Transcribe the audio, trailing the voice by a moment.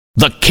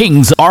The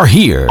Kings are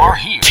here.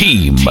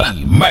 Team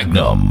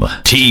Magnum.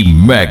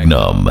 Team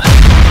Magnum.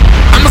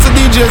 I'm a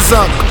DJ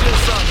Suck.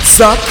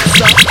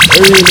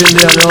 Really,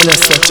 I know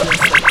that's such.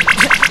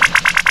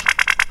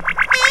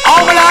 Oh,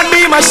 will I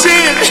be my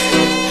shield?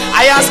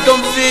 I ask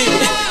them feel.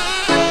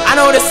 I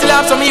know they still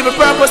have some evil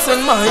purpose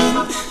in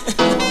mind.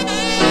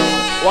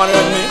 Wanna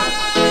hurt me?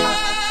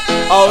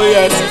 Oh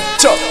yes,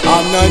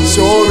 I'm not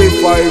sure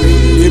if I will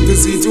live to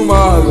see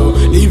tomorrow.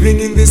 Living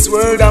in this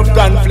world of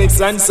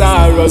conflicts and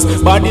sorrows.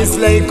 Bodies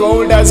like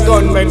cold as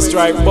gunmen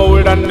strike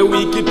bold, and the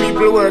wicked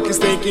people work is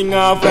taking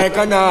off like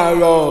an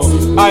arrow.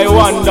 I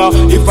wonder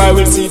if I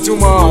will see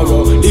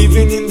tomorrow.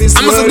 Living in this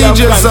world of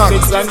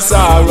conflicts and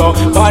sorrow.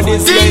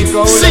 Bodies like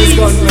cold as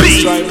gunmen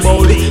strike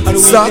bold, and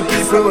the wicked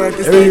people work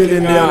is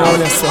taking off.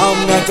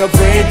 I'm not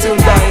afraid to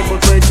die,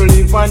 but afraid to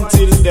live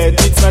until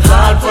death. It's not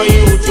hard for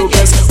you to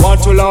guess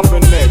what will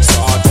happen next.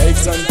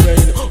 Heartaches and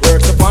pain,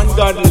 works upon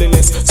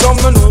godliness. Some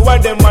don't know why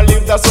them a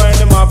live, that's why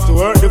them have to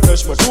hurt the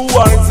flesh. But who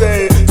wants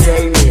they?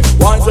 Tell me,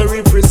 once I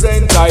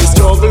represent, I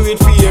struggle with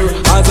fear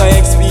as I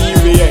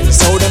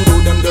experience how them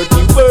do them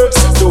dirty works,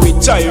 to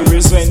which I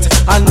resent.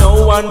 And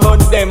no one but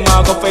them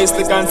are gonna face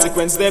the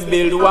consequence. They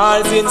build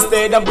walls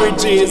instead of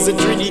bridges,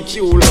 it's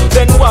ridicule.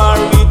 Then war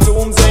with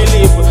tombs they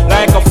live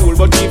like a fool.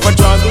 But if I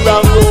try the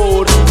wrong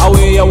road,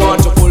 away I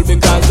want to pull,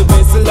 because the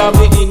vessel of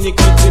the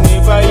iniquity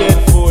never yet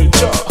full.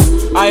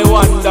 I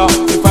wonder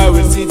if I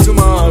will see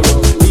tomorrow.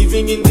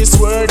 Living in this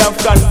world of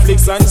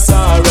conflicts and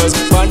sorrows.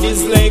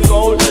 Bodies like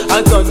gold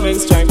and gunmen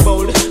strike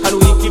bold, and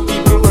wicked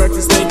people work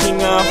is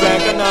taking off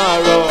like an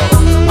arrow.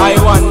 I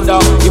wonder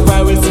if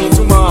I will see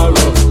tomorrow.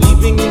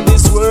 Living in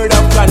this world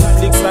of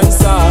conflicts and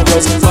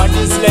sorrows.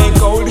 Bodies like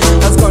gold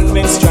as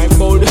gunmen strike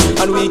bold,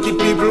 and wicked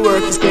people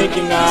work is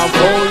taking off.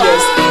 Oh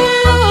yes.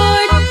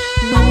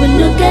 When we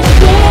look at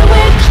where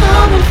we're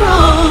coming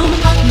from,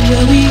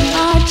 where we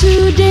are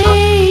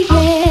today,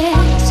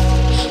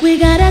 yes, we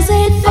gotta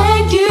say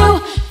thank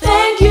you,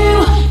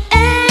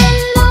 and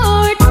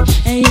Lord,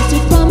 and yes, you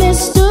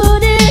promised to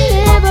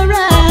deliver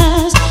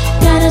us,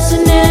 got us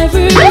in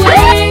every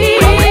way.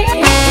 We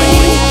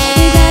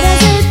gotta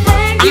say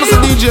thank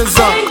you,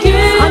 thank you,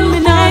 and me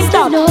not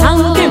stop.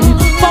 Thank Him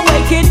for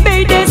waking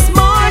me this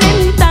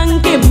morning.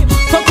 Thank Him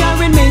for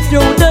carrying me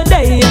through the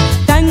day.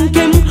 Thank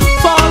Him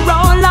for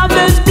all of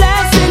His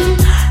blessing.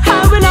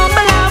 I will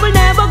humble, I will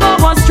never go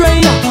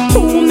astray.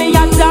 Who me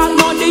a talk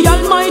about the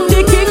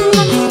Almighty King,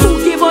 who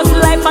give us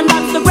life, and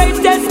that's the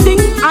greatest thing.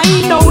 I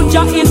know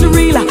Jah is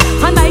real,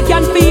 and I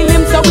can feel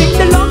Him. So with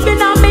the love in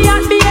me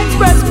and me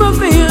express my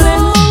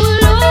feeling. oh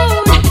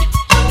Lord,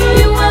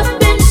 you have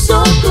been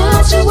so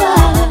good to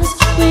us.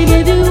 We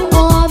give you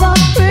all the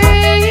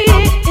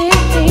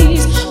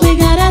praise. We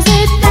gotta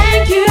say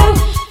thank you,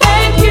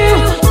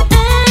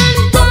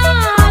 and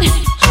God,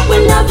 we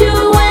love you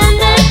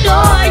and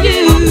adore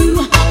you.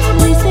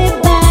 We sit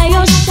by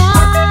your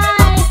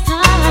side.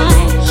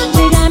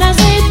 We gotta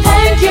say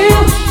thank you,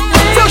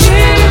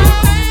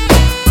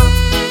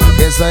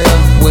 Yes, I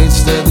have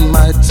wasted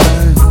my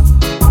time.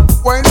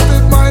 Well,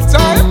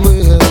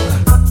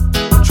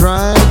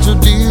 trying to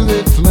deal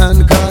with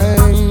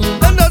mankind.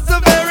 And that's a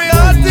very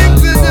hard thing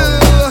to do.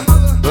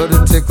 But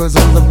it tickles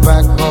on the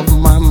back of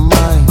my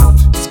mind.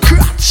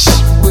 Scratch.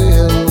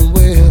 Well,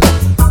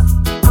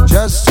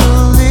 just to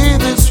leave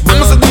this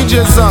world. I'm a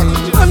DJ Suck.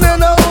 And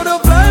then I would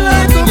fly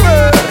like a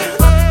bird.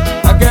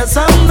 I guess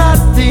I'm not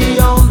the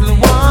only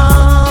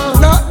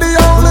one. Not the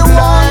only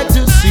one.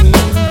 To see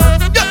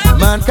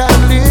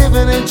mankind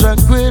living in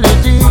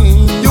tranquility.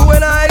 You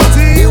and I,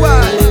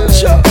 T.Y.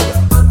 Sure.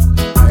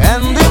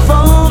 And if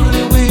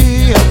only we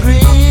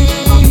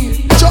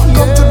agree,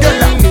 Come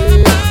together.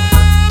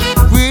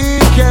 we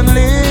can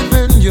live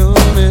in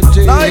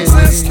unity. Like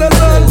sisters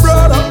and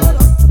brother.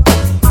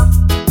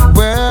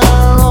 We're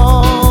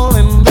all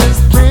in this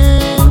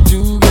thing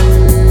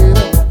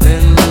together.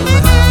 And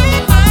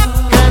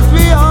can't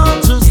we all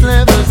just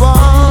live as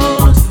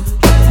one?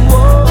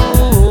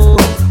 Whoa.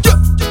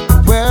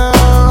 We're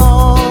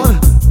all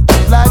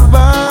like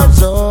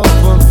birds of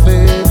a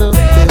feather.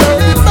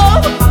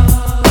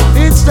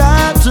 It's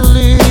time to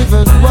live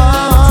as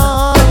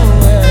one.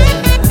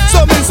 So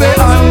me say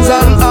hands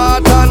and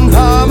heart and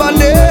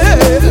harmony.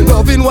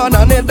 Loving one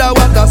another,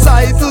 what a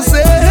sight to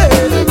say.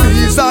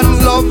 Peace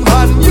and love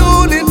and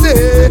unity,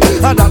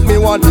 and that me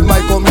want in my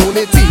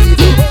community.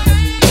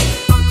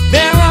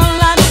 There are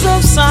lots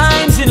of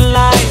signs in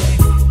life,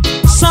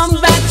 some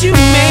that you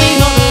may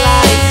not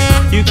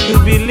like. You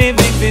could be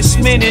living this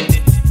minute,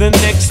 the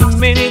next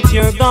minute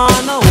you're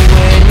gone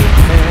away.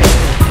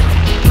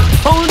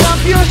 Hold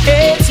up your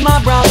heads, my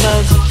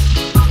brothers,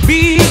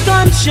 be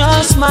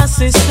conscious, my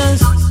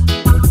sisters,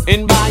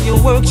 and by your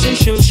works you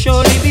shall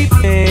surely be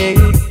paid.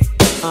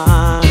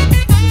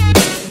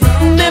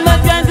 Never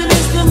try to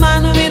miss the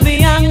man with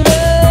the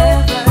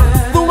anger,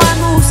 the one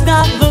who's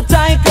got the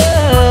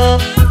tiger,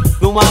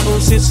 the one who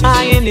sits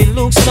high and he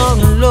looks down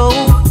low.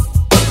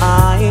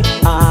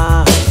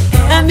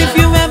 And if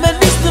you ever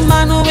miss the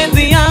man with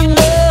the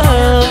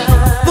anger,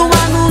 the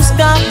one who's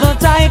got the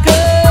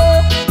tiger,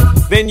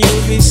 then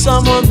you'll be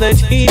someone that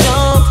he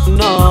don't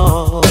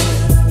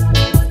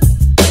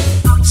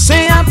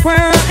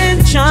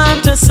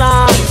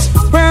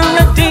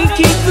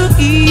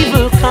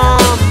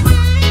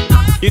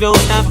don't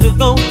have to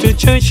go to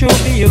church or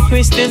be a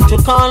Christian to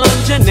call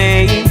on your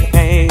name.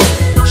 Hey.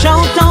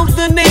 Shout out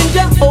the name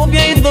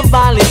Jehovah in the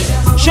valleys.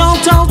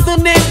 Shout out the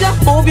name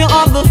Jehovah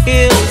on the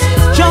hills.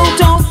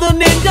 Shout out the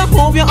name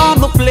Jehovah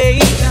on the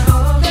plains.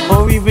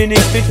 Or even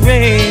if it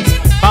rains,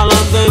 call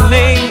on the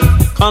name.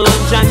 Call on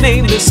your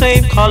name, the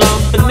same, call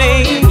on the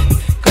name.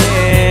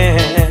 Yeah.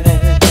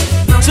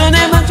 So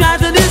never try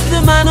to diss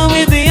the man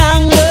with the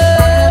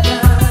anger.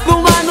 The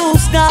one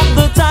who's got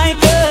the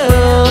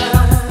title.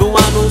 The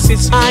one who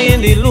sits high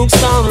and he looks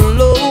down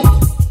low.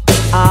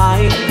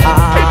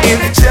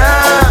 If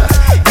Jah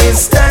is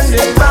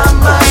standing by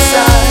my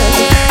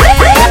side,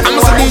 then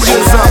why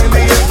should I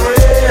be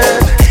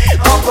afraid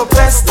of a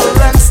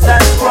pestilence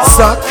that crawls?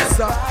 Suck,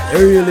 you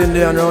really in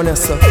there around here,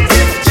 suck.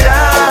 If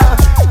Jah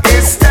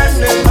is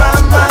standing by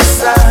my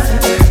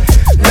side,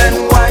 then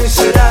why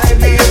should I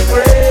be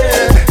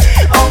afraid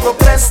of a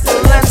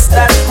pestilence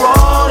that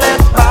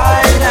crawleth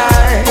by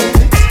night?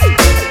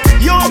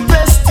 Your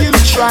best you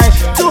try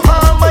to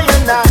harm me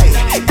and I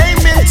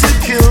aiming to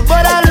kill,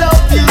 but I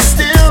love you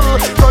still,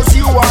 cause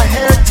you are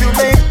here to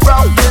make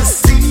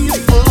prophecy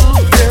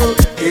fulfill.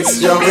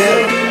 It's your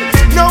will.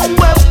 No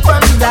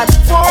weapon that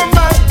form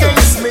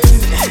against me,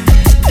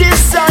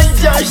 this I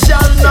just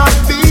shall not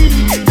be.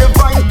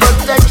 Divine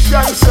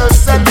protection shall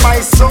set my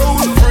soul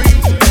free.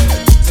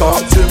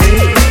 Talk to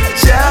me.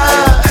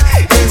 Jah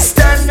is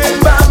standing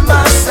by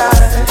my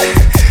side,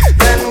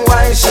 then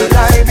why should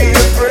I be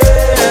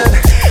afraid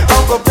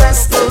of a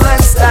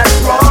pestilence that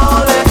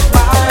crawleth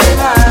by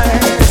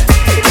night?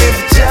 If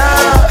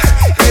Jah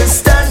is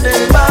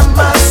standing by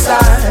my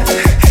side,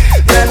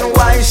 then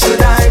why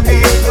should I be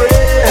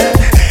afraid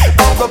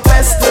of a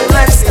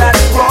pestilence that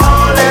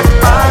crawleth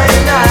by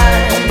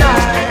night?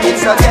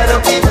 It's a ghetto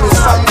people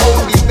song,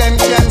 only them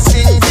can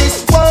sing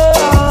this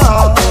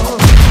world.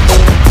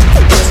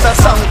 It's a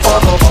song for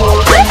the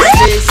poor and the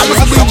lazy.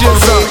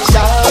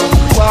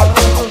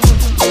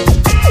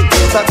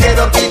 It's a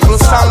ghetto people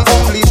song,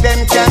 only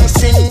them can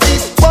sing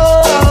this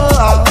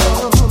world.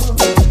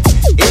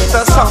 It's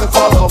a song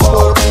for the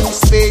poor who's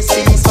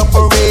facing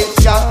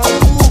separation.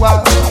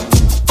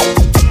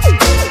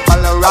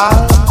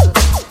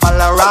 All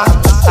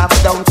around, stop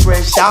down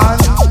pressure.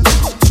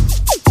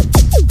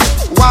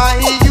 Why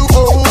you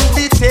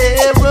only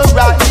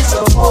terrorize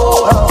the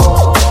poor?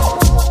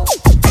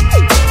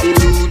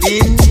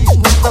 Eluding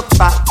the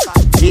fact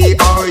they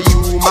are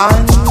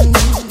human,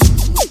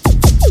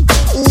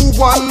 who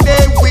one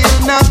day will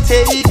not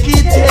take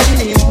it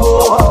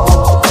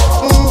anymore.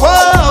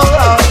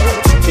 Whoa.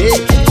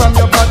 Take it from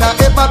your brother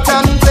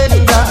Everton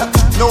Blender.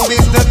 Now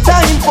is the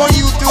time for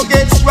you to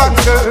get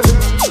stronger.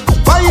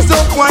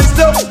 Wise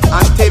up,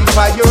 and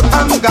temper your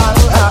anger.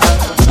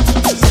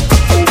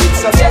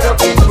 It's a ghetto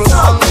people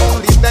song,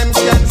 only them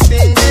can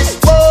sing this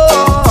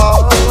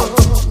world.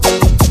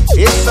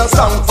 It's a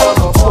song for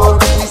the poor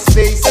who is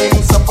facing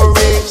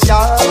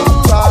separation.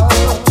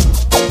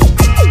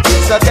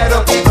 It's a ghetto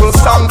people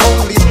song,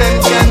 only them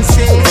can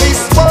sing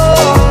this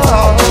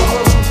world.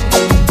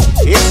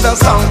 It's a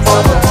song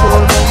for the poor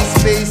who is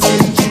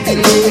facing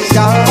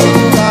tribulation.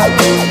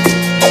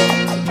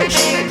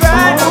 She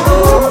cried no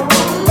more.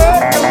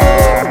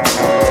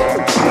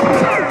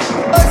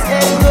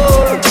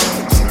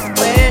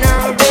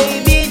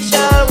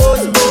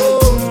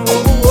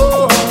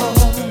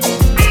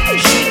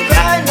 She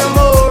cried no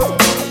more,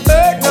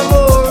 hurt no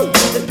more.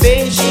 The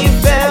pain she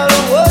felt.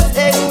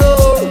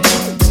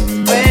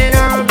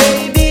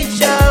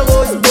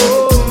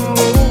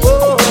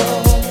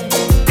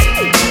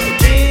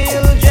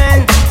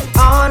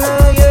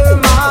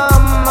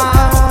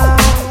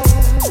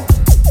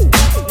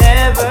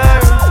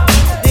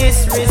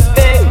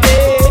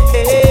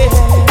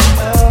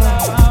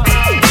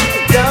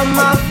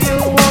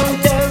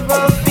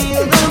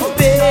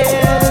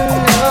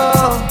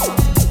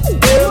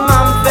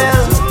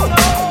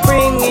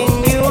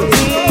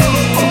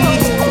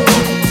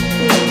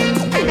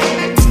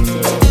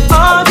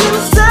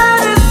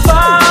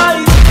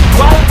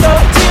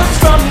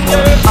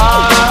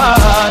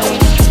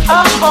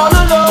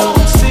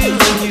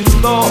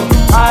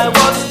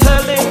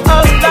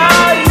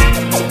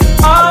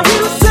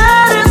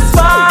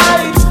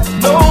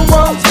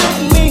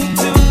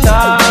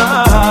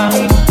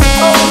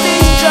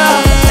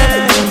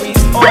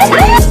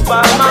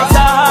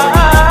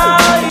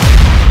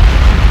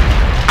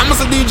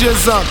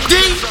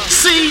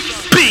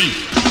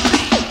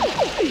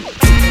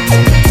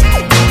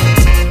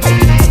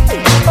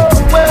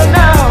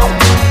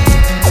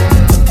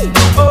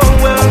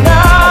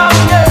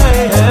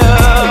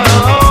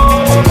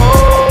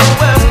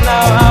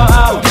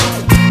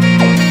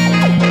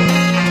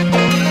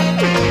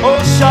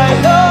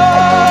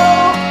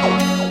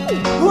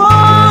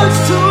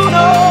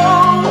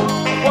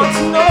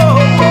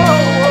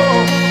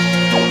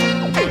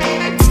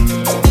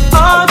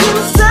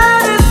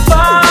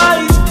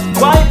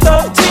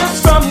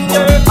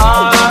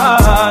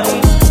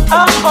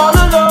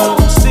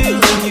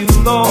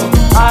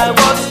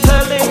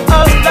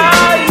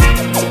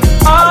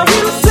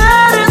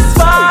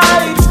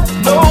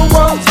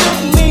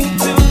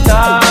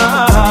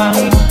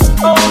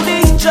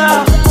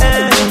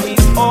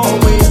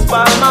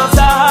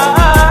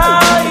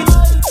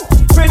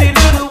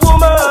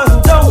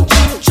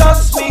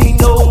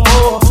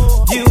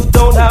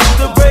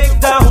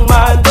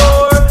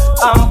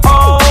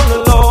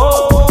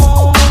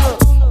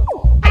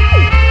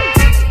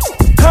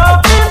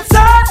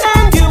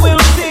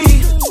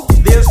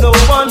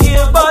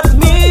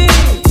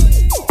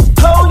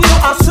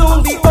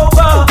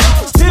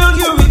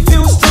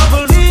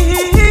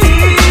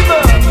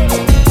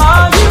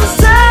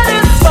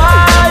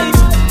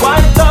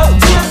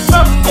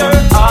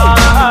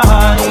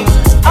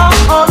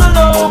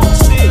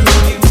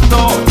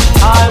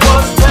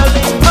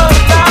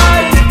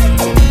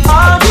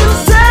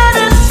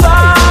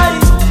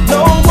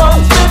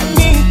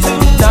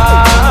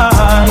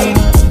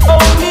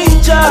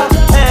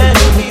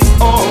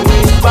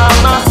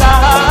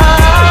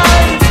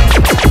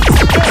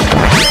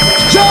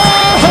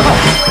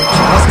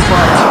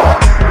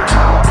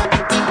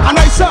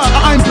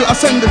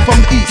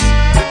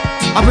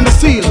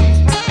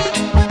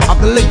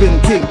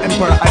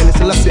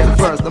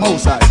 the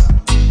Most High.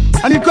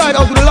 And he cried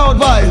out with a loud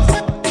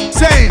voice,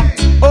 saying,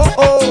 oh,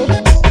 oh,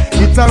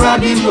 it's a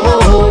raggy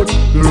road,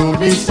 the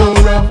road is so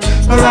rough.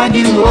 A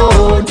raggy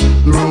road,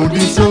 the road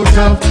is so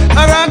tough.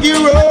 A raggy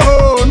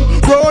road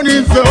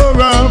is so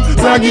rough.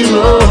 Raggy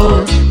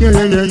road,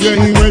 yeah,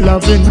 he will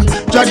have been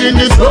judging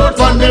this road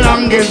for the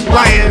longest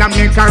while. I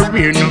make a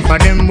career, none for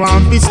them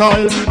want be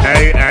sold.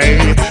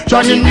 Hey,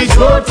 judging this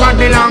road for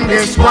the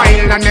longest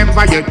while. And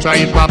never you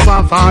try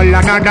papa fall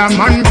another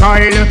man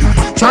coil.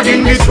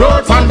 Judging this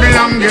road for the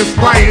longest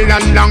while. A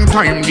long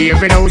time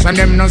David House and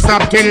them no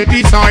stop till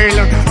the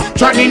soil.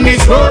 Judging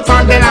this road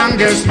for the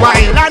longest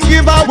while. And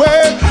give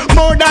away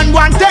more than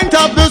 1/10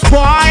 of the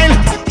spoil.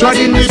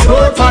 Judging this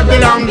road for the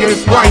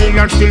longest while.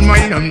 And still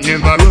my love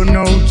never run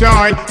out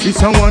joy.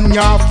 This a one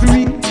year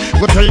free.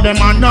 Go tell them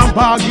I'm not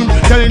bargain,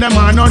 tell them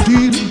I'm not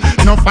deal.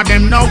 None for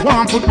them no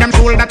want put them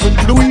shoulder to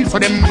the wheel. For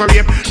them go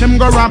rape, them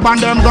go rob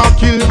and them go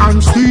kill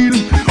and steal.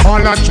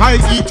 All a try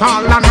eat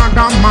all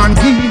another man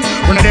heal.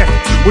 When a deaf,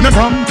 when a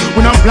dumb,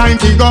 when a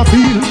blind he go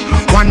feel.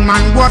 One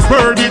man was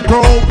birdie to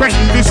open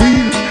the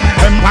seal.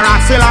 Emperor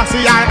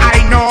Selassie,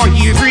 I know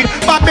he's real.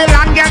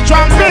 Babylon get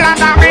trampled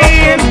and a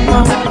real.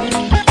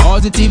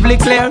 Positively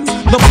clear,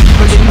 the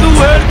people in the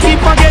world keep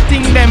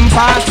forgetting them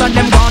past and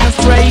them gone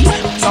astray.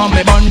 Some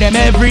me burn them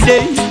every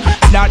day.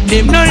 That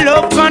them no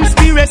love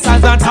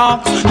conspiracies and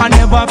talk and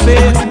never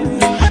fail.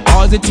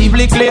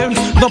 Positively clear,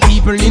 the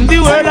people in the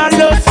world are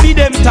lost for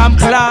them top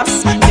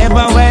class.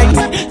 Never wait,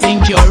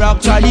 think you're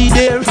actually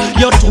there.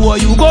 Your tour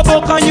you go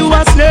back and you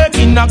a snake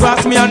in the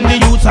grass. Me and the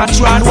youths a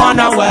trod one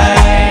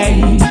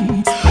away.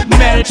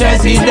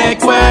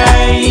 Melchizedek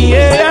way,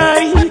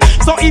 yeah.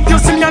 So if you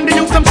see me and the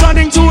youths them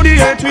treading to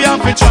the earth, we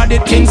have to trod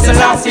it King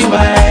Selassie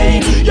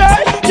way.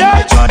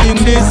 Yeah,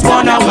 treading this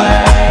one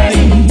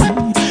away.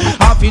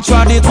 Have to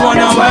trod it one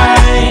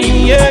away.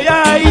 Yeah.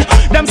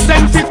 Them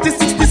send 50,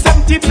 60,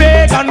 70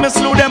 big and me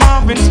slew them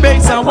off in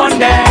space and one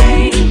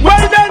day.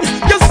 Well then,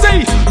 you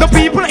see, the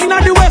people in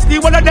the West, the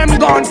one of them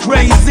gone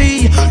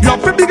crazy.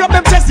 Love to big up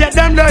them chest, yet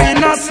them they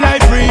in a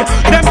slavery.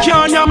 Them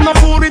can't yam no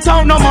food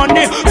without no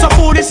money. So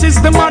food is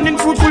the man in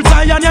fruitful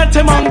Zion, yet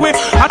them hungry.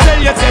 I tell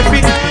you,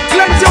 Tepi,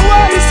 cleanse your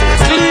ways,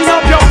 clean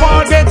up your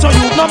wall, get to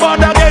you. No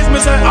bother days, me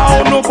say,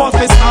 oh, no fuss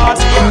this heart.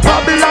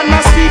 Babylon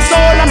a speak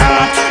soul and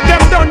heart.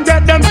 Them don't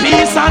get them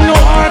peace and no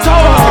heart.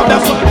 Oh,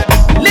 that's what.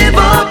 Live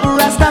up,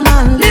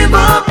 Rastaman, live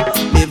up.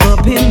 Live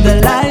up in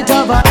the light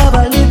of our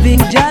ever-living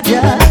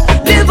Jaja.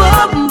 Live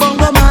up,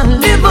 Bongo Man,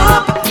 live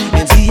up.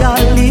 And see our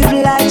live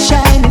light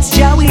shine, it's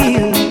Jah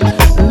will.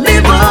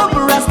 Live up,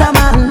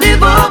 Rastaman,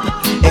 live up.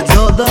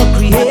 Exalt the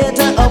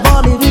creator of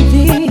all living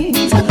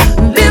things.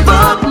 Live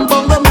up,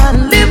 Bongo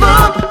Man, live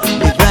up.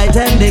 Live right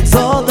and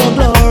exalt the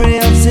glory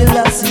of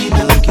Selassie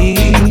the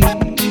King.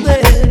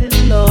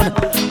 Well, Lord,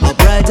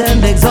 upright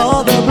and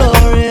exalt the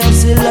glory of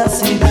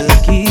Selassie the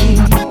King.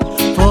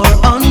 For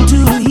unto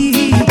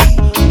he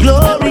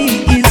glory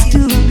is to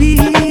be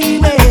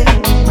made.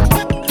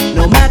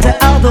 No matter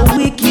how the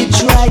wicked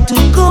try to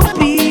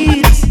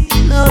compete,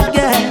 Lord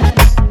God.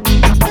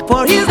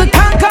 For he's the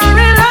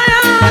conquering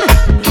lion,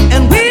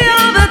 and we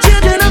are the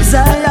children of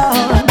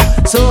Zion.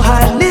 So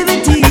high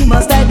liberty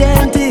must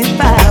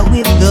identify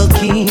with the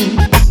King.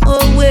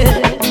 Oh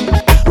well,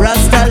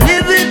 Rasta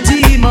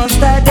liberty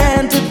must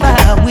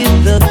identify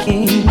with the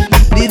King.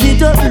 Live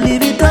it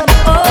up,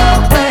 oh well,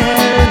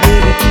 baby.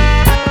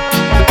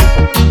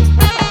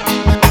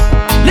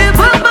 Live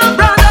up, my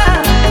brother.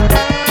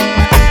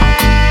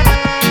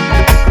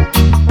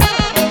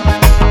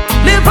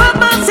 Live up,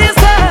 my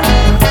sister.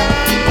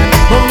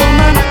 Bobo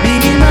man,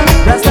 biggie man,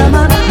 Rasta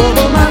man,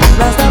 Bobo man,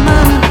 Rasta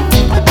man.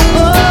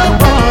 Oh,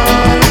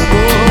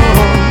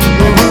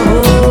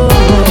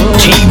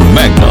 Team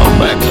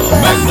Magnum.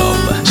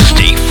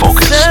 Stay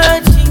focused.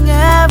 Searching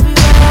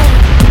everywhere.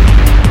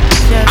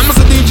 I'm a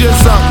DJ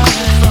Suck.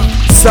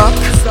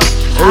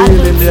 I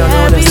looked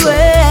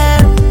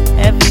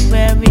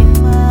everywhere in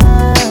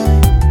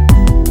mine.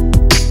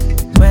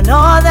 When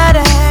all that I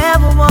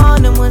ever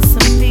wanted was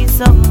some peace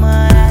of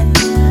mind,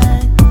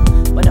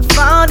 but I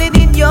found it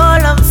in your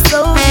love so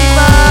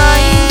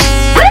divine.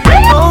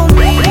 Hold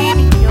me in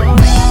your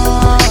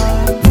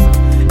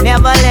arms,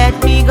 never let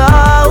me go.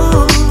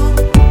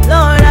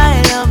 Lord,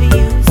 I love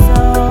you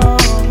so.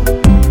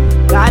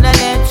 Gotta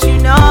let you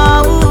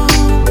know.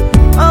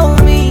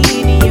 Hold me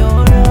in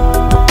your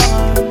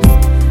arms,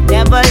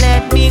 never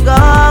let me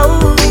go.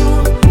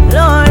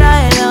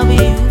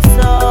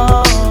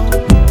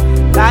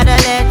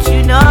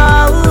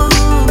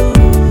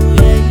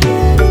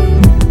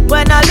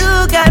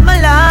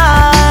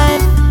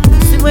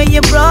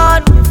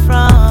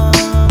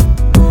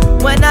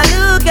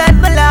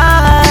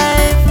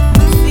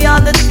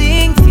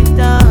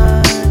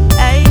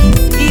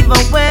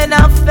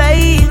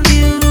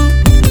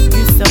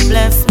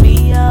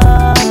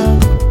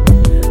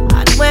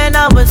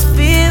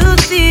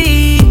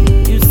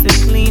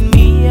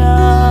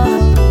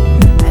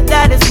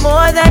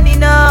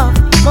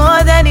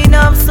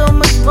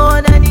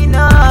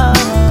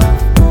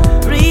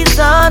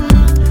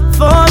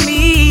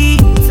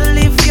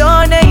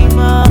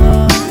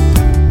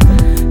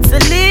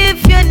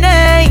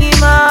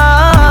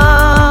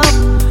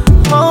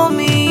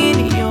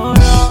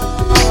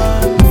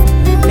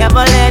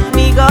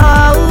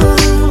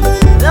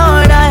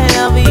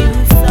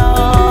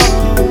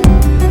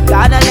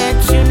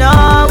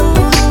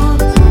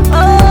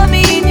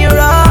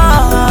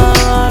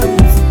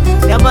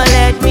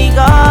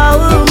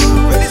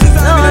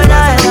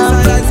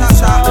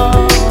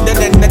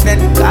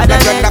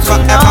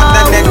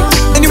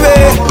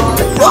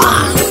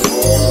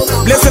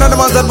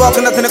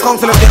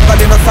 counsel of them, but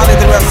they not solid,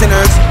 we are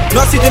sinners.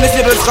 No sit in the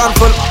civil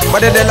scornful,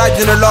 but they delight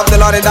in the love the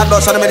Lord, and that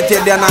does shall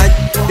meditate day and night.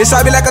 They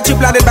shall be like a tree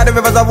planted by the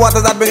rivers of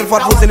waters that bring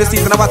forth fruits in the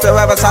season of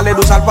whatsoever shall they do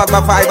shall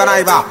prosper for ever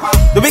and ever.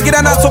 The wicked are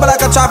not sober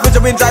like a chaff which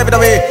the wind drive it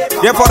away.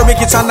 Therefore the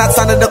wicked shall not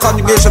stand in the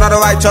congregation of the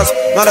righteous,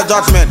 nor the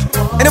judgment.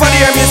 Anybody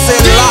hear me say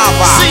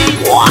lava?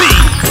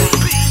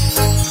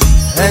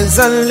 As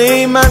I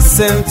lay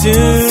myself to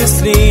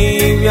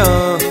sleep,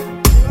 yeah.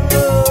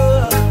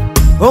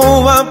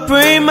 Oh, I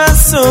pray my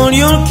soul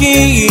you'll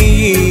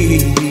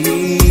keep,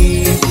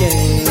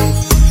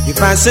 yeah. If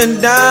I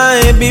should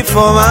die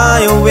before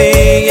I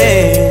awake,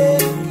 yeah.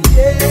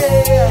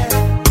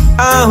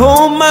 I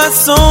hope my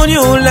soul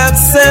you'll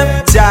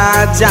accept,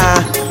 Jah,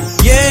 Jah,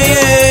 yeah,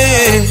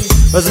 yeah.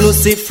 Cause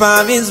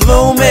Lucifer is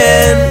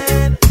roaming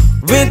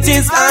with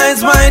his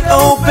eyes wide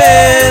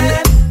open,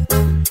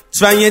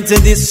 trying to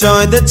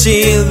destroy the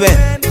children,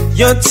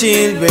 your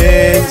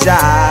children,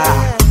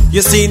 Jah.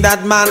 You see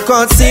that man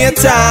called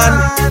Satan,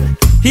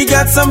 he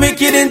got some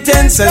wicked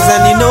intentions,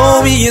 and he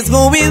know he is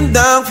going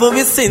down for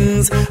his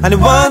sins, and he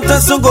want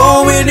us to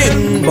go with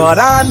him. But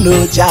I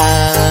know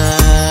Jah,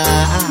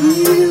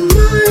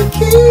 my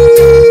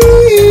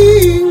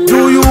King.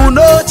 Do you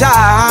know Jah?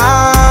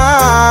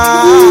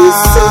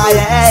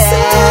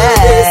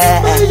 Yeah.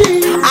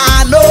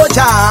 I know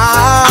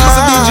Jah. I'm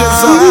a DJ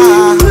son.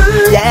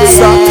 Yeah.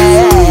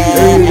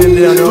 Do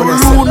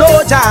you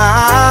know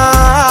Jah?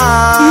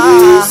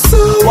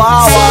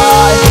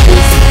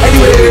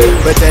 Anyway,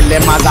 but tell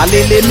them as a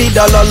lily me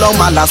dololo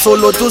mala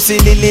solo to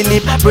silly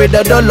lip. Pray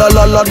the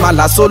dololo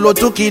mala solo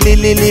to kill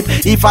lip.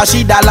 If I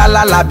she da la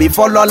la la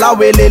before la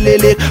we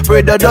lele.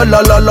 Pray the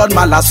dololo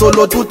mala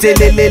solo to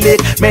telele.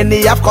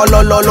 Many have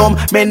kolololom,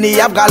 many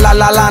have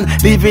galalalan.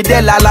 Live it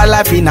la la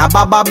life in a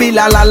baba bi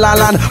la la la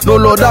land. No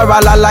lo da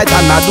la light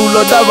and a do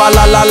lo da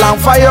la la lang.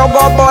 Fire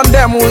go burn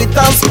them with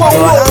a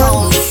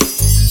spoon.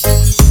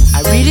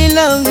 I really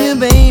love you,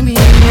 baby,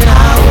 and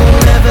I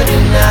won't ever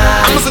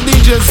deny. I'm a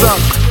DJ son.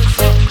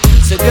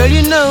 So girl,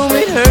 you know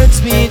it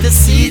hurts me to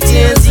see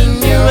tears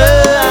in your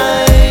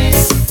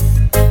eyes.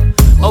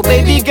 Oh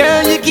baby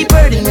girl, you keep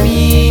hurting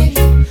me.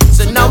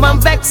 So now I'm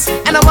vexed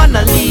and I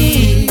wanna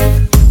leave,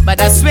 but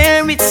I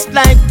swear it's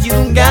like you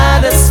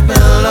got a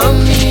spell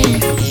on me.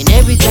 And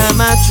every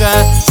time I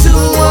try to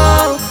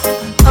walk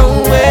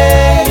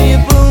away, you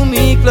pull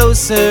me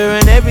closer.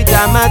 And every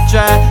time I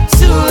try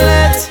to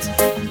let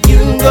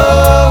you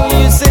go,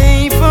 you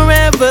say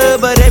forever.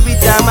 But every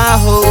time I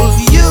hold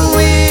you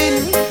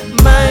in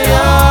my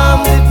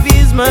arms, it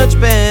feels much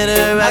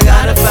better. I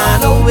gotta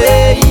find a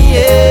way,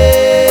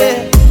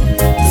 yeah,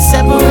 to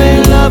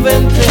separate love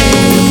and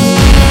pain.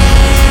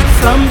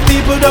 Some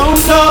people don't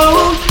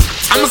know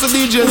I'm a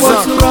DJ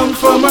what's son. wrong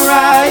from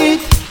right.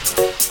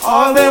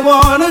 All they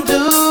wanna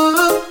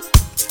do,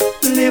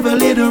 live a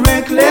little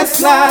reckless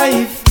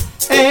life.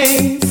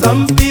 Hey,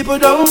 some people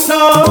don't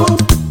know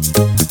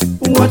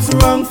what's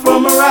wrong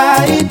from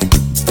right.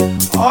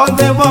 All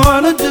they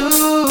wanna do,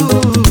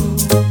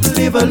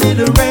 live a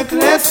little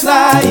reckless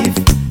life.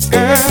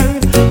 Girl,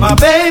 my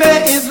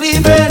baby is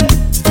leaving.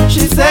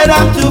 She said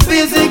I'm too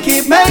busy,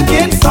 keep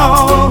making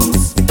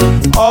songs.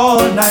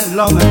 All night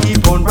long I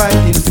keep on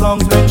writing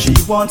songs when she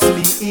wants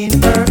me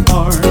in her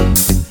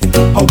arms.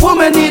 A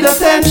woman need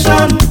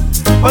attention,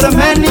 but a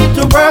man need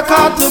to work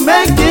hard to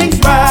make things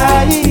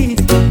right.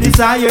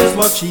 Desire's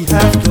what she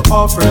has to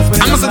offer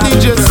when I'm a I'm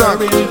DJ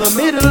son. in the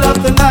middle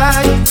of the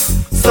night.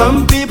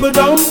 Some people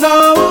don't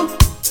know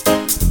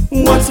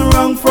what's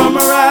wrong from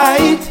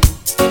right.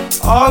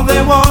 All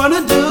they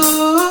wanna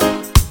do,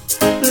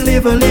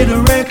 live a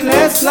little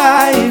reckless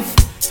life.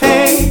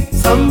 Hey,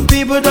 some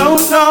people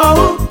don't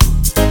know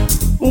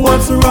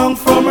what's wrong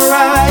from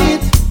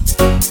right.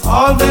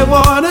 All they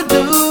wanna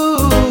do,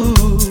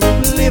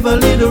 live a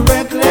little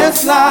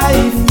reckless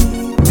life.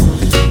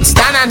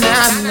 Na na na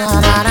na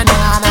na na na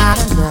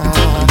na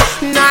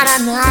na na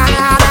na.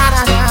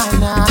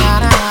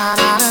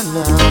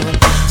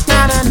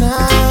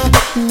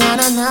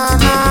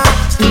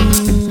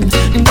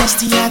 Just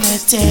the other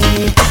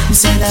day,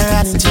 said I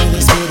ran into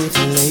this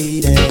beautiful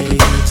lady.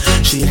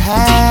 She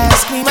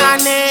asked me my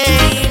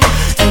name,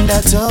 and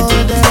I told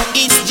her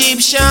it's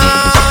Egyptian.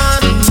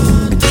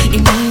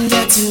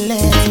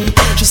 Immediately,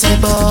 she said,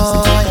 boy,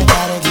 I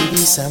gotta give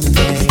you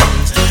something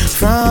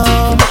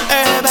from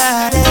her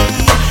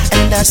body.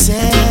 And I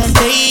said,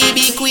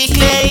 baby,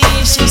 quickly.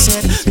 She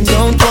said,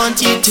 don't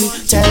want you to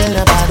tell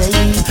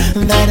nobody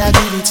that I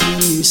give it to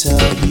you so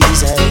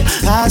easy.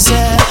 I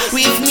said,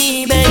 with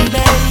me,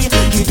 baby,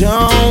 you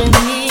don't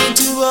need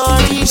to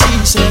worry.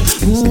 She said,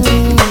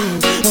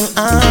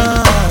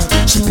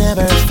 she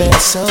never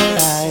felt so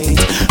right.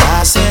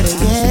 I said,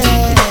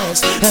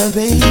 yes,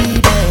 baby,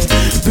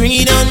 bring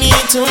it on me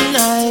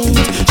tonight.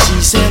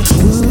 She said,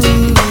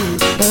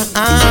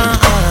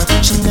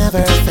 she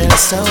never felt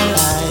so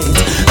right.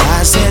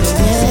 I said,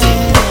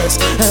 yes,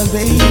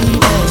 baby,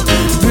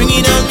 bring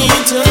it on me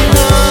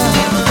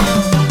tonight.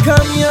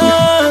 Come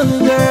young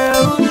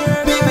girl,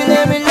 baby,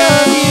 let me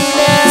love you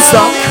now.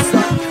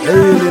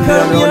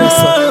 Come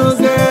young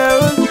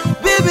girl,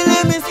 baby,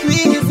 let me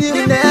squeeze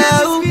you now.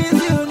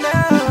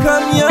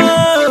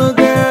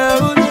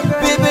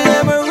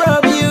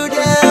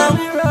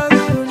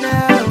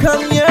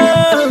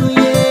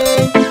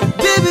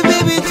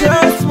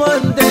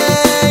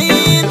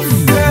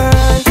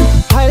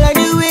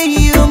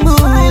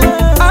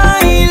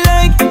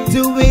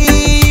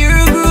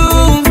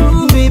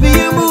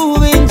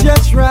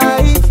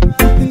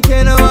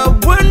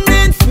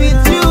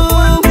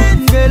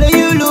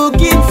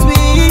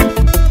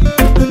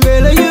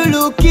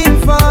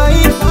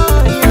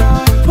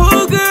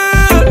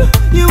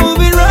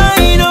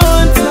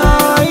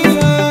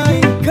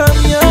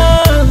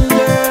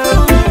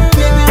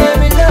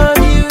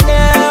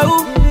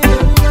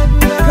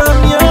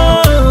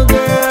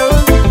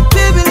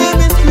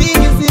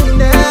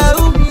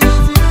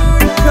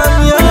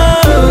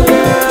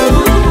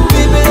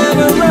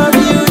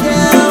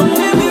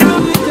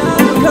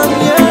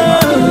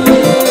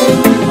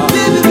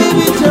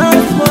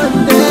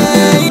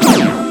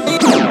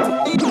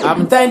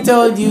 I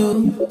told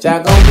you, Jah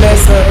gon'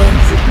 bless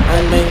us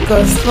and make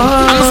us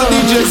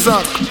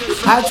strong.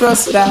 I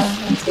trust that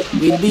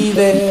we'll be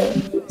there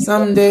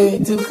someday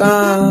to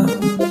come.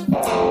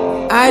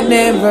 I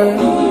never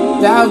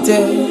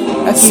doubted.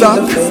 I feel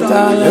the faith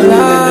all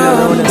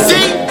along.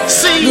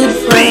 Good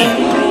friend,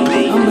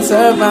 I'm a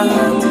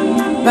servant.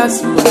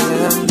 That's who I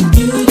am.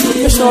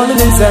 You surely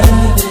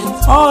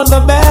deserve all the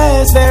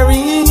best there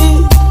is.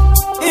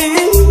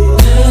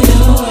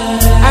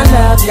 And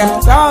I've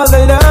got all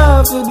the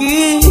love to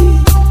give.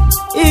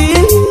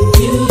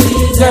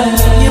 Girl,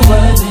 you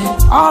worth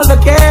all the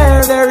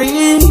care there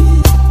is.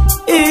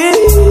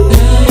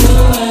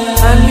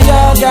 And we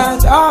all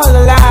got all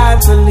the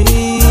life to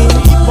live.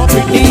 But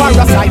the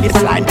parasite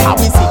is like how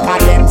we see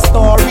them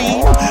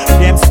story.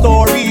 Them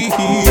story.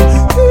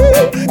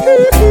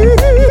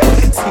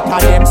 Sick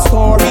of them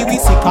story. We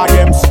sick of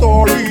them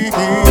story.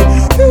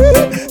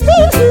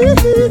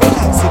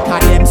 Sick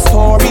of them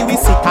story. We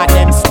sick of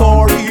them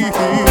story.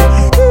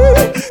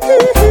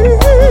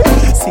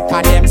 Sick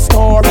of them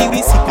story.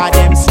 We sick of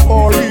them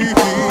story.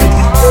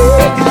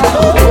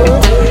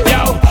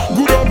 Yo,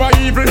 good over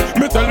evil.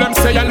 Me tell them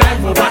say a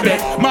life over there.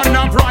 Man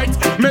not right.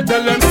 Me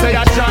tell them say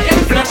a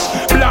giant flesh.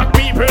 Black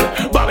people,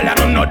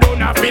 Babylon no do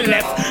not feel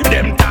left.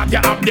 Them talk you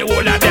up the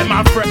whole of them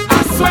a fret.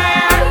 I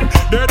swear,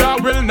 that I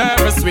will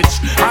never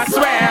switch. I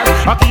swear,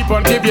 I keep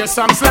on give you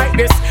songs like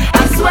this.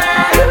 I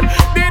swear,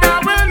 that I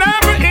will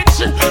never itch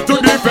to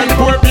defend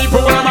poor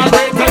people when my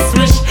greatest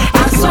wish.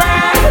 I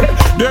swear,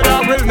 that I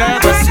will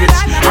never switch.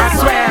 I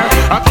swear,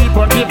 I keep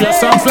on give you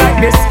songs like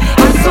this.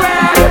 I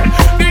swear,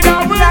 that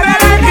I will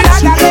never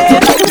itch to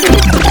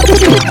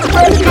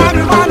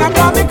Marijuana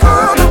got me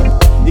calm.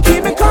 You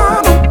keep me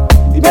calm.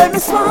 You make me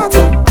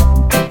smarter.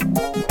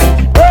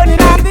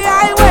 Burning on the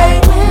highway.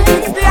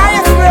 It's the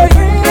highest grade.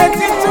 Get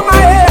into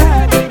my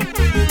head.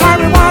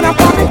 Marijuana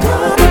got me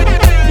calm.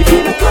 You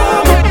keep me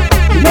calm.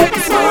 You make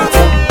me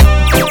smarter.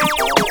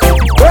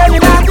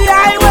 Burning on the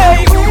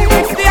highway.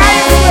 It's the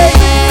highest grade.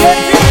 Get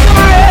into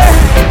my head.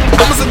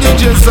 I'm a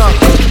DJ son.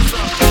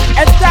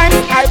 At times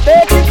I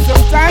bake it,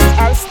 sometimes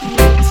I'll steal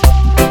it.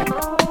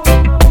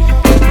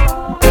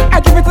 I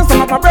give it to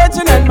some of my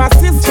brethren and my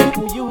sister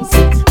who use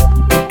it.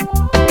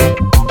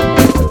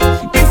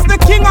 It's the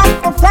king of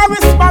the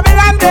forest,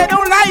 Babylon, they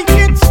don't like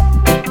it.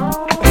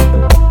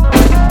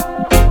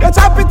 They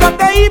chop it up,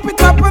 they heap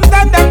it up, and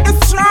then they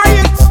destroy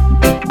it.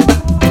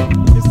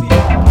 You see,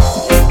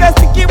 they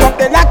stick you up,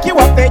 they lock you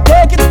up, they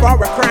take it for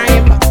a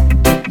crime.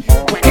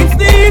 When it's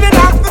the healing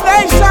of the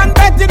nation,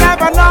 bet you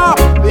never know.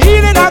 The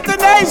healing of the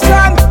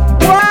nation.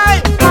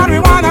 Why?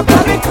 Marijuana,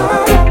 put me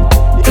calm.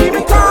 You keep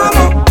me calm.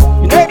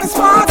 You make me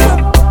smarter.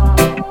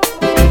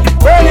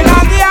 Burning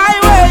on the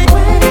highway.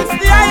 It's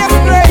the highest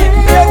grade.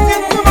 Gets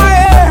into my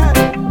head.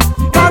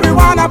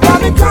 Marijuana, put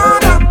me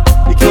calm.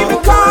 You keep me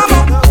calm.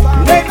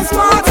 You make me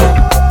smarter.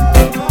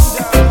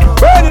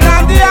 Burning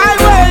on the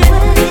highway.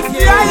 It's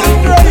the highest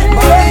grade.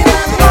 Gets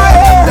into my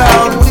head.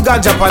 Down with the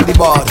ganja on the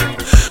board.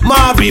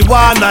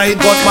 Marijuana, it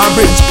got my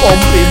brains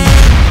pumping.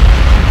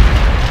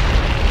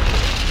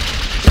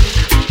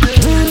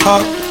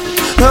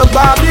 The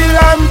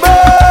Babylon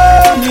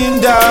burning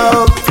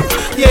down.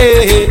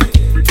 Yeah,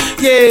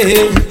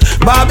 yeah.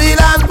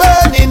 Babylon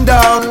burning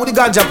down with the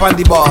ganja on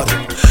the board.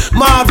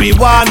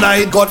 Marijuana,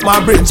 it got my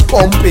brains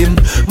pumping.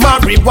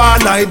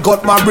 Marijuana, it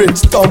got my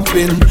brains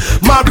thumping.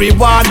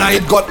 Marijuana,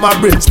 it got my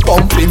brains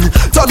pumping.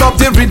 Turn up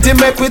the rhythm,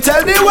 make we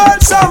tell the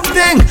world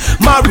something.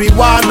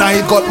 Marijuana,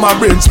 it got my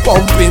brains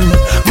pumping.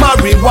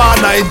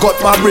 Marijuana, it got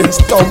my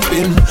brains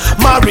thumping.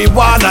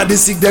 Marijuana, the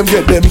sick them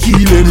get them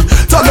healing.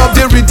 Turn up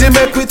the rhythm,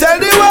 make we tell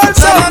the world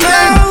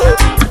something.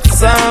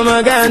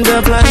 Summer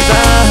ganja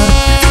planter,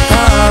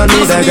 call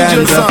me the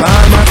ganja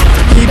farmer.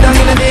 Keep down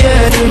in the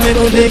air to me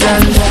do the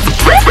ganja.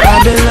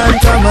 Babylon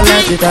come and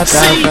light it at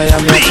fire,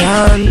 my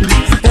chant.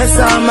 Yes,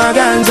 I'm a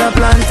ganja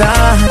planter,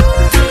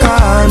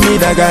 call me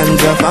the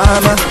ganja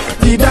farmer.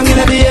 Keep down in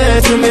the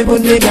air to me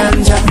put the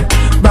ganja.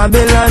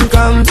 Babylon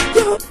come,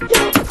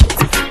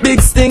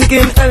 big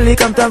stinking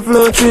helicopter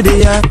flow through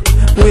the air.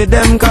 With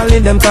them call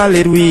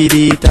it weed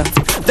eater.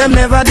 Them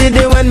never did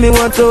it when me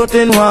was out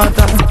in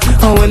water,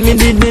 or when me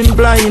did them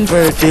blind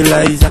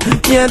fertilizer.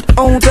 Yet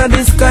out of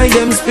the sky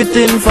them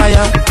spitting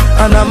fire,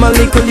 and I'm a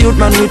little youth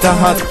man with a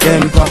hot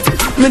temper.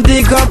 Me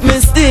dig up me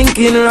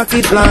stinking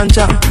rocket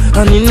launcher,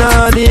 and in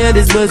all the air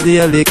this was the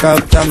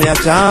helicopter me a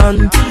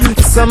chant.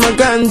 Some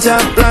ganja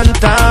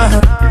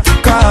planter,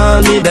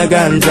 call me the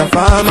ganja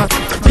farmer.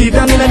 Deep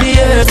down in the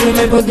air to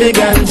me put the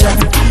ganja.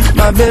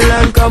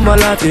 Babylon come a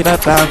lot with a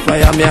top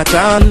fire me a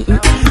chant.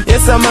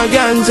 Yes, I'm a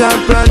ganja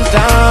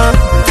planter,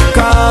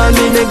 call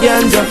me the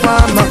ganja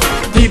farmer.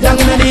 Deep down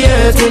in the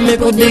air to me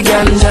put the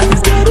ganja.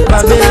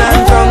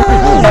 Babylon come.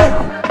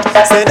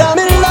 Said I'm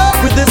in love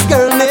with this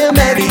girl named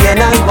Mary and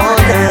I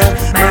want her.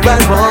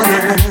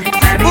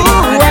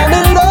 Ooh, I'm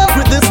in love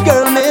with this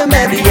girl named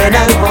Mary and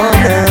I want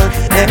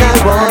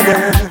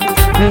her.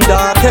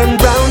 Dark and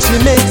brown, she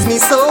makes me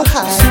so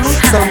high.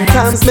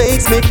 Sometimes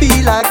makes me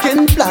feel I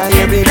can fly.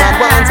 Every man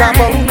wants a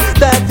bone,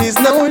 that is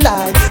no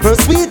lie. Her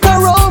sweet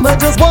aroma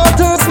just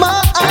waters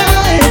my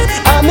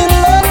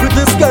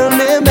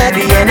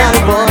and I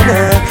want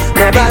her,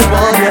 Lord, I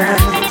want her.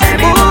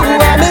 Ooh,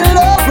 I'm in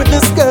love with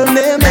this girl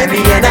named Maggie,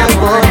 and I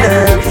want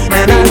her,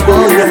 and I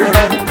want her.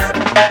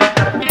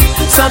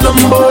 So the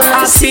more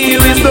I see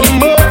you is the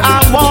more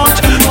I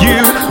want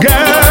you,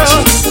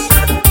 girl.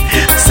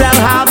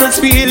 Somehow this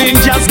feeling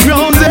just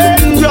grows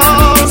and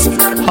grows.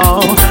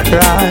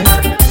 Alright.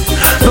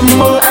 The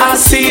more I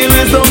see you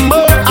is the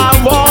more I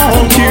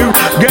want you,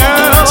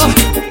 girl.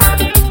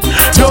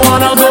 Don't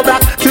wanna go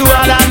back to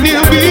what I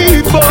knew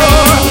before.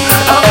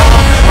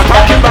 I'm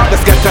talking about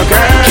this ghetto girl.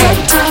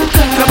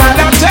 The man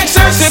that takes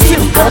her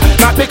simple,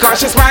 not because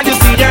she's mine, you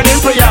see her in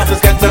for you. This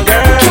ghetto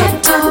girl.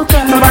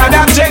 The man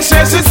that takes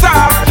her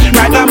soft,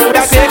 right now mood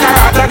I take her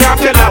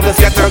autograph. You love this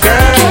ghetto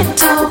girl.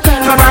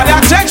 The man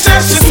that takes her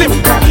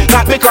simple,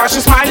 not because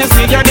she's mine, you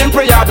see her in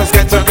for you. This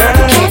ghetto girl.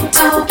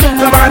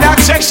 The man that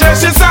takes her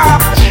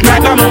soft,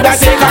 right now mood I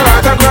take her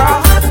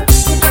autograph.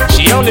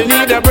 She only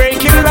need a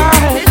break in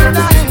life,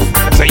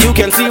 so you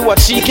can see what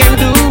she can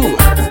do.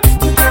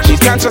 She's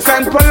conscious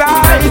and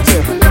polite,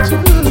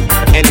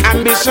 and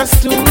ambitious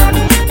too.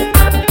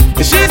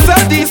 She's so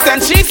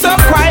decent, she's so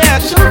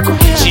quiet.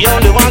 She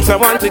only wants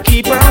someone to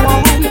keep her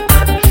warm.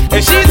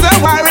 And she's a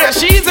warrior,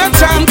 she's a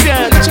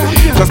champion.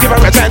 Just give her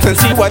a chance and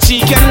see what she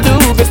can do.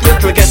 This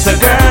little ghetto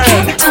girl.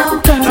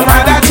 No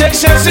matter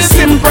takes her, she's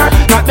simple.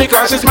 Not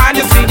because she's mine,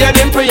 you see her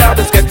dimple. Yeah,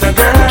 this ghetto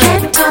girl.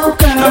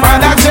 No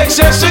matter takes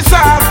her, she's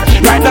soft.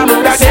 Right now,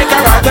 mood I take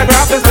her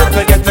autograph. This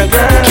little ghetto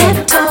girl.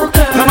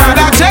 No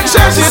matter takes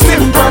her, she's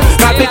simple.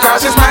 Not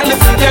because she's mine, you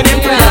see her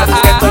dimple. Yeah,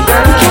 this ghetto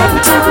girl.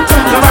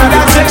 No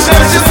matter takes her,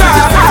 she's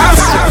soft.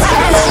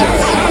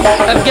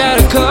 I've got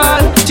a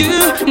call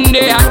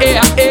today,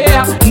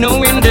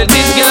 knowing that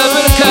this girl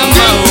will come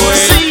my way.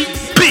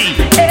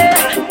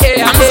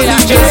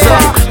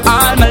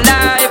 All my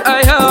life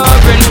I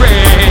hope and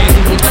pray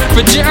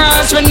for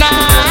just one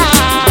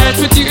night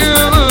with you,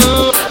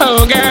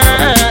 oh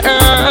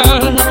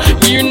girl.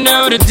 You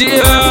know the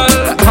deal,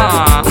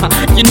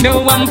 you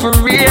know I'm for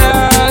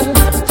real.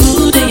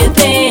 Who do you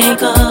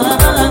think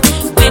of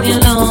when you're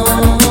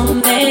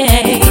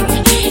lonely?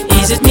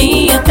 Is it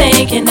me you're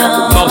thinking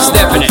of? Most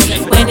definitely.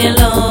 When you're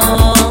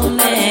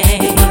lonely,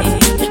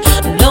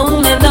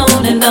 lonely,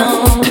 lonely,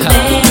 lonely,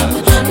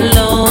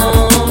 lonely,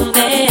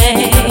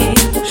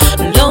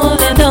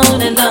 lonely,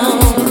 lonely,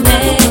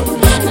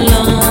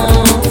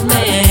 lonely.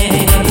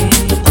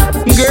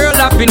 Girl,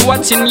 I've been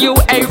watching you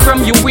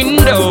from your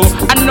window.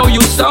 I know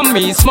you saw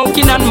me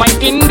smoking on my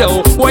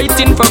Indo,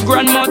 waiting for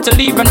grandma to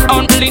leave and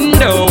Aunt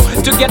Lindo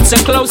to get so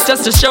close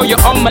just to show you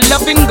all my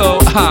loving go.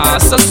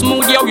 So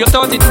smooth, yo, you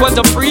thought it was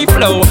a free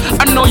flow.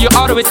 I know you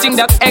always think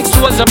that X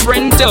was a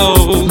friend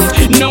too.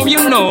 No,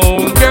 you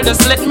know, girl,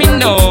 just let me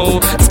know.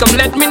 Just come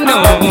let me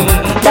know.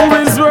 Who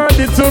is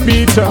worthy to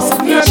be just?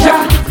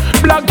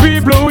 Black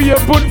people who you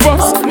put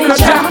first.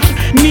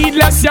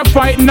 Needless you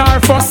fighting our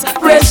fuss.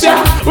 Pressure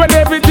when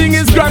everything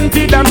is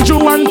granted and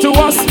true unto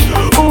us.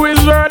 Who is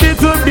worthy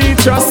to be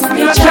just?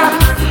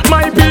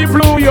 My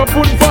people who you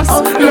put first.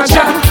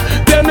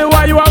 Tell me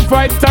why you are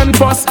fight and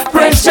fuss.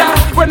 Pressure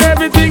when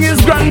everything is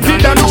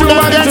granted and true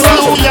unto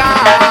us.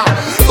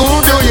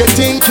 Who do you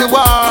think you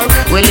are?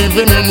 We're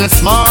living in a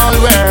small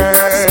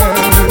world.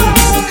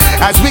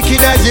 As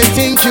wicked as you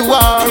think you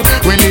are,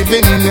 we're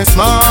living in a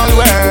small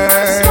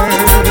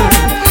world.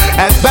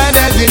 As bad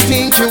as you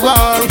think you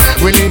are,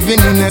 we're living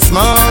in a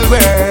small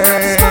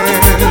world.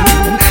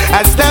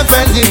 As tough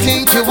as you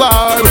think you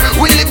are,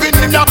 we're living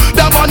in a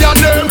damn on your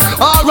nerve.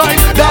 Alright,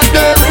 that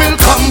day will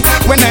come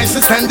when I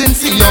stand and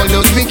see all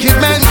those wicked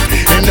men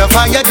in the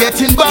fire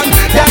getting burned.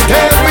 That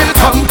day will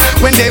come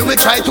when they will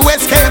try to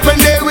escape and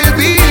there will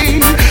be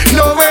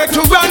nowhere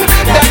to run.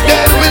 That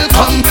day will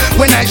come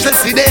when I shall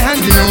see they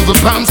handing over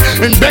bombs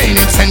and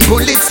bayonets and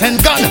bullets and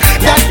guns.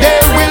 That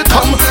day will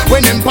come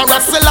when Emperor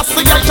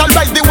Selassie I shall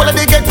rise the whole of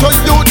the ghetto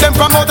youth them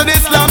from out of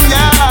Islam,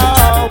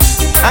 yeah.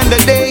 And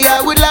the day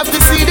I would love to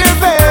see their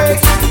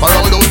face for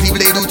all those evil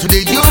they do to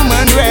the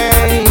human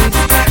race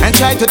and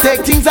try to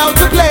take things out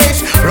of place,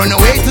 run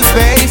away to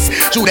space,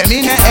 shoot them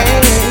in the air.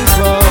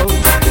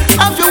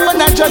 If you want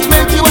that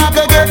judgment, you are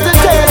gonna get the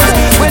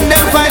taste when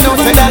them find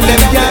out that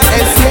them can't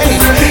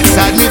escape.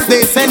 Sadness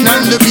they send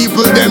on the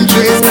people them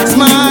trace.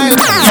 Smile.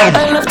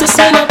 I love to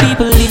see my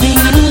people living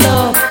in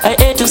love. I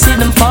hate to see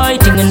them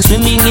fighting and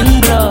swimming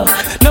in blood.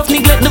 Enough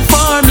neglect the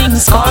farming,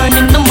 scarring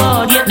in the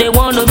mud. Yet they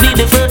wanna be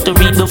the first to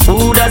reap the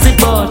food as it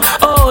bud.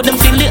 Oh, them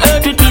fill the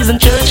earth with peas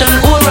and church and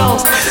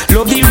whorehouse.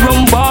 Love the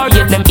rum bar,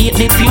 yet them eat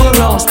the pure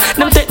house.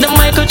 Them take the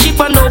microchip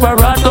and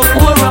override the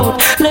poor out.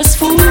 Less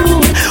food,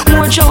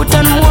 more shout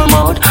and more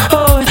mouth.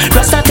 Oh,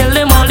 Rasta tell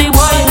them all the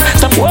while.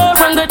 Stop war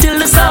and go till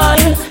the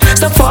soil.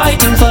 Stop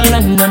fighting for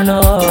land and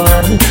all.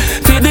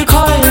 Feed the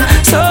coil,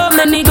 so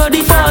many go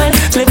defile.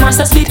 Slave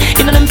master spit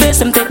in them face,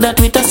 them take that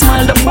with a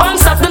smile. The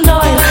banks of the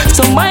Nile,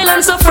 so mild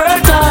and so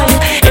fertile.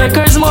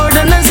 Acres more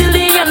than a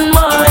zillion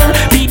mile.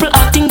 People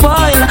acting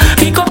vile,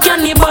 pick up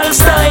cannibal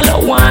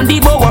style. One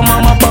devour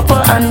mama,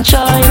 papa and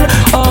child.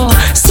 Oh,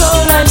 so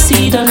life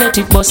seed let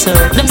it bust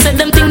her. Them said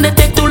them think they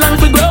take too long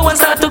to grow and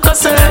start to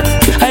cuss her.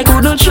 I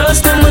couldn't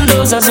trust them when they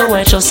those as a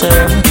white her.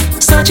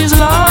 Such is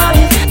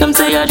life, them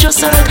say I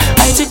just heard.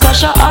 I take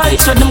cash a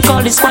heights, what them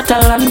call this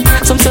Squatterland.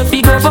 Some say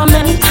fi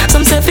government,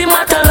 some say fi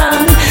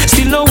Mataland.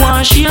 Still no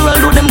one share,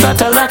 although them got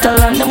a lot of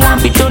land. Them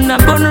want be done a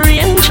gun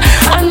range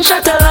and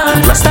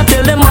Shatterland. Plus I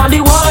tell them all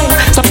the while,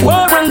 stop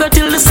war and go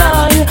till the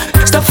soil.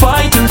 Stop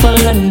fighting for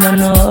land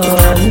and all.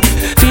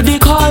 Feed the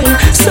coil,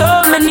 so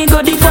many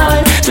go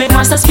defile. Slave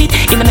master speed,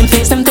 even them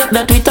face them take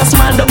that with a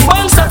smile. The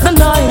bombs stop the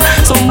Nile,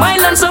 so my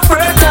land so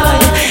fertile.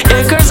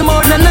 Acres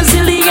more than a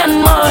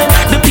zillion mile.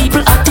 The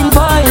people acting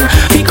vile,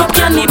 pick up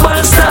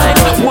cannibal style.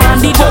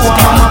 One devour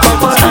mama,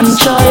 papa and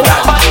child.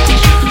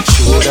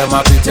 Show them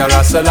a picture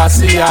of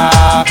Selassie.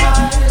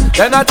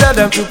 Then I tell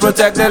them to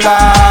protect the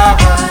land.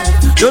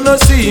 You know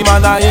see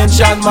man a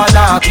ancient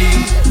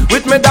monarchy.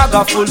 With me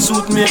dagger full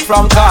suit made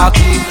from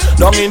khaki.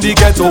 Down in the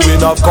ghetto we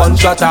have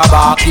gunshot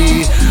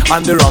tabaki.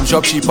 And the rum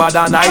shop cheaper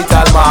than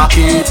Ital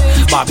market.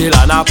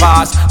 Babylon a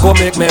pass, go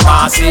make me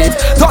mass it.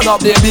 Turn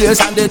up the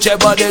bass and the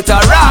treble they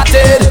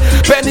rotted.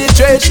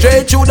 Penetrate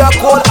straight through the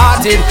cold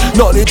hearted.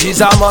 Knowledge is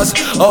a must,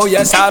 oh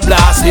yes I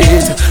blast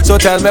it. So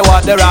tell me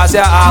what the rest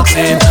you're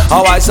asking.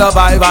 How I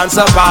survive and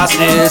surpass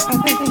this.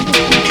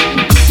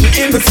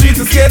 In the streets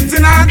it's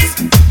getting hot,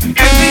 and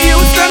the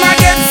youth them I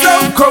get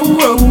so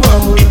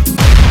cold.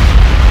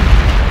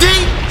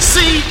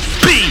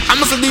 DCB,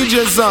 I'm a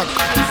DJ Zuck.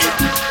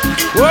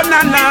 Oh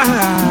na na,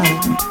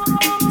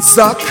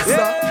 Zuck,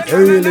 you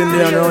really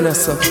need to know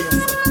Zuck.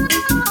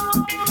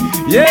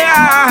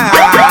 Yeah.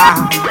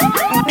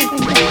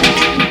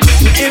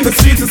 In the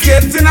streets it's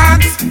getting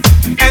hot,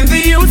 and the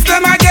youth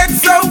them I get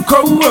so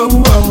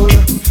cold.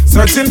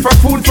 Searching for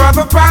food for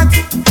the pot,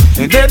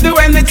 and they do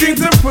anything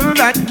to fill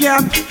that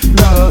gap,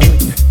 Lord.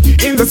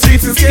 In the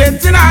streets it's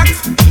getting hot,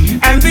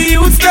 and the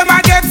youths them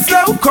I get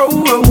so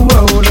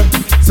cold.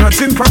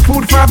 Searching for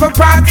food for the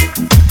pot,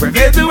 where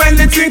they do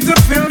anything to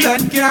fill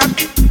that gap.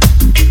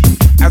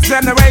 As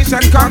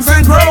generation comes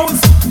and grows,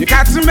 you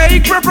got to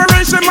make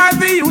preparation while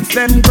the youths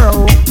them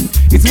grow.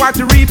 It's what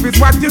you reap, it's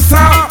what you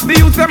sow. The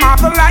youths them are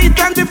the light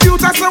and the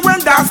future, so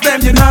when that's them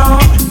you know.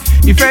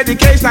 If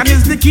education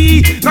is the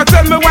key, now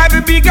tell me why the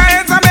big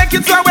guys are make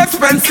it so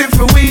expensive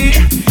for we.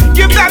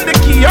 Give them the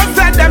key or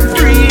set them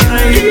free.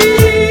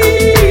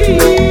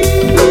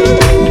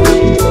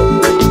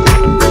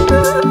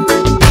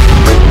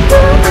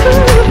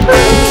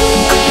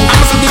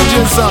 I'm a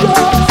DJ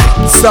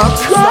Zuck.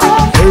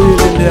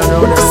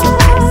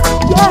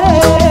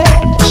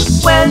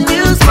 When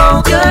you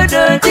smoke your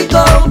dirty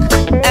coke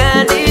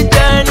and it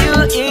turn you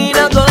in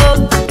a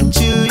ghost,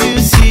 do you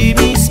see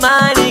me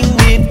smiling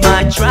with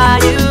my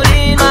trial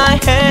in my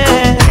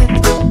hand?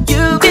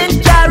 You've been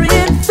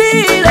carrying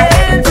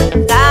feelings,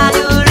 now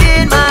you're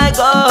in my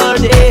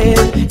garden.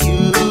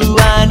 You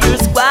and your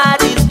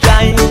squad is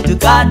trying to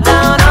cut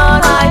down all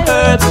my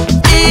herbs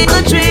in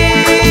the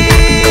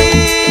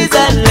trees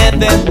and let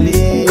them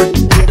live.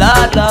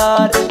 Lord,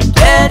 Lord,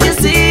 can you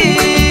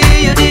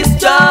see you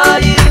destroy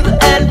the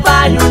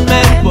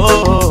environment,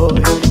 boy?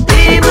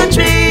 Leave the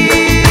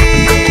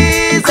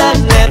trees and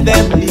let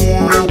them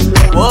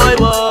live, boy,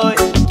 boy.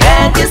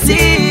 Can you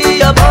see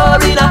you're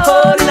boring a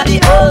hole in the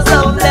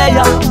ozone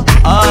layer?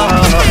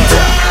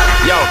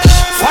 Yo,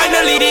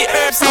 finally the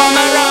herbs come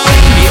around.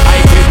 The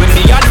hybrid with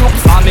me and look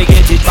for me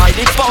get it by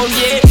the pound,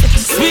 yeah.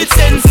 Sweet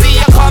sensei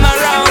you come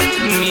around.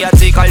 Me I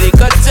take a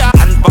little jar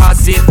and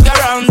pass it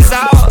around, so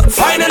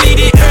finally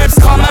the herbs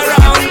come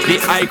around. The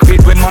high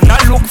grade when man a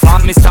look for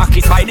me stock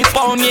it by the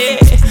pound, yeah.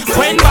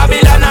 When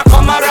Babylon a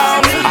come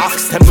around,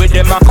 ask them with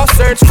them a go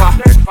search for.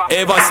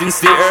 Ever since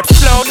the herbs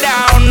slow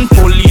down,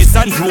 police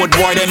and road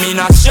boy them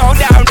in a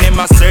showdown. Them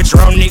a search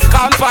round the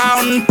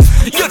compound.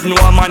 You'd know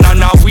a man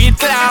and a weed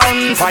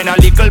clown. Find a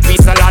little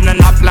piece of land and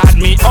a plant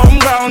me home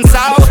ground,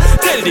 so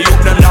tell the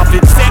youth them not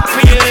fit set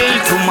real.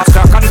 Too much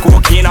crack and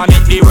cocaine I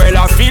make the world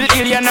I feel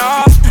ill, you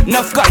know.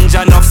 Enough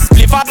ganja, enough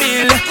spliff a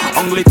bill.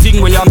 Only thing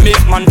where you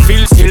make man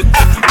feel still,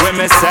 when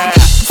me say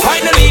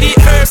finally the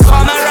herbs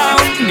come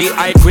around. The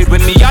high grade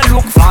when me a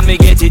look for me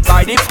get it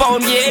by the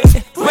pound, yeah.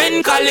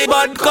 When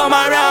Calibut come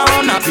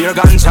around, a pure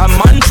ganja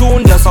man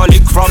tune just a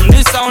lick from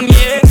the sound,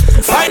 yeah.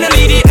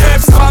 Finally the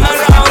herbs come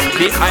around.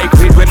 The high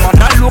grade when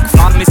man a look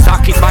for me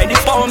stock it by the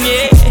pound,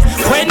 yeah.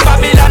 When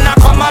Babylon a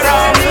come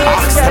around,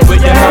 ask them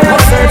with them a go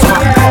search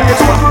for.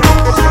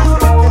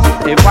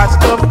 They watch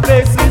the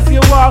places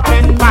you walk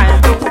in mind.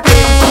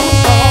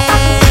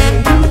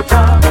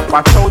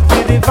 Watch out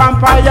for the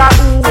vampire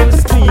who will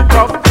sneak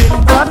up in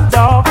the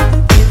dark.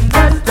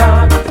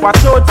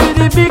 Watch out for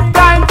the big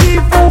time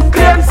thief who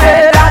claim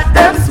say that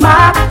them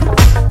smart.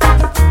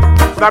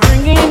 They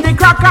bring in the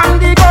crack and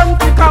the gun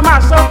to come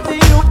mash up the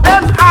youth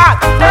them heart.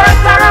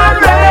 Later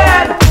and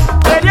red,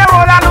 when you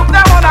roll and look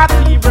them on a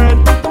tea bread.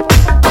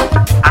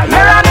 I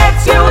hear an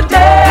ex you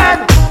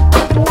dead.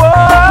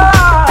 Whoa.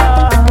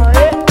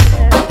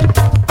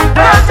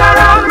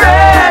 Around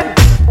red,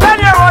 when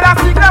you roll a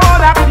stick, they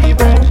roll a tea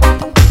bread.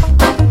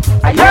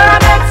 I hear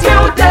an ex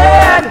you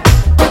dead.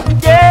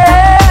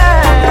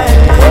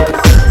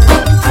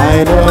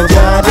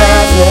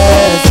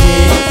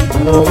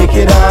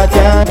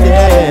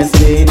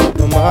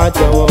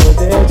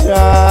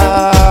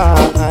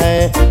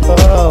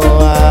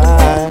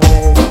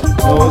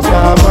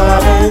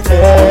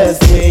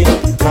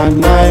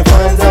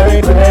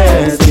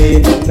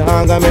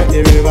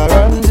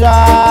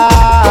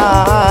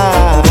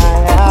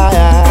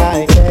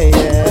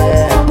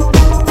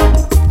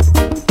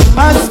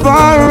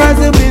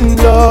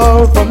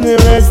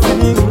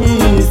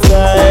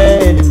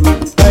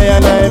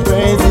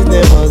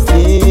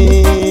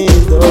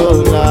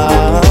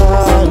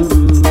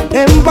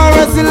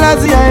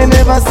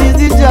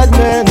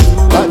 judgment,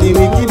 but the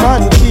wicked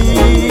man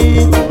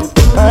keep.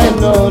 I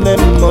know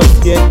them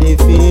must get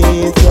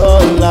defeat, so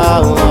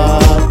loud.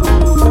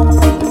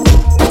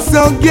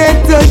 So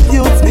get the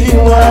youth, be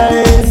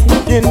wise,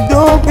 and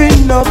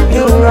open up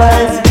your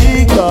eyes,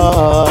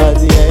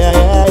 because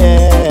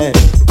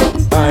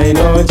I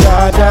know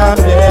Jah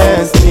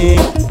bless me,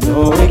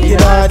 no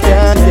wicked heart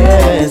can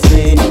test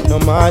me, no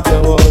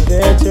matter what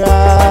they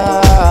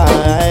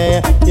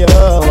try. Yo,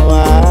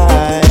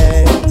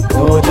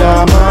 oh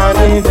Jah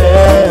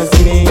manifest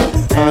me,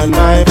 and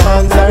my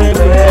fans are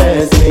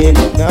request me.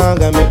 Now I'm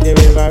gonna make the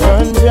river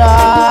run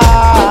dry.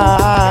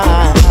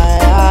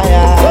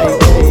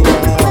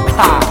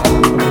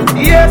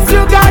 Yes,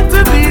 you got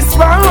to be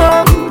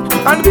strong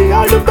and be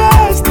all the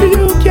best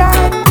you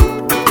can.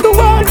 The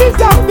world is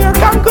out there,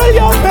 conquer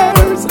your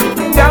fears.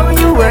 Now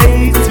you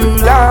wait too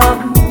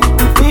long.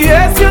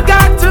 Yes, you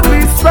got to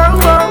be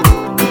strong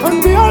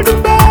and be all the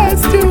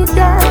best you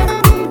can.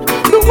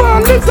 The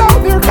world is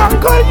out there,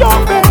 conquer your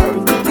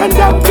fears. And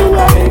now you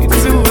wait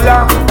too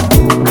long.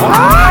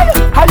 Hi,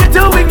 how you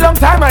doing? Long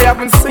time I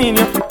haven't seen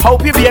you.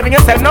 Hope you're behaving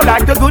yourself now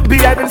like a good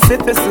behaving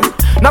citizen.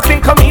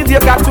 Nothing come easy, you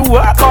got to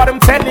work hard, I'm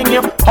telling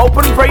you. Hope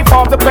and pray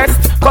for the best,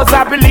 cause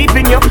I believe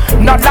in you.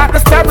 Not like the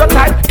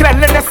stereotype,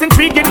 cleanliness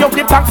intriguing you.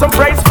 Give thanks and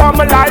praise for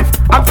my life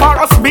and for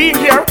us being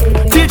here.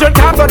 Children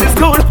times on the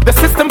school, the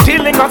system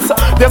killing us.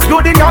 There's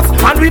good in us,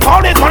 and we've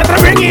always wanted to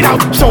bring it out.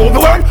 Show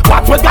the world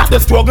what we got, the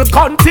struggle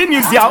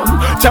continues, yo.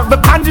 Check the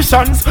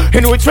conditions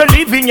in which we're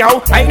living, yo.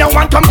 Ain't no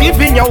one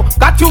competing, yo.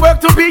 Got to work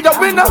to be a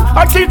winner.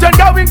 Our children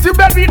going to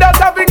bed without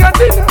having a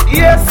dinner.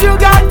 Yes, you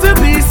got to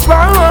be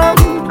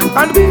strong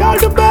and be all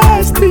the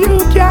best you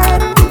can.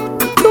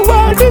 The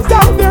world is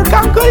out there,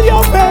 conquer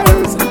your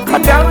fears.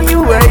 And now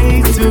you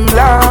wait too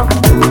long.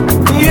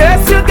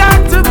 Yes, you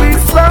got to be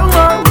strong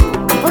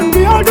and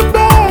be all the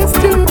best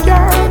you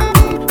can.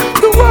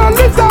 The world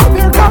is out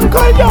there,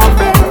 conquer your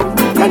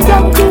fears. And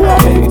now you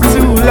wait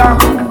too long.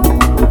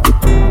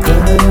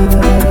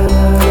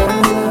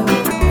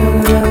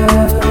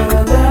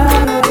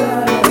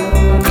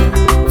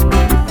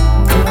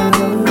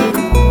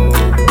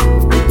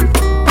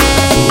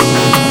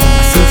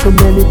 So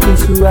many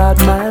things throughout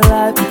my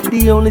life.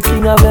 The only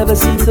thing I've ever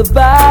seen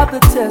survive the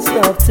test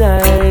of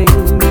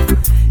time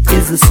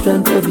is the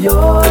strength of your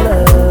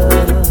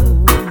love.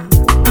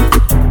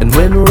 And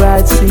when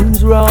right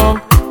seems wrong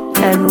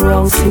and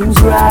wrong seems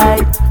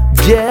right,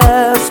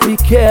 just be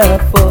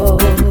careful,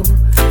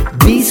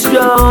 be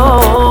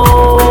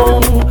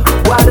strong.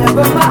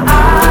 Whatever my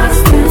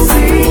eyes can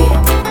see,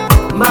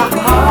 my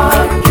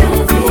heart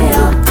can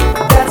feel.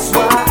 That's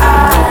why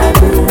I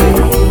believe.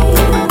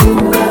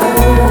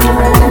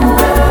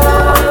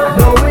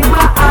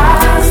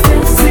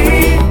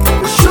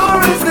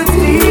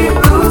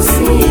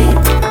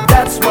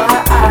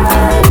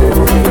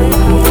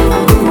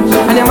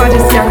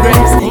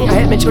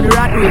 To the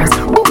right ways.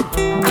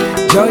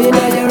 Joy in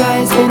your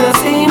eyes, me no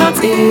see no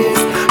tears.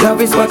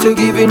 Love is what you're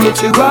giving me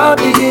throughout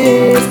the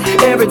years.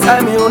 Every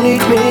time you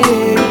need me,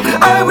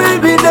 I will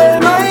be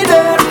there, my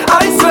dear,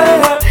 I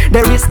swear.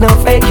 There is no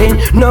faking,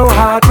 no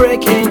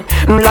heartbreaking.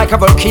 Like a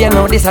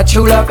volcano, this a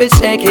true love is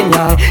shaking,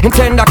 yeah. In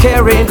tender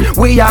caring,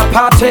 we are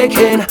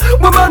partaking.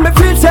 Woman, me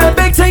feel say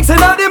big things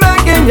in all the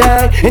making,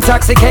 yeah.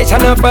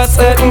 Intoxication of a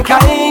certain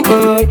kind,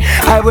 boy.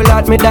 I will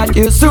admit that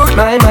you suit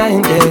my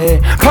mind, yeah.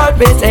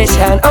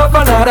 Palpitation of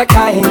another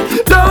kind.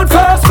 Don't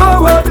fast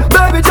forward,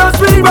 baby,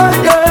 just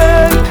rewind,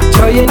 yeah.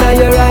 Joy in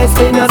your eyes,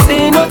 me no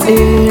see no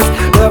tears.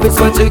 Love is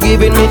what you're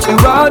giving me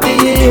throughout the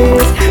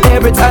years.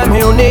 Every time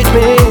you need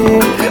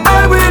me,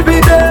 I will be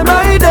there,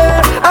 my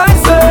dear, I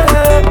swear.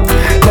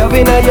 Love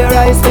in your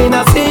eyes, me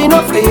not see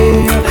no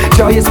fear.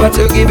 Joy is what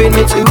you're giving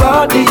me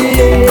throughout the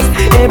years.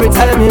 Every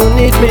time you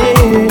need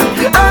me,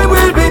 I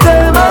will be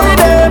there, my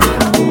dear.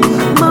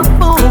 My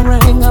phone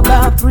rang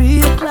about 3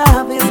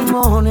 o'clock this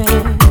morning.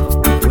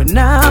 When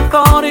I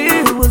thought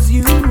it was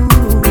you,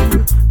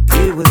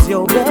 it was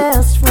your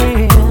best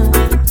friend.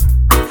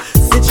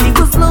 Said she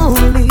was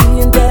lonely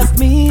and asked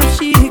me if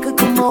she could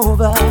come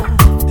over.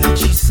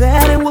 She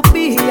said it would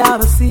be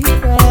out of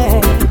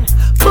secret,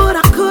 but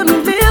I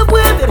couldn't live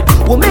with it.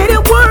 What made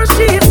it worse,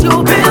 she's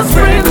your best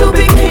friend who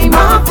became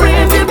my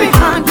friend. And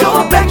behind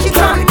your back, she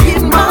trying to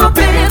get my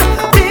bed.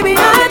 Baby, I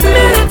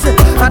admit it,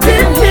 I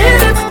didn't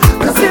hit it.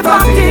 Cause if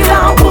I did,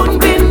 I wouldn't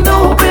be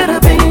no better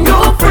than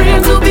your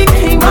friend who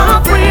became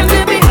my friend.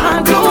 And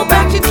behind your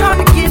back, she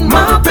trying to get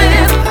my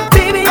bed.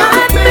 Baby, I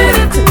admit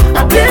it,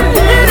 I didn't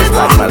hit it.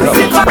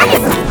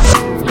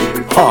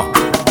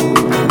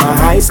 My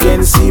eyes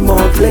can see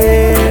more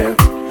clear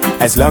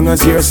as long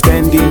as you're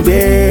standing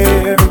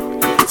there.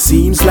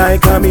 Seems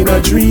like I'm in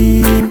a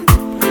dream,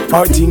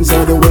 or things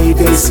are the way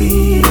they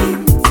seem.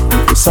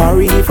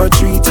 Sorry if I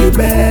treat you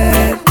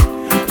bad,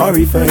 or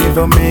if I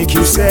ever make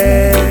you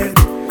sad.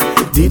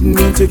 Didn't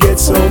mean to get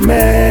so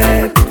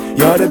mad.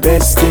 You're the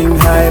best thing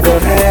I ever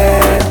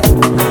had.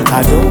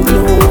 I don't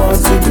know what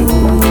to do,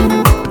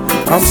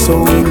 I'm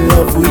so in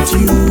love with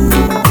you.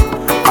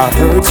 I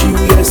hurt you,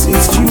 yes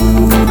it's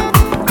true,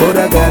 but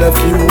I got a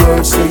few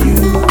words for you.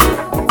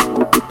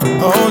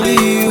 Only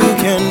you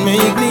can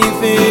make me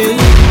feel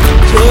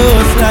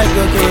just like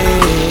a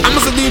king. I'm a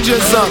DJ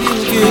Suck.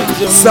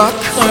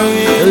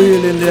 You're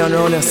really in there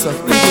around here, Suck.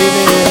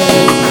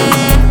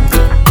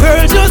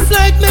 Girl, just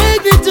like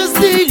magnet, just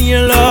steal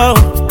your love.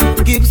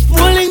 Keeps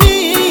pulling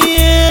me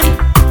in.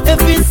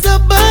 If it's a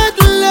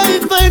battle I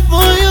fight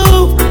for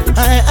you,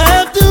 I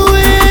have to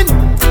win.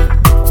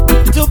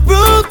 To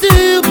prove to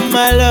you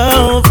my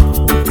love,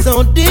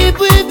 so deep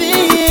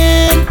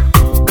within.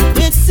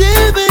 It's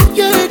even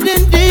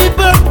getting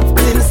deeper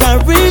since I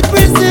reach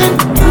prison.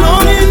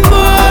 Longing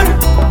for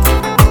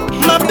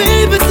my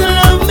baby to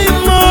love me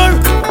more.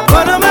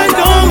 What am I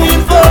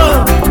longing for?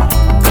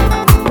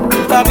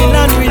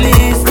 Babylon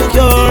release the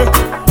cure.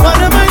 What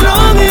am I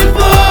longing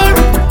for?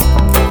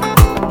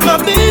 My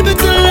baby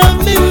to love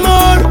me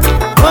more.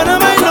 What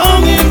am I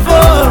longing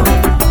for?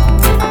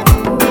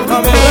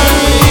 Babylon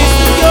release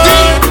the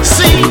cure.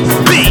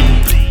 CB.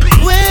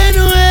 When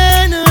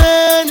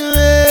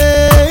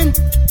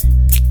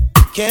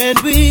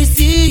can't we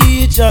see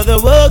each other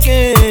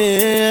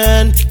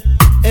again?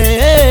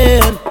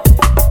 And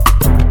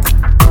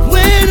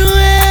when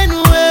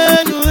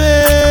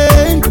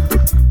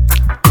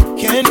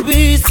can't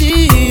we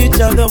see each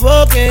other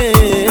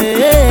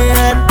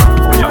again?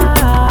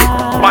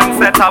 One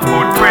set of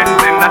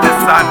footprints in the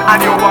sun,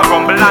 and you were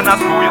rumble and a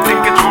screw. You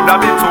think it should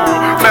have been two.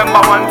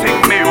 Remember one thing,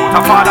 me out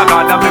a father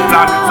God of the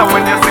plan. So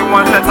when you see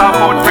one set of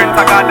footprints,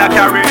 I gotta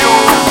carry you.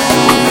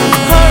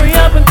 Hurry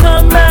up and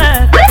come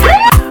back.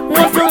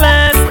 What's the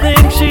last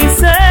thing she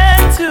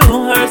said to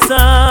her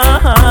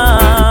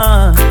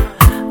son?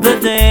 The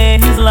day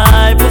his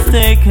life was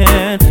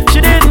taken,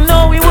 she didn't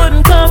know he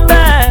wouldn't come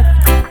back.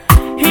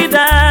 He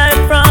died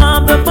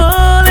from the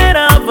bullet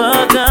of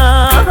a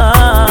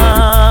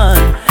gun,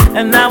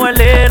 and now our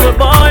little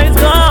boy's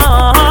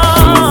gone.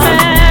 She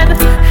said,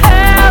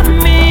 help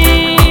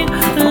me,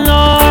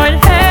 Lord,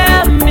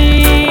 help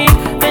me.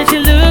 Then she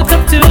looked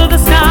up to the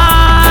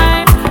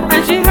sky,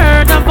 and she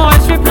heard a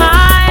voice reply.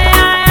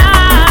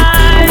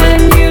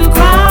 When you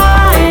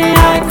cry,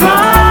 I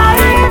cry.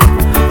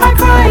 I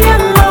cry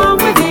along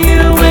with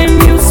you. When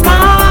you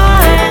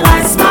smile,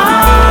 I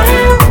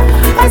smile.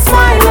 I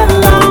smile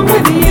along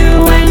with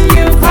you. When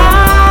you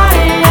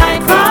cry, I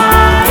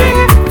cry.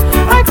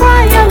 I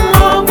cry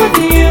along with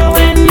you.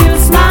 When you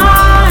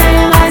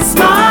smile, I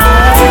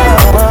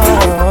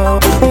smile.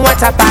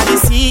 What a body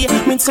see,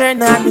 me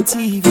turn on the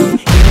TV.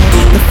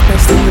 The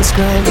first thing is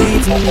crime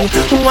with me.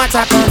 What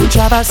a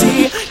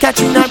controversy,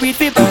 catching a reef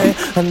boy.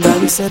 And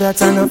I say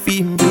that I'm a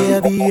film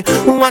baby.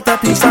 What a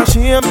piece of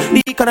shame,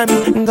 the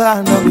economy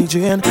gone on the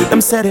drain. Them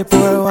say the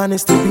poor one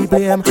is to be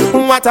blamed.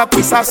 What a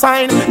piece of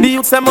sign, the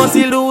youths them must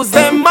lose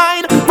their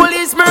mind.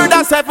 Police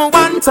murder 7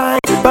 one time,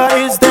 but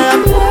is there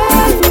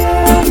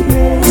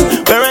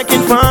where I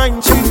can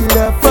find true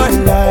love for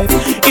life?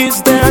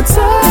 Is there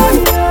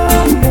time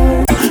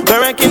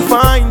where I can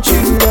find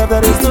true love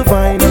that is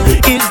divine?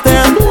 Is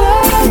there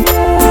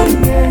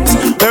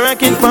where I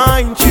can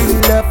find true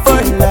love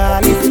for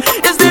life?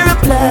 Is there a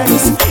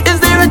place? Is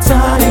there a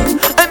time?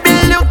 I've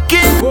been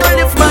looking for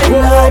if my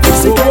life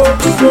is again.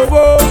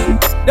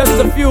 Just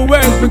a few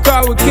words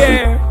because we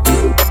care.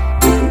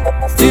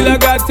 Still I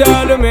got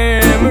all the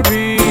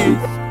memories.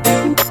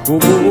 Whoa,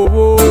 whoa,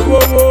 whoa,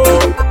 whoa, whoa.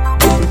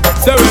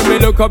 So when we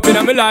look up in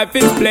my life,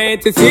 it's plain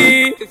to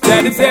see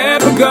that it's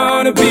ever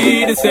gonna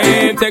be the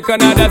same. Take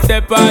another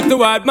step on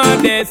toward my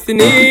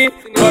destiny,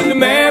 but the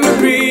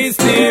memories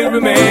still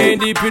remain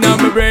deep in my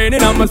brain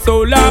and on my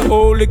soul. I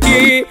hold the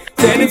key.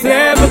 Then it's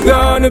never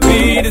gonna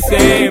be the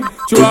same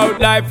throughout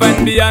life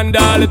and beyond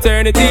all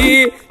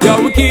eternity. Yo,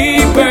 we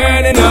keep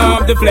burning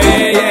up the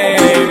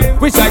flame.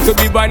 Wish I could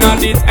be born on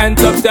this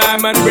end of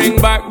time and bring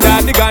back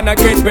that the Ghana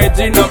great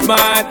virgin of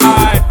mine.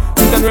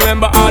 And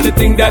remember all the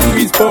things that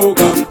we spoke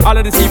of, all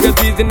of the secret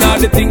reasons, all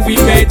the things we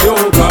made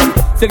joke of.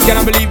 Still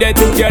cannot believe they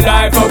took your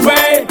life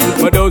away,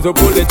 but those who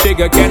pull the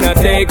trigger cannot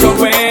take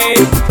away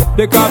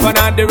the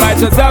covenant, the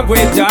righteous have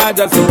with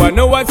Georgia. So I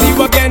know I see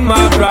you again,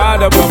 my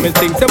brother. But me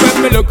think so when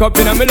me look up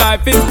in my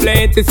life, it's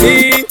plain to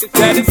see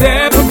that it's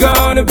ever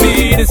gonna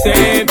be the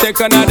same. Take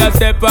another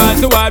step on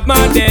toward my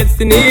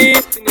destiny,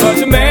 but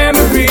the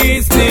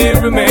memories still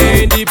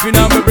remain deep in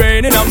my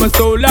brain and on my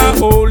soul. I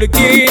hold the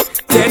key.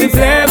 Then it's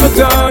never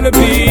gonna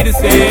be the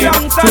same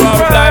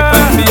throughout life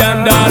and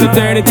beyond all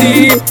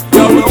eternity.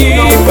 So we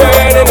keep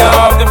burning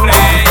out the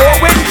flame. Oh,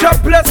 when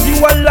God bless you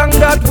along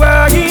that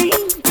way,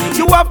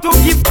 you have to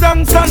give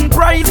thanks and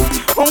praise.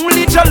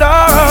 Only your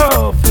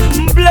love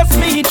bless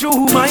me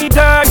through my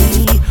day.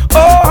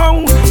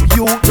 Oh,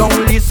 you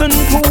don't listen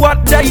to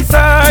what they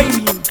say.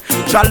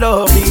 Your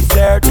love is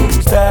there to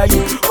stay.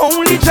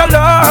 Only your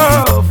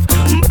love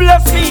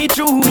bless me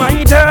through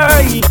my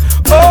day.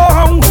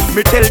 Oh,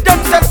 me tell them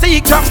to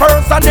seek ya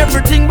first and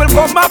everything will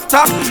come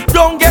after.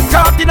 Don't get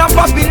caught in a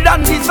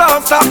Babylon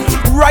disaster.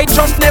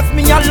 Righteousness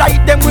me a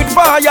light them with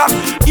fire.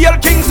 Hail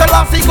King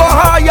Selassie go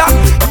higher.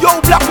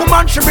 Yo black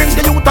woman she bring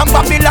the youth and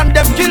Babylon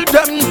them kill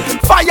them.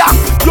 Fire,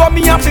 yo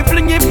me have to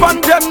fling it on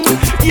them.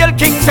 Hail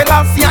King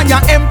Selassie and your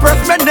Empress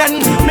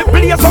Menen. Me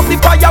blaze up the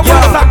fire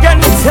once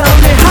again. Tell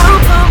me how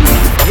come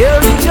here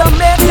in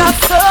Jamaica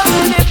so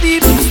many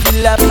people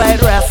still a fight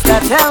Rasta.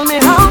 Tell me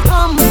how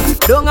come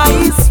down a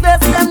East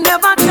West them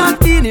never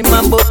chat in him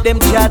but them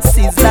chat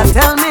Sizzla.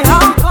 Tell me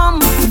how come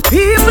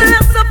people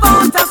left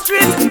about the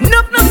street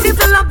no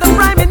people of the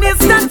Prime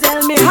Minister.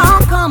 Tell me how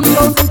come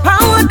those in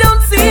power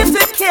don't seem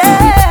to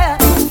care.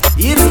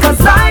 It's cause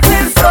life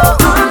is so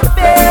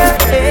unfair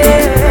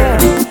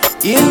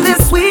in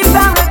this sweet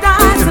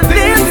paradise, and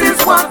this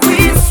is what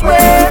we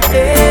swear.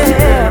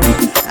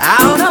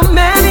 Out of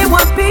many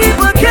one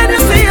people, can you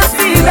see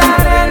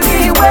that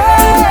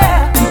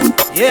anywhere?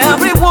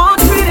 Everyone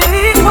treated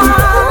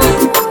equal,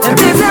 and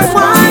this is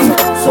why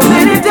so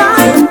many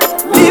die,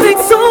 leaving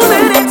so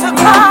many to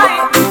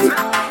cry.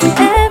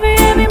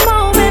 Every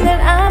moment that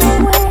I'm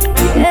away,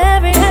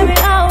 every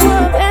hour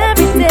of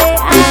every day,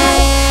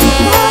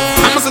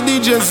 I'm a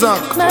DJ Zuck.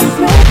 my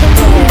breath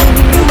away.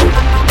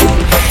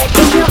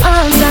 In your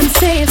arms I'm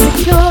safe,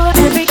 secure.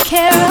 Every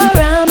care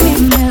around me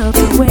melt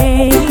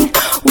away.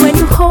 When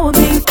you hold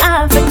me,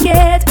 I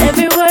forget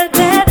every word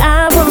that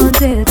I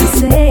wanted to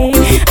say.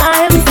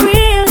 I am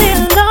really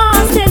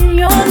lost in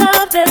your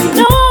love. There's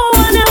no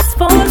one else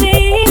for me.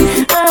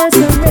 I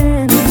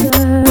surrender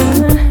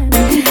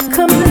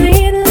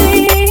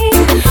completely.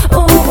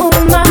 Oh,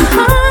 my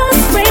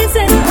heart's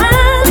racing,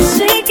 I'm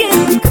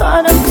shaking,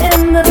 caught up in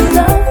the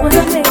love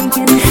we're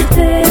making.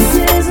 This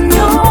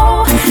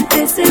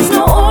is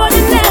no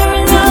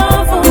ordinary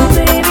love, oh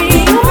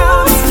baby.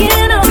 Your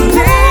skin on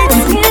my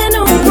skin,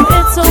 oh,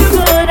 it's so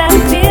good, I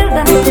feel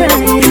like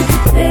crying.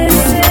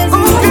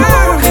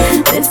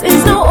 This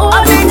is no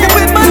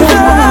ordinary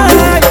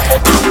love.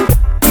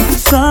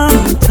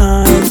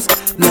 Sometimes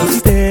love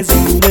stares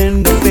you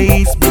in the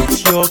face, but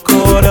you're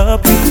caught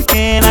up, you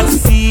cannot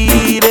see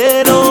it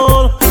at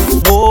all.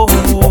 Whoa.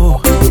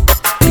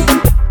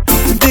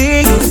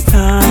 This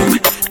time,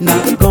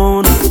 not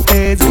gonna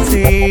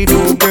hesitate,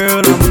 oh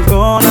girl, I'm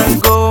gonna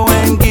go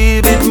and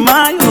give it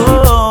my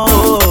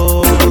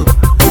all.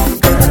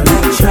 Girl, I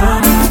try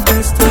my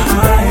best to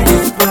hide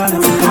it, but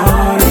I'm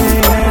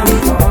calling.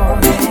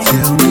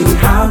 Tell me,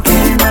 how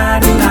can I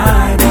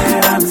deny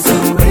that I'm so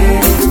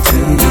into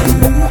you?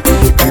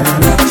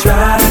 Girl, I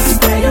try to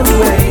stay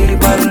away,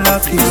 but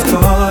love keeps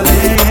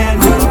calling.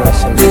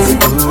 Let's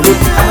put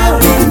it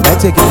out. I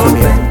take it from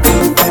here.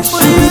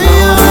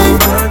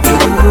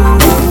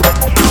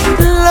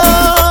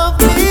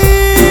 Love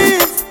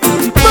is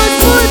much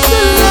more to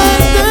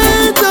life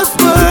than just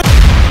words.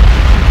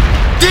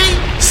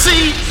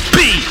 DCP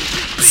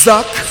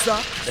Zuck.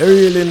 They're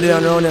real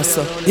Indian around here,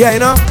 so. Yeah, you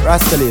know,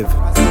 Rasta live.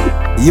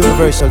 The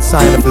universal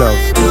sign of love.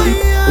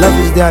 Love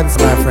is the answer,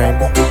 my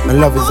friend, and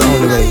love is the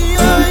only way.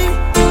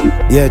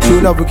 Yeah,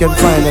 true love we can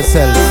find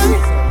ourselves.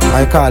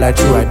 I call that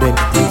true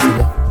identity. You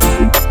know?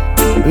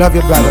 Love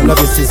your brother, love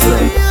your sister,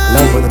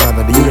 love one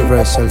another, the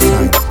universal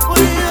sign.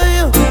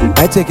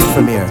 I take it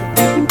from here.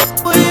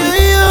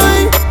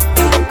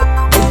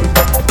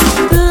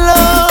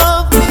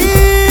 Love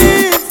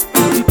is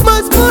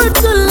much more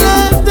to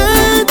life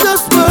than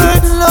just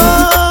words.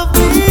 Love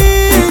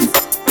is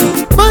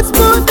much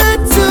more than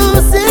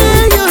to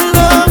say you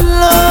love.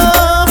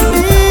 Love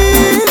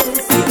is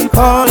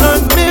call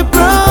on me,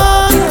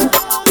 brother.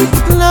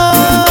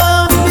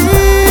 Love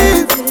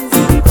is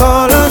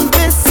call on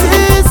me,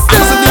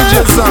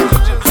 sister.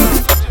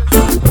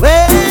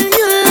 When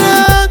you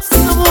love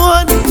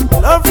someone,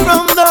 love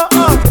from the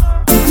heart,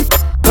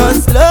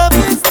 'cause love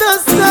is the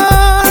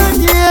start,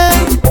 yeah.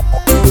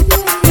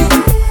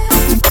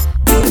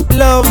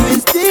 Love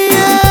is the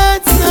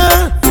answer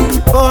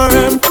for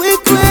every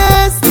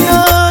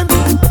question.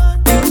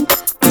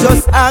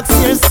 Just ask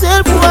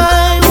yourself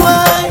why.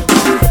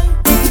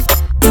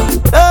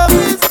 Love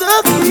is the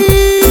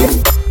key.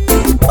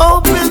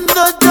 Open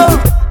the door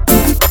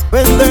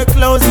when they're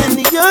closing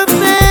your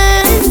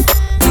face.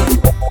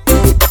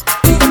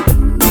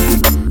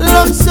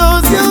 Love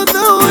shows you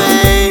the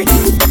way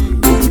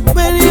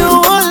when you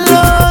are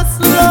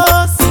lost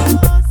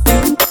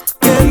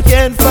and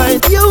can't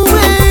find your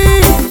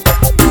way.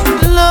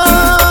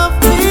 Love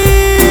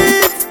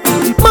is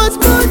much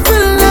more to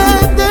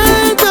life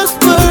than just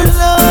words.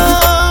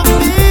 Love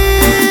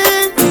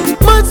is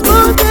much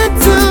more than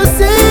to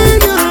say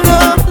you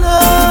love.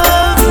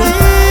 Love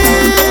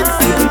is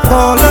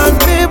call on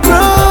me,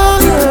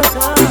 brother.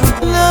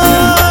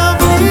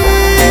 Love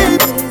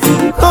is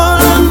call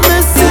on me,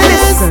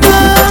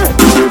 sister.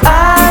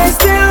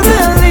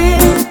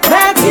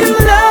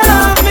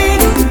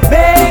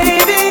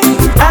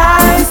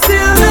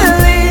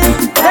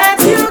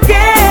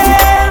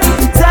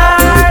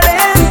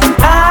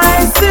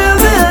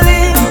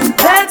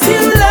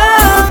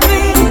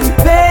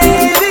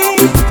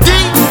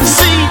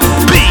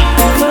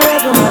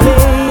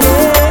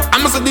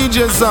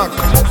 Sock.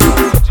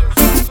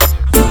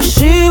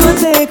 She would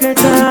take her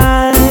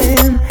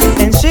time,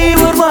 and she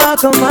would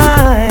walk a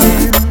mile,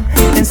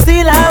 and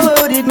still I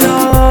would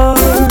ignore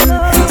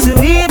to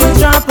even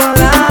drop a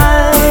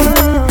line.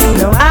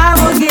 No, I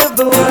would give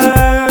the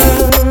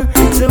world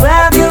to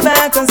have you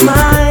back and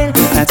smile.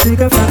 I took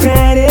her for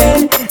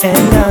granted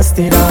and lost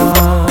it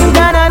all.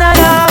 No, no, no,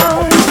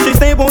 no. She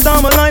stayed all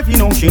down my life, you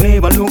know she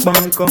never look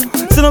back.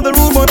 Sit on the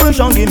roof, my push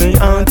and give me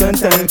heart and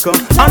take.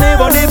 I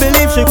never did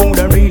believe she could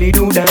really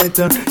do that.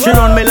 She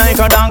run me like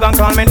a dog and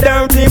call me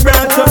dirty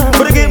brat.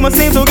 But I give my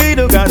seem to get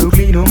got to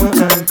clean on my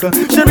act.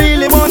 She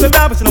really wants to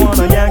stop, but she don't want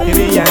to yank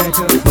it, yank.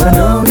 But I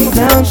know deep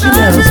down she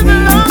loves me.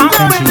 And she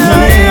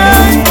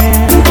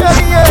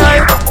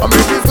I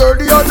met this girl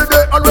the other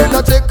day, and when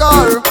I check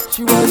her,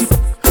 she was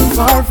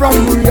far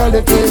from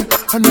reality.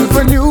 I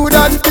never knew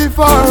that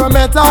before I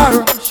met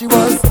her. She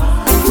was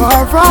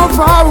far from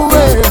far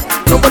away.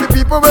 Nobody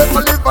people wait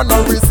for live and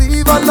I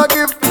receive and I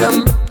give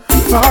them.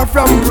 Far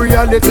from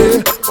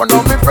reality. One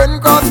of my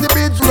friend cross the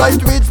beach, right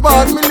which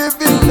part me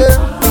living there.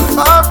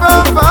 Far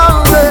from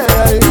far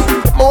away.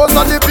 Most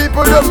of the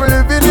people them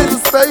living in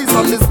space,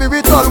 and the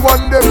spiritual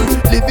one them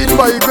living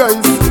by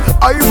grace.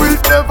 I will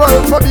never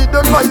forbid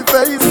on my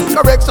face.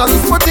 Corrections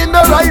put in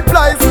the right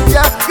place.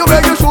 Yeah, you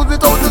wear your shoes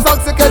without the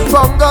socks to get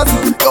fungus.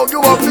 Yo,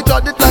 you have to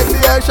judge it like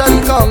the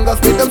Asian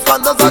Congress. With them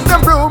standards and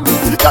them brooms,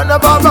 you can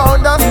never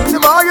bound us. The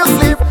more you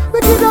sleep,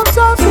 we get up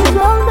shots to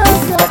drown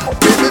us.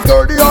 Baby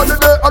girl the other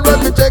day, and when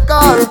me check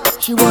her,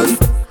 she was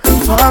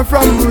far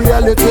from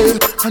reality.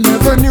 I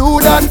never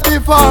knew that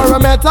before I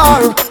met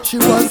her. She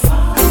was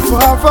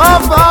far,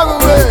 far, far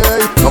away.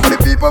 How many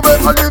people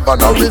will I live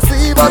and I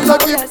receive and I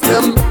give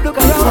them?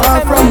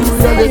 Far from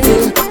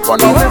reality.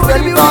 One of my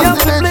friends passed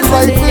the day to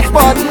write which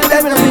part me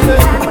let me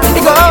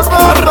go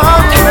far,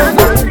 far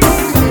away.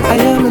 I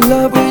am in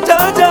love with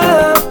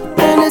Georgia,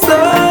 and it's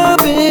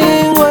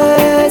loving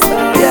ways.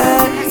 Oh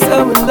yeah,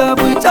 so in love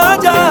with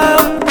Georgia,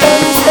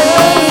 and it's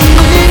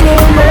loving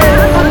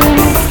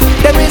romance.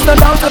 There is no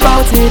doubt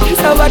about it,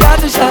 so I got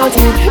to shout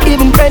it.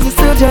 Even praises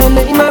to your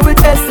name, I will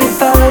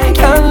testify.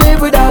 Can't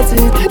live without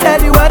it,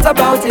 tell you what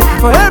about it.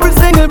 For every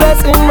single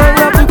blessing, man,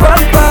 have to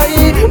qualify.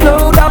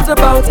 No doubt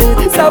about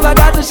it, so I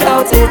got to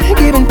shout it.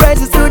 Even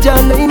praises to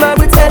your name, I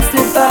will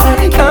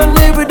testify. Can't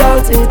live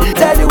without it,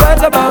 tell you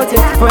what about it.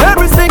 For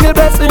every single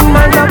blessing,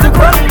 man, have to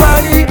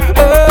qualify.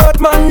 Earth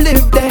man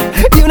live there,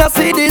 you not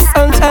see this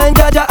sunshine,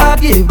 Jaja I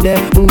give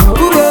them.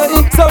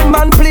 Some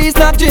man please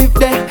not drift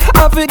there.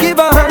 I forgive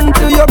a hand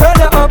to your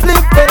brother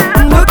uplift there.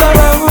 Look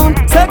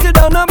around, settle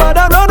down, no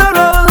matter run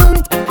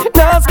around.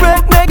 Now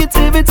spread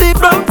negativity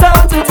from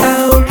town to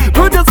town.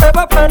 Put yourself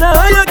up on a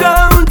higher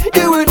ground.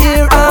 You will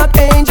hear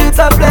archangels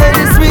play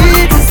the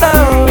sweetest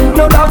sound.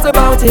 No doubt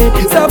about it,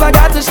 so I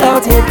got to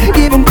shout it.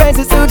 Giving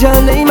praises to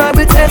your name, I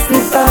will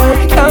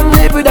testify. Can't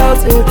live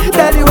without it,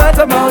 tell you what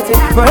about it.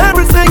 For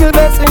every single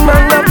blessing,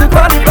 man, have to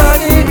qualify.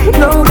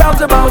 No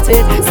doubt about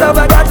it, so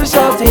I got to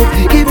shout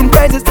it. Giving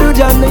praises to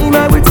your name,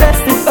 I will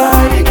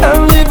testify.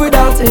 Can't live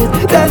without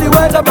it, tell you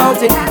what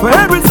about it. For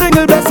every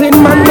single blessing,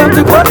 man, have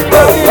to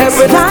qualify.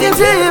 Every time you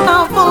dream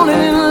of falling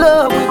in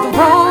love with the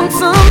wrong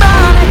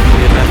somebody.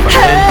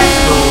 Hey,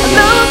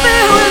 another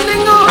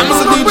feeling on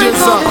the brink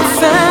of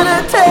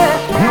insanity.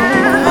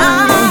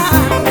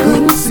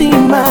 Couldn't see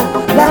my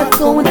life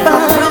going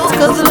fine,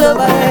 cause the love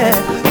I had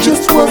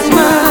just wasn't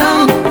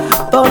mine.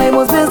 Thought it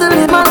was best to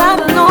live my life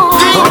alone.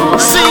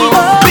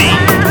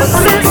 But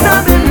since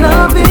I've been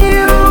loving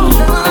you,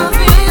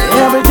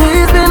 every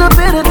day's been a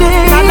better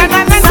day.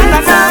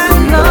 Since I've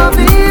been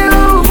loving you,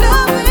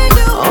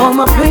 all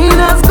my pain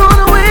has gone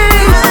away.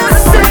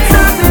 Since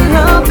I've been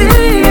loving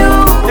you,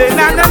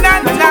 time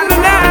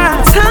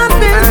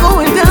been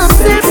going down.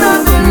 Since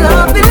I've been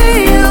loving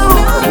you,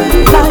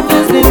 life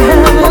has been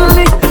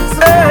heavenly.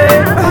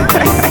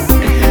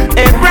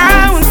 A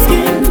brown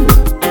skin,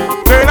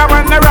 girl, I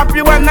wanna wrap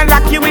you, wanna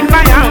lock you in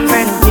my arms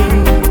and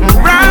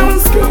brown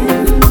skin,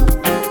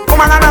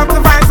 woman, I love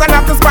the vibes, I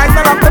love the spice,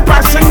 I love the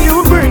passion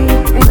you bring.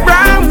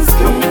 Brown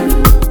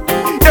skin,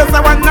 yes, I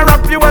wanna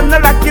wrap you, wanna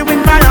lock you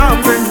in my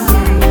arms and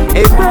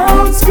a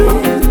brown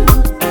skin,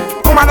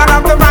 woman, I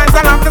love the vibes,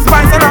 I love the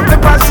spice, I love the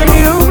passion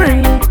you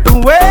bring. The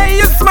way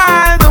you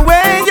smile, the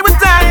way you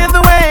retire,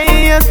 the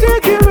way you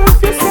take care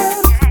of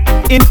yourself.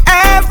 In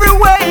every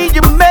way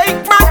you make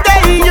my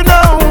day, you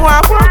know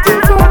I want you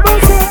for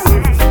myself.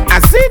 I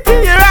see to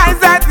your eyes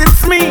that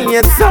it's me,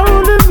 it's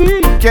only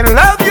me can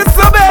love you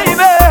so, baby.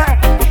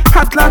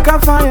 Hot like a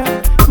fire,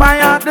 my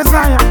heart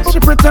desire. She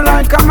pretty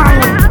like a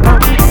Maya.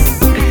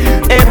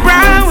 A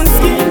brown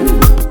skin,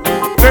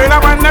 girl, I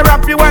wanna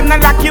wrap you, wanna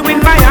lock you in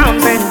my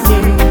arms and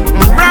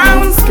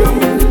brown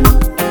skin,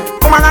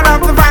 woman, I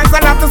love the vibes, I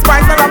love the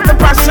spice, I love the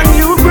passion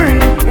you bring.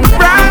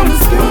 Brown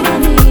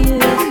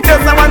skin,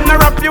 yes, I wanna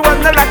wrap you,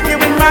 wanna lock you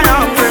in my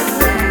arms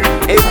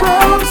and a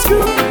brown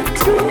skin.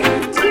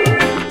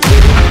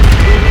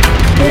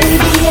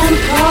 Baby, I'm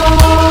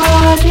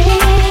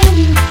calling.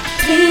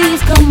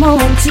 Please come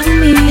on to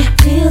me.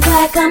 Feels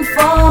like I'm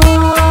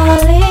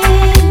falling.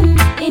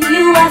 In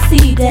you I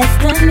see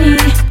destiny.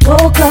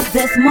 Woke up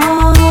this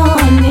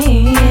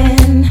morning,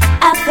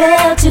 I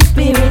felt you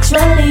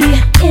spiritually.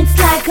 It's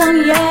like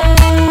I'm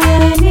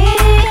yearning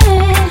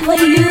for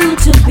you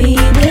to be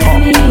with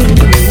me.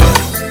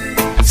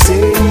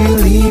 Say you're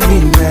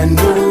leaving and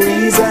the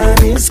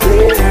reason is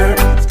clear,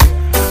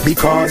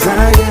 because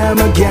I am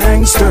a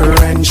gangster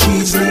and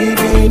she's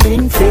living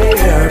in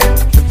fear.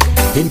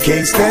 In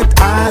case that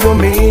I don't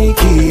make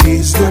it,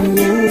 is the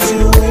news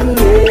you will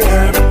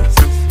hear.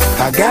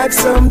 I got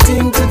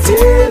something to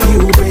tell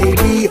you,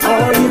 baby,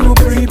 are you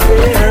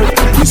prepared?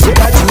 You say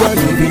that you are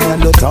leaving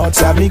and the thoughts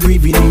have me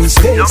grieving the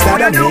mistakes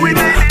that I made.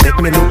 Make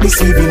me look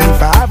deceiving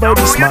if I ever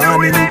this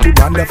morning into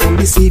wonderful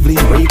this evening.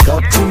 Wake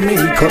up to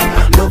make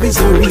up, love is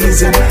the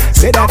reason.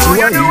 Say that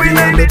you are leaving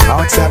and the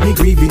thoughts have me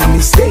grieving the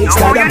mistakes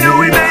that I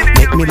made.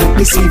 Make me look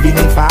deceiving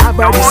if I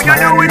ever this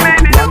morning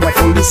into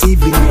wonderful this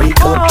evening.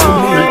 Wake up to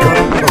make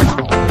up.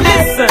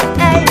 Listen,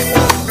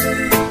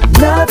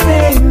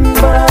 nothing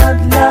but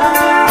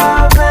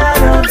love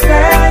and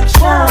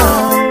affection,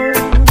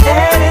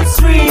 and it's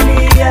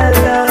really a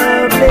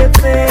lovely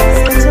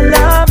thing. It's a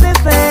lovely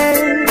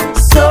thing.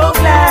 So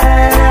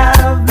glad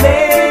I've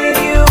made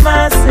you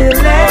my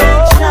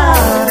selection.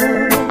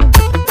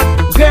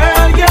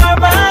 Girl, you're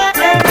my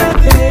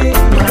everything,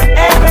 my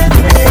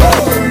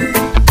everything.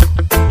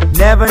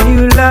 Never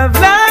knew love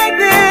like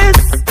this,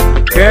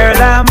 girl,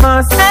 I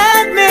must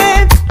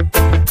admit.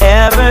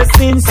 Ever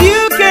since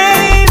you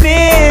came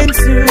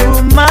into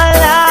my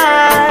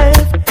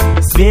life,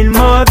 it's been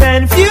more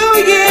than few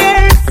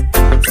years,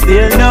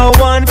 still no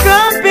one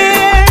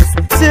compares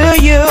to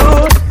you.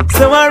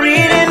 So I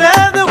really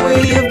love the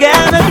way you've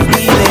got a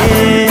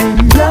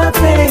feeling.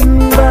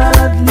 Nothing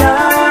but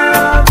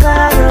love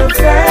and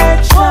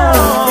affection,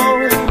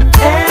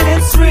 and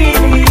it's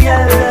really a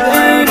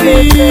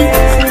lovely thing.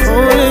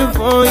 Only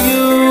for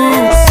you.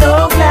 So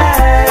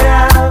glad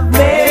I've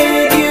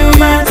made you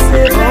my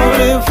selection.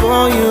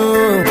 For you,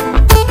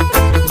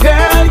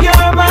 girl,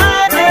 you're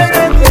my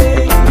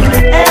everything,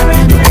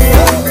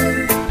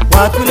 everything.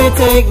 What will it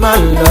take, my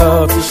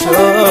love, to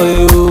show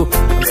you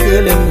I'm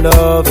still in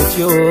love with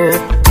you?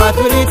 What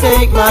will it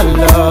take, my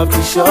love,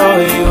 to show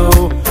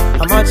you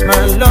how much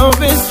my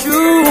love is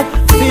true?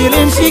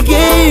 Feeling she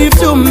gave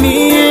to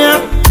me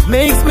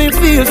makes me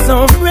feel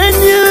so brand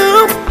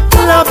new.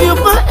 Love you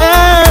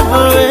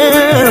forever,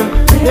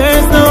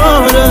 there's no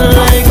other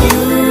like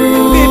you.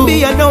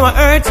 Baby, I know I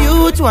hurt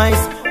you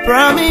twice.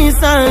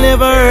 Promise I'll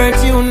never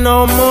hurt you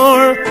no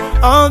more.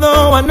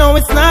 Although I know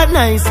it's not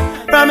nice,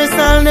 promise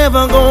I'll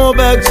never go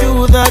back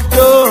to that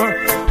door.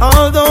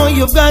 Although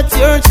you've got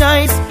your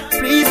choice,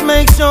 please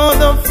make sure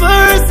the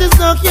first is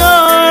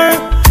secure.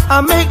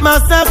 I make my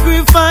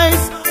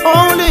sacrifice,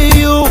 only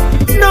you,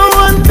 no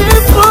one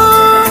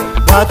before.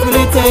 What will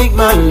it take,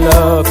 my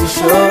love, to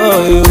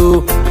show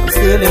you I'm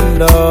still in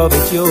love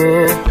with you?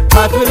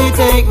 What will it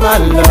take, my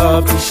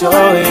love, to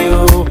show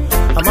you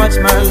how much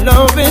my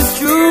love is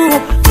true?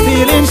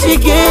 Feeling she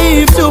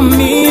gave to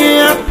me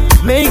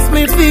makes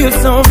me feel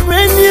so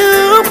brand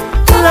new.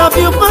 Love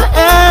you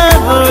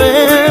forever,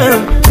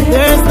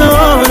 there's no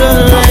other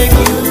like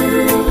you.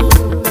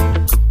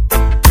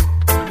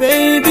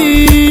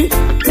 Baby,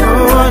 no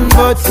one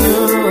but you.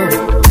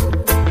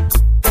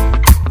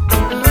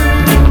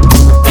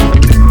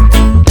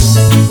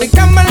 We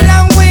come a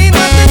long way,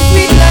 but the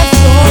sweet love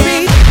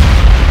story.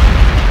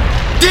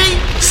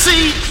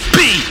 DCB.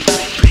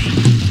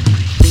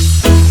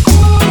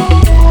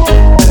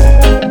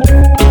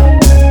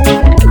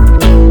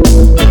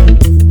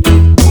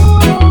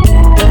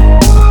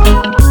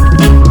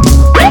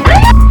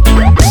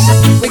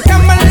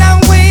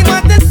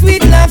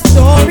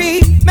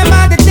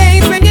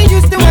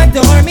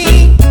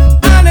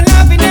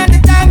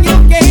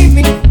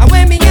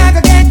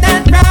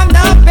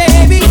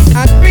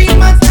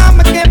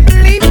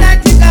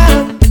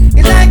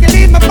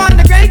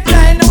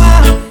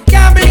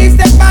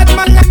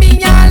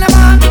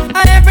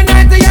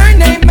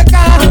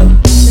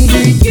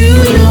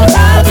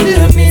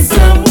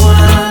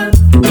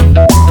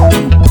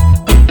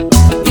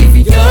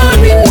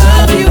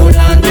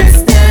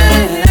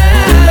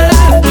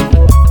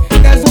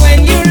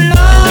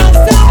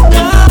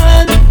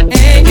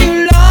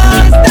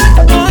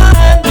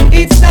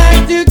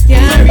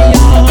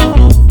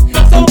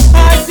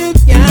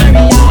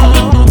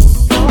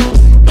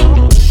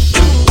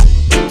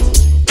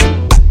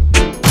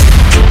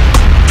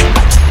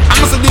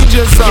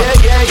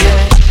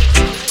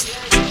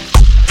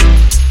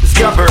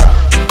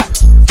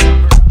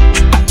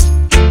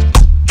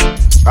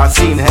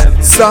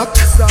 Suck,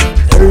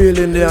 real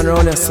Indian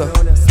around here, sir.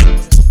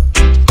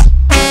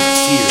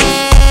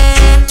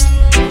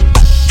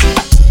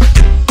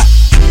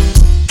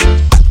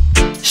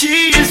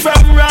 She is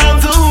from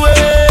round the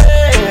way.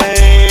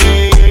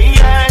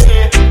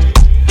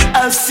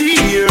 I see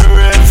her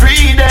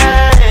every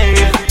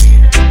day.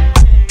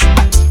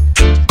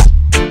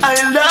 I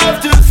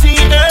love to see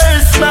her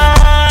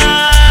smile.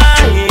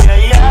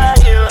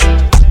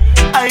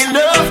 I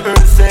love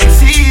her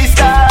sexy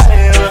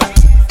style.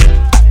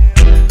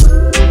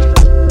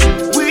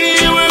 We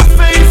were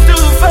face to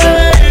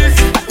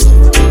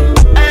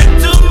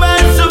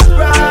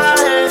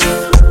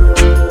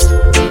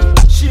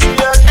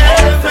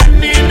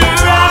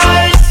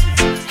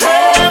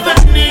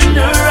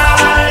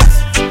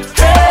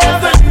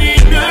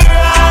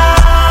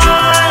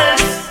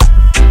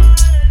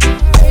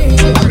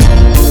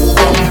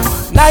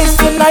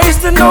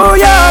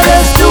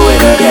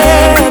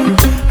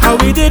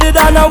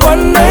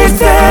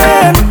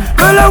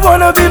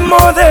wanna be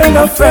more than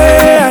a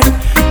friend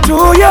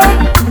to you.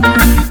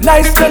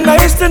 Nice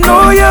to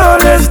know you,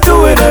 let's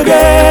do it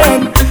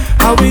again.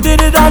 How we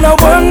did it on a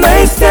one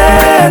night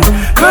stand.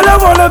 Girl, I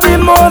wanna be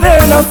more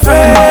than a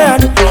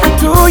friend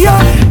to you.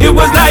 It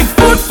was like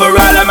food for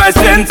all of my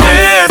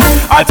senses.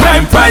 Our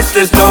time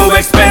priceless, no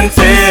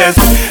expenses.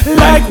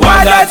 Like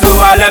water to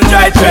all them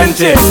dry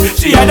trenches.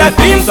 She had a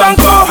theme song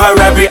for her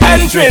every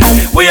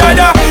entrance. We had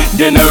a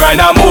dinner and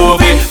a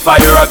movie.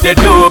 Fire up the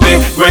doobie.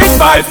 Grade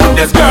 5,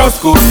 this girl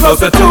school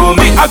closer to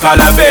me. I call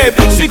her babe,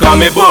 she call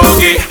me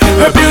boogie.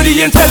 Her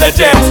beauty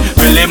intelligence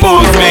really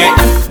moves me.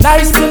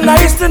 Nice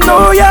to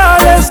know ya,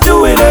 let's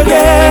do it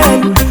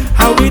again.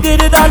 How we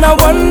did it on a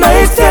one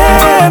night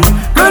stand.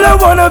 Girl, I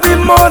wanna be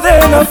more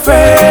than a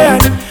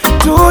friend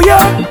to ya.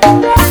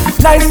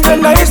 Nice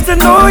to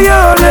know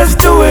ya, let's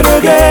do it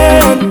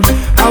again.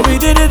 How we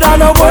did it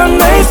on a one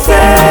night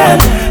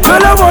stand.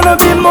 Girl, I wanna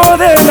be more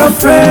than a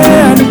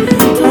friend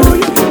to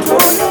ya.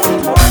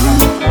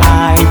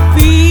 I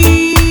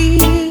feel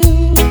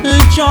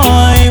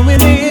joy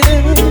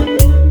within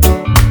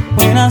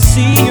when I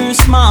see your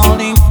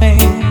smiling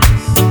face.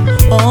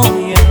 Oh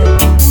yeah,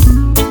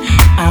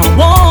 I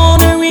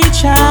wanna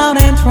reach out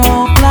and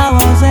throw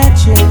flowers at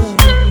you.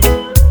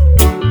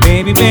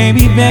 Baby,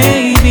 baby,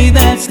 baby,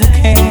 that's the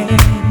case.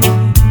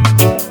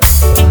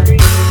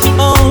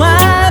 Oh,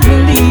 I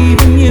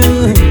believe in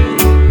you,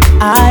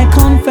 I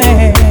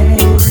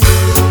confess.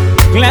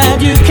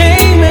 Glad you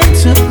came and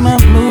took my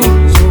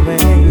blues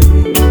away.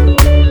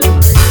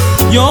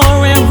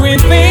 You're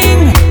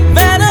everything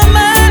that a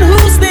man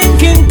who's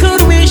thinking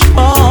could wish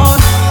for.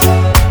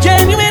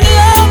 Genuine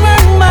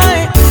lover,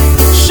 my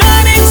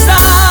shining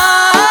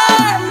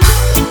star.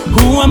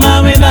 Who am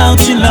I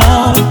without you,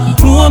 love?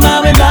 Who am I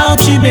without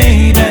you,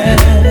 baby?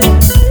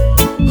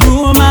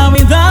 Who am I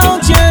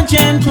without your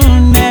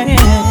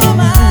gentleness,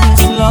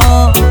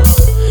 love?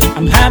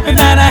 I'm happy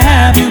that I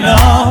have you,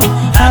 love.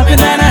 Happy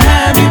that I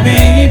have you,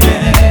 baby.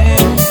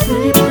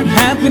 I'm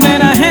happy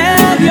that I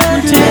have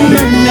your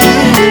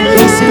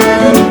tenderness,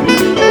 girl.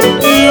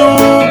 You,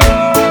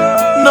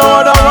 no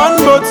other one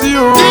but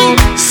you.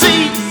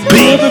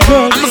 Baby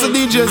girl, I'm a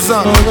DJ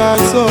son. Oh God,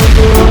 so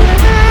good.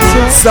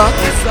 Son,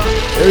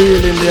 you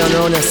really me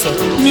around here, son.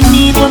 Me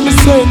mean when me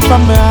say it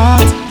from my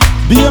heart.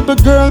 Baby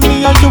girl,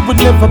 me and you would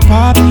never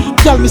part.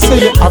 Tell me say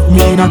you have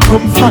me in a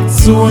comfort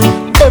zone.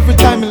 Every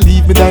time you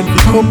leave me, then you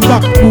come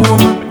back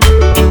home.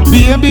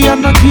 Baby,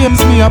 and the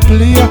games me a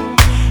play.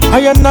 I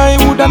and I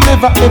woulda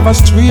never ever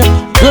stray.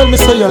 Girl, me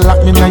say you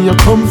lock me in your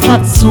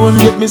comfort zone.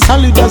 Get me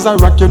solid as a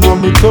rock, you know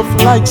me tough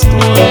like stone.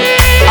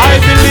 I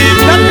believe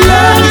that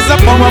love is a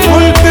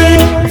powerful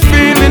thing,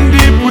 feeling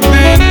deep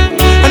within.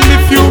 And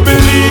if you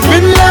believe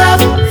in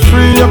love,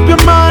 free up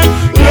your mind,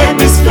 let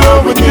this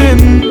flow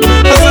within.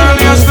 As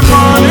early as the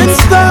morning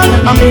star,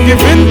 I'm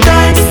giving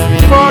thanks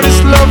for this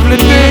lovely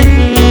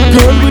thing.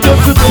 Girl, with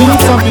every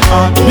beat of me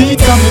heart,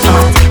 beat of me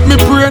heart, me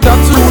pray that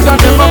you woulda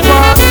never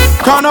part.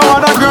 Can't no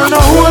other girl no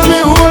hold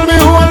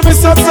me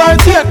so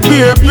tight yet,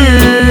 baby.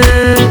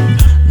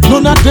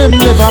 None of them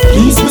never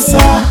please me,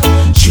 sir,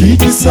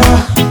 treat me, sir.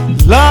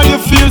 Lord, you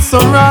feel so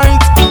right.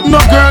 No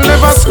girl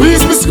never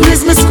squeeze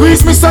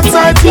me so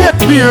tight yet,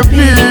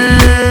 baby.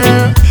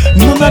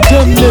 None of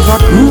them never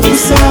groove me,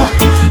 sir,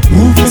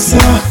 move me,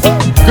 sir.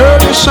 Girl,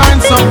 you shine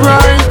so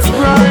bright,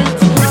 bright.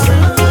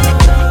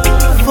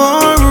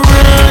 For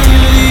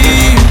you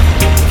leave,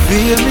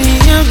 feel me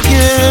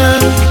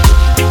again.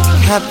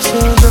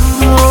 Capture the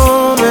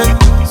moment,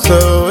 so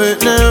it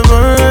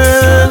never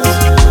ends.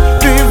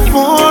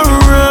 Before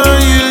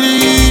you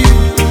leave,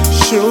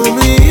 show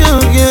me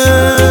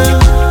again.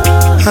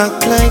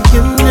 Act like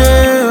you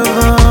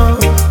never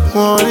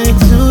wanted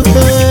to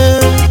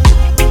end.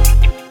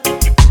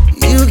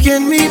 You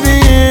can meet me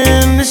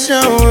in the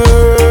shower.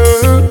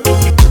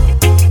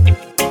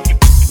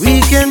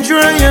 We can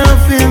dry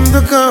up in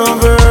the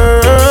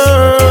covers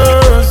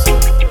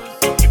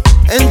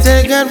and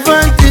take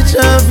advantage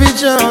of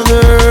each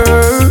other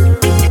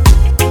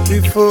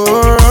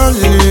before I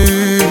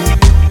leave.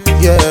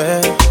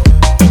 Yeah,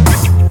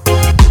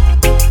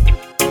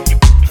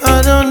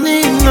 I don't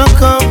need no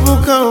cup of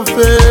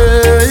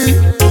coffee.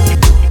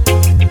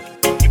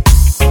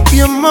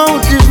 You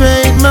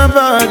motivate my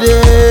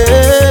body.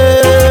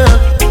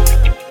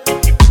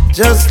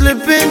 Just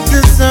slip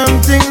into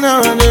something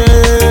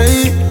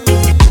naughty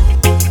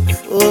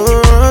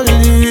for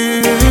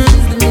you.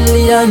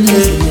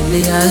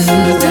 Millions,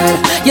 girl.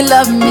 You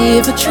love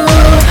me for true,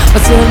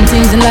 but certain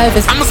things in life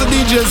is. I'm a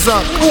DJ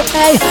son.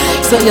 Hey,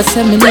 so you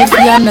say me need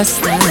to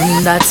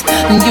understand that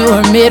you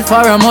are made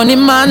for a money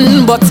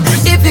man. But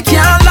if you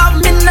can't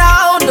love me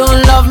now,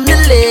 don't love me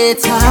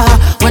later.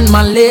 When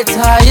my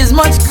later is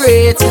much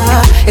greater,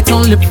 it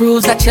only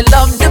proves that you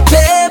love the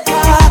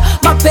paper,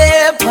 my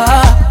paper.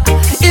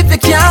 If you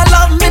can't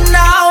love me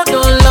now,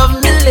 don't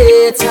love me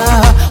later.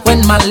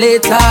 When my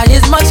later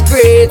is much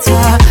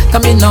greater,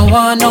 come in no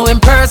one, no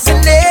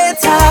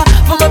impersonator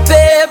for my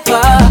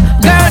paper.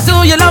 Girl, do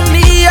you love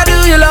me or do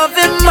you love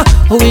him?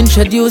 who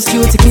introduced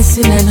you to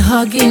kissing and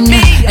hugging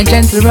and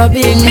gentle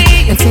rubbing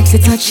and sexy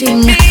touching.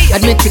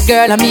 Admit it,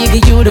 girl, I'm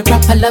giving you the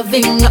proper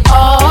loving.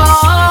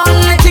 Oh,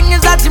 the thing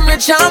is that you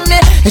rich on me.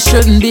 It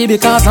shouldn't be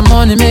because I'm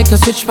money make you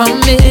switch from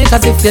me.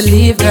 Cause if you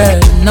leave,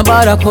 girl,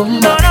 nobody come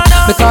back.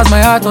 Because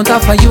my heart won't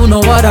offer you no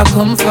other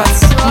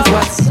comforts.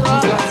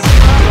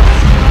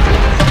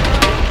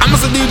 I'm a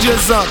DJ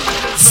Zuck.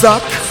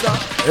 Zuck.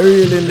 You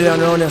really in there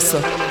around here,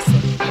 sir.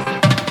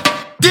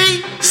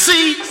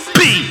 DCB.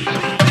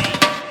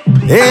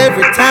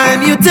 Every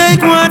time you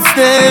take one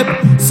step,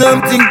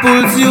 something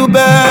pulls you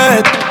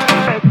back.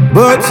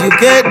 But you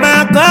get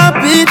back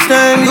up each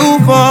time you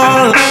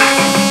fall.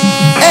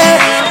 Hey.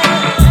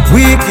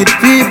 Wicked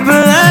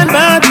people and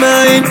bad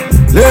mind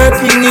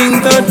lurking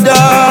in the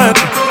dark.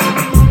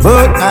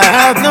 But I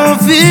have no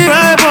fear,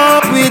 I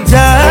walk with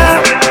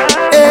Jah.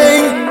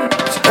 Hey.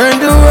 Turn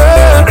the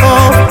world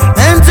off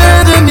and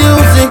turn the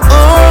music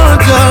on.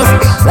 Just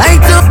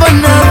light up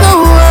another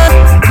one.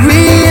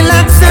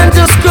 Relax and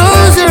just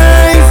close your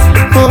eyes.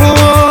 Oh,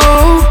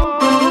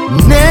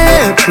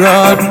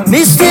 natural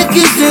mystic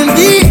is in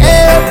the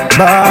air.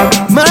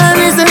 But man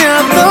isn't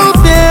out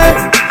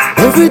there.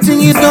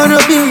 Everything is gonna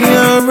be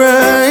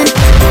alright.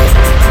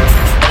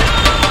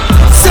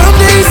 Some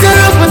days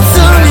you're up and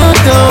some you're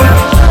down.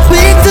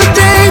 Week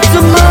today,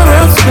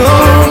 tomorrow's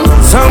gone.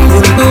 Some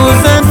will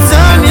lose and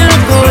some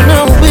you're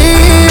gonna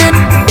win.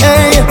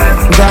 Hey,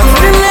 that's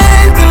the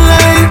life, the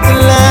life, the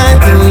life,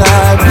 the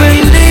life we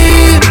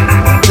live.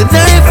 The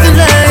life, the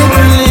life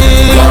we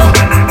live.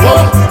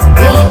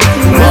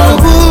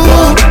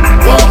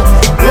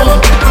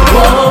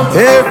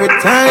 Every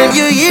time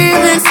you hear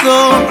this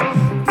song,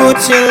 put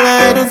your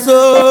lighters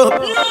up.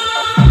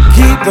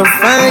 Keep the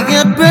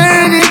fire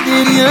burning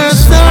in your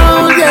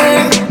soul,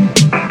 yeah.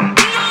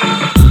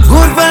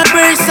 Good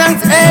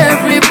vibrations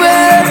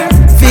everywhere.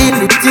 Feel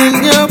it in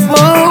your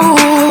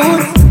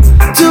bones.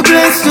 Too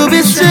blessed to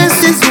be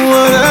stressed is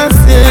what I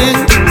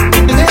think.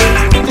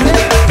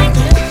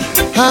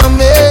 How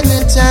many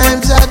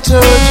times I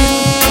told you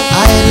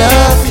I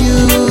love you?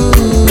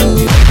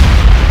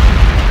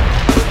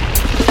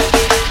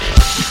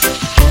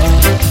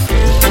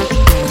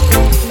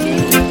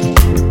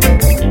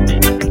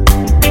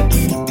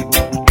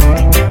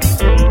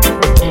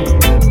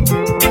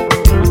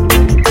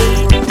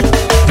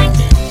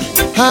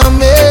 How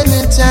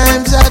many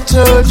times I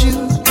told you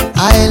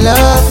I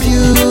love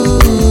you?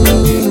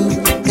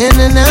 And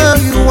now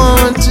you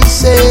want to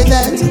say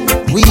that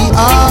we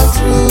are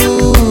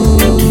through.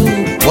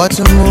 What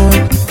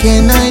more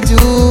can I do?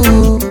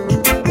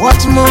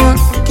 What more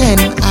can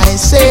I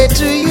say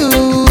to you?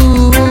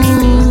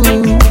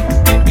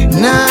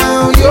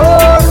 Now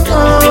you're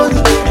gone.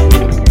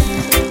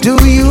 Do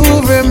you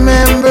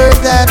remember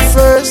that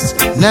first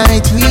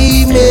night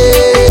we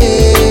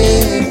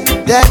met?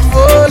 That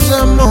was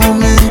a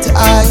moment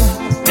I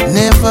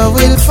never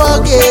will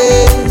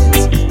forget.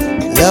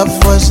 Love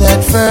was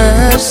at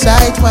first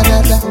sight,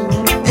 whatever.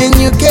 And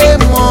you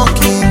came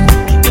walking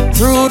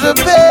through the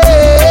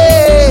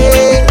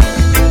pale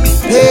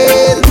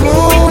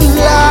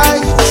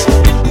moonlight.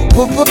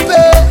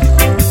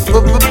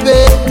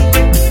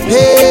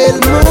 Pale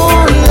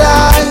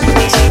moonlight.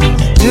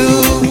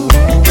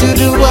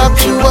 Do wap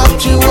do wap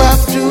do wap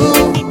do.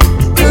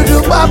 Do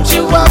wap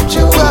do wap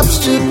do wap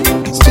do.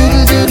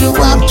 Do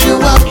wap do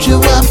wap do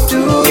wap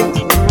do.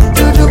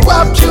 Do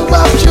wap do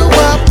wap do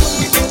wap.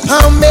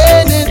 How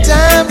many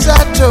times I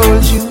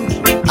told you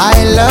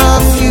I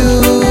love you,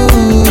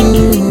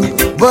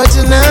 but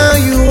now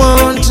you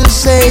want to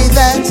say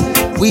that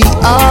we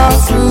are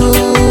through.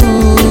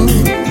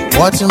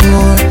 What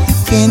more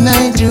can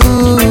I do?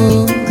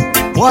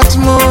 What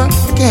more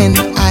can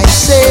I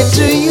say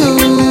to you?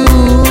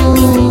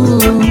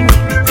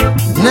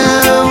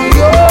 Now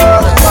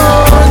you're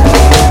gone.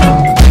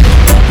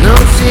 No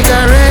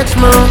cigarette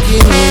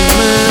smoking in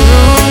my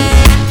room.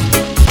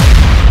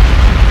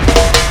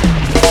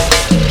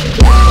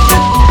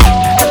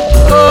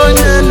 Oh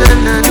na na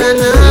na na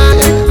na.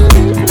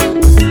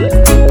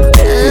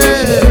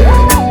 Yeah.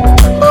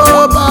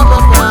 Oh baba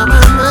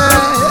baba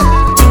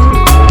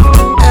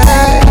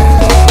yeah.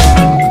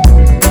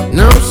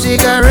 No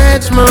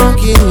cigarette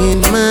smoking in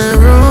my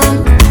room.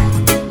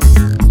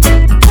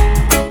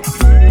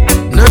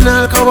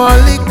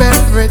 Non-alcoholic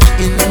beverage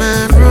in my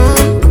room.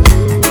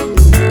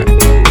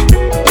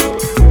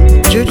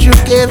 Juju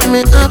gave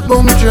me a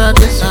boom drug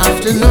this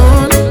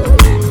afternoon,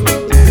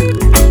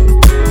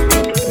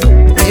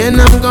 and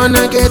I'm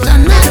gonna get a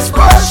next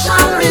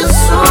portion real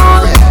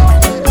soon.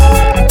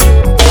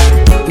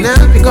 And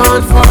I'll be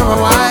gone for a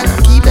while.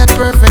 Keep that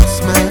perfect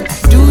smile.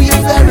 Do your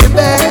very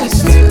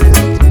best.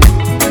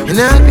 And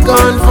I'll be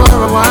gone for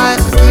a while.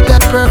 Keep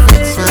that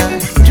perfect smile.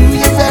 Do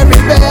your very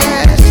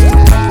best.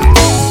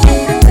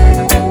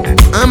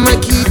 I'ma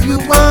keep you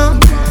warm.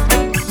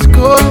 It's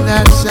cold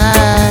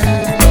outside.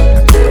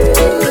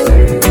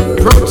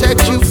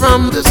 Protect you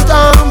from the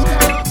storm,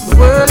 the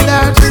world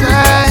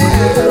outside.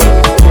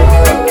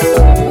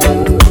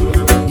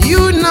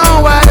 You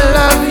know I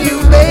love you,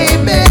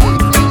 baby.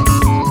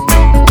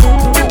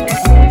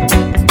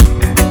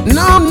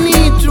 No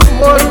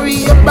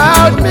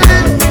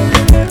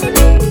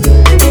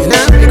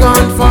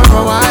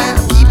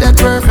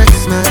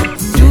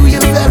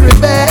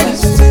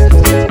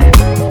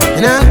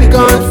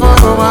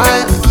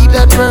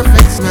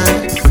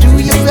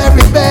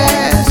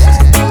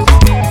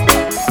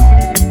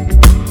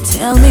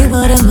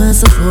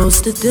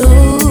used to do.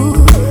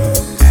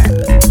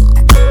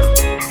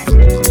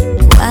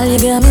 While you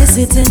got me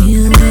sitting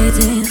here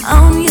waiting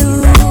on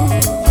you.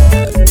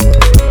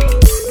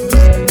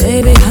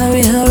 Baby,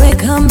 hurry, hurry,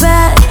 come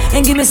back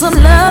and give me some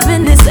love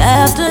in this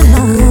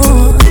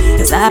afternoon.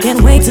 'Cause I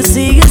can't wait to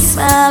see you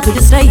smile. Could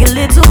you stay a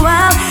little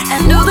while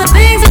and do the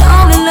things that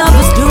only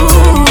lovers do?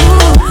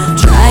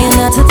 Trying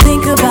not to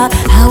think about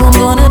how I'm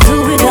gonna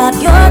do without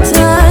your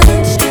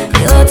touch,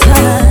 your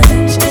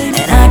touch.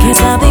 And I can't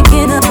stop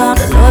thinking about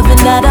the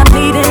loving that I'm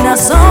needing now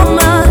so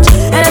much.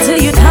 And until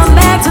you come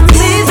back to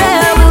me,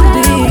 there will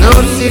be no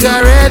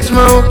cigarette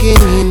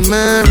smoking in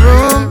my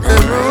room,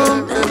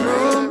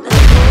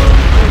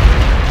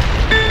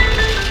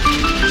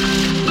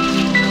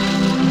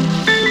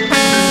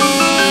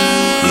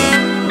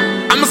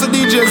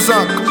 DJ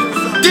Zuck,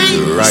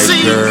 right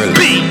girl,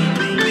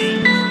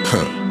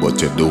 but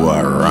you do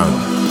her wrong.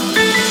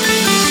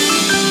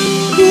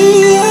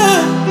 Yeah.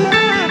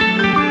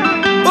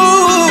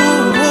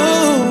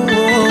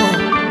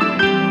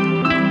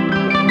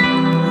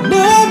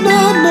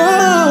 No.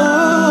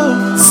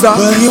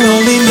 Well, you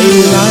only need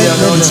the light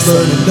when it's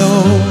burning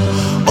low.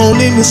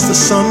 Only miss the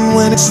sun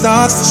when it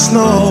starts to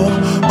snow.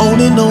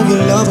 Only know you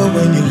love her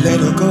when you let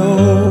her go.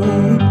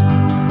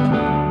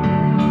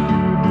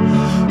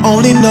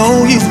 Only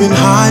know you've been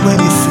high when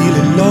you're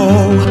feeling low.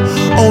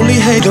 Only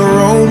hate the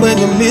road when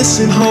you're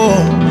missing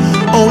home.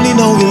 Only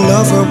know you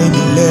love her when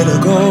you let her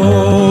go.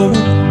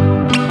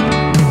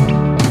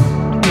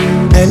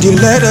 And you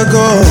let her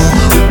go.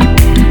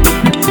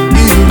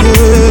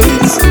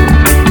 Yes.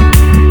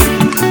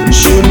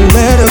 Shouldn't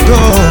let her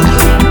go.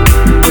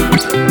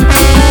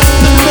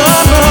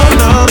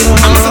 No.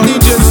 I'm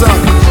DJ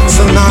Zuck.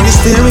 So now you're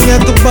staring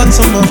at the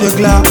bottom of your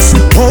glass,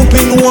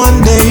 hoping one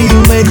day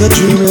you'll make a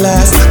dream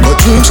last. But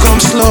dreams come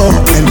slow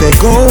and they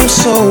go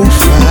so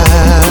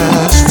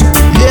fast.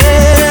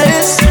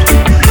 Yes.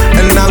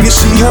 And now you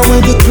see her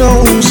when you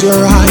close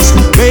your eyes.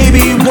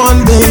 Maybe one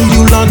day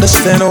you'll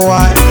understand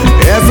why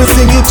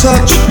everything you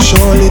touch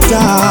surely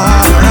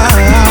dies.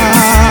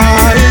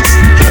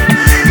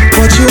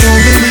 But you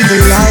only need the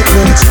light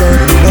when it's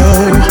burning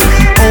low.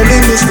 Only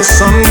miss the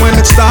sun when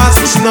it starts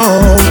to snow.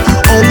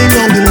 Only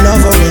know you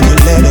love her when you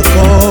let her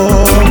go.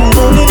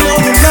 Only know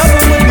you love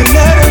her when you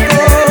let her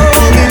go.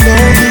 Only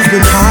know you've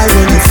been high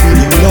when you're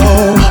feeling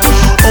low.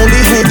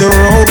 Only hate the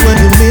road when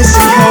you're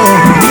missing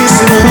home.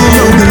 Only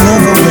know you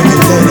love her when you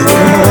let her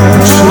go.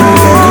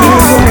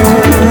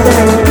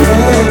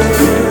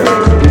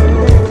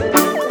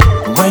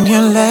 When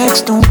your legs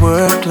don't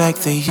work like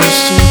they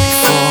used to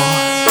before.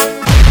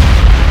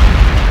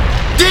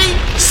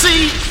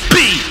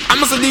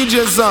 I'm a DJ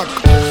Zuck.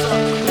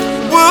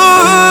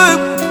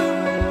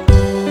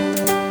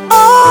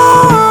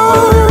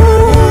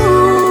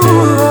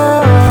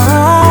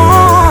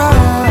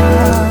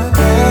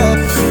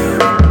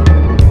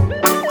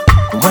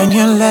 When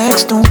your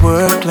legs don't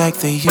work like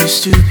they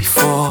used to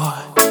before,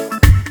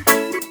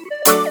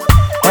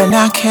 and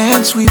I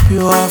can't sweep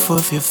you off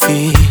of your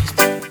feet,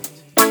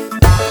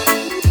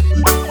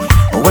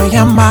 where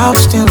your mouth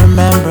still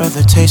remember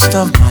the taste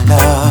of my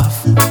love,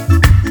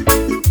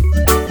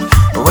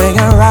 where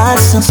your eyes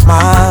still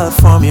smile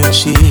from your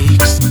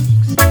cheeks.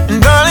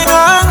 And darling, I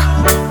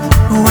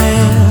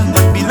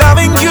will be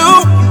loving you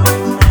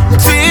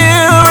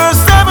till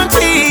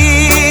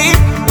 17.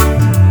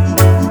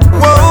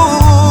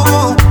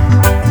 Whoa,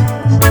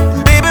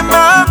 baby,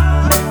 my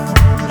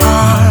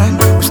heart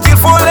will still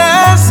fall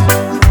less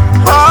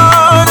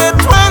hard at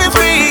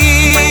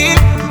 23.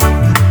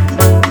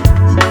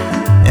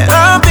 And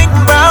I'm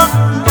thinking about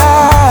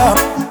how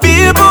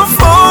people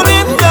fall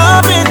in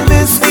love in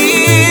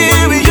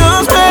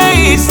mysterious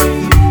ways.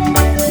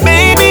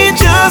 Maybe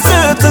just a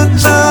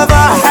touch of a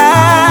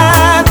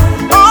hand.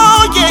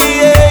 Oh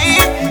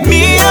yeah,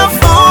 me, I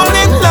fall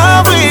in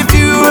love with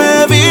you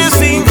every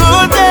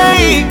single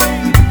day.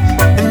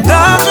 And I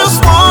just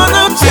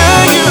wanna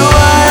tell you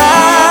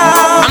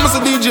I'm a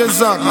DJ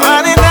Zuck.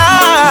 Honey,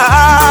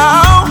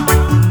 now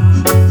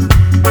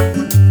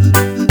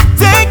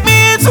take me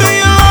into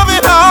your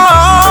loving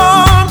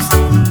arms.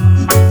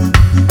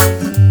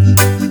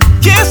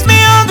 Kiss me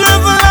under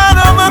the light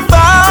of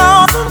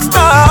 1,000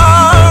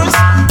 stars.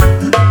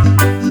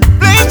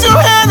 Place your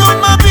hand on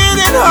my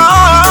beating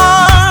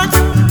heart.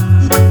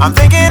 I'm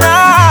thinking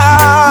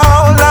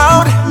out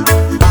loud,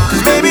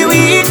 'cause baby,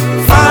 we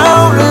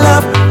found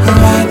love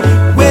right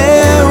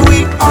where we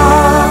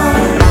are.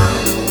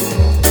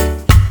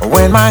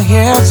 When my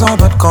hair's all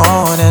but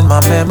gone and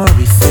my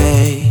memory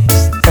fades,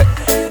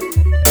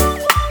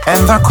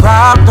 and the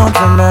crowd don't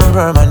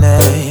remember my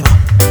name.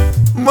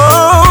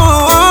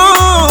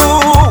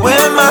 Oh,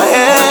 when my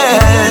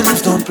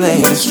hands don't play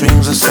the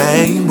strings the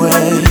same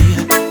way,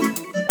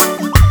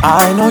 I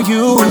know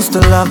you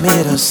still love me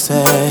to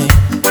stay.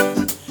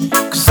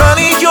 'Cause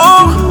honey, your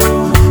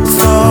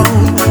soul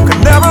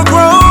could never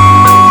grow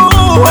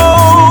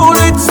old.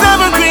 It's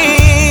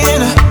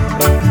evergreen.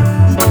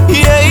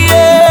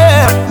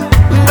 Yeah,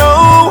 no,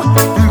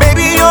 and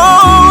baby,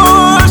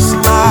 your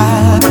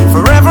smile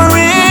forever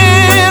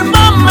in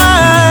my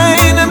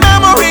mind and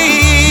memory.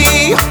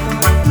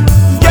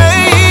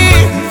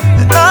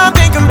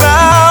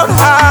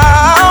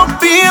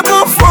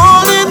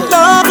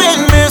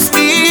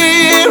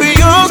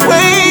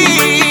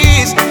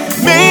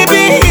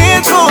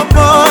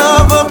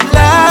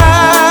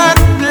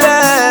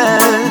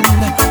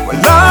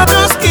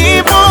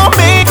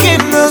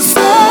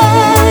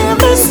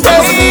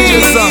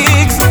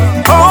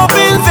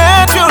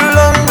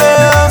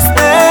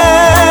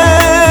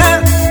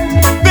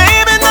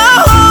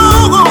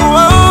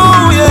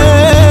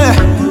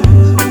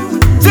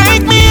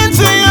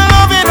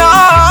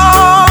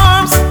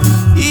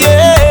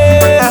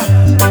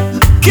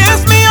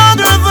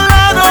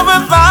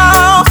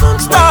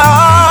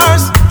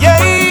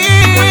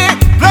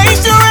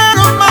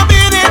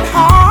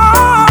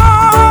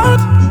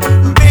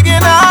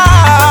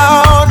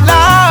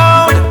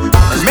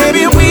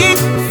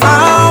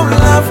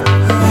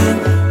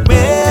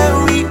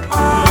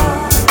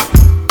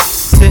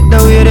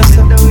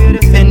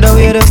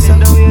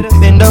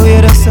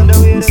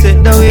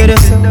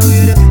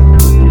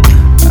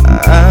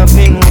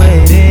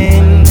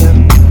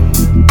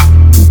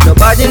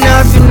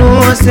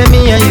 say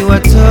me and you a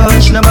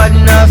touch. Nobody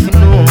nothing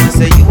know,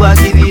 say you a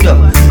give it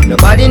up.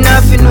 Nobody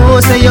nothing know,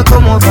 say you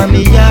come over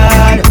me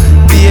yard.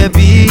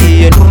 Baby,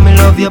 you know me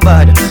love your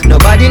body.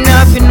 Nobody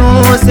nothing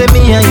know, say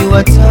me and you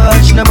a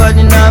touch.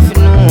 Nobody nothing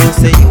know,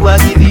 say you a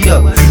give it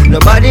up.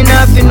 Nobody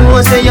nothing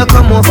know, say you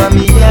come over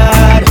me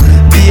yard.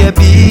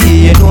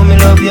 Baby, you know me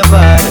love your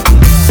body.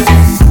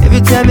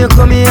 Every time you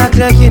come here act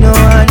like you know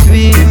want to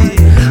be.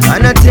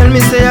 And I tell me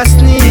say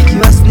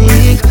you a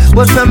sneak.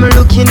 But from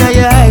looking at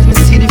your eyes, me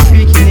see the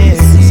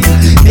freakiness.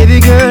 Baby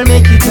girl,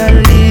 make it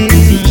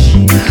unleash.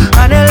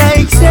 And I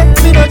like say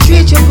me no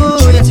treat you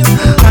good.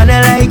 And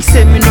I like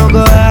say me no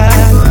go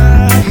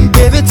hard.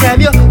 Every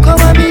time you come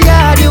on me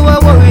yard, you a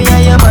worry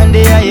and your man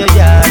they are your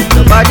yard.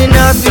 Nobody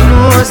nothing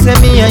know, say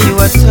me and you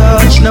a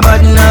touch.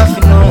 Nobody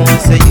nothing know,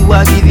 say you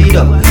a give it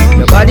up.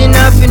 Nobody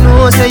nothing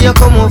know, say you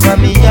come over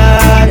me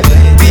yard.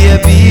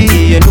 Baby,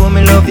 you know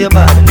me love your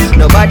body.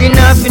 Nobody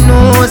nothing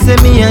know, say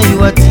me and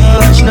you a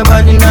touch.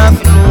 Nobody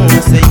nothing know,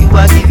 say you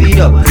a give it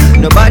up.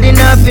 Nobody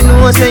nothing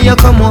know, say you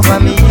come over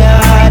me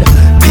yard.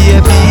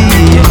 Baby,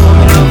 you know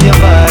me love your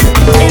body.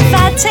 If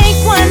I take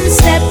one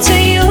step to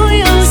you,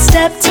 you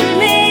step to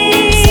me.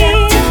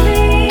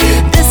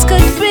 This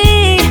could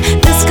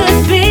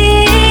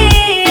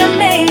be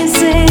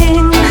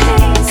amazing.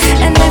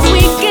 And if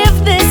we give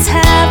this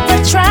half a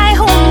try,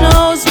 who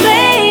knows,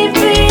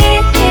 baby?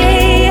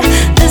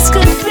 This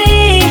could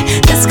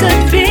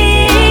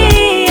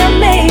be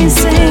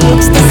amazing.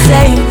 Looks the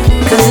same,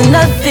 cause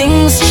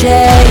nothing's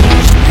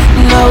changed.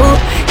 No,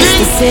 it's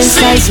the same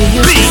size you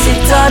used to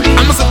sit on.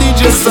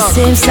 It's the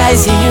same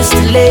size you used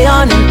to lay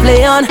on and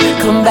play on.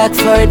 Come back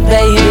for it,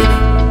 baby.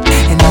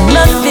 And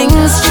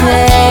nothing's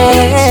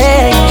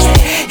changed.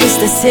 It's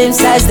the same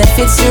size that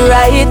fits you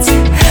right.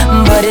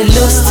 But it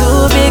looks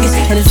too big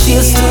and it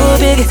feels too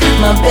big.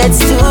 My bed's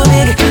too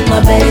big,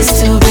 my bed is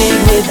too big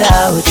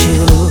without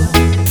you.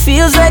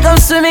 Feels like I'm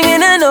swimming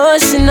in an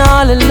ocean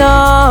all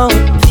alone.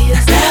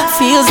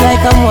 Feels like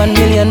I'm 1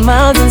 million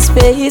miles in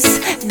space,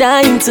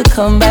 dying to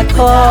come back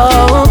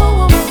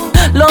home.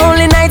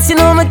 Lonely nights, you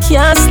know me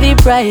can't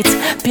sleep right.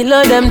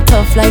 Pillow them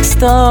tough like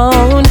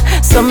stone.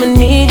 So me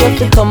need you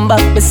to come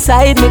back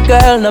beside me,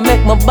 girl. Now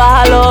make my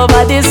ball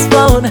over this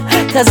phone.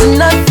 Cause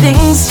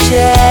nothing's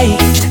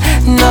changed.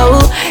 No,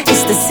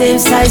 it's the same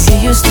size you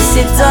used to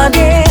sit on.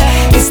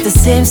 It's the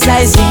same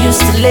size you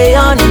used to lay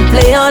on and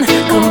play on.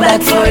 Come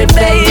back for it,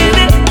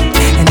 baby.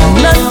 And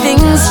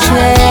nothing's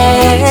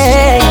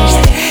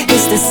changed.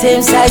 It's the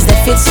same size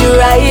that fits you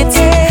right.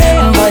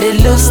 But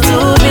it looks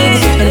too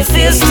big and it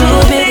feels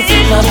too big.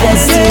 My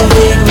bed's too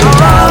big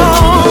without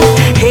you.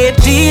 Hey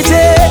DJ,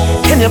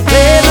 can you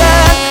play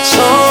that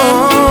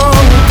song?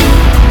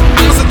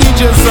 I'm a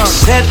DJ song.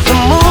 Set the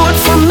mood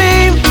for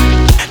me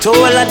to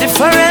all a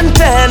different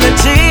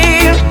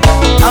energy.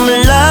 I'm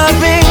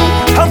loving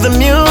how the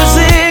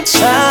music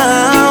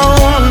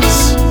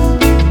sounds.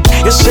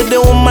 You see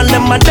the woman,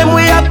 them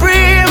we are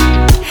brave.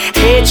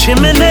 Hey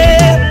Chimney,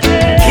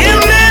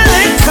 give me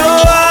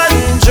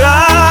one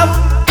drop.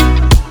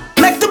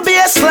 Make the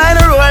bassline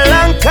roll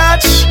and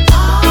catch.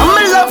 I'm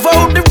in love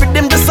how the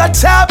rhythm just a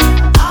tap.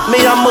 Me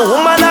I'm a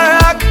woman a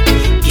rock.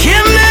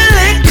 Give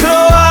me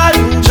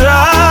one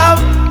drop.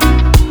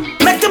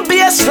 Make the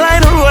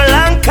bassline roll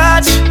and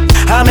catch.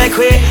 I make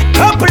we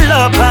couple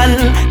up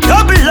and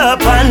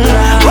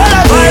what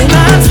I fight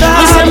non-stop.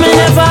 You said me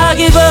never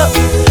give up.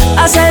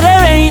 I said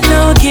there ain't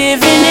no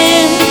giving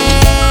in.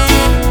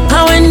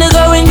 And when the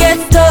going get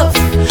tough,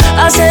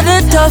 I said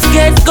the tough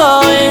get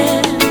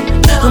going.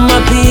 My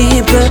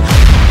people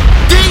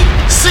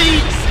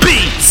DCB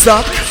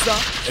suck.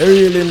 You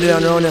really in there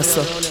around here,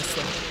 suck.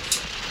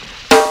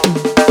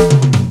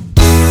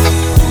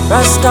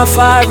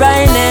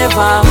 Rastafari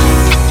never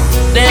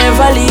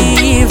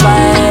leave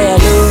I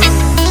alone.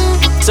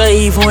 So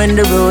even when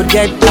the road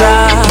get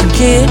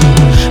rocky,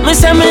 me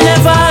say me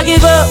never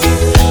give up.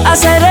 I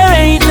said there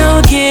ain't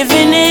no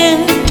giving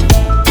in.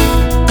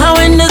 And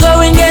when the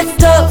going get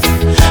tough,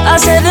 I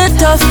said the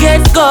tough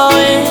get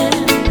going.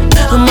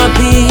 My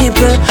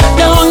people,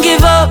 don't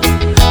give up.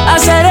 I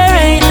said there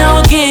ain't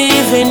no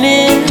giving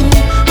in.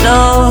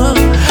 No,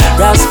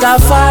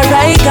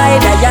 Rastafari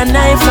guide I and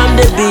I from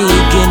the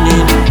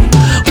beginning.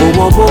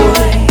 Oh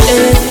boy,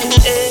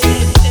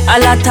 a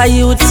lot of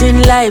youths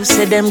in life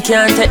say them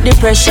can't take the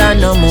pressure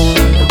no more.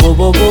 Oh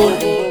boy,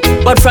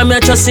 but from your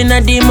trust in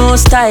a demo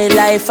style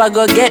life, I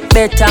go get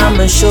better,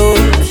 I'm sure.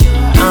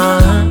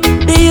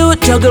 The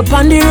youth juggle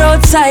pon the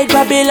roadside,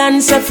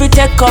 Babylon say fi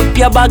take up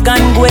your bag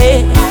and go.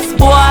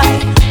 Boy,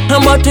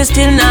 but we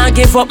still not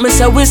give up. Me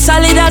say we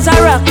solid as a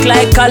rock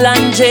like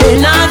Kalanje.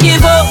 Nah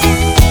give up.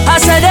 I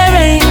said there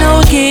ain't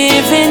no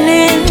giving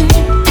in.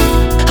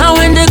 And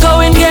when the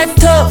going get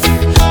tough,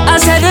 I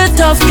said the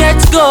tough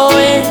gets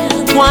going.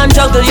 One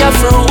juggle your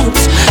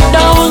fruits,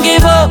 don't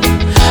give up.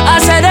 I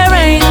said there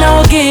ain't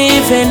no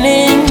giving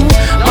in,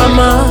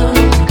 mama.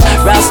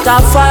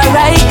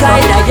 Rastafari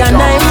guide I and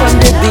I from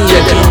the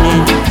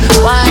beginning.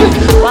 Why?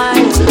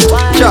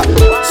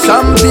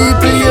 Some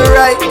people you're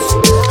right,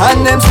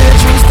 and them still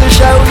choose to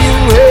show you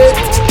hate.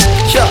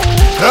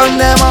 Run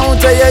them out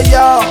tell you,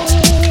 yo.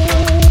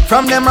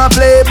 From them I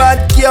play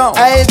bad game,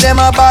 I them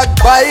a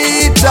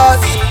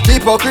backbiters,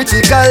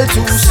 hypocritical,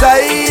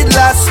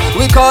 two-sideless.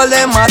 We call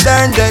them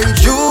modern day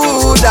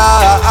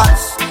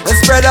Judas, the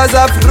spreaders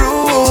of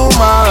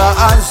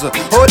rumors.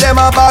 Oh,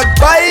 them a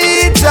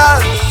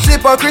backbiters,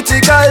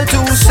 hypocritical,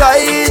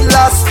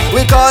 two-sideless.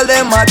 We call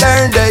them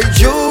modern day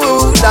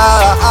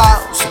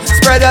Judas,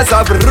 spreaders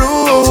of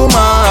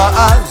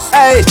rumors.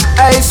 Hey,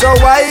 hey, so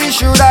why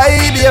should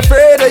I be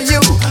afraid of you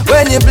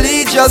when you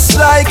bleed just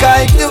like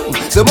I do?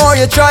 The more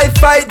you try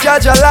fight,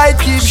 judge a light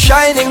keeps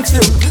shining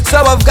through. So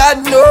I've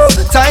got no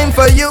time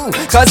for you,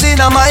 cause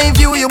in my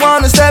view you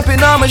wanna step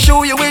in on my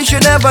shoe. You wish you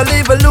never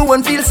leave a loo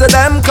and feel so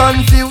damn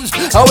confused.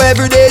 How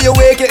every day you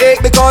wake you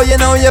ache because you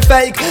know you're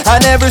fake,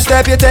 and every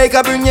step you take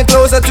I bring you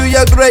closer to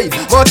your grave.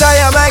 But I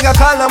am like a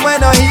column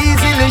when I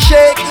easily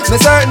shake. Me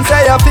certain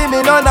say I feel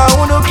me none of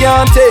who no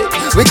can't take.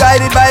 We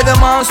guided by the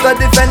monster,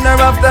 defender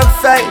of the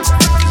faith.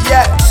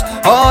 Yes,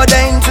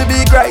 ordained to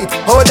be great.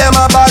 Oh, them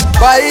a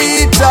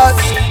backbiters,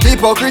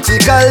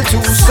 hypocritical,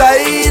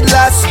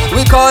 two-sideless.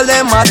 We call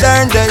them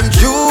modern day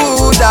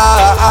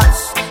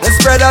Judas, the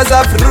spreaders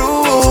of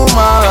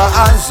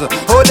rumors.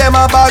 Oh, them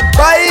a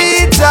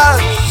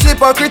backbiters,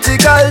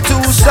 hypocritical,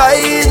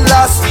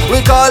 two-sideless.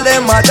 We call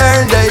them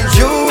modern day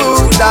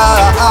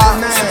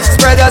Judas,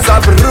 spreaders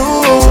of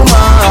rumors.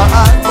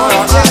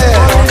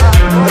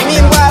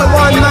 Meanwhile,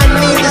 one man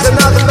needs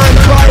another man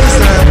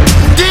poison.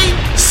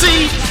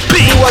 DCB.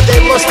 Do what they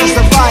must to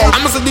survive.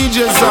 I'm a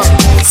DJ, sir.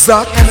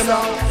 Suck.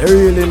 They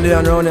really in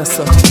there around here,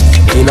 sir.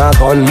 In a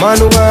gunman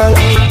world,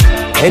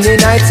 any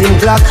night in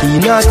clock he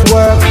not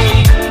work.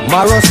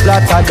 Marrow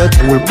splatter the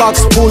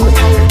toolbox full,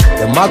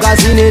 the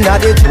magazine in a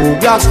the 2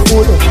 blocks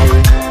full.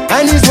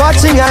 And he's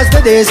watching as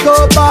the days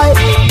go by,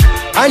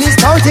 and he's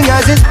counting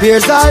as his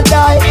peers all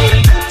die.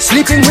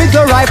 Sleeping with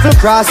the rifle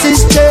across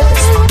his chest,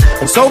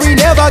 and so he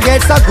never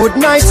gets a good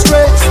night's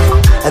rest.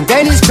 And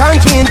then he's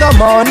cranky in the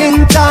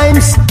morning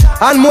times,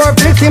 and more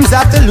victims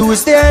have to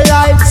lose their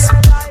lives.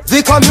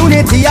 The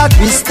community at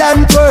twist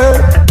and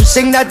twirl,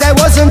 wishing that I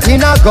wasn't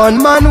in a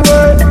gunman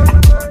world.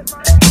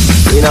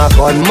 In a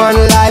gunman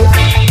life,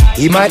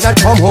 he might not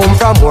come home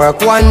from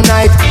work one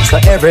night, so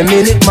every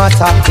minute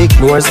matter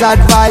ignores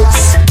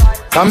advice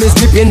from his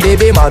weeping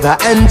baby mother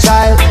and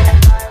child,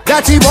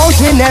 that he won't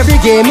win every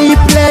game he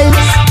plays.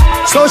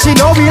 So she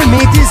know we'll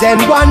meet his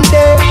end one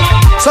day.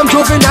 Some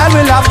juvenile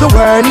will have to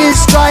earn his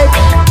stripe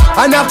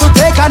and have to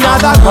take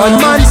another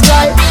gunman's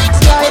life.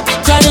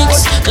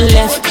 Chronics,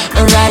 left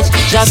and right,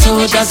 just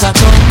soldiers are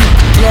come,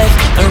 left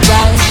and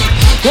right.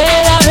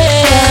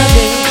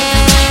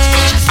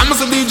 I'm a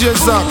DJ,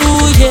 sir.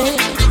 Ooh, yeah.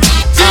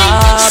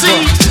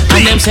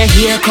 And them say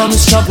here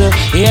comes trouble,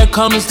 here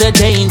comes the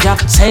danger,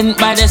 sent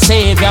by the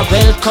Savior,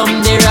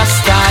 welcome the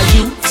Rasta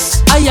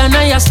youths. I and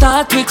I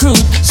start recruit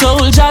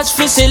soldiers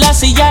for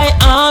Selassie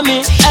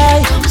army.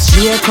 Ay.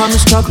 Here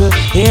comes trouble,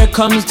 here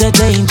comes the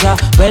danger,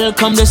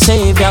 welcome the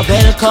Savior,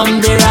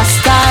 welcome the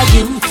Rasta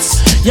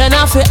youths. You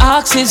know fi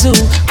ask is who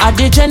at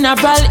the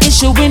general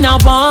issue in a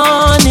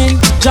warning.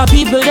 Job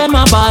people them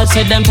a ball,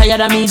 said them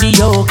tired of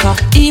mediocre.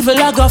 Evil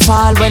a go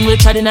fall when we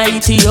tried in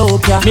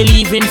Ethiopia. Me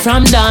leaving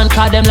from down,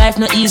 cause them life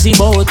no easy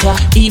boat ya.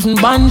 Even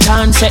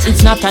Bantan said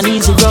it's not an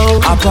easy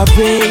road.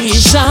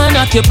 Operation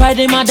occupy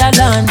the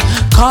motherland,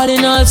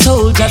 calling all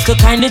soldiers to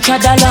kind each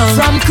other along.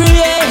 From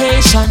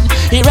creation,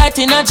 he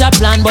writing a job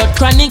plan, but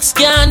Chronics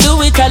can't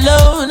do it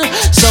alone.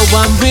 So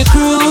I'm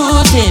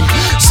recruiting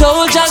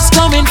soldiers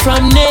coming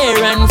from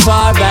near and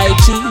far by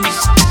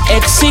choose,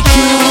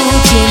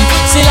 executing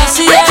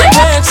Selassie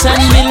works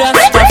and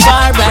millions for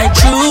far by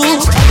true.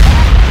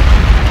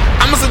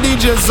 I'm a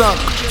DJ, Zuck.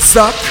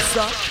 Zuck.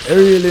 They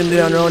really in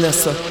there around here,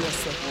 sir.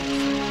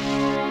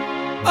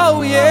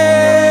 Oh yeah,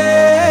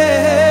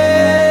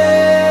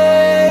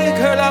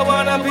 girl, I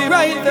wanna be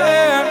right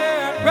there,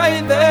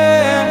 right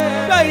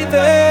there, right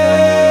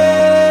there.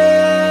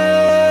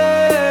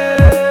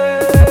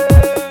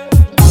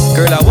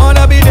 Girl, I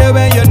wanna be there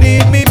when you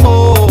need me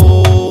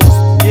most.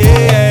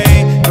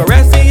 Yeah,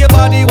 caressing your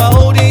body while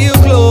holding you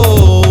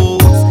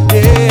close.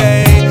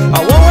 Yeah, I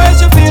won't hurt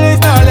your feelings,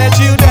 not let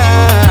you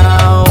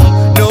down.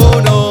 No,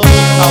 no,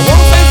 I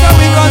won't say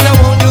something 'cause I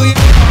won't do you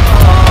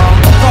wrong.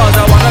 'Cause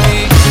I wanna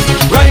be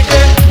right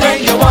there when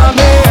you want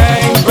me.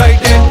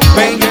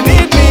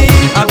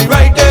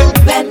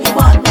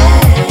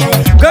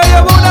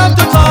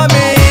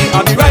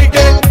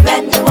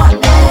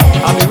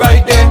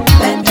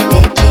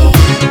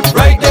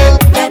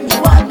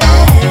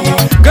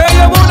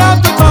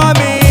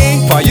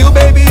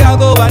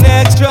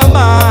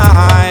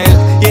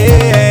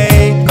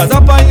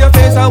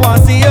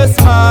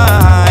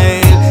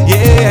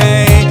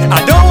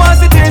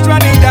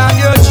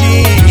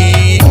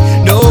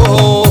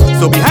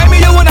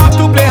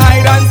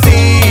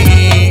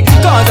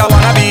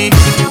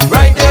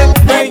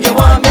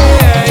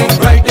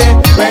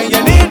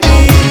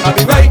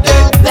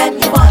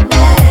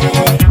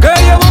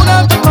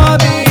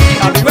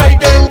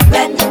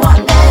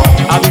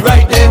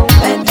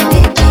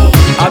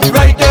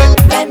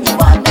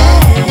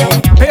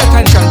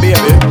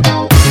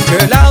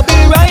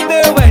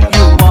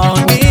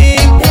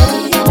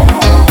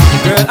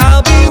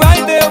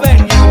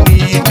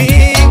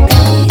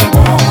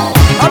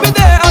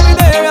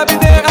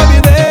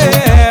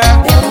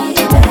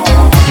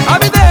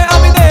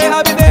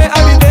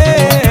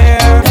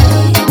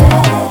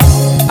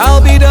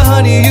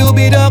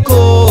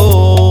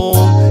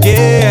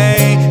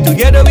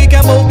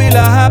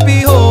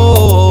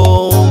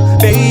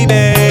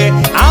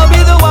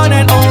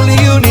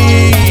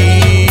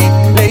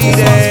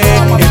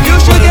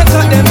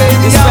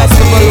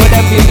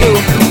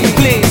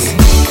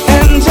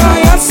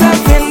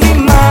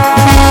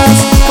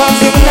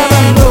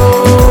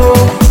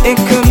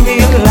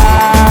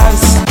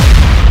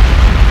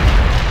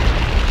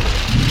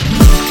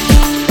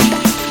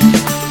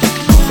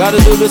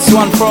 Gotta do this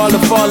one for all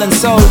the fallen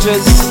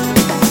soldiers,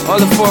 all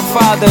the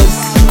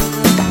forefathers.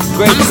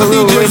 Great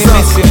Peru, really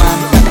miss you, man.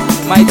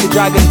 Mighty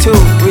Dragon 2,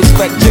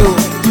 respect you.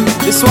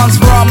 This one's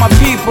for all my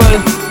people.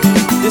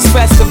 This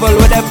festival,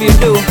 whatever you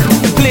do,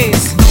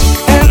 please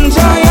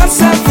enjoy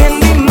yourself in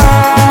the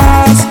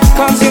mass,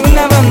 cause you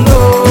never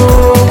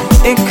know,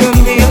 it could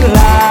be your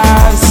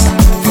last.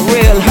 For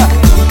real,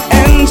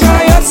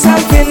 enjoy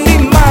yourself in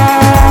the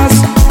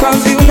mass,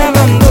 cause you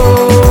never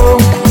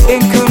know, it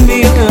could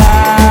be your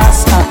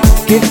last.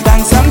 Give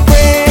thanks and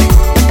pray,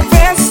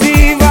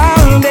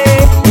 festival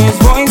day, raise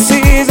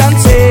voices and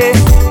say,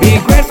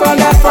 be grateful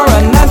that for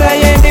another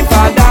year the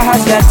Father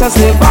has let us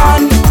live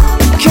on.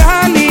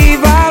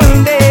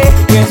 Carnival day,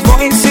 raise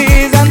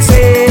voices and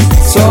say,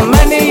 so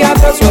many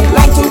others would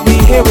like to be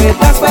here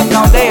with us, but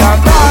now they are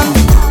gone.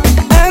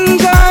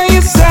 Enjoy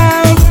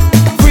yourself,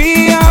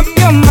 free up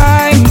your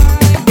mind,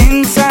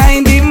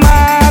 inside the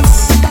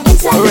mass.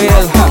 For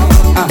real,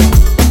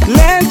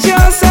 let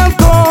yourself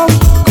go,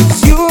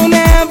 cause you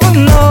never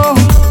know,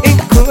 it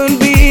could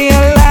be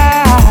a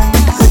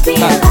last.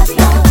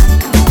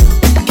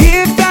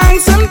 Give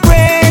thanks and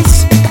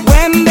praise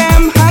when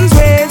them hands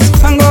raise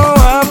and go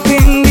up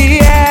in the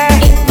air.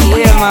 For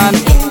real, man.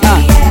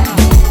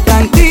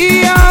 Thank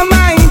the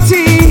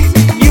Almighty,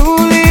 you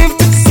live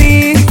to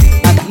see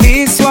at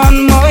least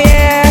one more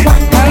year.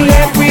 And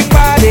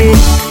everybody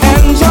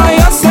enjoy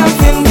yourself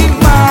in the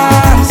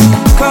mass,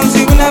 cause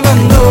you never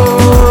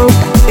know,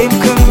 it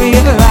could be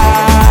the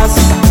last.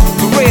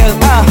 For real,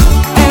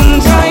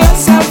 enjoy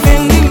yourself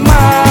in the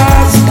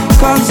mass,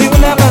 cause you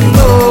never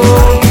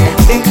know,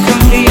 it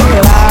could be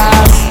the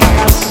last.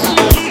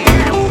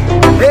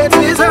 It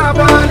is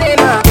happening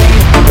again.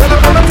 When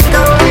I'm gonna take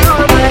away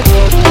all my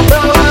pain,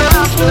 now I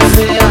have to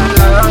say I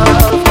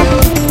love you.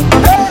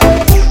 Hey,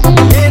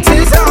 it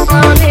is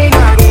happening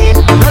again.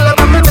 When I'm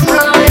gonna take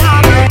away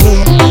all my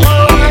pain,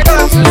 now I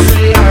have to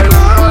say I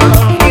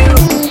love you.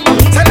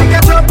 Tell me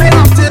get jumping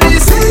up to the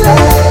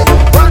ceiling.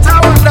 What a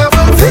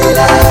wonderful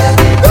feeling.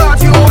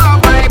 God, you have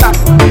my back.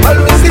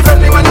 Always defend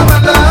me when I'm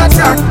under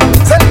attack.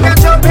 Tell me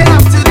get jumping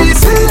up to the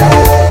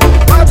ceiling.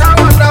 What a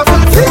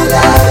wonderful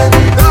feeling.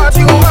 God,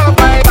 you have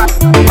my back.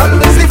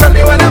 Always defend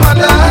me when I'm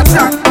under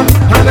attack.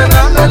 Na na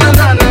na na na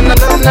na na na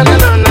na na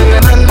na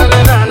na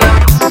na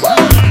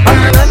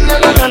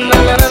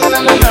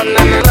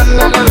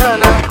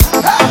na.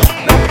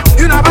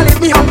 You never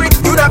leave me hungry,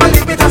 you never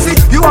leave me thirsty.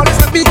 You always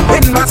with me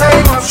in my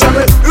time of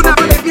struggle. You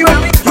never leave me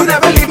weary, you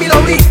never leave me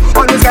lonely.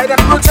 Always guide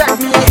and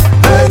protect me.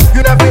 Hey,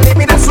 you never leave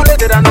me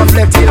desolated and not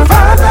left here,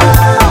 Father.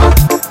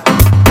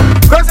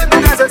 Cause in the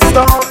desert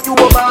storm, you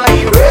were my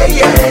ray.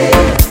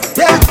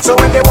 Yeah, so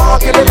when they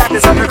walk in the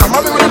darkness and they come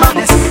on me with the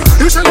madness,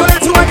 you should know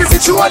that I can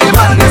sit you on the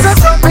madness. I'm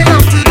jumping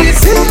up to the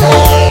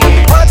ceiling.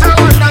 What a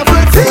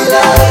wonderful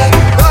feeling.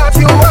 God,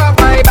 you have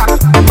my back.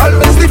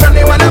 Always defend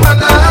me when I'm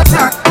under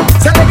attack.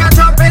 Tell me you're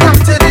jumping up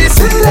to the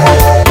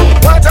ceiling.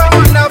 What a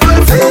wonderful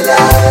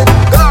feeling.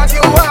 God,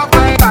 you have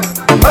my back.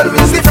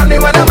 Always defend me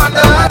when I'm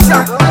under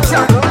attack.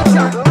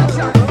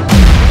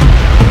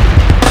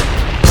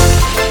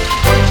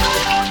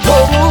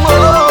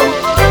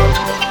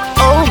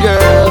 Oh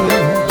girl,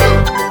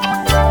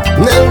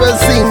 never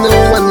seen no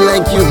one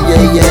like you,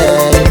 yeah,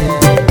 yeah.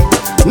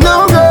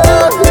 No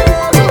girl,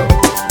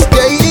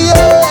 yeah,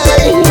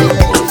 yeah.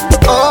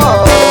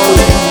 Oh,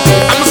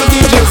 I'm a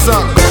DJ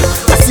son.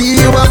 I see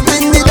you up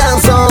in the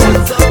dance hall,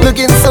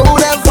 looking so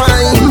damn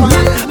fine.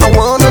 I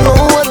wanna know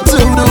what to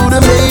do to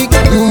make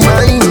you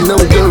mine. No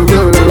girl,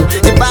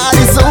 your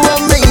body's so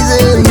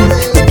amazing.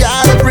 You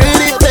got a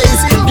pretty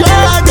face,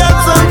 girl. I got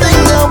something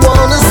I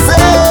wanna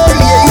say.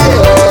 Yeah,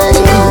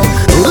 yeah.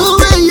 The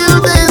way you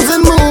dance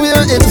and move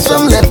your hips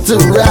from left to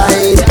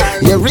right,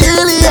 you're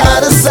really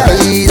out of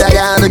sight. I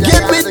gotta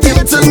get with you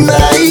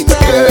tonight,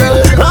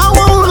 girl. I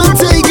wanna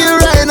take you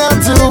right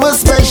out to a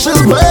special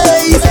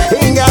place.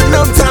 Ain't got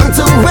no time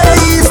to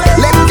waste.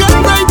 Let's get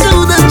right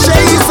to the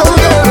chase, oh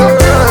girl.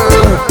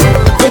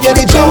 Forget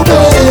the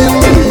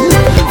jumping,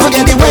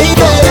 forget the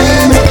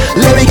waiting.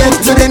 Let me get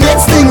to the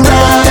next thing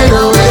right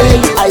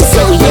away. I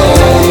say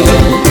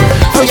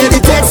yeah. Forget the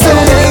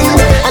texting,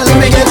 and let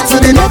me get to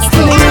the next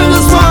thing. I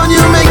just want you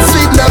to make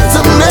sweet love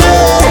to me.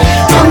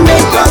 Come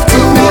make love to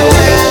me.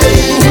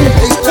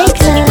 Make love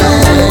to me.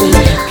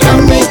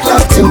 Come make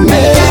love to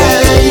me.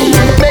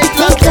 Make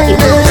love to me.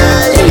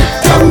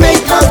 Come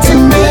make love to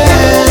me.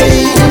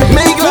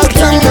 Make love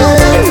to me.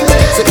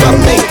 So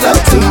come make love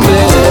to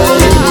me.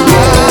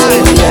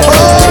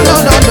 Oh no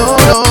no no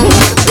no.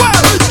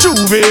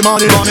 Juve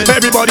money,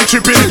 everybody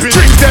tripping,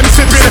 drinks them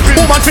sipping,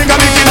 woman finger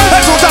licking,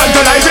 that's so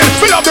tantalizing.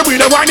 We love the way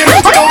they whining,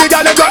 I know we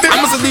got them got it.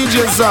 I'm a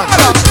DJ son.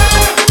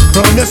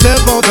 Run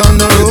yourself out on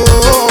the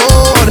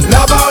road.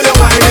 Love how you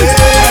whining,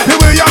 the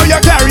way you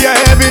carry a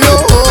heavy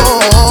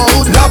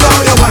load. Love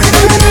how you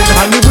whining,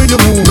 and the way you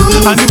move,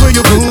 and the way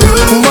you groove.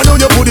 I know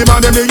you put him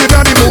on them, you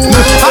got the move.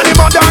 And the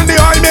mother and the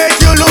oil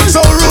make you look so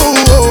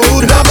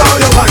rude. Love how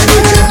you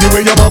whining, the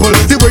way you bubble,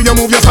 the way you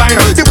move your spine,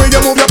 the way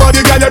you move your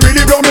body, girl, you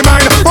really blow me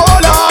mind. Oh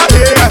Lord,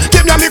 yeah,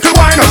 give me a little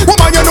wine.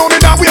 Woman, you know me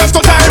now, we have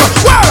no time.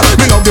 Well,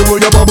 me love the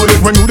way you bubble.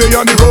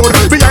 on the road.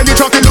 Behind the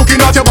truck, you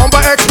looking at your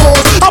bumper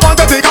exposed. I want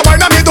to take a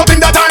wine and me to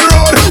think that I'm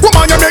road.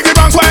 Woman, you make the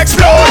banks will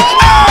explode.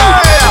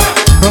 Hey!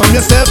 From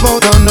your step out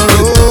on the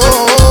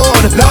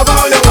road. Love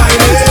how you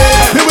whining.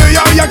 The way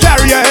you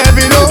carry your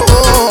heavy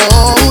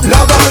load.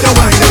 Love how you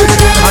whining.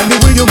 And the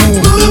way you move,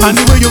 and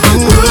the way you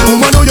groove.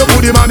 Woman, know you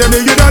put him on them,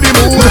 you know the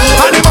move.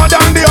 And the mother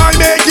and the oil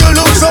make you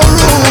look so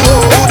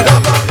rude.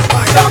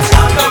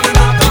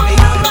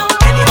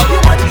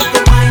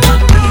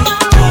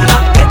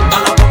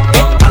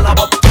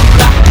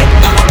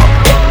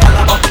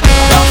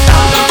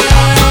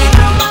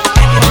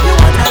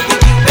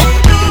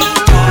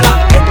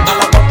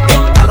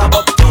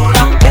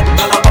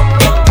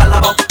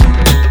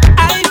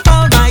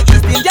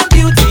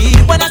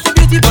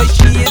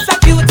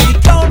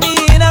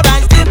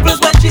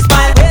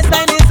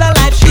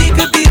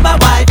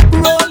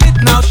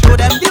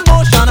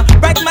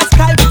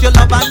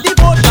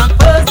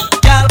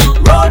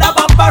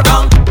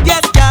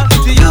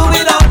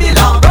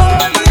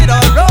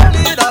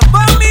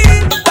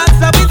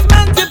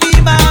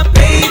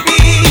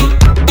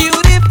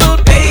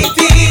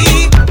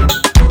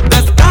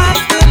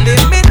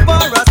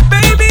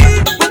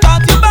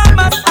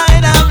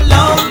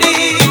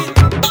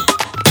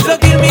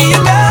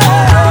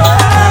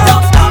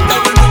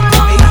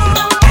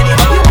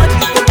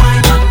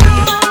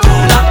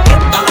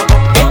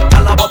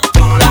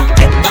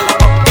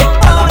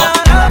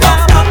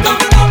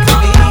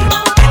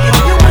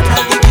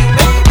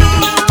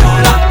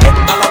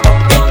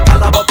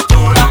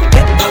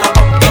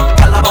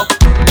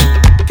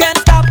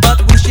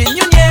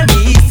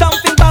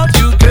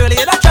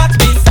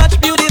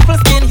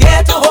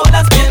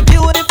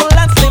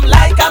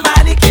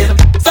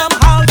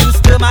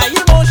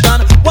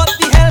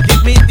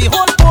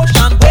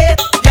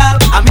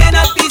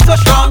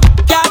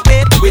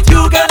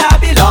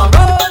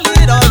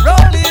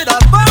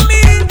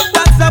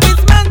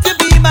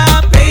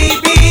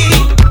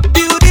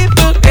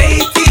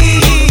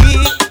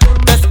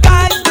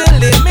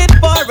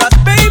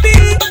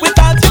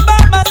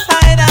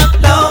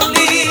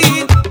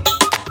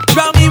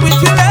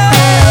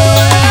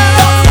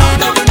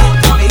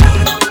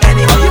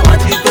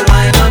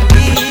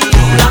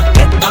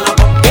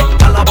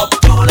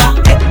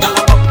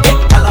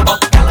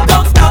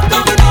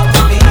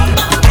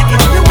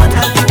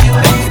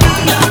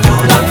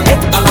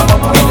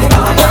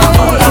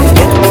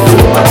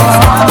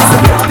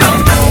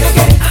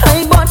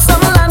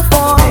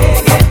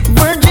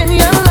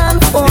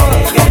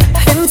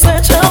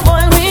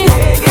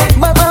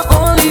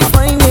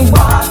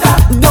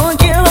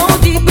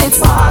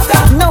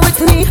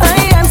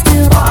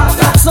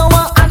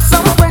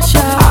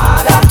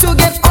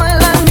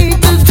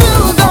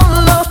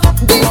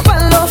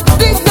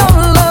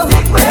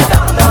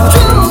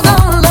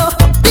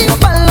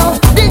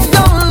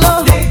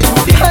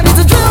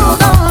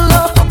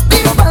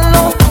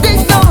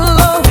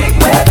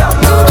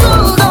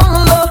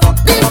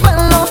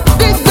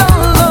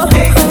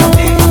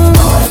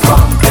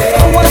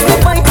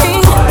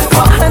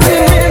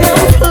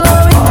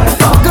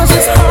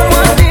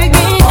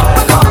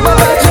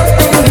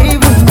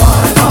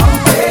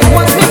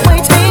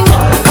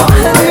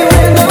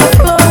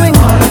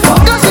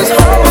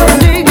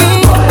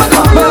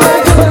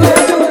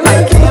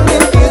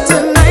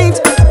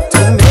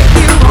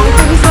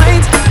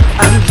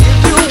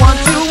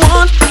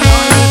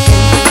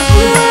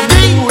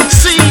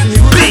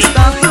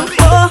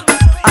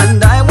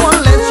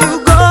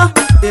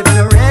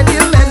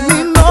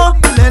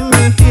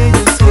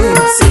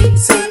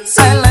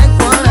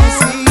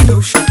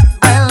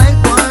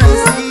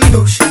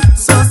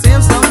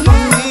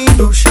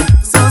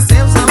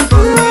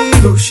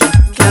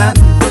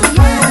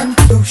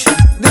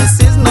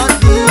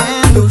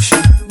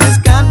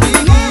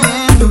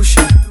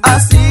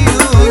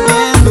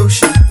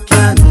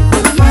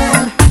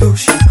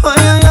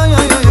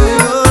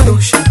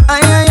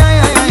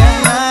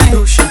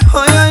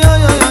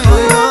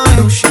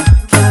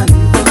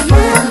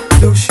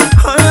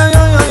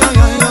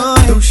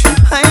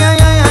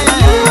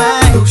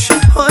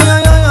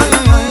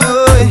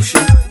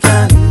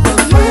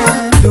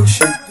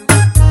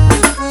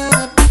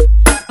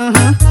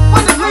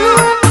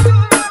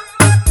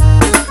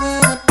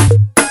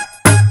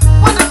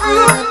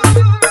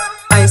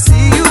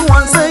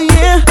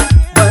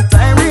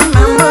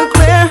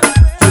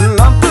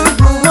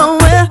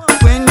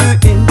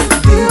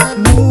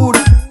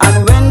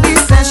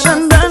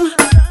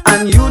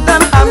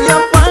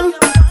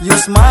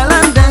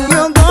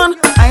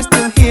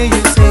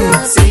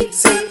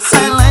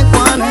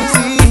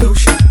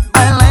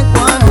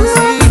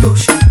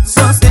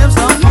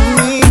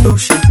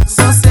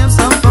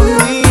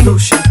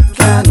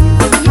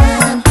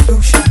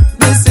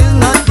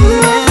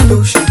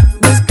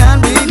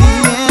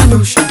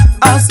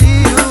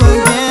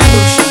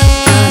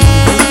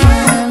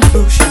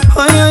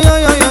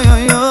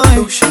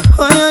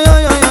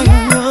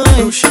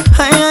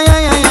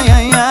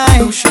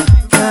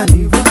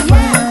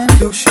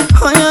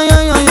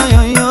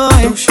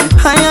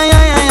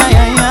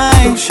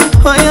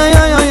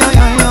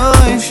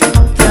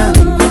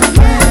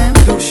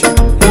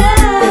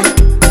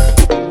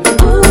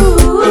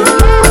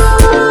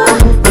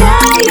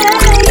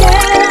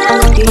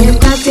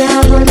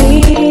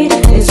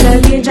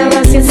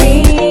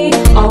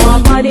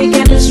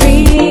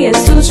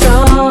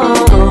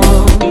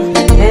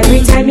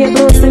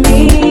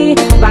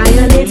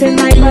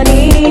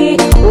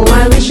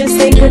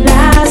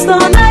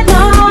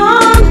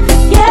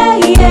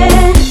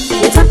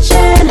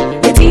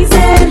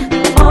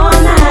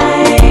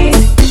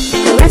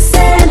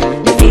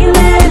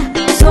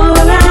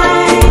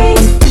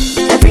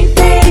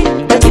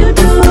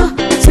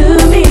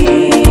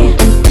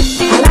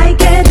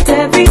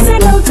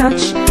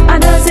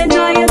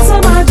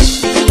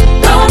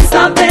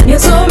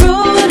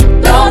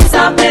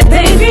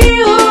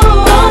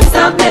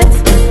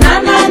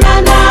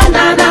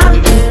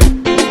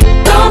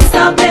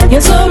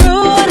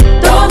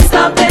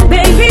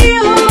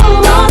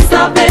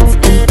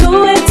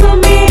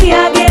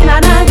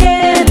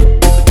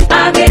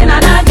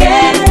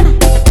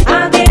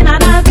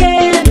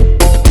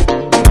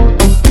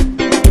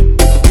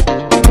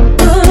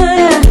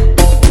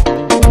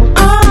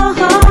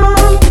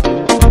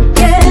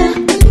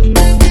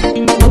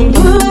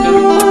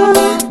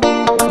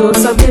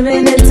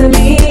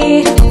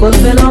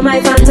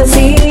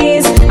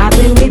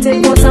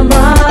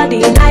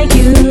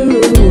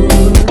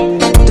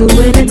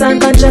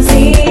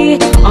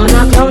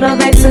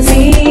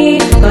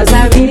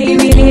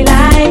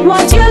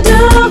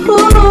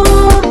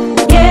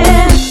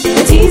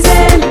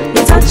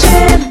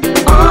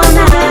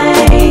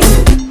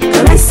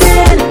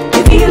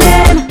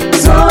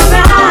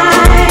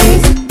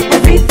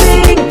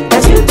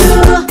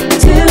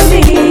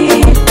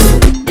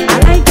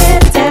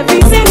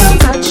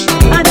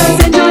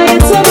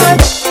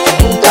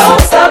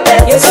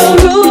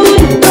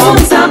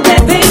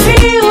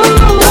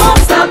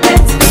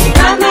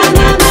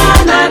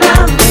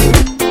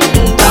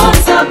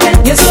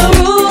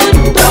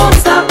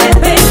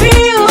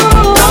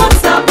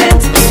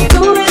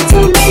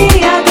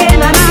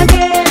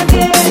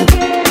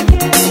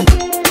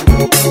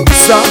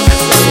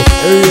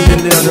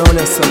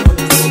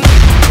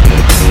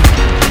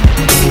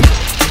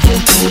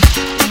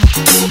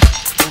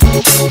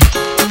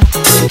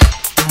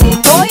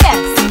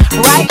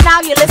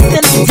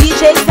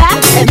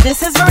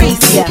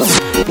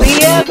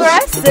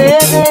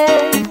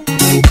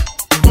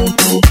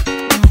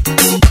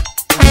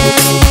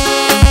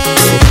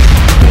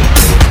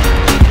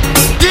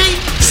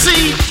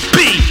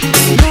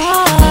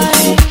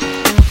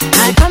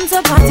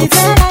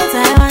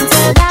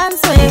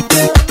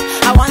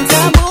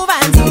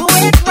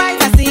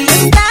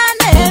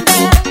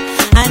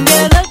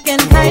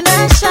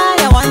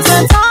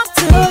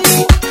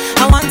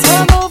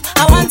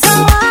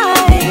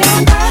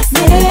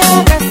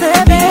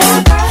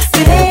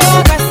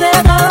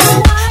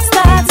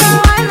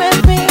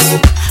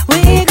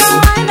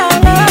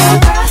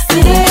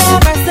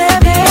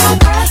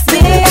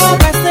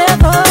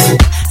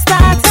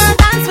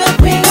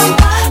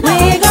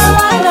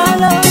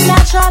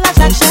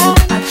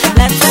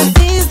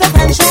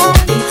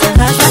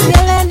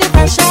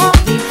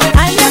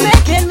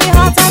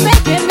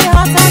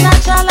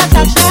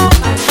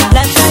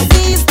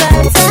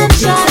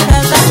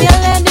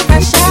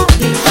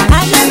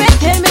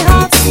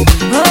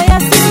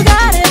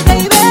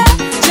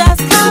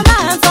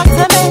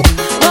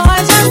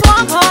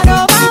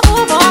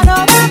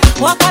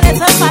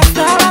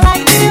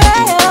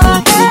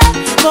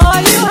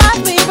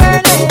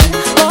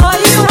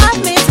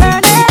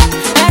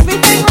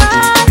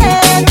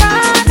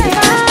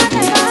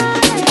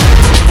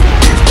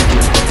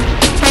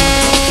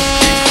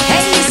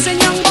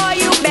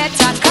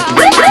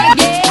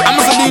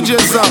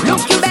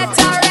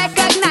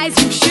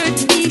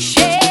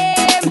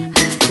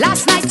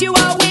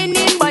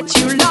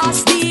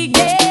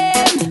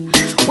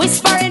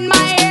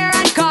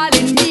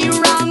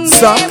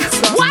 Suck.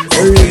 What?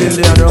 Tell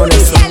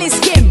his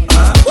skin.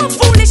 What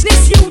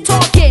foolishness you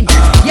talking?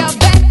 You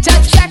better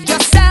check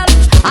yourself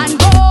and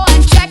go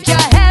and check your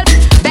health.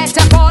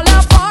 Better call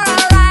up for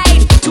a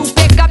ride to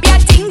pick up your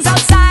things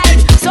outside.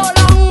 So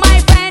long, my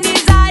friend,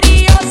 is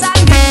adios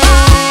and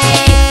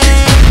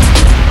goodbye.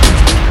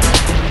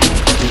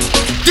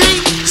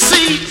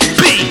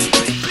 DCB.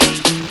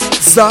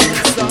 Suck.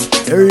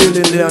 You're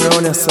really down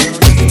on yourself.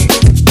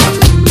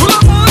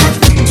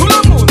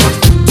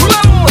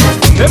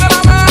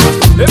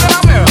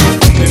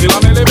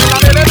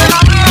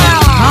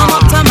 Come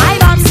up to my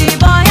bouncy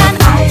boy and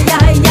ay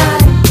ay ay.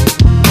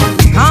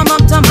 Come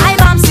up to my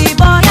bouncy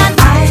boy and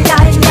ay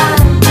ay ay.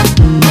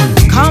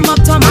 Come up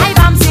to my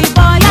bouncy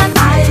boy and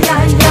ay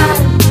ay ay.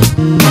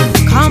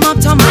 Come up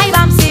to my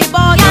bouncy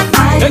boy and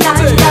ay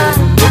ay ay.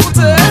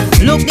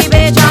 Look the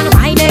Bajan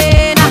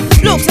whining,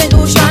 look St.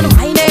 Lucian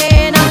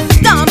whining,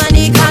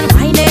 Dominican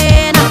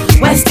whining,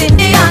 West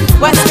Indian.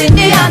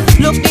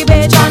 Look the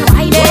Bajan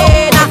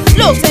whining,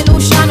 look St.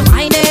 Lucian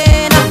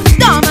whining,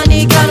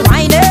 Dominican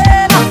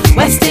whining,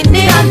 West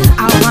Indian. I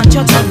want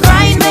you to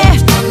grind me,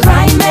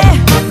 grind me,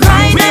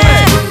 grind me.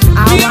 I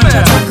want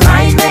you to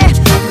grind me,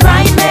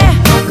 grind me,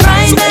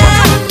 grind me.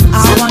 I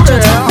want you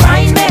to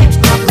grind me,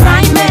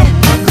 grind me,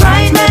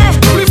 grind me.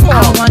 I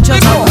want you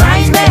to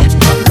grind me,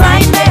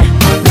 grind me,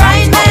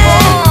 grind me.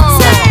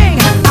 Sing,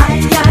 ay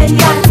ay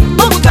ay,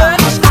 oh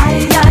gosh,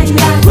 ay ay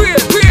ay,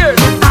 weird, weird,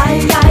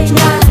 ay ay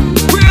ay,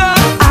 weird,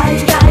 ay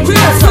ay ay,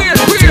 weird,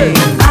 weird,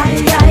 ay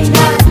ay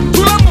ay,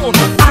 tout le monde,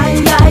 ay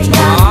ay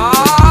ay,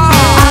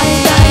 ay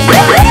ay ay,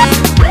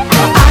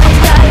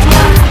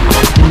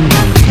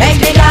 make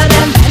the girl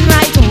them bend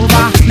right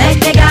over, make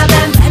the girl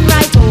them bend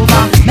right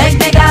over, make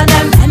the girl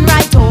them bend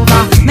right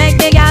over, make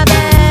the girl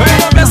them,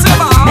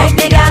 make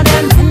the girl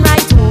them bend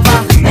right over,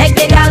 make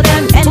the girl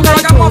them bend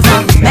right over,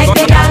 make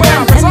the girl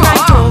them bend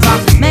right over,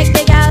 make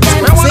the girl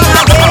them sing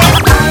again.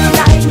 Ay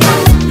ay ay,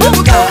 oh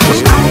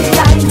gosh, ay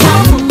ay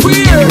ay,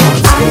 weird,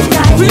 ay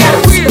ay ay, weird,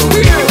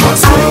 weird,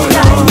 ay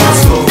ay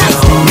ay,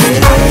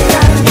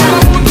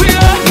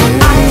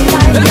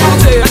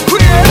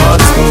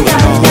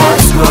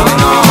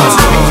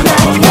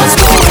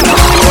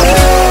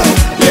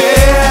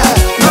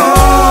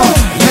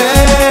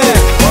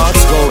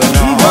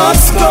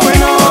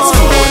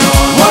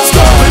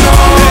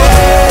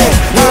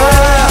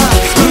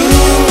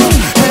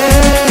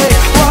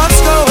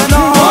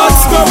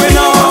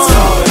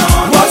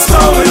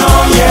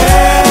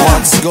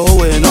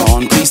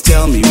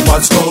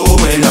 What's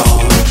going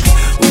on?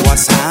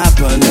 What's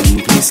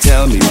happening? Please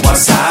tell me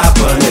what's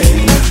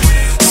happening.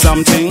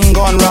 Something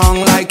gone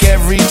wrong, like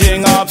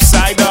everything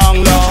upside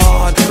down,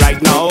 Lord.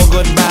 Right now,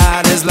 good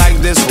bad is like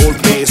this whole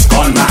place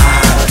gone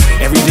mad.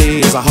 Every day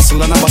is a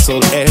hustle and a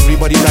bustle.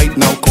 Everybody right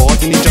now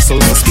caught in the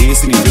jostle for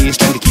space in the race,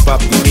 trying to keep up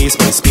the pace,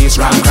 but the space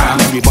ram cram.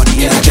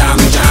 Everybody in a jam,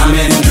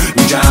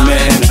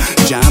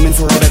 jamming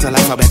for a better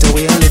life, a better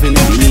way of living.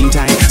 In the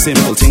meantime,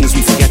 simple things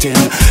we forgetting,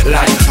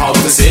 like how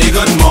to say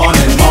good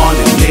morning,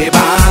 morning, neighbor.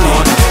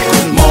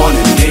 Good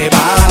morning, neighbor.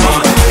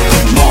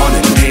 Good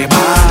morning, neighbor.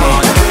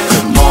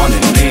 Good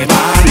morning, neighbor.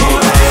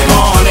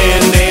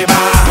 Morning, neighbor.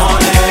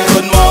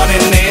 Good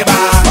morning, neighbor.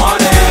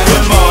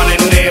 Good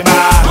morning,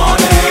 neighbor.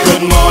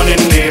 Good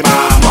morning, neighbor.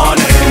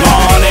 Morning,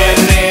 morning,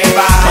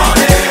 neighbor.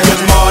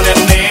 Good morning,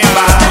 neighbor.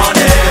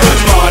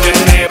 Good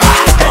morning, neighbor.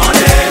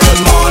 Good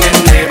morning,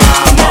 neighbor.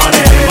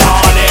 Morning,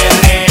 morning,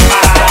 neighbor.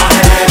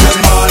 Good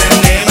morning,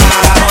 neighbor.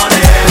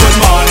 Good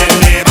morning,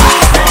 neighbor.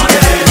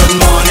 Good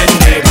morning,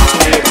 neighbor.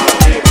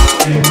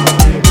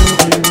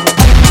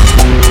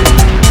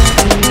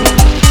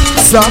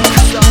 Suck.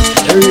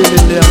 You're really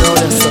there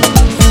around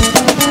yourself.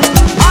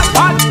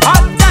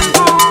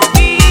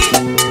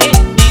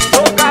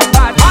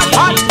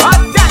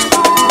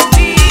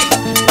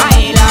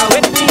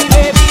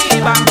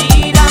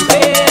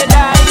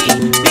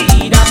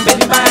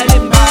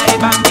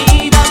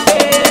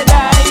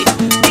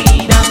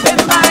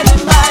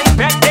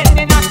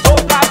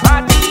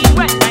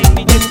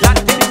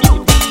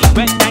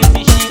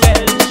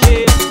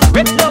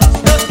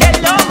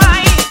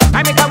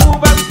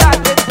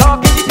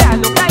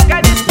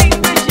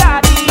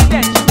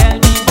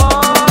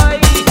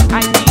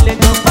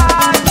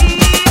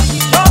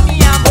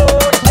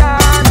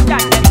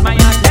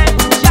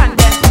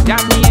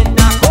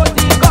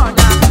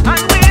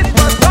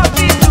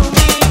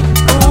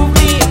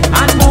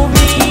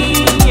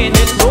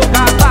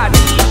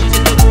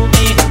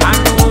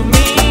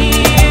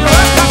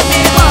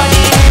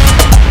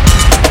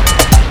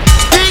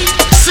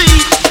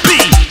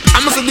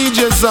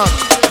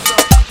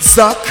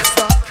 Suck.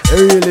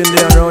 You're really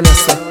there around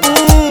yourself.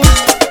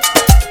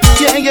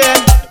 Yeah, yeah.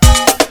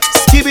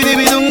 Skibby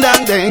dibby dum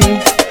dang dang.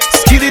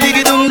 Skibby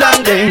diggy dum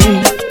dang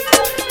dang.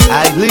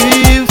 I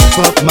lift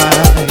up my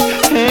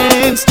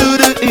hands to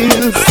the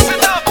hills.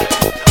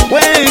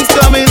 Whence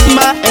cometh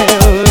my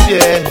help?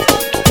 Yeah,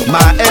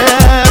 my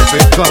help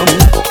will come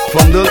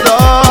from the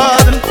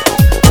Lord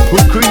who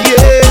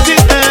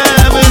created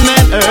heaven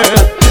and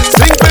earth.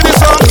 Sing for the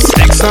song,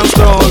 sticks and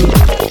stone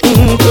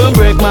to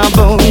break my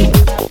bone.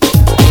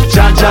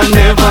 Jah Jah Jaja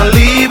never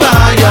leave I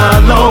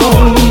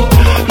alone.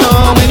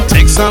 No, it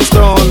takes some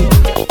stone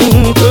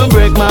to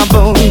break my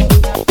bone.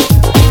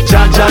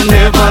 Jaja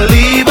never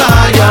leave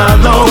I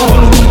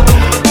alone.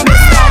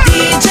 Mr.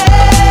 DJ,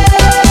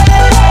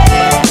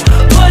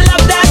 pull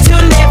up that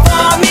tune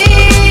for me.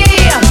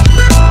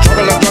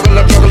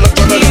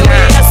 The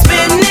way you're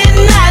spinning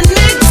and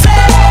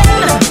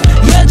mixing,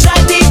 you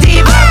drive the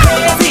diva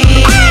crazy,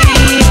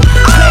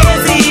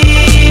 crazy.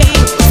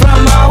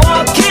 From a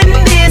walk in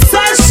the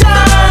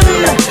session,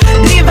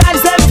 the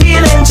vibes I'm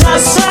feeling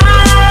just right.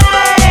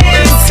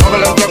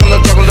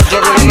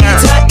 I need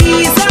to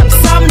ease up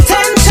some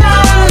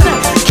tension.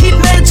 Keep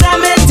me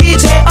jamming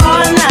DJ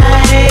all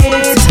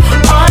night,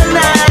 all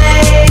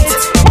night.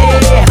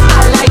 Hey,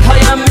 I like how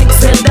you mix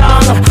it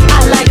down. I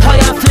like how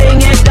you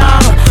fling it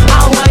down.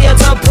 I want you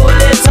to pull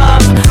it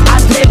up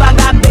and play back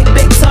that big,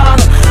 big song.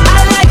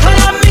 I like how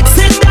you mix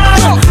it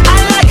down. I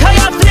like how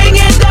you fling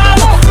it down.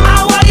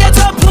 I want you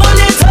to pull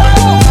it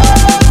up.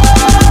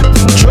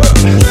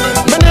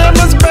 My name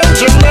is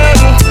Benjamin,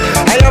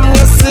 I am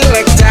your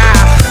selector.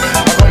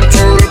 I come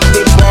to rip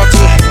the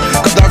party,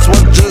 cause that's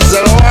what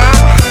Giselle want.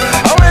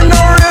 I will no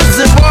raise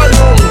the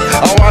volume,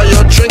 I want you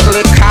drink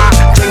liquor.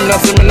 Drink no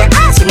simina,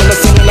 simina,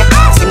 simina,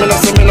 simina,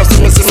 simina,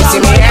 simina, simina,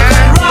 simina.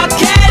 Rock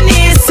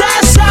any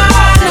session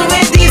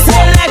with the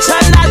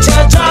selection that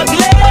you're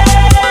juggling.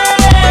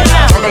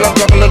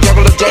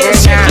 It's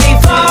strictly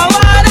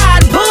forward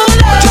and pull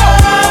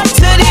up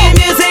to the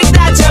music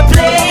that you're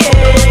playing.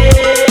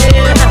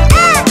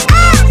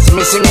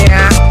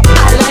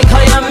 I like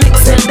how you mix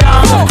it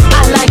down.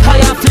 I like how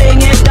you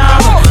fling it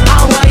down.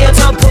 I want you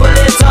to pull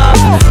it up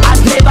and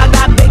play back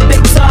that big,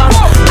 big song.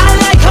 I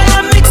like how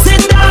you mix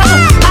it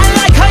down. I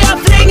like how you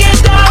fling it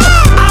down.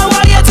 I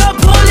want you to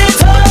pull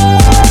it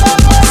up.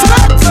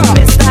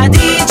 Mr.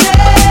 DJ,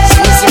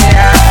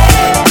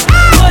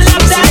 pull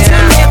up that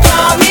tune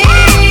for me.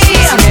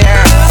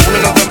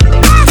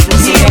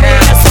 The way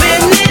you're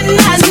spinning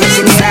and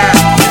mixing,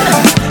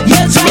 you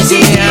drive the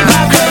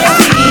diva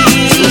crazy,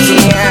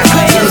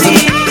 crazy.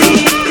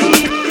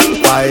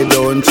 Why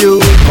don't you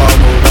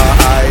come over?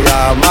 I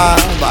am a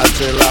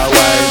bachelor.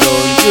 Why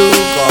don't you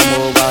come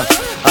over?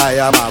 I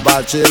am a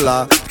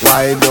bachelor.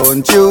 Why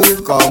don't you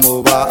come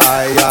over? I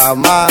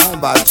am a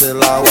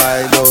bachelor. Why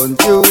don't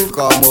you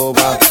come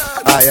over?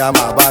 I am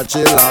a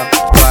bachelor.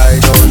 Why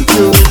don't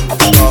you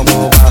come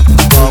over?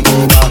 Come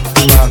over.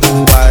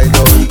 Why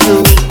don't you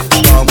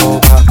come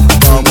over?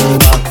 Come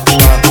over.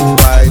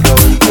 Why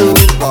don't you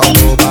come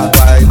over?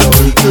 Why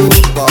don't you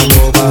come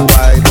over?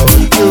 Why don't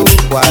you?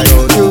 Why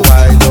don't you?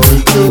 Why don't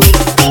you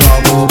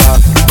come over?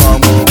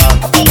 Come over.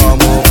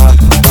 Come over.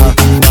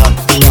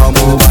 Come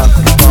over.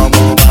 Come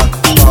over.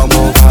 Come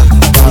over.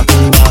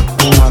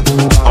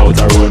 Out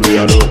the road we a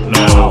look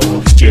now.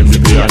 James the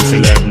and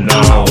celeb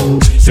now.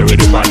 Say we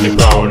the on the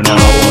ground now.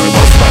 All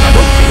must find a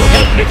duck, we go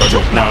make a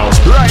joke now.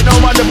 Right now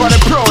man, they're on the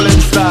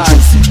prowling style.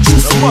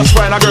 You must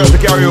find a girl to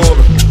carry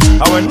over.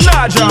 I went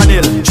nah John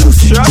Hill.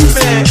 Trust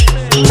me.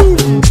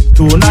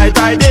 Tonight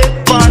I did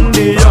on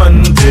the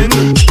hunting.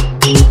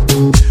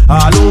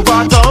 All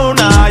over town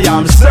I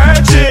am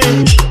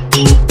searching.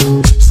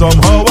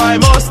 Somehow I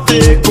must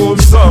take home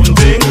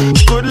something.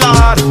 Good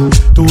lord,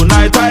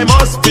 tonight I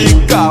must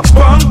pick a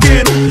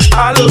pumpkin.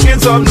 I looking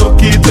some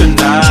nookie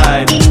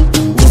tonight.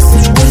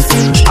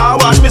 I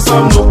want me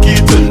some nookie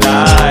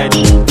tonight.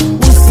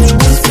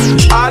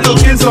 I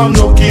looking some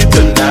nookie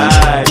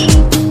tonight.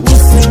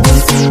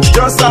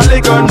 Just a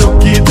little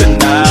nookie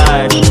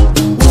tonight.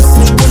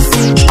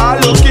 I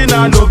looking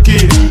a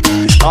nookie,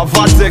 a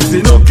fat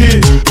sexy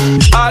nookie.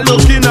 I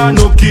looking a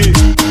nookie,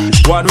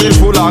 one way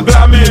full of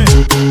glammy.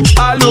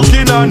 I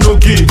looking a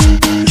nookie,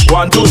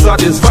 one to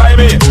satisfy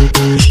me.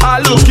 I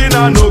looking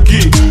a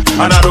nookie,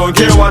 and I don't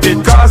care what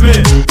it costs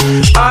me.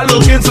 I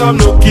looking some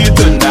nookie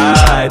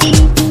tonight.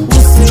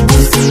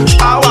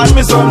 I want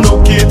me some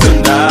nookie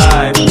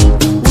tonight.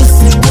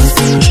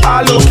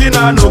 I looking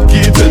a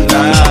nookie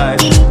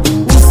tonight.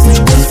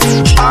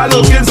 I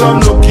looking some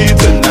nookie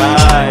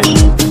tonight.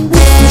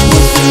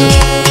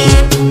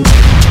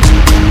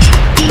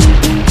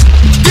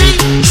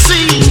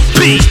 DCB,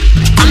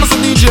 I'm a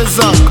DJ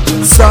Zuck.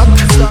 Zuck,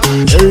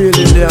 you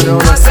really there now,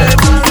 myself.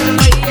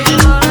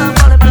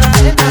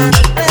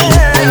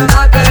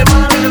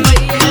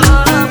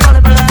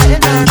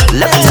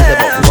 Let me tell you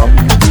about rum.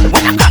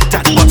 When I got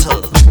that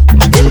bottle,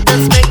 it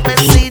does make me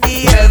see the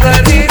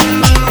everything.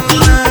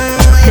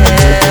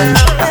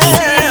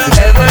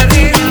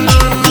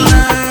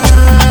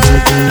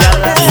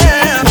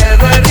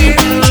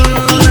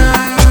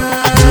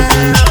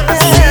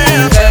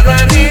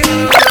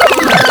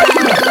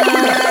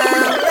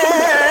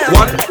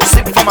 One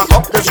sip from my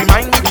cup, does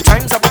remind me the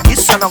times I would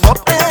kiss and I hug.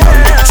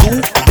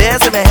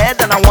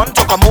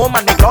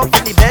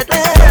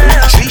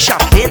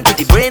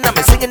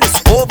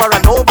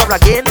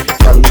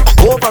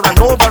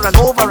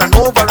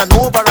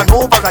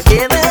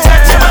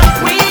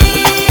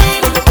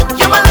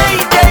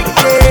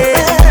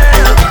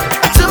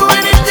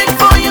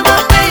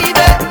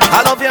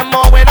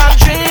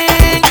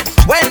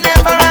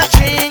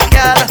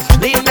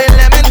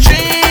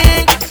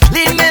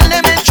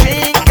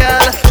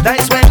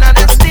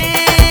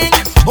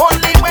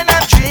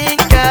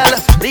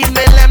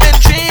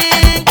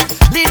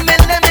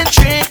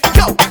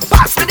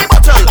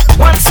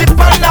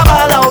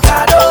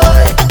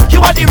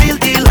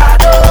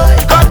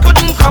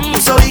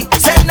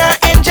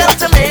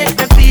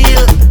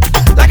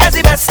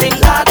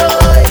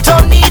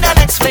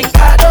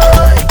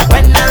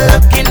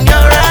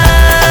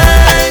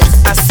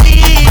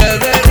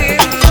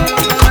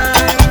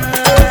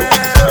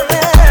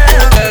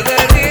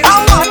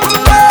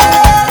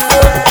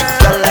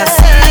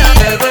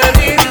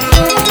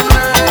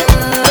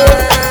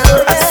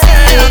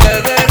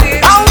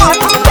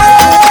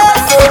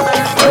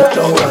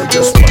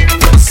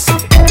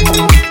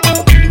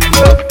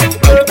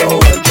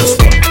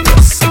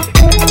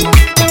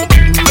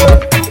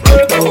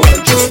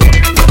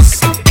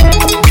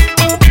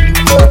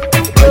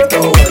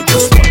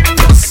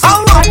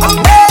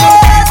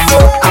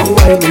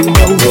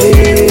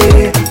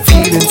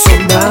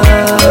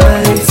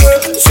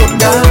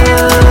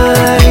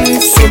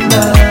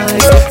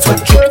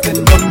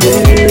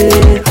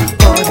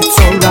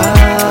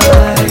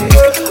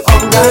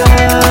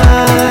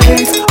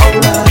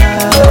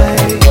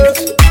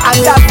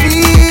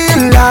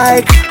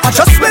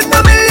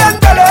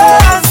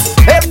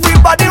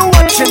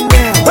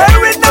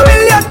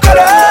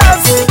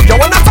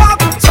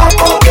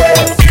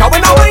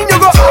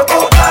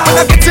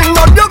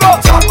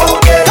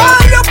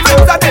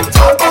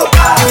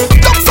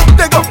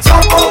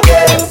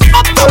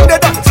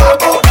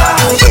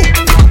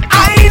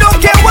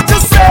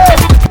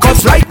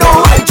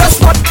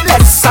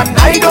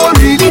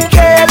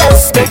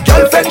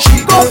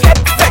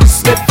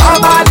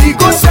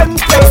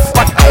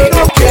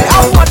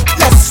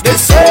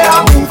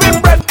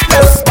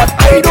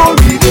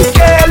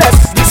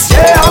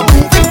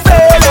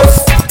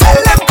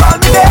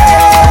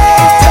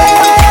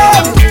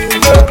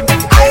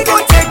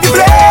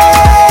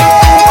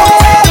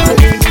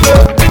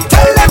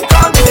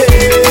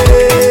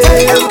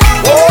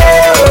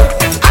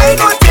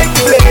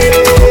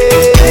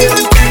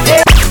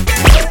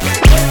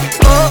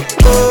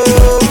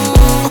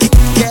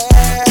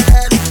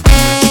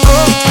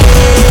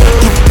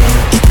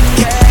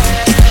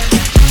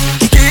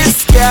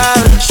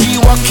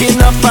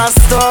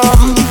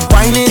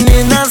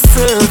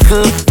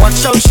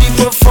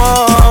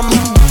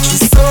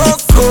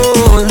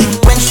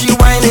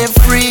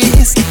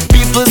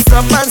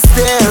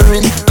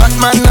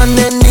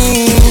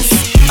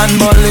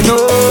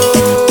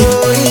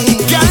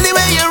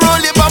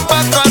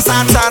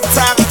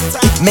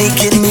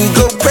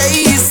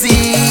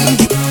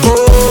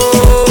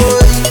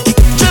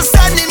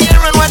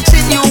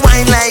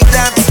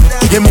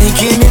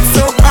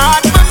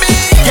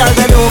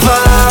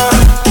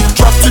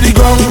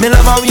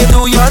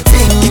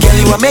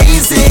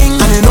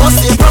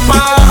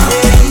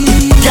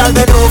 girl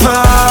bend over.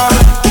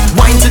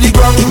 Wine to the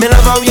ground, me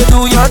love how you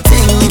do your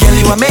thing. Girl,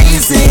 you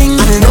amazing,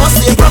 and you know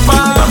stay proper.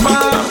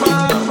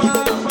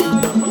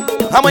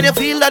 And when you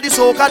feel that the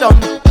soca done,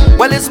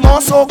 well it's more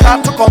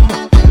soca to come.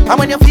 And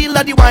when you feel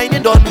that the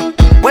whining done,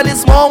 well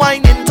it's more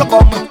whining to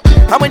come.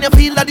 And when you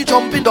feel that the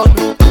jumping done,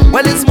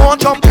 well it's more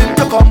jumping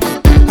to come.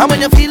 And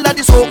when you feel that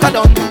the soca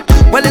done,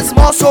 well it's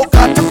more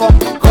soca to come.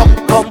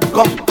 Come, come,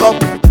 come, come.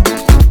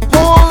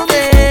 Hold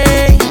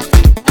me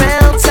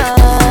real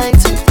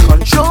tight,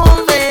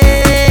 control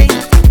me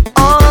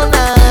all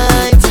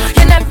night.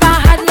 You never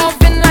had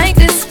nothing like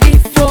this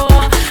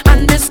before,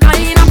 and this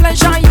kind of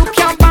pleasure you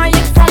can't buy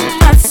it from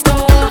a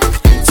store.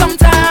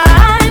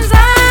 Sometimes I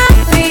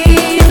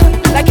feel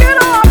like you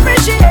don't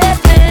appreciate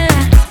me.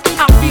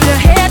 I feel you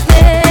hate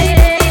me.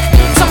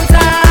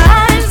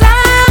 Sometimes I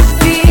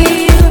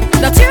feel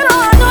that you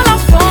don't have no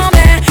love for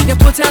me. You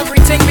put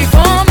everything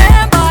before me,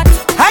 but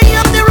I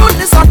am the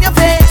rudeness on your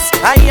face,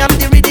 I am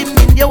the rhythm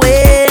in your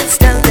waist.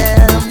 Tell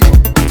them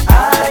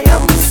I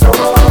am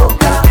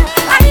soca.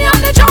 I am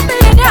the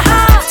jumping in your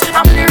heart.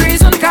 I'm the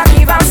reason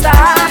carnival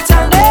start.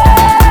 Tell them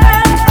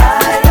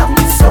I am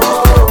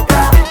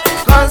soca.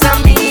 Cause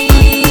I'm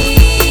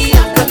me,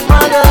 a good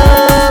mother,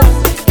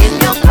 in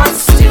your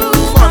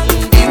costume on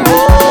the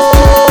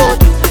road.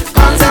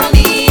 Cause I'm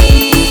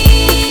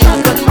me, a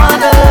good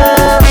mother,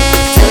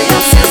 to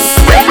your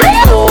sister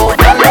overload.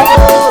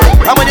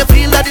 And when you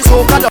feel that it's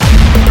soca done,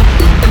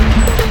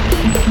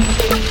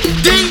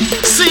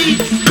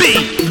 DCB.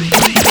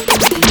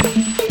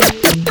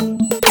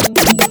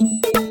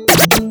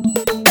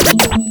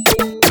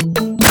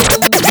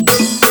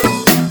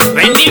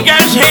 When the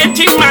girls hit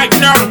the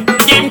Magnum,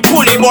 them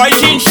coolie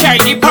boys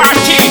inside the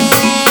party.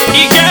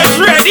 The girls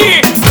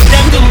ready.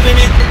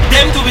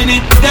 Them doing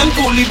it, them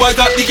coolie boys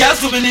got the girls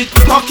doing it.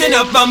 Talking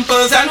up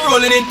bumpers and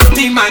rolling it.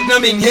 The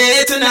Magnum in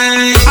here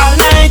tonight. I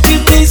like you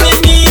pleasing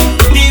me,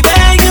 the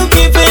way you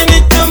giving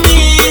it to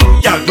me.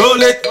 Y'all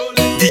roll it.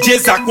 DJ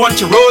Zach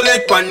want you roll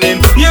it on him.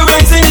 You're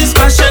raising this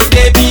passion,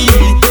 baby,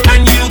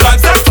 and you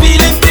got that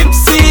feeling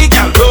tipsy.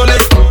 Y'all roll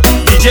it.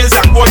 DJ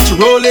Zach want you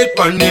roll it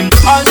on him.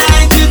 All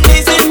night you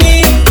pleasing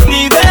me,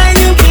 the way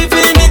you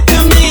giving it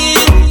to me.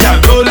 Y'all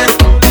roll it.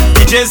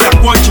 DJ Zach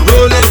want you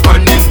roll it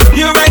on him.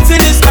 You're raising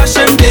this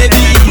passion,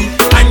 baby,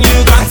 and you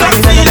got that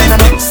feeling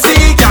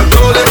tipsy. Y'all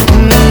roll it.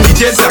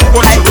 DJ Zach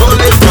want you roll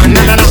it on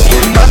him.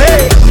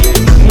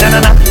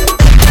 Na-na-na.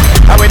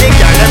 How we dig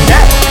y'all them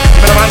there?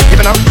 Give it up, give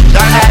it up, the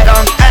head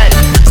on head.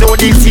 So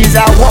this is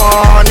a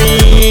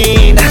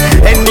warning.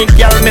 Any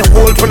girl me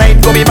hold tonight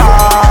go be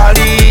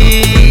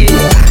body.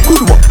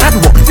 Good work, hard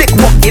work, take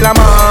work till a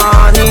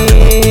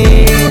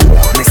morning.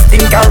 Me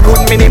stink a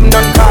road, me name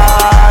done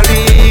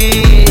carry.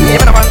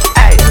 Give it up,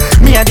 hey.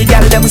 Me and the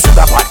girl them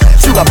sugar pot.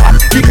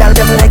 The girl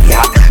them like it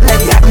hot.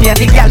 Me and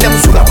the girl them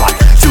sugar pot.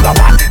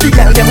 The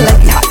girl them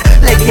like it hot.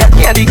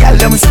 Me and the girl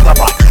them sugar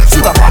pot.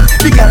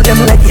 The girl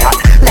them like it hot.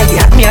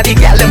 Me and the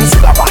girl them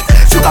sugar pot.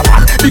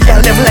 The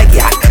girl them like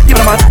it hot. Give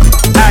me a man.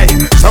 Hey,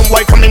 some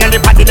boy coming in the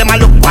party, them a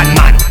look one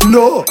man.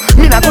 No,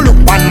 me not go look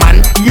one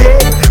man. Yeah,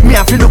 me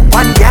have to look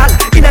one girl.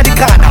 Inna the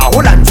corner,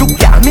 hold on two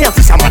girl. Me a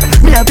fisherman,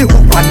 me have the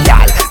hook one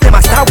girl. Them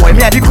a star boy,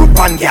 me a the group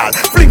one girl.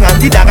 Fling on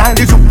the dog and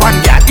the soup one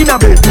girl. Inna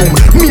bedroom,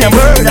 me a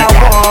murder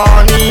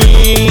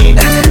warning.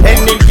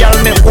 Any girl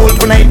me hold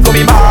tonight go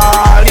be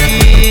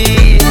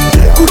body.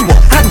 Good work,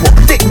 hard work,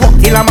 take work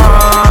till a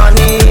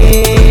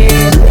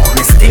morning.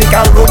 Me stink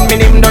a road, me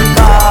name done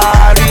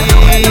carry.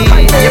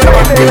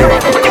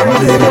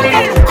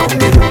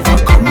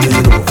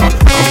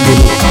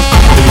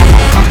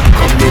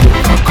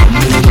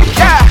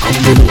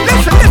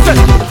 Listen.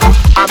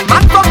 I'm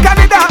man from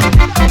Canada,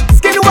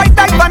 skin white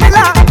like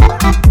vanilla.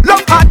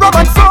 Love hard rub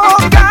and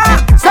soca.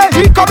 Say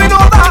he coming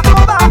over.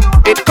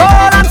 It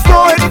cold and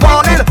snow it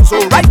falling, so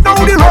right now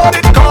the road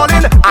it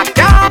calling. I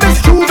can't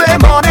miss Tuesday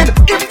morning.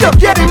 If you're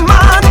getting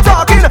man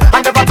talking,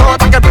 I never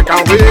thought I could break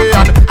away.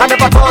 I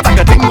never thought I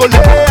could tingle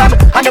in.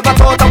 I never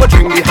thought I would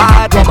drink the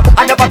hard rum.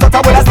 I never thought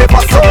I would have stay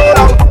for so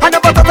long. I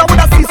never thought I would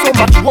have see so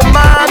much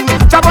woman.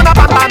 Jam on a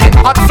band,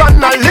 hot sun,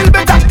 a little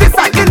bit of this,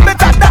 a little bit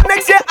of that.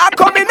 Next year I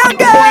come in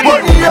again.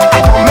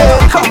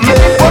 Come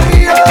in,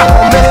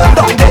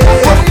 down there.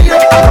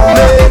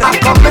 I'm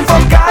coming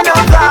from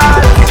Carnival.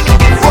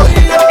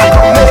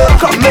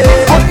 Come in,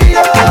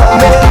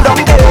 down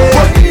there.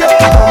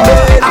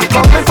 I'm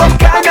coming from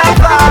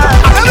Carnival.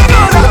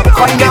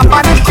 Find up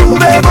on the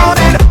Tuesday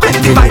morning,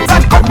 plenty vibes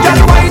and come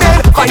girl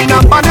whining. Find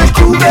up on the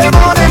Tuesday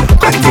morning,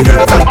 plenty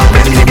girls and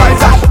plenty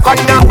vibes and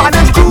find up on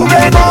the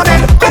Tuesday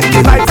morning,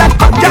 plenty vibes and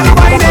come girl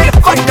whining.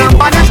 Find up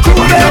on the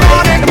Tuesday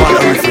morning.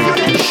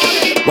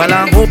 Well,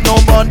 I hope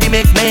nobody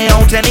make me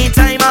out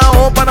anytime I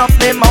open up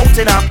my mouth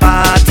in a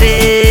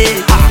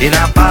party.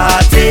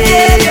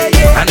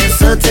 And there's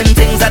certain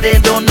things that they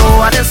don't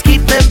know. I just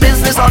keep my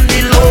business on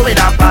the low in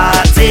a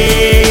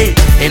party.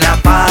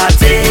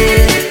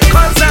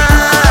 Cause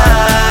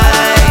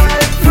I'm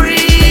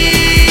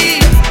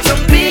free to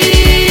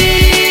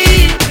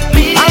be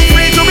me. I'm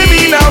free to be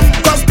me now.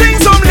 Cause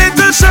things some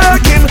little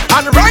shaking,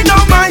 and right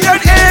now my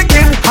head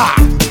aching.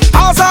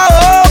 As I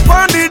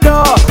open the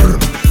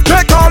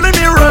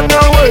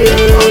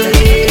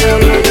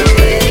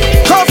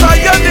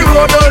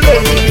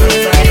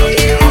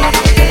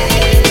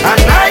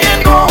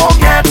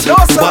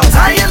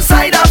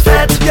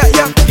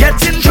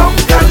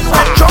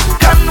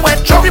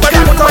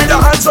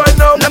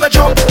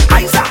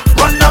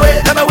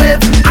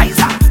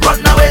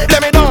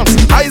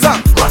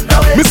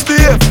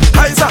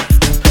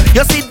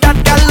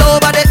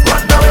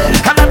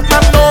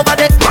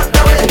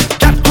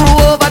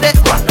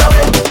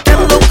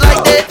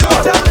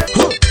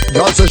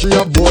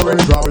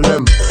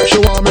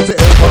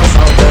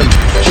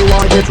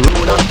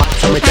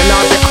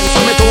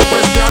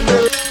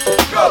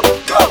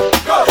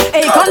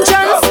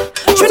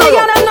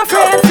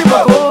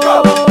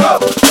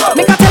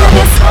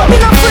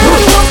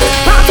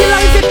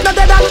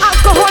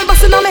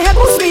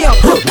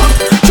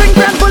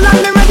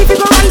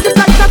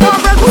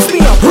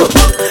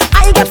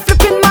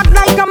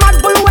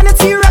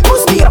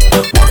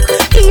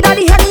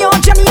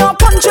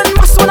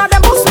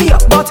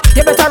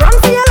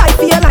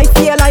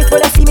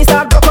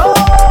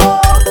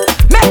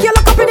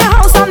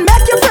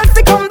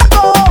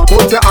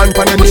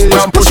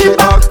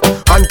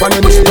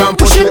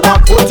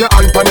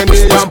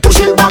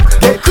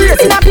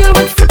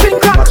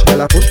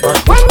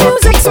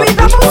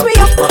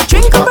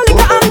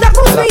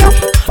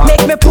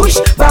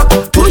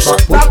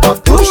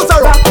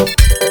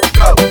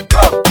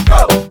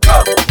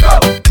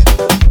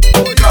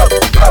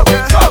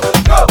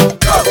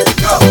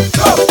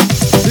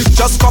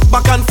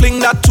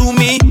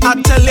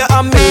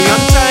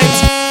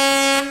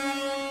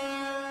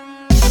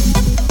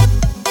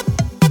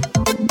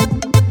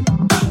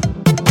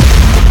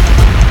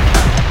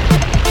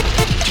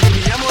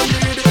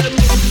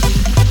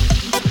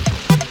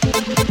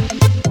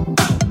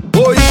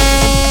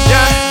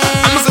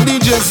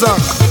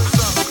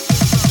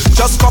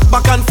Just pop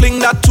back and fling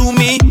that to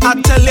me. I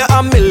tell you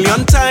a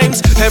million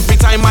times. Every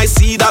time I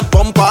see that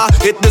bumper,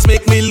 it does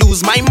make me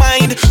lose my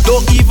mind.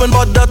 Don't even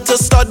bother to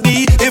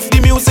study if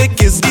the music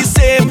is the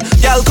same.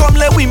 Y'all come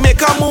let we make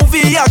a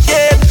movie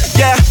again.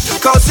 Yeah,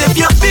 cause if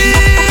you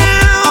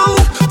feel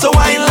to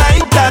wine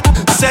like that,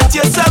 set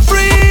yourself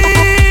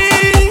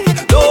free.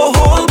 Don't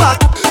hold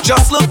back,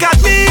 just look at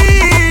me.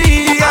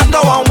 I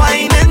know I'm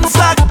whining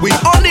slack. We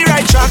on the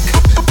right track.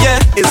 Yeah,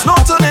 it's no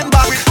turning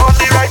back. We on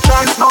the right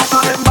track, no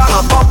turning back.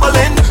 I'm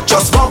bubbling,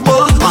 just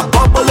bubble. I'm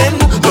bubbling,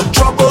 look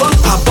trouble.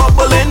 I'm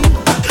bubbling,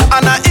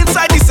 and I'm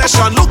inside the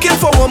session looking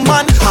for a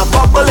man. I'm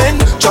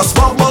bubbling, just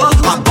bubble.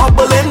 I'm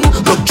bubbling,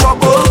 look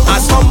trouble. I'm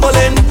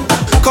stumbling,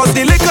 cause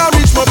the liquor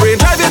reach my brain,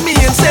 driving me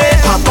insane.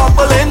 I'm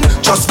bubbling,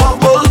 just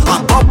bubble.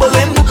 I'm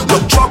bubbling,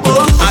 look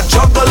trouble. I'm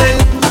juggling,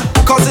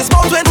 cause it's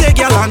about 20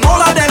 girl and all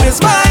of them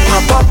is mine.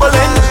 I'm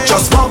bubbling,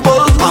 just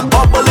bubble. I'm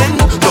bubbling,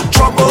 look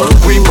trouble.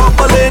 We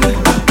bubbling.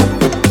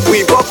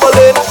 We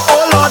bubbling,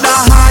 oh Lord, a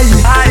high.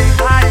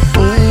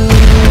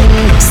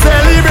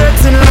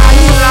 Celebrating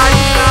life.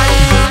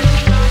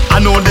 I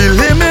know the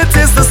limit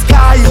is the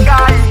sky.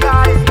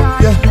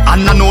 Yeah.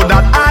 And I know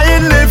that I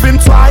ain't living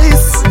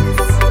twice.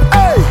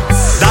 Hey.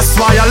 That's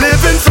why I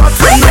living for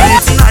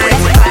tonight.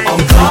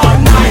 On cloud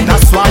nine.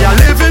 That's why I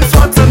living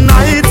for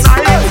tonight.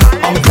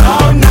 On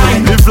cloud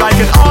nine. Live like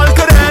it all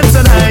could end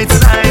tonight.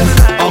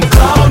 On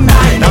cloud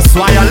nine. That's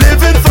why I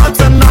living for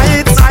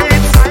tonight.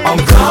 On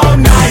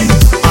cloud nine.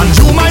 And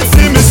you might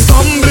see me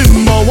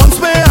stumbling, but once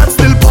my heart's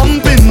still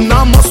pumping,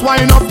 I must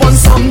wind up on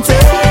something.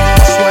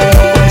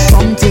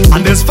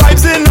 And there's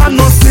vibes in and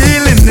no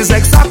ceiling, is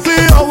exactly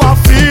how I'm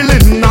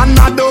feeling, and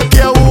I don't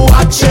care who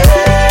watch it.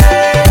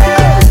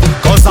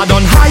 Cause I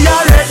done high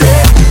already,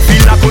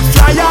 feel I could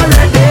fly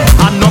already,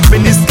 and up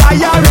in the sky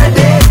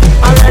already.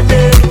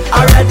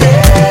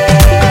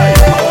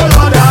 Oh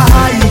Lord, a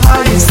high,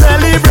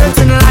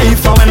 celebrating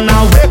life, and when I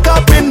wake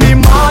up in the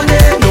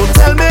morning, don't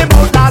tell me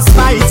about last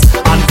night.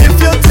 And if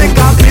you take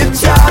a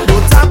picture,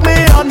 don't tag me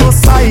on no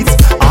site.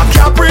 I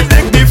can't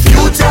predict the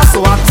future,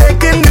 so I'm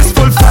taking this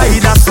full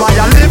flight. That's why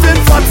I'm living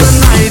for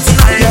tonight.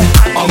 Yeah,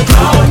 on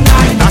cloud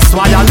nine. That's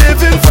why I'm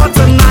living for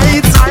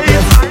tonight.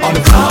 Yeah, on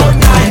cloud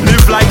nine.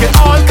 Live like it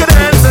all could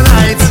end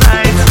tonight.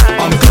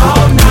 On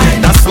cloud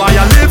nine. That's why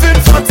I'm living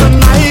for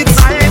tonight.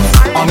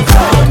 On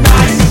cloud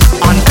nine.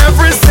 And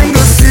every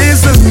single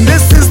season,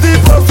 this is the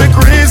perfect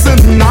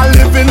reason I'm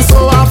living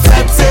so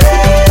affected.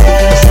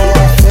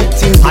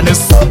 And the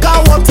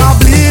soca water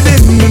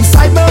bleeding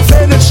inside my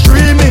vein, it's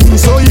streaming,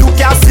 so you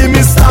can't see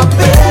me stopping.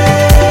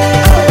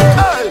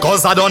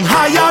 Cause I done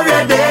high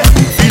already,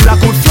 feel I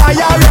could fly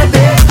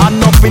already,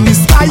 and up in the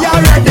sky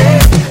already.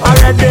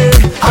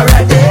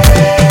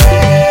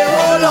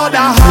 Oh Lord,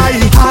 a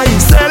high,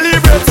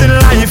 celebrating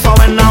life, and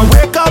when I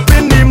wake up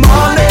in the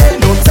morning,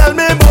 don't tell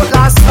me about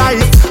last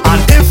night.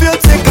 And if you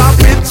take a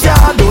picture,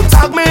 don't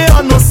tag me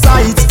on no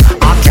site.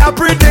 I can't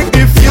predict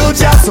the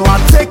future, so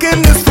I'm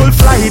taking this full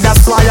flight.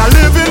 That's why I'm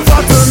living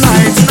for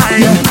tonight.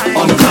 Yeah,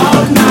 on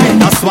cloud nine.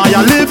 That's why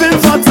I'm living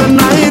for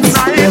tonight.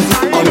 Yeah,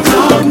 on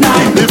cloud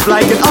nine. Live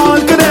like it all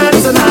could end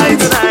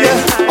tonight.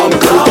 Yeah, on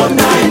cloud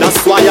nine.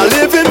 That's why I'm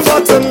living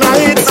for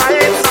tonight.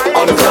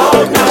 On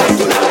cloud nine.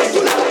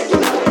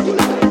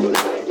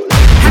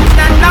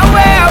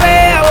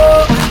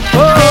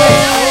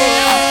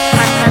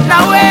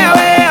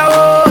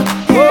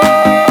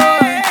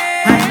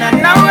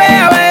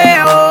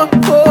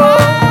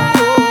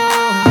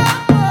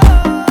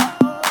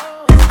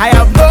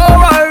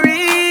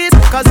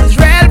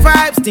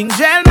 Things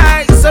gel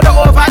nice, so don't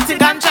overthink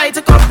and try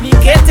to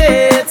complicate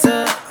it.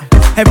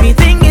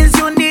 Everything is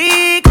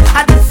unique,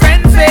 a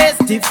different face,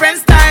 different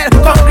style.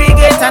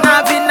 Congregate and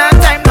having a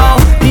time now.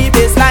 The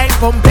bassline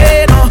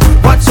pumping,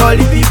 watch all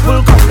the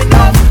people coming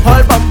up.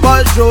 All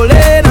bumpers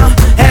rolling,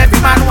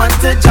 every man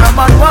wants to jam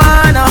on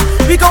one.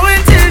 We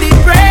going till the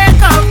break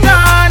of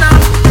dawn.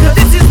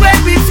 This is when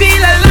we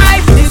feel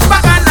alive. This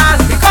bacchanal,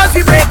 because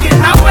we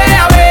breaking away,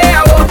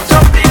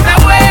 jumping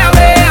away,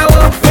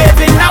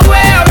 waving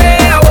away.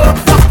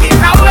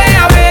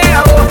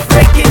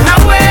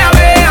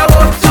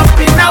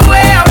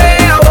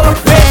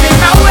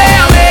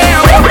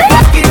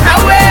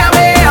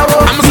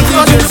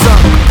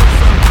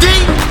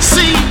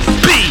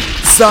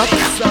 Suck,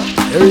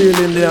 you're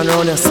really in there and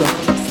around yourself.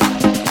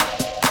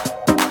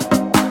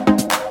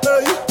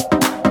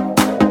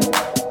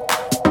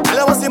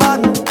 Hello, what's the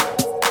man?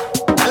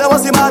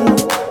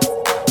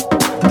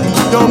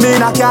 You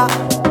mean I can't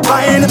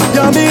fine?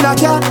 You mean I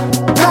can't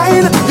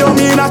line? You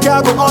mean I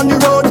can't go on the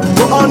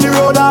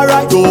road,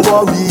 alright. Don't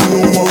worry.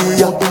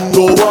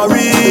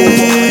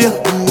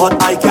 But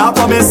I can't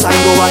promise I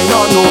go wine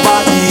on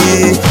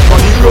nobody. On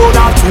the road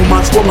have too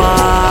much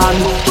woman.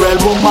 Well,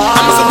 woman.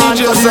 On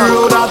the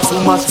road have too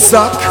much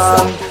suck.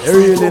 You're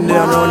really in there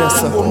and around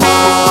yourself.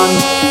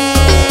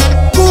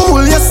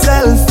 Cool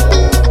yourself.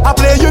 I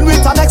play you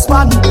with an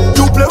ex-man.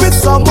 You play with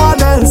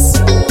someone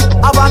else.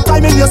 Have a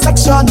time in your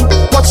section.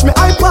 Watch me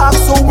I park,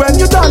 so when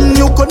you done,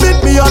 you could meet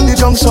me on the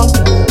junction.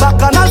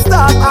 Back and I'll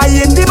start, I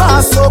in the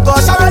mass. So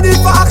gosh, I'm ready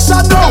for action.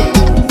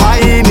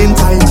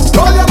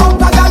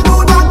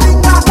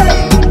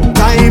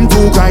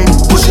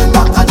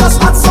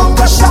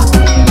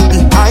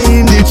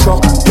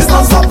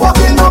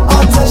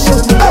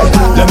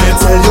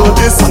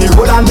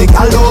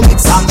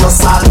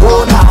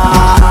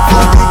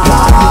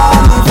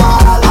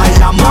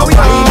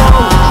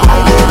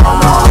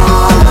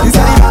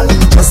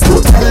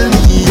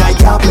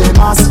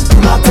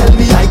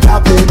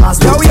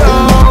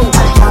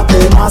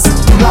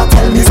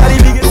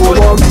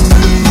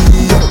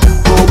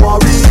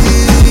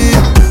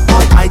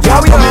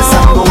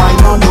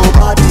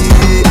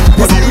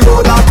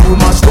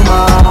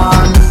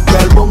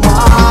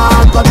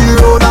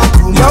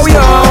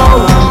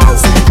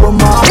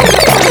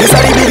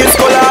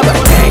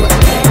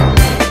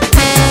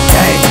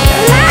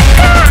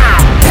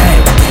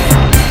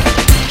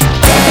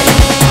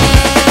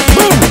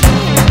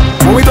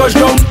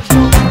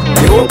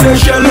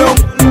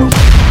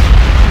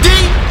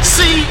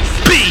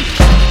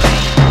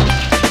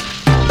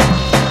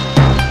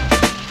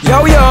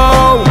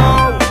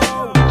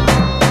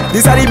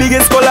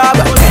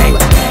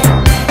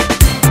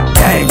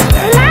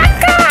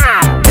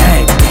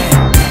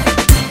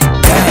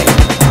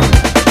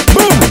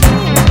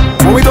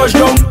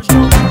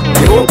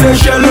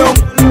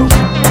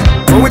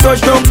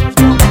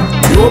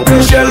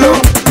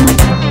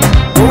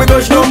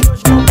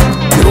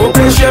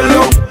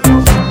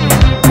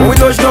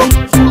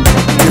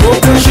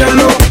 shell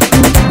up.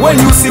 When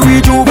you see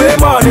we Juve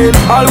morning,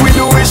 all we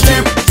do is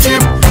chip.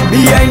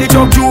 Behind the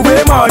truck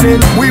Juve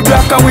morning, we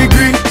black and we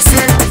green,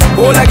 sick.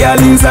 All a girl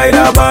inside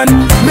a van,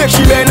 make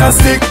she bend and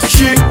stick,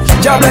 shit.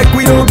 Job like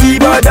we don't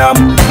give a damn,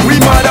 we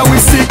mad and we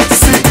sick.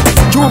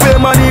 Juve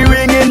money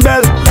ringing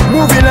bell,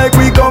 moving like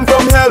we come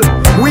from hell.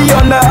 We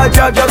under a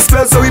jab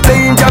spell, so we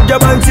playing jab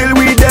until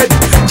we dead.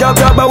 Jab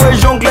away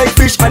junk like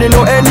fish, and you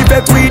know any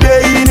bet we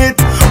day in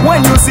it.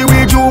 When you see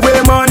we Juve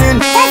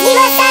morning, I'm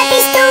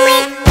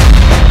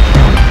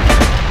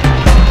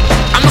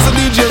a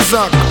DJ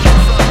Zach.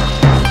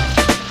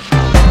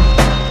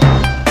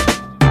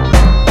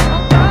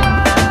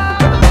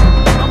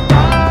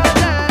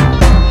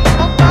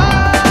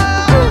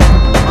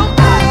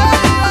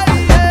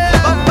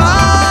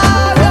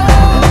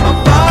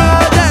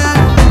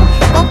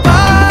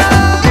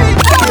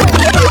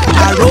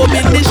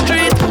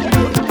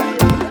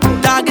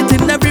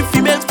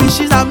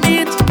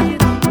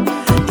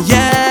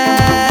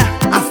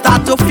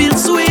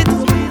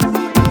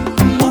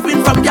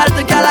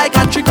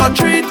 Trick or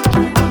treat,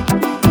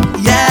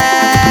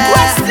 yeah.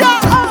 Question.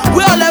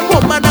 We all them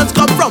woman has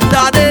come from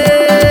daddy.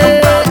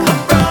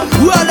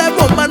 We all them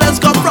woman has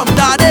come from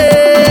daddy.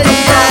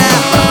 Yeah.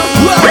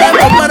 We all them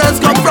woman has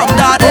come from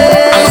daddy.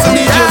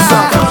 Yeah.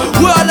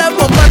 We all them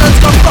woman has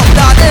come from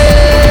daddy.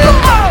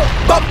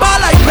 Bumper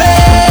like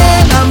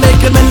rain, I'm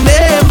making my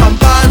name.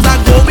 Bumpers are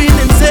going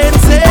insane,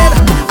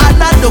 and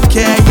I don't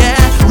care, yeah.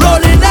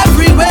 Rolling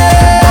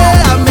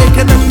everywhere, I'm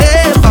making a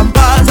name.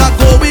 Bumpers are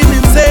going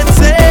insane.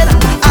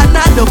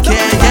 Don't care,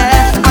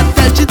 yeah. I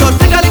tell you don't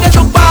think I get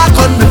your back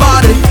on my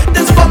body.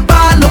 This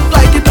bumper look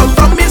like it come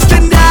from East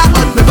India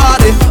on my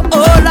body.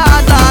 Oh la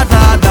la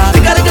la la.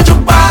 Think I get your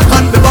back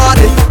on my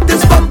body.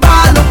 This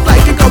bumper look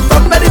like it come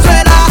from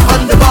Venezuela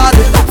on my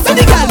body. See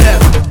the girl there,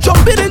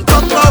 jumping in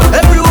top now.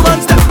 Every woman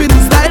stepping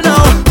in style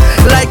now.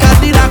 Like I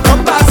need a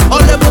compass.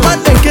 All the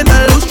woman making a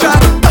loose track.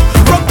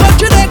 From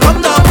country they come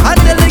down and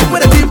they link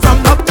with a team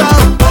from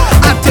uptown.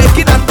 I'm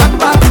taking a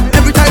back.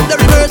 Every time they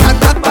reverse and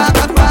back.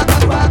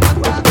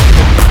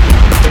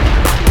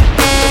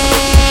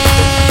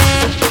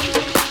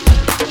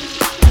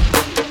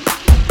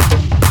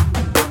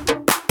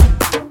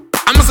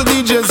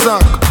 DJ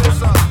Zach.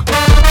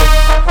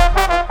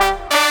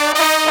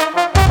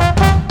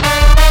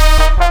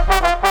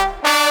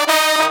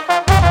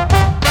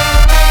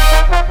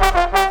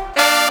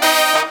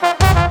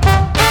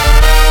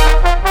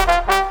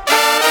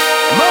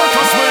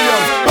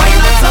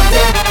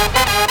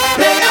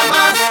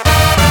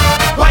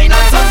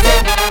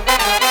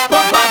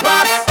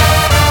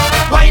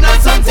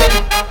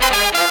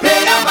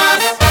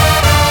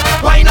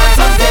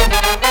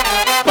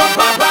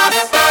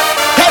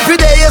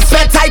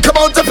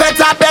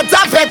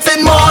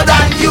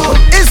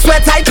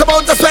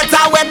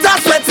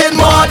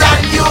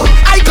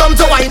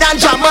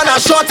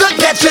 Sure to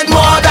catch it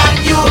more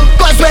than you.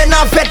 Cause when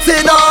I'm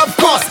fetting, of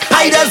course,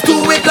 I just do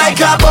it like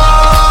a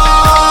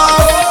boss.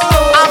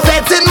 I'm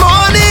fetting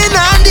morning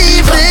and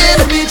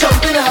evening.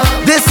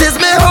 This is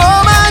my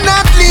home, I'm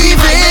not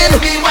leaving.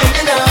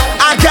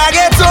 I can't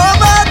get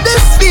over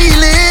this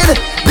feeling.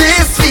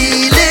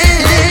 DCB.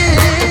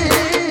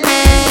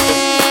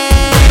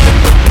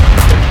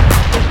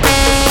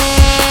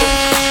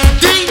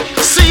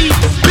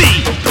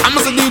 I'm a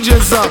DJ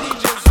Zach.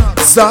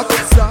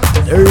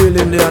 they're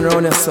really in there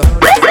around here, sir.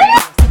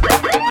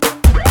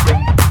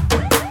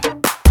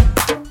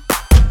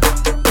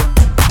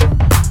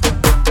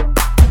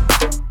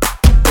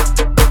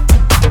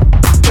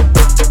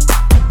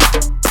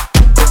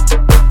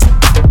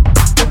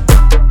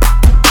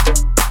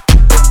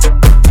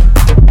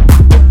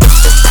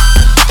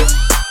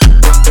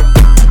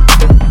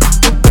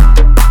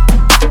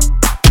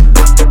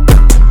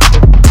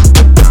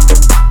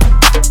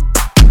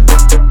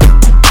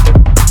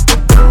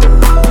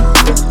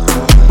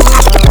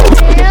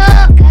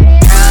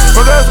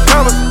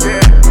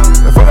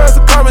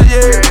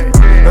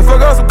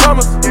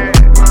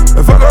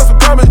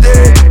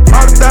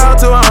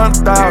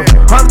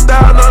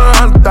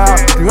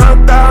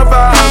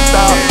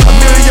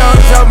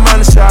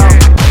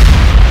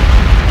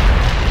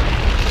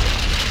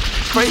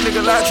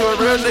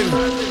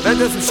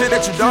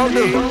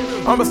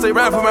 I'ma stay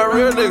right for my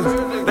real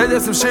niggas. That's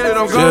just some shit that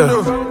I'm gonna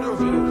do.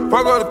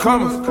 Fuck all the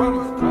commas.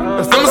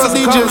 I'm a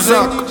DJ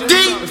Zach.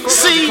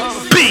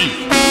 DCB.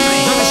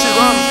 Do this shit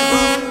wrong.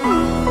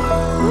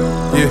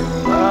 Yeah.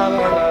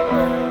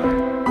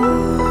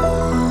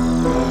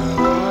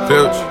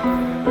 Filch.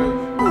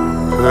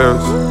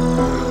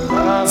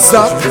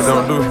 Zach.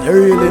 Don't do. They're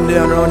really in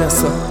there around here,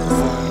 sir.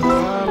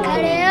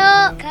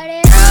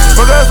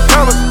 Fuck out some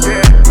commas.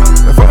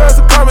 Fuck out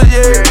some commas,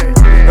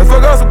 yeah.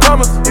 Fuck out some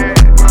commas.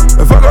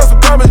 If I got some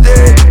comments,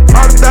 yeah,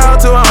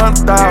 100,000 to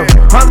 100,000,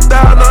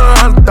 100,000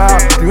 on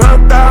 100,000,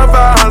 300,000,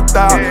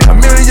 500,000, $1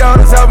 million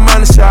is out of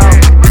money shout.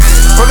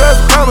 If I got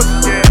some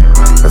comments,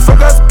 if I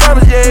got some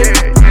comments,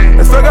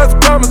 yeah, if I got some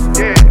comments,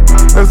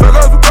 if I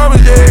got some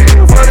comments,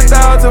 yeah,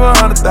 40,000 to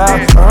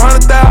 100,000,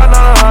 100,000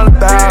 on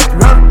 100,000,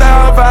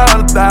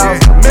 300,000,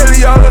 500,000, $1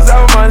 million is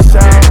out of money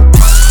shout.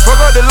 Fuck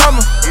up the they love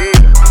me.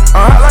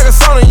 I'm hot like a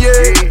sauna,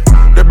 yeah.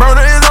 The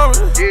burner is on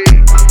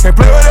me. Can't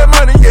play with that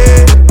money,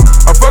 yeah.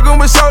 I'm fucking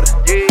with Shorty.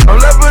 I'm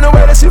loving the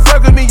way that she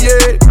fucking me,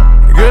 yeah.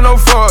 Get no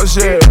fucks,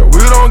 yeah. We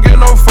don't get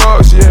no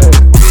fucks, yeah.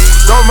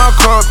 Throw my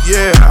cup,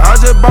 yeah. I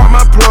just bought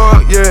my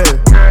plug, yeah.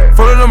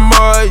 Full of the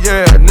mud,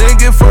 yeah.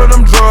 Nigga full of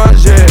them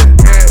drugs, yeah.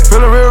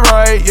 Feeling real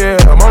right, yeah.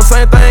 I'm on the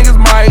same thing as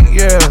Mike,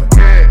 yeah.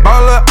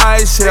 Ball of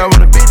ice, yeah. I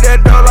wanna beat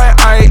that dog like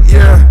Ike,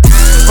 yeah.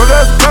 Fuck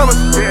us some commas,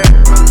 yeah.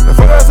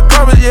 Fuck us some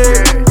commas, yeah.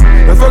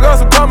 Fuck us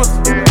some commas,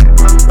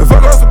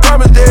 fuck us some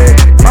commas, yeah.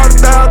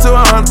 100,000 to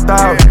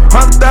 100,000,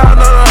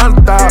 100,000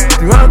 on 100,000,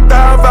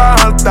 300,000,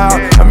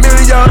 500,000, $1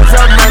 million is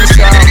our money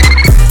shot.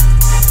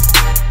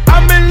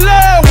 I'm in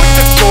love with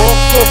the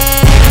coco.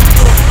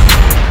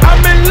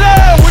 I'm in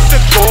love with the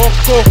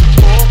coco.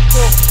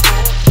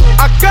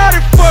 I got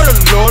it for the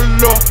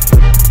Lolo.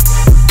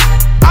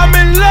 I'm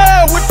in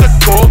love with the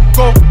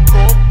coco.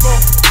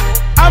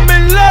 I'm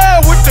in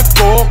love with the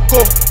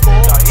coco.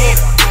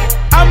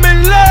 I'm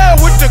in love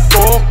with the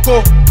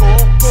coco.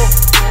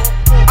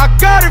 I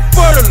got it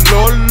for the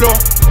Lolo.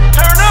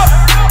 Turn up.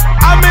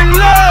 I'm in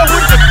love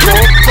with the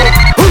coco.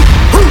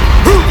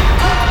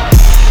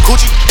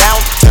 Gucci down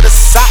to the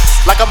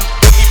socks like I'm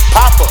Biggie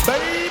Papa.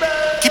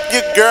 Keep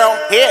your girl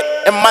head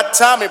in my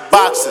Tommy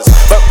boxes,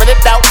 but rent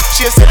it out.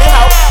 She a silly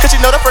hoe, cause she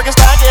know the freaking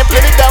style getting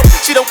plenty dope.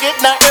 She don't get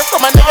nothing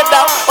from my nigga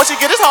down. All she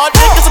get is hard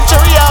dick and some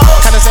Cheerios.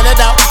 Kinda send it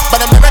out,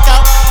 but I'm never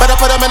out. Better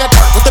put them in the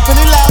dirt with the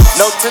penny loud.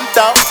 No tint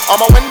out on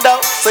my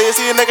window, so you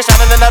see a nigga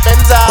shining in the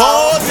Benz out.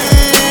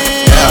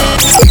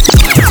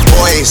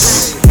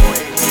 Boys.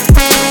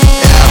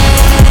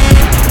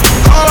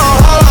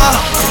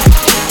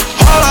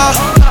 Holla,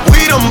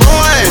 we them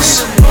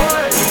boys.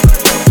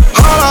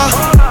 Holla,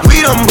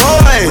 we them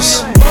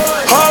boys.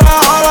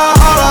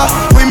 Holla,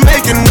 we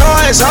making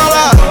noise.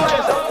 Holla,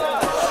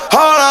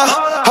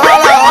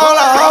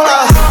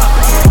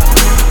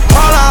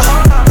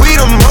 we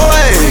them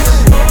boys.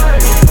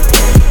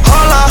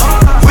 Holla,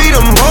 we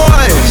them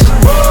boys.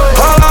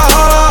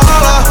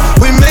 Holla,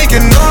 we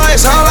making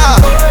noise. Holla,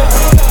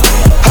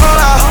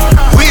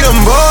 we them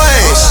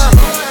boys.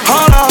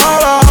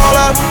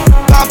 Holla,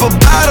 pop a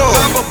bottle.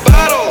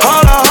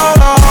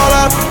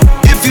 Holla,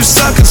 if you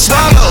suck and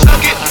swallow.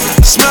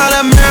 Smell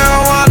that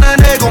marijuana,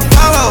 they gon'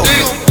 follow.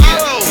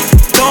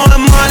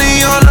 Throwing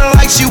money on her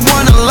like she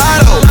won a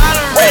lotto.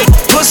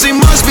 Pussy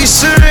must be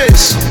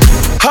serious.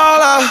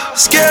 Holla,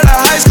 scared of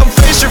heights, come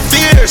face your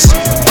fears.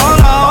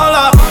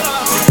 Holla,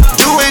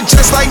 do it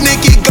just like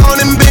Nicki, gone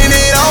and bend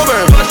it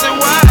over.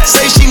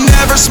 Say she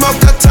never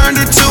smoked, I turned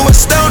her to a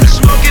stoner.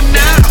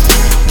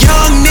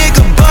 Young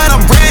nigga, but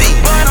I'm ready.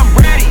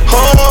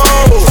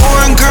 Oh,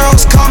 foreign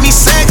girls call me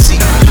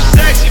sexy.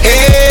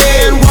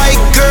 And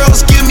white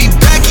girls give me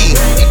Becky.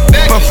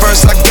 But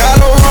first I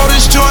gotta roll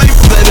this joint.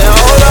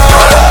 Hold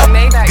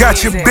on.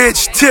 Got your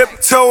bitch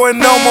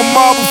tiptoeing on my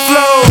marble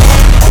floor.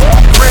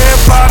 Red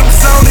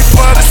bottoms only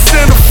for the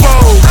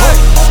centerfold.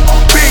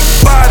 Big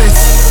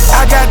bodies,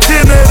 I got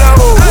 10 of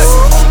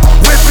those.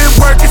 Whipping,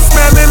 working,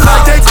 smelling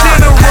like they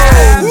dinner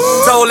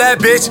rolls. Told that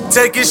bitch,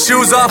 take your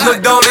shoes off,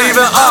 look, don't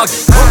even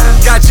argue.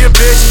 Got your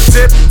bitch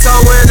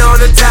tiptoeing on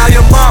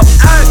Italian marble.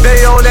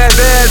 They on that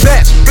bad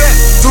batch.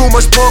 Too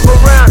much pork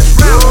around it.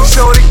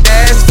 Show the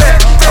ass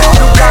fat.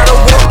 You gotta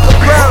walk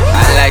around.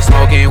 I like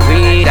smoking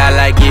weed, I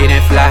like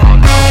getting fly.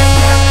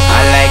 I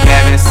like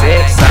having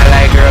sex, I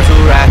like girls who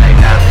ride.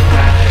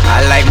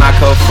 I like my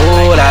cold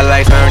food, I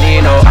like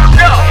turning up.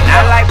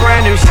 I like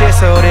brand new shit,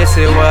 so this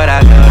is what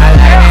I do. I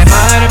like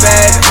money,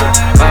 baby,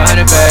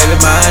 money, baby,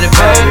 money,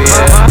 baby,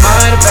 yeah.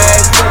 Money,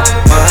 baby,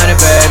 money,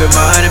 baby,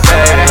 money,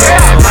 baby,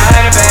 yeah.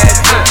 Money,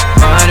 baby,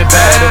 money,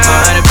 baby,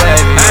 money,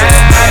 baby,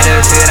 yeah.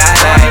 That's it, I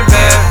like,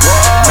 baby.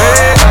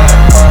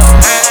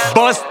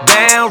 Bust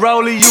down,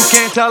 Rollie, you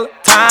can't tell it.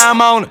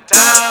 Time on it.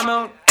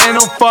 Ain't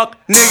no fuck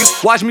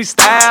niggas, watch me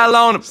style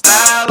on them.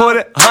 Put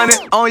a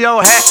 100 on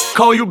your hat,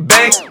 call you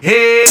bank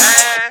head.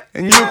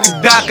 And you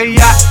can dock a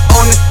yacht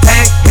on this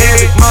tank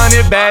head.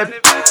 Money, baby.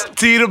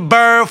 T the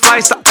bird,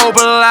 fights the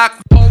open lock.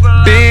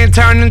 Then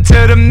turn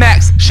into the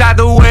max, shot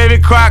the wavy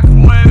crock.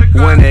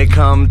 When they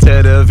come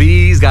to the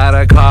V's,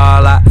 gotta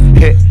call out.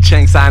 Hit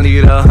chinks, I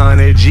need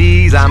 100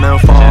 G's, I'm in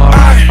far.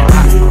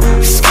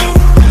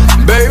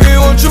 Baby,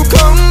 won't you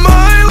come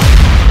my way?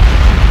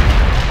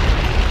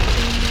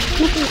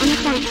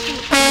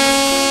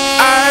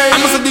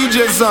 I'm a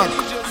DJ Zuck.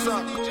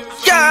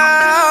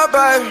 Yeah,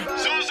 baby.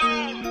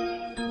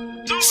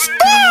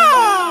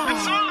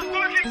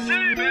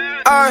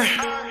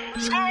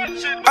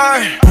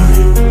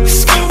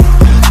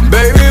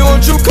 Baby,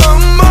 won't you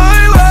come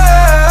my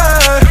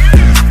way?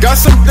 Got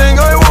something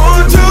I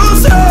want to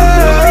say.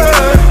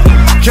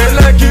 Can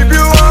I keep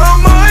you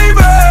on my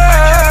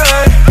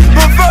bed?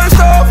 But first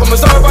off, I'ma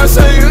start by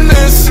saying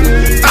this.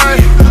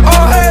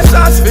 All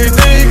headshots, if you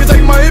think you can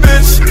take my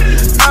bitch.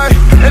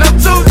 And I'm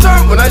too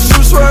turned when I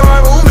shoot, swear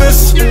I won't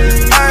miss.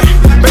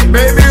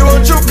 Baby,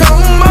 won't you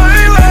come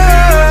my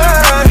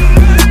way?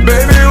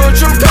 Baby, won't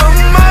you come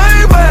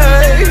my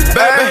way?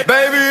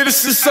 Baby,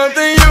 this is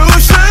something you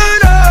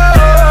should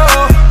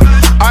know.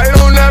 I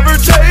don't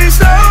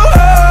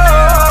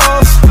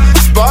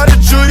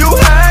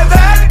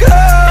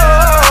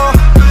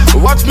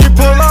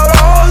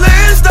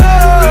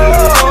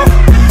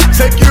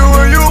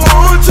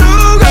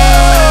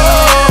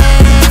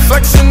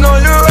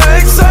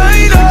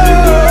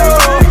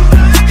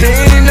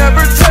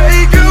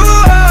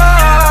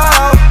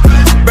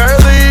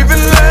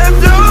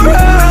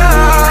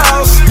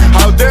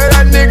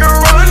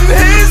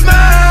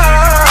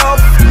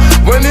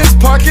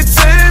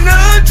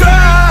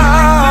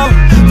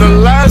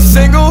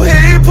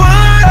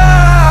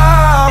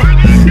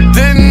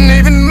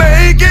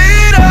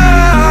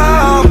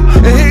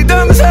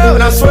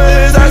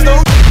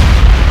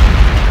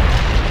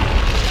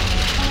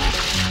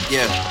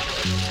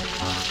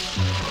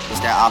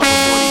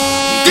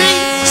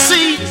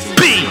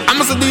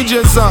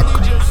DJ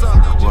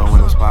Zuck. Well,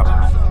 when it's poppin'.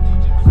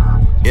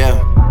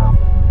 Yeah.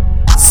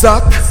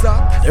 Zuck.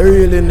 They're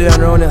real in there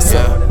around here,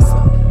 yeah.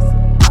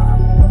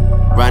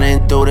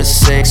 Running through the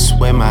 6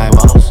 with my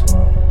woes.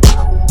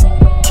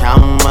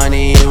 Counting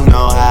money, you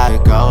know how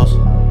it goes.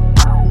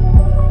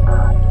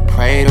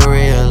 Pray the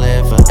real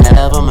live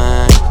forever,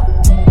 man.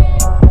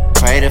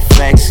 Pray the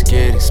fakes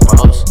get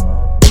exposed.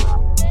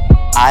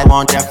 I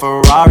want that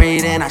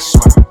Ferrari, then I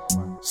swear.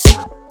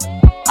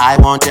 I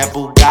want that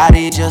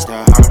Bugatti just to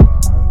hurt.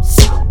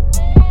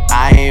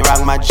 I ain't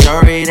rock my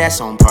jewelry,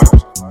 that's on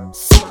purpose.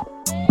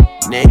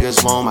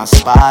 Niggas want my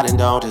spot and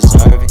don't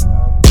deserve it.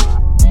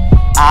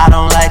 I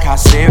don't like how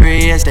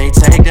serious they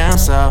take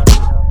themselves.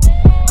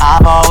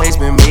 I've always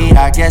been me,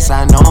 I guess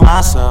I know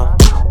myself.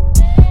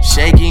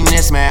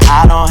 Shakiness, man,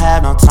 I don't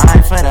have no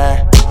time for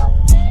that.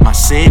 My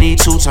city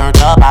too turned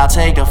up, I'll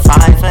take a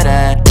fine for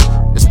that.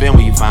 That's been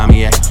where you find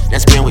me at.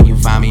 That's been where you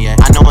find me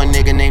at. I know a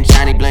nigga named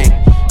Johnny Bling.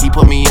 He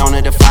put me on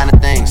to the finer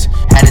things.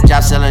 Had a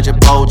job selling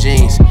Jabot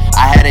jeans.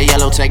 I had a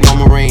yellow Techno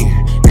Marine.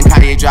 Then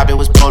Kanye dropped it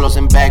was polos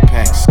and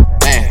backpacks.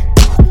 Man,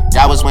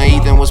 that was when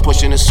Ethan was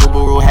pushing the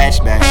Subaru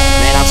hatchback.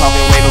 Man, I'm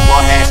talking way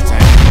before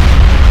hashtag.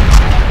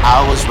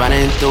 I was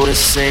running through the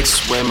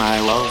 6 with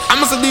my woes.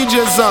 I'm a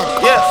DJ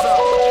Zuck. Yeah.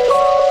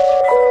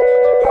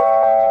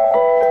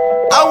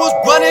 I was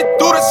running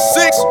through the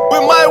 6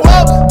 with my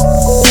woes.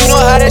 You know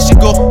how that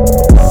shit go.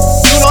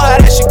 You know how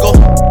that shit go.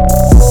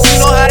 You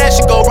know how that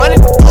shit go.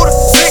 Running through the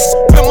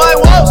 6 with my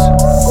woes.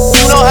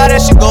 You know how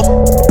that shit go.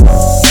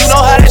 You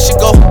know how that shit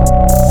go.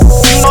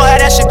 You know how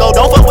that shit go.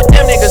 Don't fuck with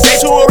them niggas, they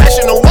too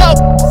irrational. Whoa,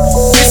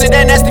 this is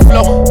that nasty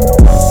flow.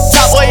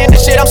 Top boy in the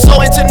shit, I'm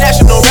so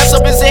international. Raps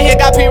up is in here,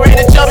 got P-Rain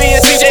and Chubby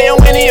and TJ and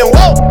Winnie and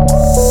whoa.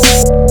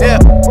 Yeah,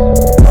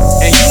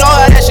 and you know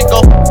how that shit go.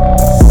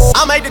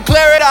 I might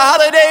declare it a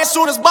holiday as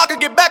soon as Baka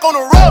get back on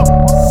the road.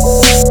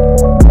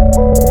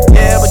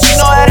 Yeah, but you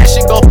know how that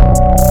shit go.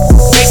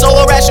 They so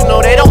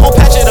irrational, they don't want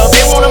patch it up,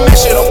 they wanna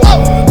mesh it up.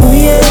 Ooh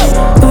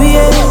yeah, ooh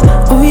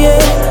yeah, ooh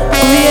yeah,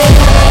 ooh yeah,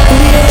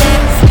 ooh yeah.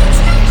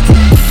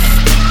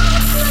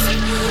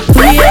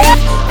 Ooh yeah,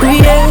 ooh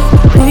yeah,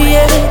 ooh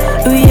yeah,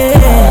 ooh yeah.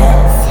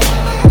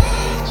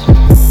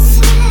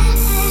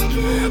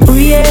 Ooh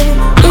yeah,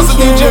 ooh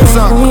yeah,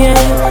 ooh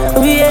yeah,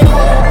 ooh yeah,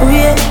 ooh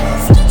yeah.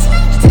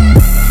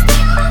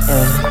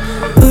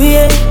 Ooh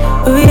yeah,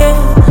 ooh yeah,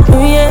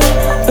 ooh yeah,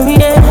 ooh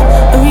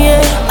yeah, ooh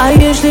yeah. I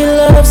usually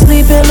love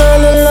sleeping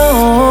all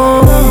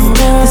alone.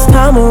 This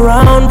time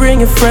around,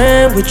 bring a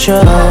friend with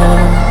you.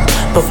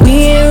 But we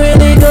ain't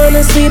really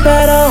gonna sleep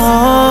at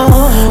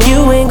all.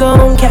 You ain't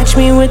gonna catch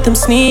me with them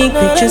sneak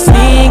pictures.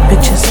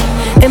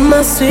 In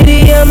my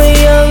city, I'm a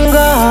young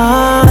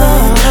god.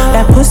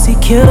 That pussy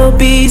kill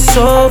be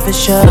so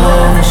vicious.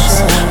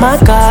 My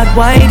God,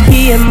 white,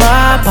 he in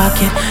my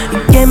pocket. You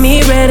get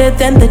me redder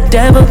than the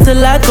devil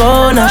till I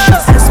go. Now she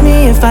asks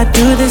me if I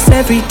do this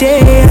every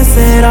day. I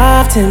said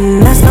often.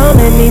 That's how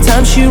many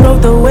times she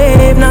rode the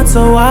wave. Not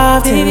so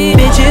often.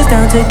 Bitches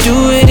down to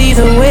do it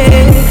either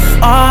way.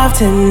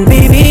 Often,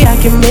 baby, I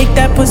can make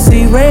that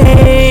pussy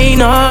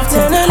rain.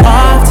 Often,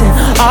 often,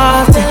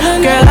 often.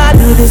 Girl, I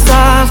do this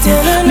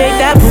often. Make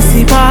that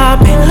pussy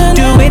poppin'.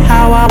 Do it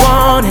how I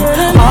want it.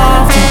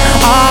 Often,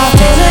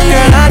 often.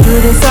 Girl, I do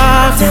this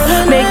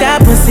often. Make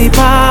that pussy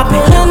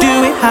poppin'.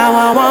 Do it how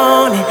I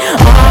want it.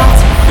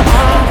 Often,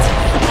 often.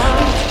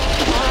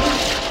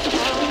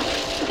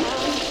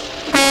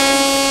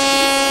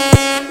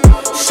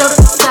 Show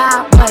the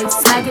sideways,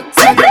 smack it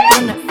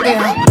in the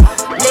air.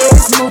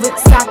 Legs move it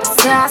side to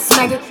side,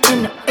 smack it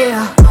in the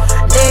air.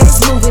 Legs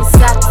move it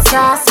side to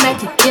side,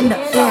 smack it in the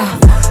air.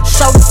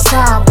 Show the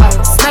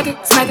sideways, smack it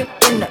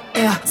in the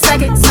air.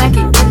 Smack it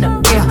in the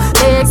air.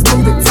 Legs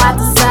move it side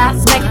to side,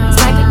 smack it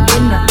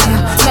in the air.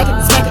 Smack it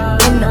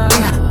in the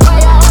air.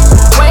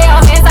 Way your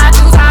hands, I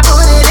choose, I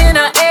put it in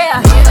the air.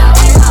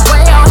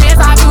 Way your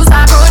hands, I choose,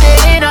 I put it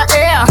in the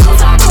air.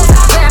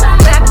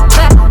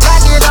 Clap,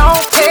 like it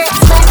don't care.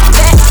 Clap,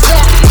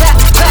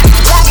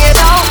 like it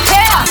don't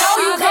care.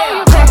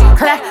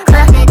 Clap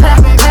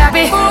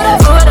it.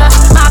 Foot up,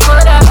 my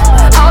foot up.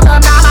 Hold up,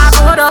 now my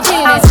foot up.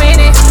 I'm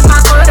spinning, my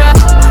foot up.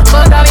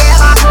 Foot up, yeah,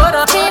 my foot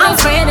up. I'm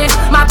spinning,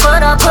 my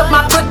foot up. Put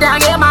my foot down,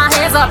 yeah, my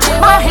hands up.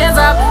 My hands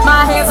up,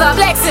 my hands up.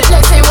 Flexing,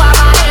 while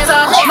my hands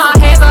up. My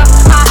hands up,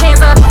 my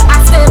hands up. I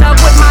stand up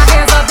with my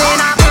hands up, then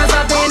I hands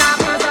up, then I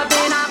hands up,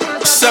 then I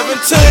hands up.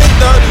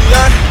 17:30,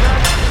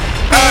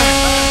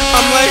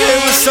 I'm like, hey,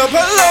 what's up,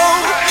 hello?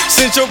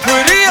 Since your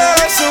pretty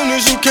ass soon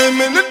as you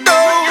came in the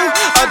door.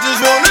 I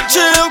just wanna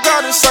chill,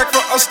 got a sack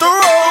for us to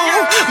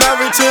roll.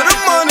 Married to the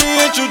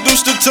money,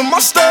 introduced her to my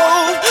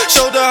stove.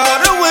 Showed her how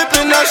to whip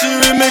it, now she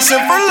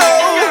remixing for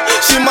low.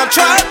 She my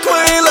track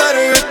queen, let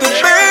her hit the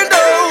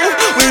bando.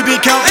 We be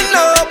counting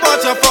up,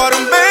 watch how far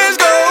them bands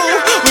go.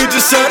 We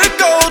just set a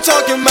goal,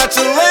 talking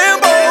matching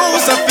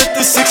Lambos. At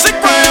 56 a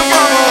gram,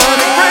 I'm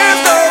 100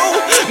 grams though.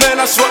 Man,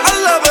 I swear I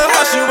love her,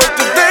 how she work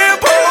the damn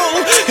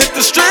pole. Hit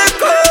the strip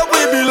club,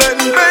 we be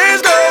letting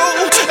bands go.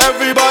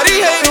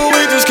 Everybody hate her,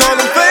 we just call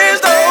them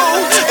fans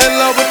though. In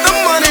love with the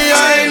money,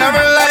 I ain't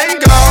never letting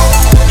go.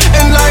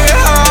 And like it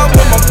hard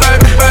with my back.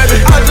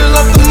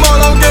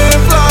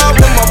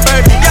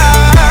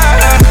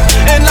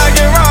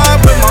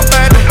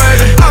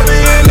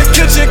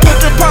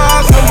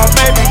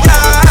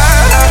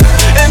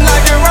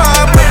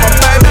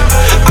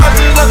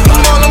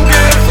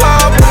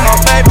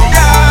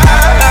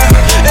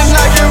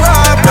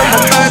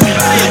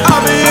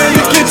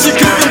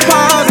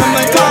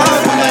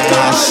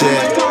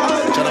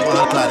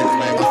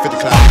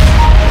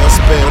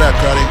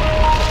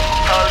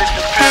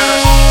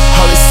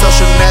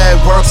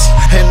 accounts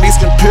and these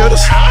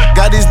computers.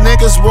 Got these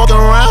niggas walking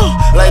around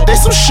like they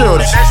some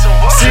shooters.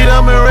 See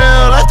them in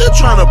real life, they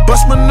tryna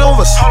bust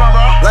maneuvers.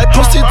 Like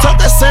pussy talk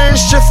that same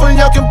shit from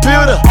your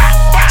computer.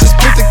 Just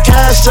pick the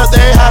cash up,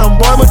 they had them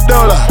boy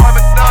Medulla.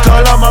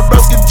 Call up my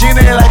broski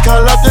Genie like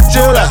call up the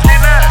jeweler.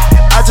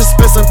 I just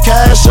spent some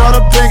cash on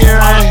a pinky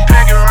ring.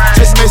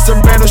 Just made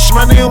some brand new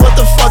shmoney, what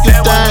the fuck is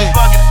that?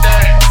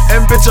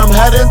 And bitch, I'm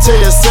heading to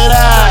your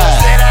city.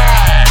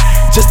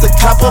 Just a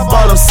cop up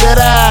all them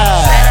city.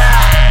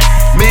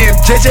 Me and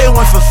JJ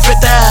went for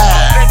 50.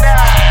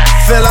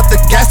 Fill up the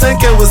gas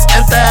tank, it was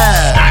empty.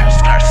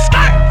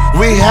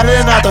 We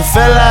heading out the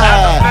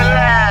villa.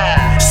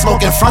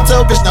 Smoking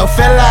frontal, bitch, no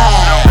filler.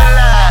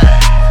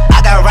 I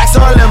got racks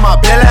all in my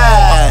belly.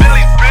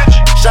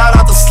 Shout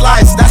out to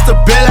Slice, that's the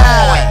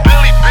billy.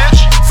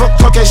 Fuck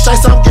cocaine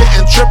shites, I'm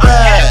getting trippy.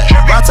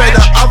 Rotate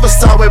the other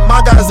side with my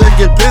guys and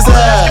get busy.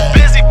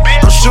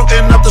 I'm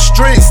shooting up the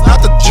streets,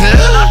 not the gym.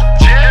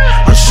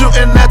 I'm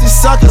shooting at these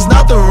suckers,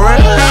 not the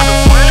rim.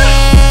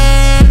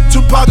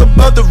 Tupac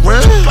above the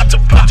rim.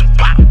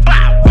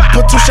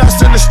 Put 2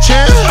 shots in his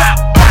chin.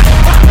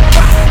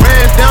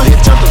 Ran down, he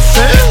jumped the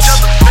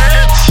fence.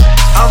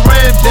 I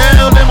ran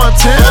down in my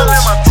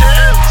Timbs.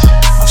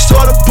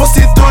 Saw the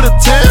pussy through the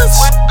tents.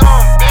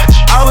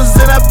 I was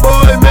in that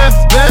boy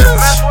Memphis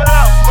Benz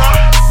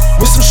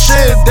with some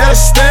shit that'll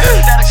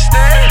stand.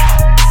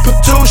 Put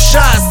 2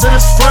 shots in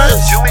his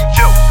friends.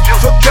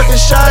 For cooking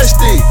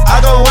Shiesty,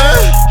 I go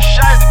win.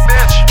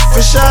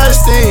 For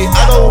Shiesty,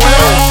 I go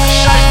win.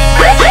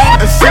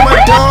 And feed my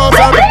dogs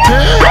out the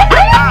pen.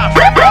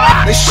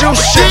 They shoot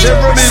shit, they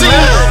really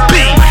live.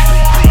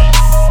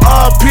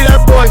 R.P.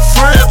 that boy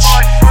French.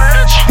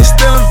 He's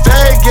still in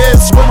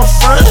Vegas with my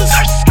friends.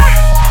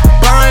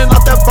 Buying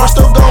out that bar,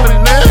 still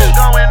going in.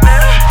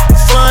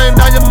 Flying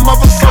down your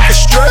motherfucking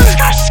straight.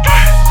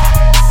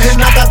 And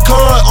I got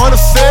caught on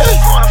the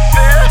fifth.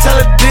 Tell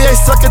a DA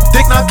suck a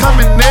dick, not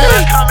coming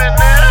in.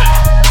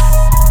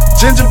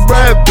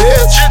 Gingerbread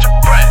bitch.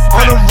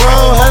 On the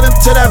road, heading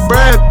to that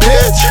bread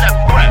bitch.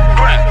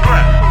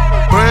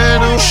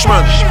 Brand new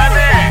shmoney.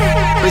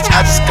 Bitch,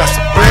 I just got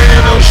some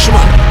brand new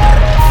shmoney.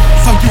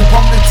 So you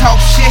wanna talk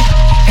shit?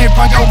 Hey,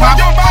 run your mouth.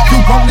 You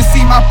wanna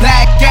see my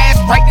black ass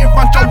right in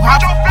front your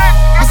house?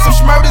 With some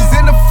schmurders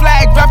in the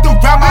flag wrapped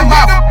around my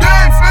mouth.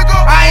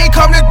 I ain't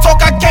come to talk,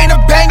 I came to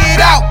bang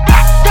it out.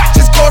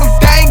 Just call them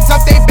things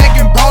up, they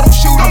begging, bro, don't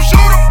shoot him.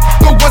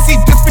 But once he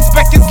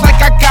disrespect, it's like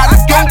I gotta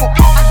do him.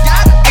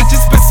 I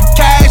just spent some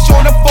cash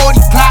on a 40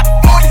 Glock.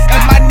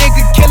 And my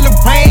nigga Killer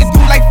ran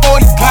through like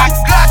 40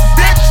 Glocks.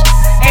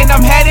 And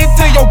I'm headed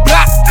to your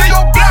block.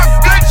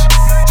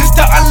 Just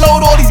to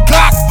unload all these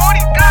Glocks.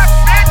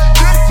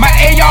 My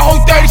AR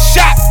hold 30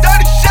 shots.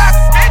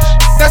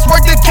 That's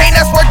worth the cane,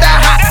 that's worth the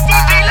hot.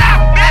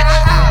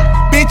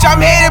 Bitch,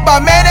 I'm headed by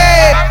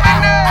many.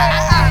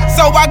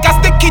 So I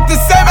got to keep the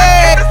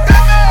semi.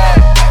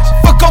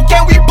 For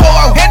cocaine, we pour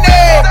out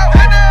Henny.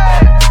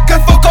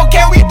 Cause for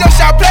cocaine, we done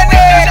shot plenty.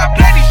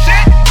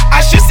 I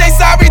should say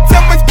sorry to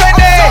Miss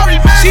Penny.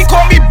 She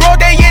call me bro,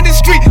 they in the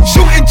street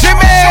shooting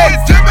Jimmy.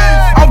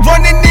 I'm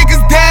running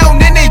niggas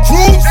down in they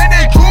grooves.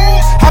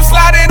 I'm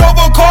sliding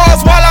over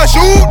cars while I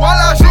shoot.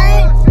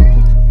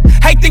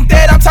 I think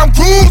that I'm Tom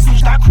Cruise.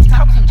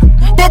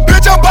 But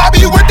bitch, I'm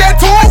Bobby with that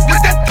tool.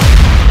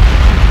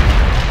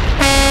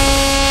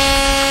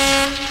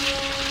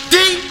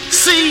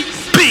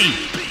 DCB.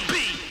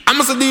 I'm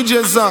a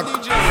DJ Zuck.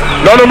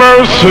 Lord of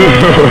mercy.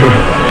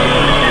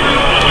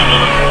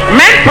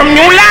 Men from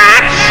New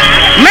Lots,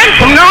 men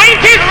from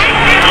 90s,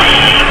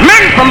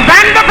 men from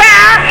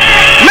Vanderbilt,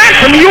 men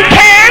from UK,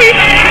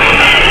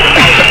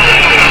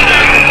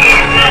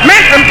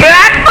 men from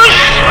Blackbush.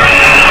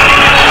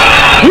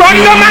 Run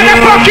the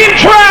motherfucking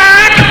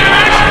track.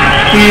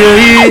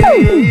 Yeah.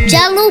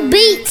 Jello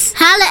Beats,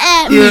 holla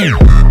at me.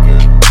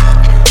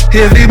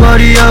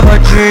 Everybody have a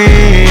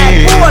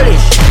dream.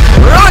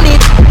 Run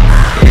it.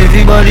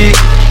 Everybody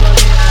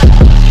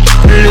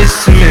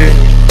listen me.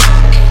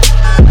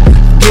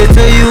 Get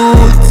a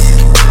youth.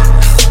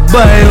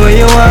 Buy where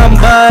you want,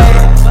 buy.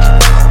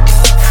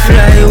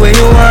 Fly where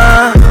you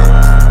want.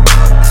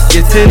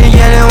 Get any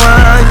girl you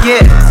want,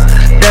 get.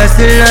 That's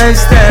the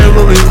lifestyle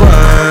what we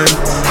want.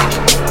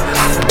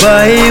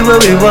 Buy what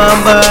we want,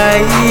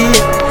 buy.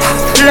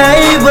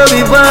 Fly what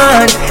we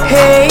want.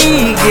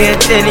 Hey,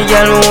 get any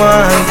girl we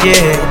want,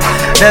 get.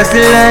 That's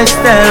the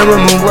lifestyle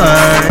what we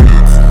want.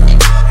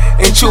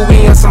 And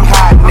Chewy and some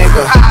hot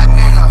nigga.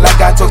 Like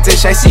I told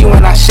Tish, I see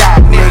when I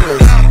shot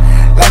niggas.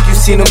 Like you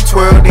seen him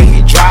twirl, then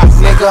he drop,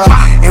 nigga.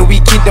 And we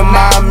keep the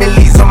mind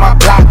millies on my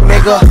block,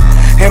 nigga.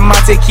 And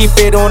Monte keep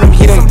it on him,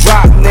 he done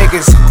drop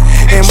niggas.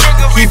 And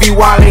he be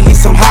wildin', he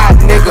some hot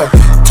nigga.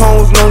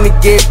 Tones known to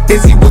get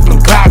busy with them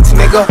Glocks,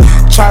 nigga.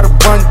 Try to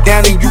run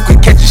down and you could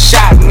catch a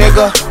shot,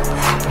 nigga.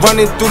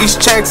 Running through these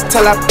checks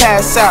till I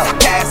pass out.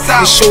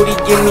 And shorty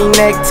give me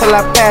neck till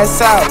I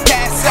pass out.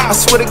 I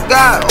swear to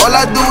God, all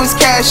I do is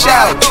cash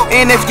out.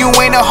 And if you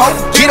ain't a hoe,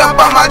 get up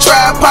on my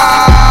trap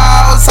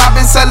house. I've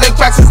been selling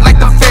cracks since like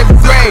the 5th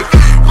grade.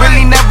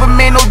 Really never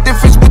made no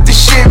difference with the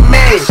shit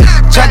made.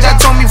 Jaja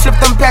told me flip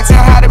them Jackson,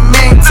 how to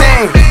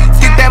maintain.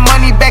 Get that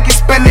money back and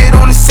spend it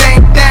on the same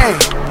thing.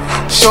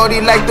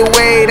 Shorty like the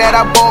way that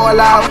I ball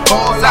out.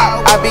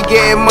 I be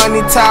getting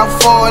money till I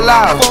fall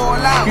out.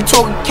 You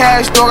talking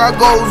cash, dog, I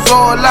goes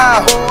all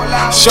out.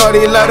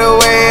 Shorty love the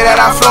way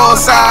that I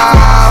floss out.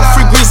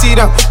 Free greasy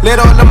them,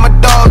 let all of my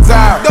dogs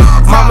out.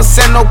 Mama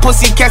said no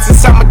pussy cats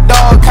inside my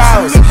dog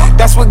house.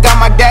 That's what got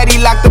my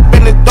daddy locked up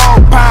in the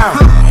dog pound.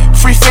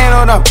 Free fan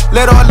on them,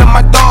 let all of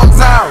my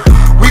dogs out.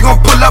 We gon'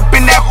 pull up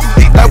in that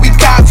like we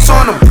cops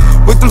on them.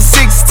 With them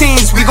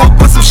 16s, we gon'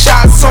 put some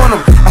shots on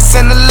them. I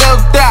send a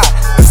little dot,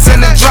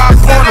 send a drop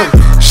on them.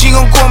 She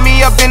gon' call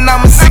me up and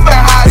I'ma stick the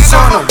highs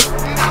on them.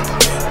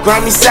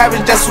 Grammy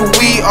Savage, that's what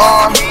we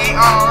are.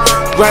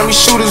 Grammy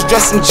shooters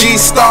dressed in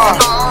G-Star.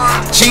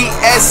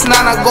 GS9,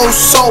 I go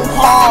so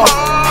hard.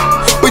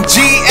 But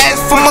GS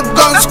for my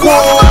gun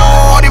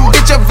squad. And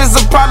bitch, if it's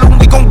a problem,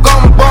 we gon'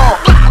 gun ball.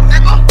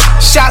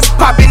 Shots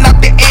popping up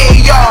the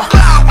AR.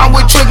 I'm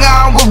with Trigger,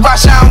 I'm with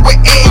Rasha, I'm with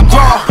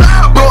A-Raw.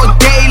 Broad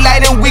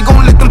daylight and we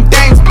gon' let them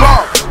things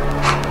blow.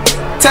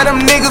 Tell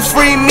them niggas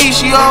free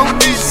Mishi, yo.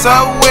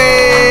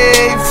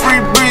 Subway, free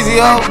Breezy,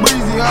 yo.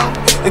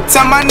 And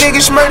tell my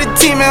niggas murder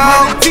team, yo.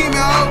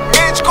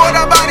 Bitch, caught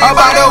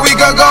about a week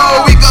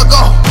ago,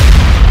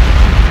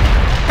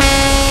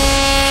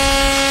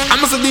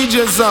 I'm a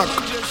DJ Zuck.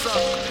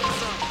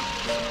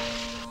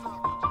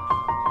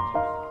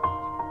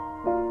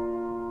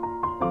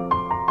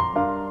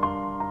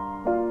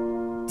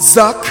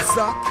 Zuck,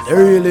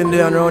 they're really in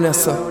there around here,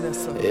 sir.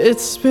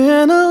 It's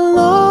been a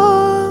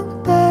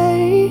long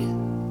day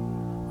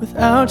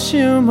without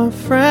you, my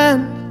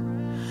friend.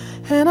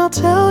 And I'll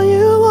tell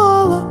you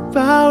all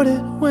about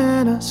it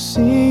when I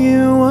see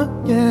you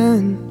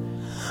again.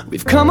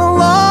 We've come a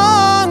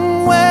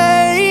long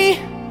way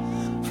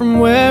from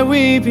where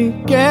we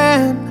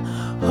began.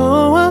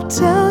 Oh, I'll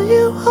tell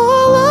you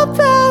all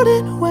about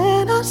it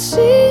when I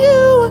see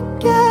you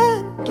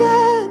again.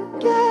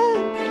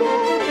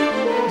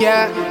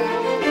 Yeah.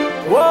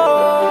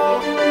 Whoa.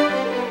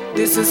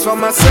 This is for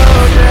my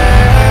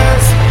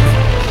soldiers.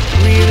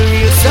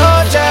 Real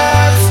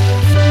soldiers.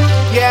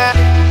 Yeah.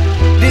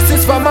 This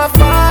is for my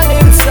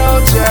fallen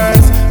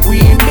soldiers.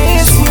 We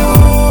miss you.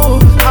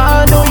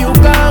 I know you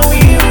gone, we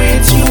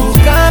with you.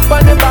 Camp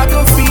on the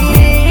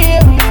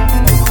battlefield.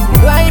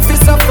 Life is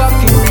so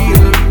fucking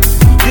real.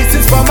 This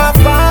is for my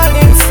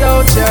fallen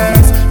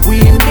soldiers.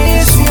 We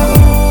miss you.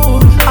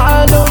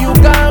 I know you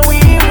gone, we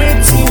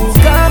with you.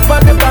 Camp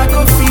on the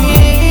battlefield.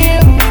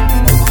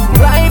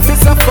 Life is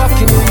so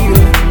fucking real.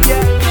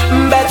 Yeah.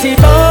 Betty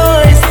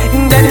boys,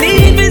 the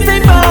leave is a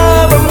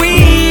far from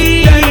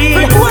we.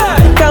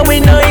 Cause we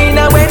know in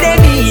a way they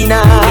be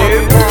now.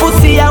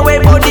 Pussy away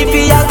body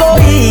fi a go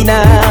in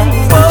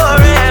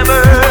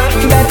forever.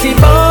 Betty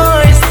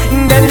boys,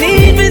 the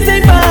leave is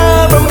a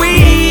far from we.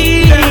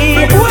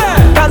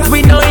 Cause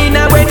we know in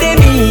a way they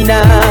be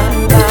now.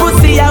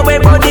 Pussy away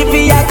body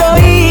fi a go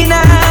in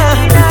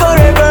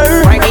forever.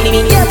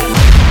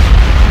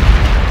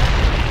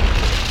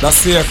 That's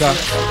Seika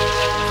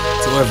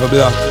to every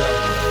block,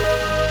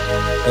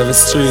 every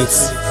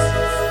streets,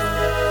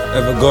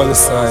 every gully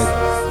side,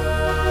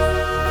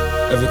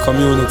 every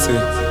community,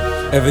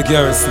 every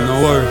garrison, the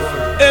world,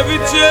 every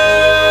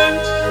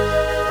change.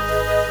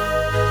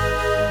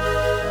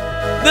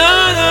 No,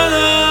 no,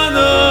 no,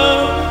 no,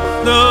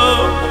 no.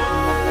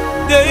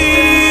 They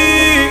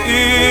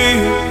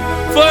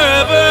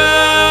forever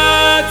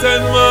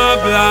and my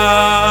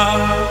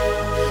blood.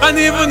 And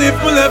even if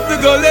we left the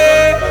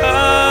gully,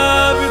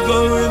 I'll be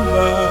going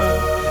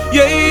back.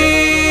 Yeah.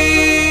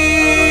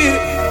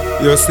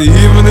 You see,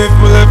 even if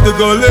we left the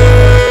gully,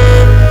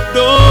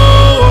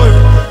 don't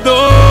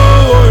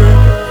worry.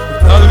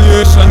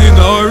 Retaliation in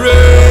our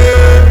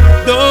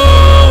way.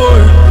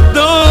 Don't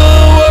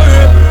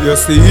worry. You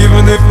see,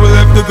 even if we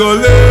left the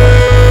gully,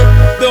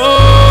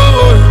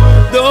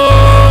 don't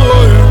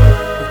worry.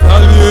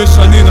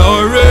 Retaliation in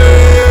our way.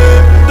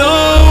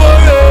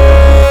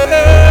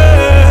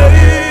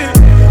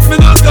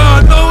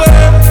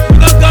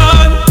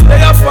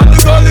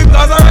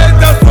 Cause I ain't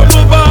just for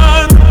move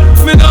on.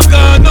 Me not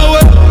gone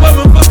nowhere, but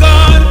me for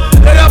gone.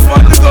 They have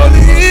fun to go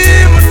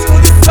even to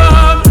the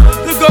sun.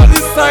 The God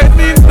inside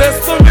me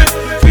invest to me.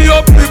 Fi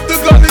uplift the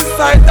God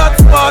inside,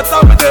 that's part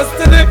of my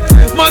destiny.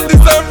 Man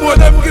deserve more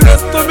than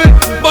grace to me.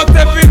 But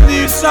every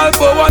knee shall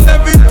bow and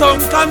every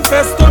tongue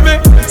confess to me.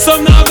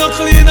 Some now go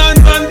clean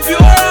and pure.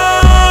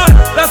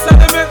 That's how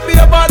they make me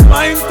a bad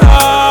mind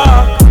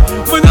talk.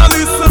 When I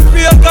listen for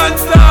your gun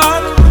talk,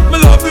 me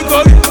love the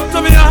gully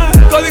to me heart,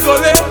 gully.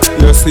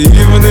 You see,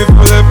 even if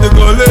we left the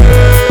gully,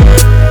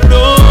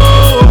 don't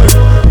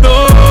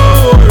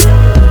worry.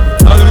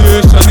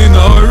 Retaliation in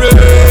our way.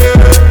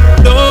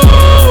 Don't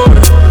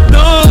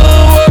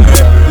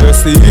worry. You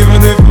see,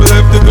 even if we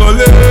left the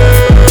gully,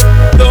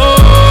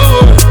 don't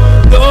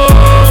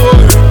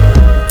worry.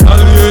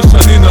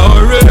 Retaliation in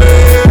our way.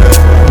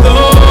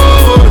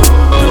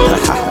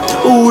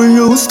 We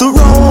used to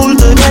roll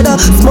together,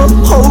 smoke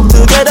hope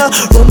together,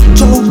 rub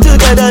joke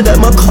together. That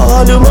my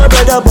call you my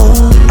brother, boy.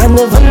 I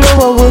never know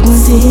I wouldn't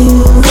see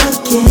you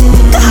again.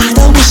 God,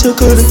 I wish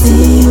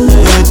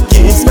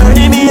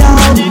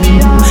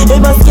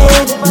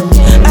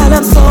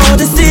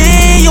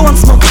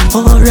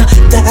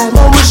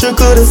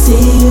could've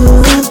see you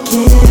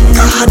again.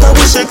 God, I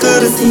wish I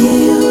could've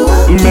see you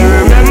again. Me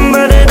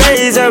remember the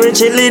days where we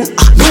chillin'.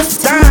 Enough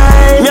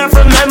time, me have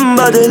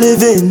remember the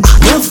living.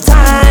 Enough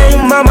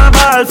time, mama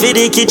ball for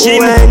the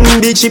kitchen.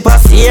 When the chip a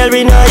sale,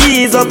 we no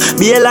ease up.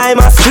 Be a lime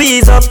a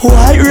squeeze up.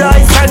 White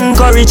rice and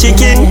curry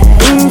chicken.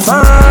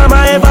 Farm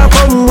I ever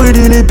come with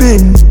the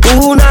lipping.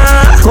 Una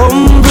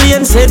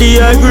complain, say the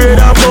high grade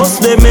a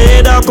bus. They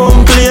made a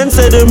complaint,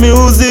 say the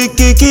music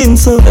kicking.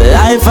 So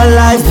life a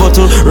life, but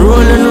to roll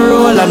and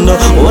roll and the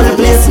whole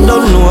place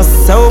don't know.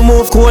 So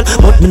move cold,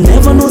 but me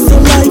never know say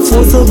life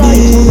was a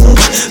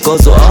bitch.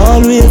 Cause we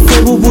always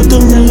say we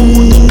wouldn't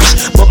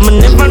reach, but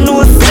me never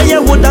know say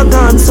you would have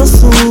gone so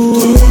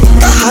soon.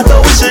 God,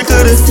 I wish I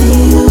could've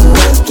seen you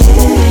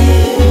again.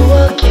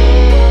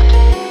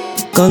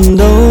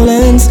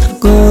 Condolence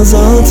goes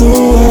out to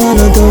all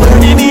of the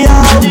baby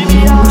out.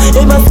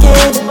 If I'm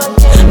scared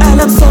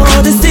and I'm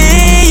sorry to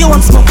see you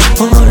once more.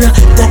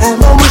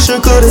 Damn, I wish I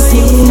could've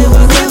seen you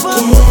again.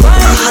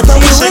 God, I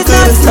wish I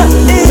could've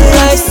seen you.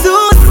 Life's so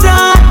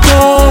sad,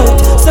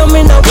 so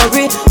me no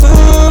worry.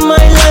 My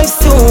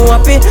life's so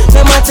happy.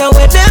 No matter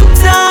where them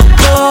talk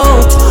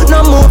about,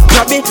 no move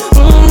crabby.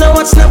 No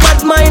watch no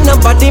bad mind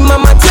nobody.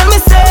 Mama tell me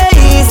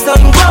say,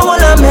 son, go all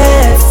a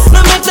mess.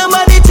 No make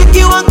nobody trick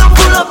you and go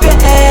pull up your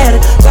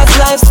head. Cause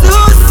life's so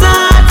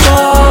sad,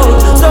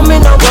 so me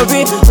no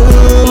worry.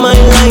 My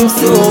life's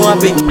so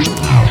happy.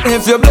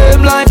 If you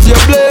blame life, you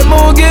blame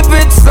who give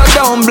it. So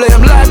don't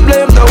blame life,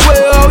 blame the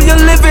way how you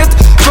live it.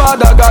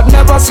 Father God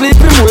never sleep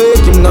him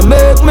wake, him no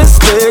make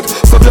mistake.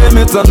 So blame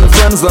it on the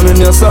friends and when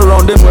you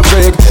surround him with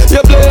fake. You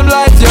blame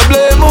life, you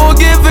blame who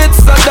give it.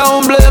 So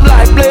don't blame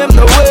life, blame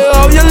the way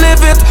how you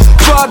live it.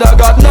 Father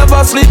God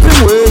never sleep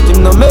him wake,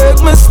 him no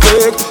make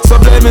mistake. So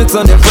blame it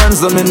on your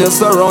friends and when you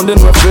surround him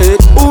with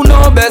fake. Who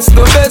know best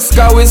the best,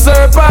 cause we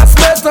surpass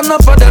best.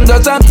 Enough of them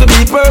just trying to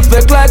be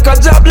perfect like a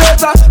job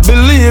letter.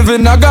 Believe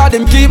in a God,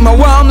 him keep me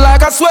warm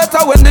like a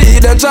sweater. When the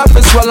hidden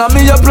traffic swallow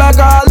me up like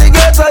a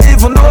alligator.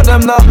 Even though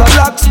them not no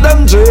locks,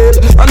 them dread.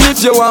 And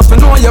if you want to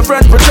know your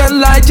friend, pretend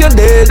like you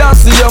dead. And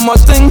see how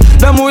much thing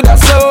them would have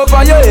say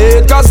over your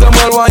head. Cause them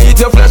all want eat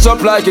your flesh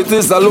up like it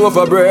is a loaf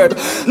of bread.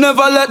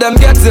 Never let them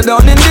get you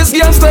down in this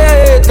game, stay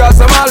ahead. Cause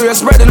them always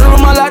spreading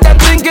rumor like them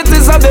think it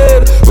is a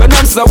bed. When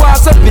them say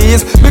what's a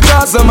peace,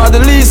 because them are the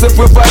least. If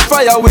we fight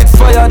fire with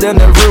fire, then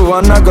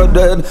everyone I got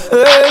dead.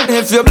 Hey,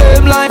 if you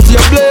blame life,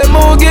 you blame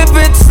who give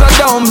it. So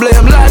don't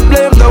blame life,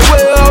 blame the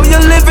way how you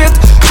live it.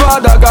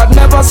 Father God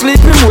never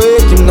sleep him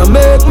wake, him no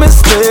make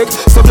mistake.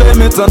 So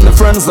blame it on the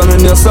friends and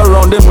when you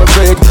surround him with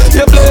fake.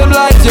 You blame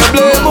life, you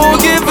blame who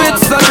give it.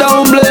 So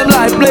don't blame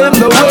life, blame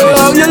the way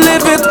how you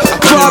live it.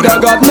 Father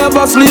God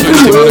never sleep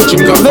him wake,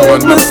 him no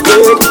make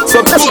mistake.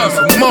 So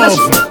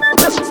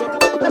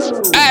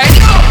hey,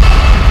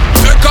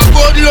 take a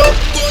good look.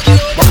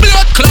 My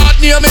blood clot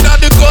near me that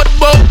the good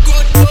book.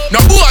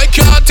 No boy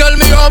can't tell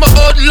me how my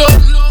hood look.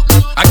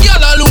 A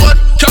girl alone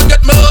can't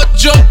get my hood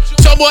jump.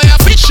 Some boy a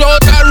fish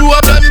out a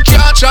rope, them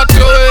can't chat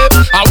to it.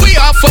 And we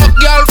a fuck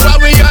girl from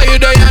we are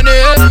there and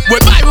there. We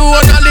buy we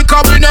one a lick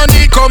up in a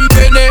the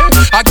company.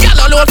 A girl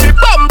alone fi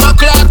bumper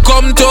clock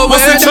come to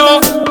what's it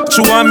so?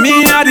 She want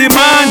me a the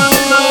man.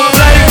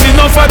 Like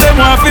enough of them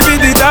want fi be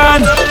the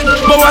dan.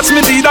 But watch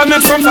me do that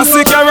make from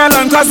Cassie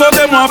Caroline. Cause all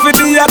them want fi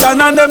be a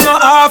dan and them not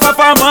half of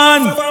a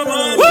man.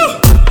 Woo!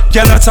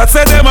 Girl a chat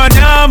say them a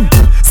yam.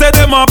 Say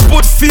them a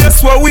put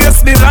face where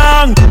waist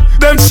belong.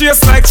 Them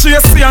chase like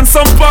Tracy and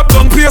some pop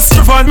down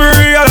pastry fan. Me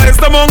realize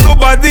them uncle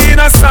body in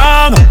a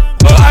song.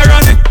 Oh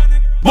ironic.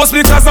 Must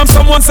because I'm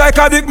someone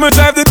psychotic. Me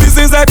drive the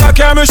business like a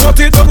car. Me shut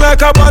it up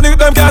like a panic.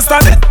 Them can't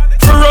stand it.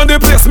 For run the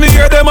place me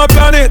hear them a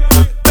plan it.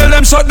 Tell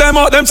them shut them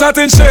out, them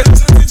chatting shit.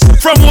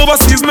 From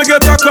overseas me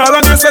get a call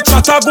and they say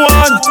chatter go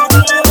on.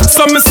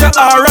 Some me say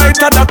alright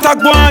a that a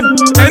go on.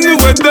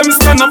 Anyway them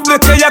stand up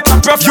they tell you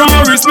cap off your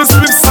wrist. Me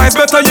slip side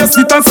better you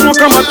sit and smoke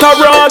a matter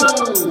rod.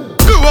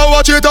 You a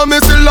watch it and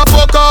me still a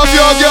fuck off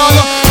your girl.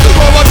 You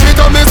a watch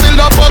it and me still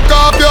a fuck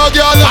off your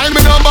girl. Find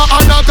me number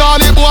and I call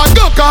it boy,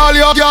 go call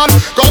your girl.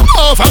 Come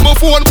off of my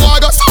phone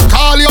boy, go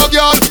call your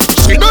girl.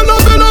 She don't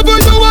love you love when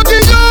you a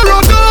give her a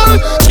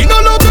call. She don't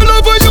love you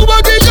love when you a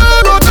give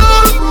her a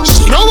call.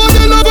 She don't want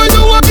to love when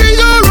you a give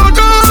her a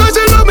call. Say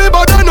she love me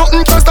but I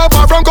nothing can stop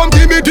her from come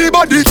give me the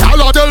body.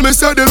 Y'all tell me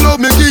say they love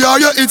me, give her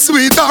yeah it's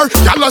sweeter.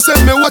 Y'all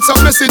send me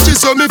WhatsApp messages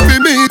so me fi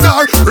meet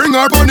her. Ring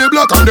her on the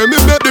block and then me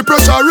make the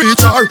pressure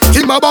reach her.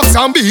 Him a box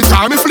and beat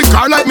her, me flick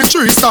her like me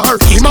 3-star.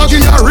 Him a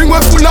give her ring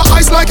with full of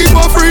ice like him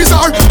a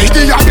freezer. Me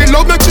give her the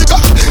love me chica,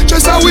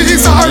 just a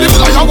wheezer. The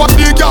fire what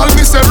the girl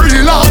me say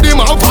real hard. Him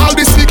a fall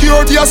the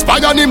security a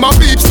spy and him a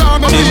beep star.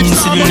 Me beep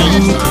star.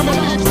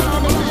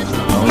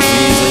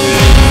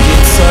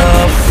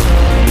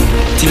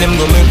 Till him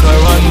go make her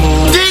one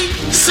move.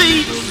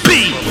 DCB.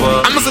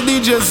 I'm a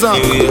DJ Zap.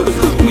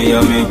 Me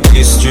a make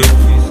history.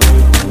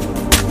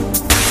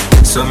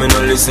 So me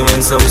no listen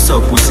when some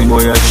suck pussy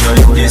boy a try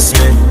diss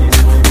me.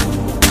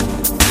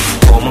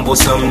 Come for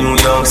some New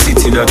York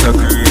City that a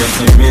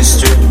create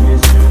mystery.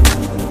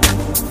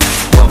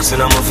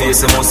 Boxing on my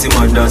face I must see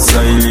my that's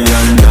highly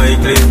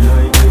unlikely.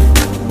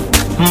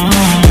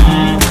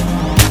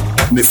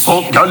 Me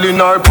fuck gal in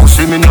her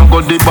pussy, me no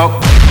go the back.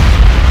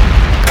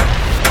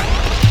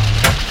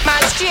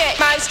 Man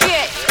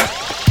straight.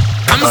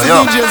 I'm a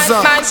DJ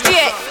Zach. Man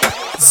straight.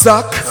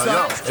 Zach,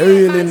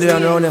 real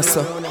Indian around here,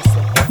 sir.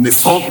 Me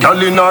fuck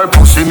gal in her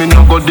pussy, me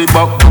no go the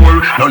back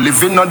door. No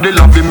living at the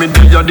lobby, me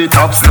dey at the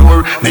top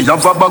floor. Me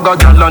have a bag of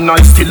gal and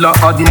I still a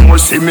add more.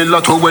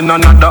 Similar to when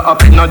another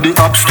app in the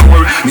app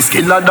store. Me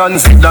skiller than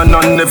Zidane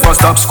and never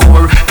stop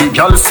score. The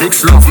gal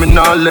 6 love me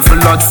now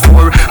level at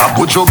 4. I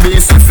put your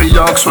base if you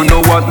ask, so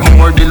know what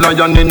more. The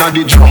lion in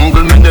the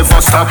jungle, me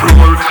never stop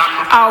roar.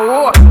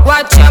 Oh,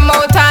 watch your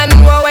mouth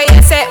and know where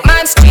you say.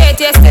 Man straight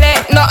yesterday,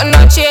 nothing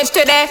no change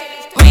today.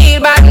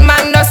 Real bad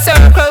man no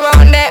circle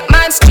round it.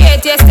 Man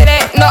straight yesterday,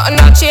 nothing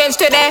no change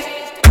today.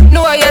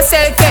 Know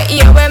yourself, get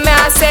here when me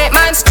I say.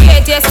 Man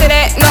straight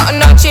yesterday, nothing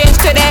no change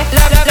today.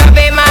 Love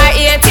him, I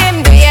hate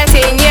him, do your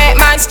thing, yeah.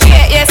 Man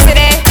straight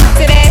yesterday,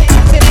 today.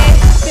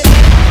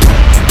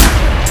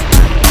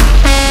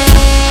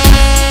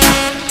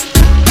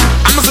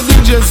 I'm a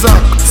DJ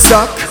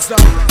Zach,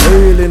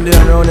 real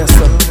Indian around here,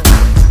 sir.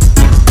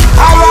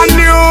 I want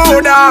new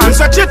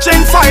dance, a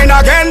chicken fine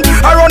again.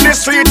 Around the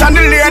street and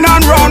the lane and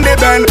round the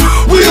bend.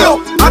 We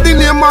up at the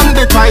name and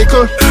the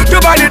title.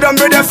 The body done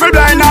with the full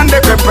blind and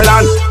the cripple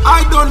and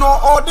I don't know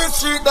how the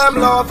street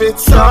them love it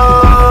so.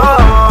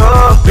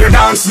 The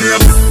dance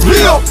name.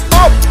 We up,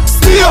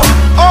 stay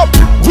up,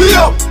 we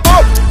up,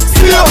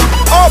 stay up,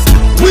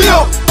 we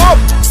up,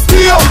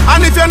 stay up.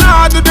 And if you're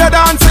not do the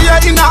dance,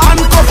 you're in a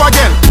handcuff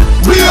again.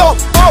 We up,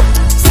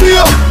 stay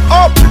up,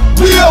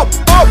 we up,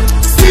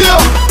 stay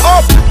up,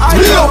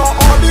 we up,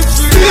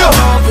 stay up.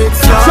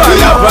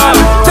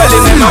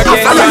 Telling them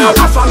again,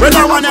 we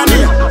don't wanna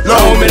need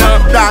low me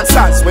up,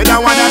 dancers, we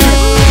don't wanna need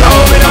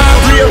low me up,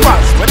 real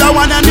ones, we don't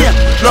wanna need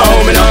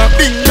low me up,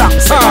 big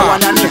dance, we don't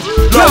wanna need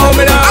low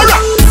me up.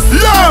 Alright,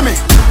 low me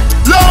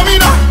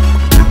now,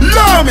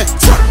 low me now,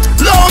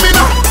 low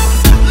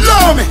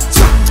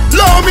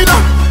me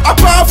now.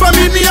 Apart from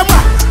me name,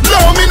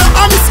 low me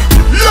now, I'm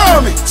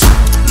low me now,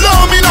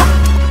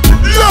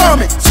 low me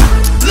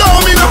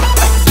now.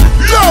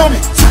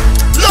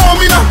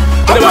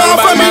 I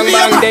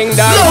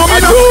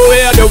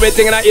do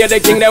everything and I hear the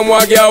king them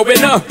walk yo we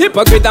know.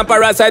 Hypocrite and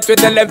parasites we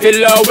tell them feel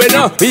low we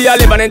know. We all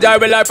live and enjoy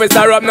we life we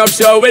start up no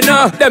show we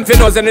know. Them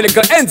finnos and the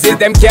little ends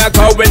them can't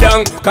call we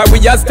down. Cause we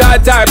just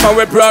start type and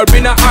we proud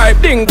we not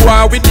hype. Ding go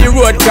on with the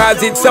road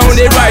cause it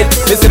sounded right.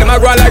 Me see them a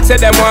go like say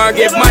them want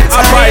give man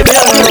a fight.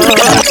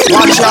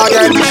 Watch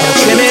again. We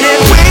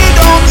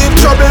don't give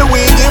trouble,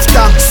 we give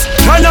thanks.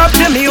 Turn up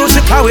the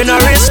music how we no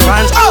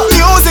response.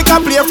 Music I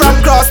play from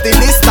across the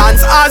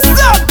distance. As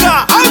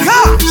Doctor, oh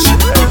gosh,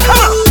 come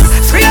on,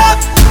 free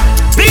up,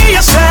 be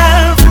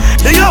yourself.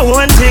 Do your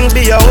own thing,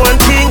 be your own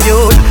thing,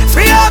 youth.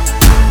 Free up,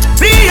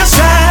 be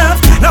yourself.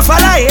 No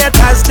follow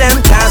haters,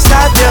 them can't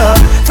stop you.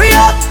 Free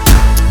up,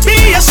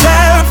 be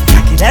yourself.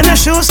 Give them your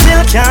shoes, still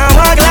can't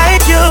walk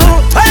like you.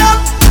 Free up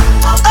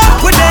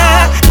with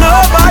that, no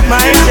bad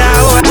mind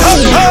down.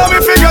 Oh, me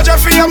figure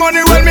just for your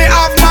money when me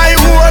have my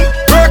own.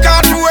 Work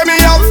hard for when me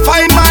have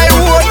find my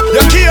own.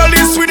 You kill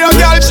this with your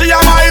girl, she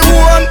are my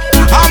own.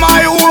 I'm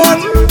my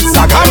own.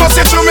 I must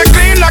say to me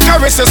clean like a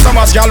wrist. So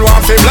much girl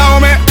want to blow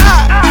me.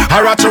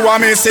 I rather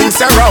want me sing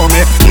around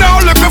me. Now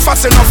look me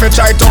fast enough to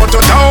try to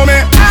tell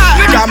me.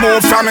 Nigga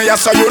move from me,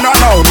 so you not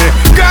know me.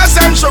 Girls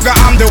and sugar,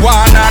 I'm the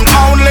one and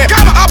only.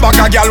 A bag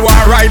a girl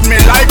want ride me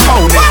like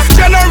pony.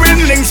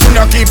 Genuine links when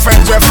you keep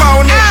friends with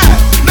phony.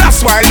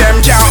 That's why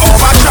them can't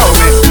overshow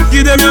me.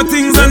 Give them your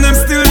things and them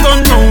still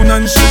turn round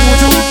and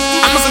shoot you.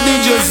 I'm a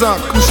DJ Zach.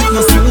 Shit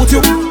no suit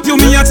you. You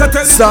me a chat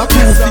Zach,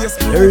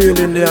 real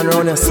Indian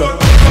around here, sir.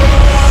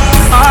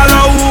 All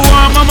who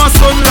want mama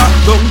son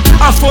locked down.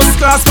 A first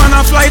class man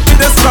a flight with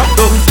the strap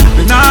down.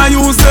 We nah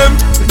use them,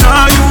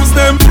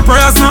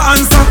 prayers no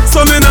answer,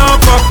 so me nah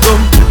pop them.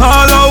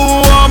 All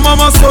who want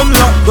mama son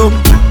locked down.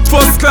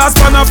 First class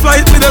man a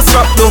flight with the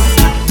strap down.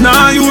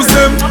 Nah use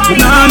them,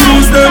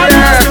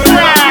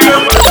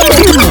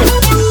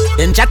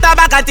 Them chat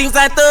about things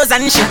like those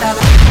and shit.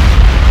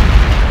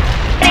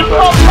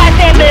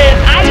 Incompatible.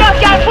 I know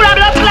you're full of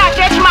blood clot,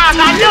 H mark.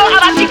 I know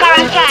I'm a ticker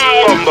and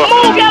child.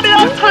 Move your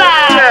blood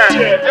clot.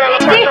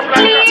 This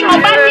clean, my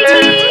body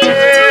clean,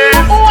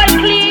 my oil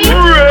clean,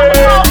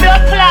 my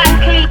blood clot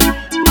clean.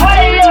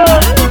 Hello,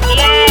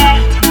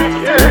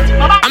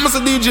 yeah. I'm a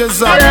DJ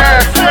Zach.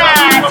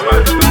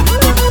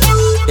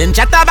 Them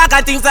chat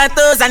about things like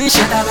those and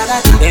shit.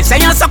 Them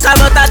say you suck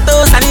about that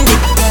toes and dick.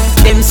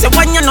 Them say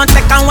when you not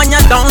take and when you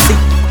don't see.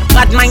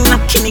 Bad mind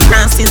not kill me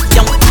Francis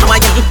young. How are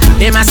you?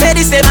 Them a say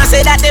this, them a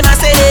say that, them a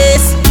say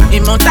this.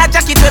 Them mount a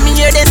jacket when me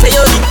hear they say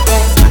yo.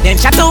 Them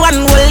chat to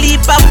one will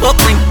leap up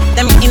ring.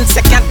 Them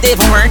insecure they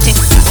working.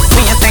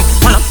 When you think,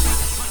 hold up,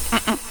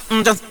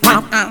 just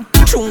hold up.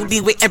 True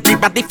the way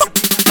everybody fuck.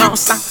 No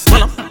sir,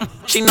 hold up.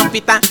 She no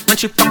fit when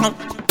she fuck up.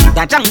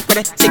 That junk with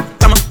it, sick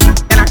come up.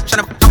 Then I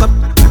shut up, fuck up.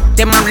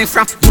 Them a riff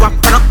raff, you up,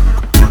 run up.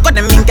 Got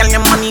them in, girl,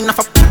 your money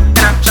enough up.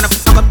 Then I shut up,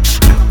 fuck up.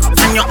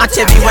 And you're at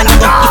heavy when you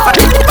go.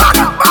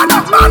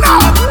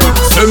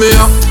 Send me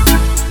up.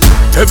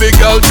 every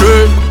girl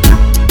train.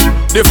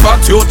 The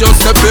fact you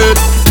just step in,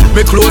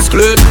 me close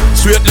clean,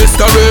 straight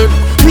Listerine.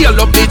 Me a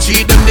love the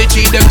cheat them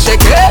check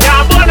it.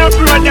 Yeah, brother.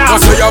 I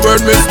say you burn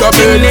Mr.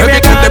 Bean.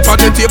 Every time they on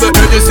the table,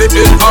 any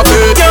sitting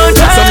happy.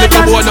 Some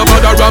little boy no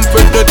bother ramp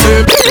with the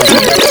team.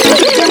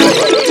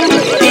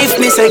 If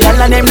me say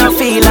gal and them not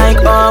feel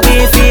like how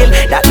we feel,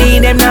 that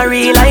mean them not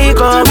real like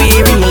how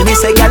we real. Me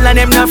say gal and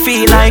them not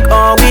feel like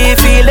how we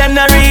feel, them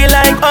not real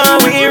like how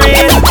we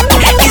real.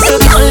 It's a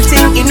cool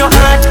thing in no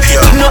heart,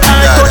 no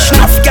heart touch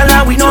enough gal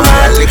and we no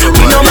mad, we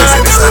no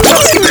mad.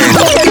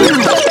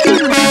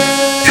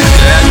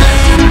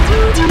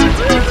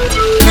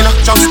 Me not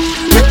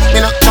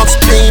just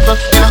people,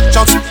 me not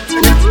just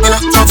people, me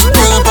not just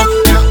people,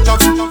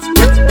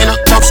 me not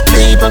just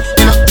people.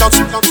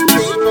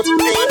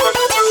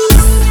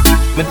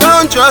 Me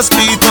don't trust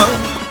people.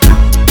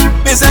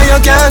 Me say you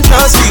can't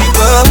trust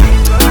people.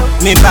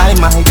 Me buy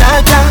my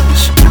dad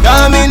cash,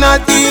 cause me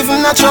not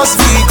even a trust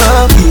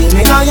people. Give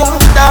me no yo,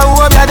 that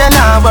hope ya then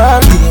I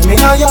work. Give me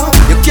no yo,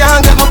 you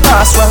can't get my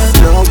password.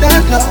 No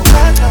that no.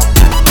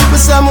 Me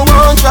say me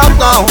won't drop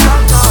down.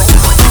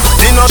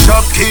 Me no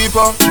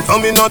shopkeeper, no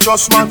me no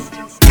trust man.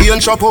 He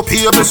ain't shop up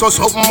here, so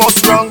something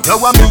must wrong. You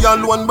want me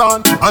alone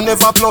born, I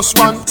never plus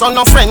one. So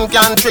no friend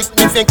can trick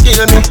me, fi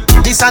kill me.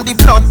 This and the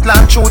blood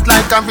clot truth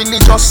like a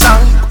religious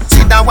song.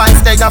 See that wife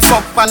they a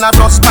fuck and a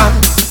plus band.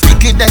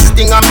 Wickedest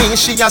thing of me,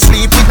 she a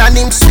sleep with an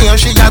him snare.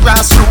 She a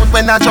grassroot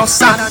when I just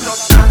sat.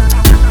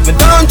 Me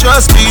don't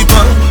trust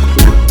people.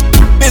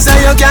 Me say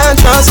you can't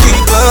trust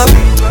people.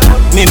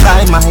 Me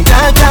buy my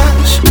dad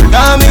cash,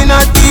 cause me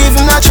not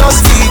even a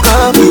trust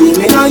people.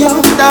 Me know you,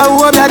 that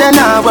hope ya then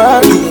I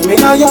work. Me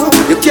know you,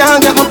 you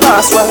can't get my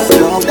password.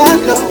 Love that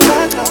love.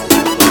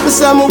 Me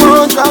say me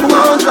won't drop.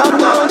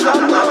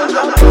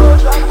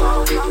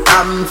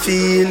 I'm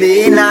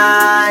feeling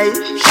high,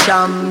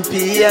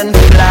 champion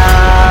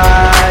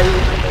fly.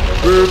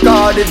 Work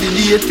hard every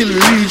day till we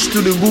reach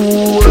to the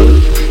goal.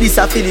 This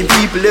a for the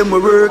people them we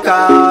work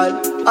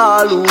hard.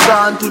 All who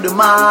gone to the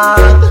mark.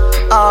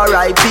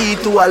 R.I.P.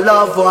 to a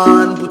loved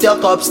one. Put your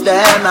cups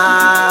down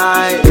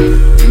high.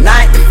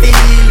 Night the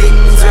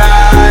feelings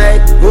right.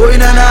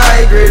 Going on a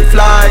high grade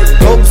flight.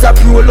 Dogs are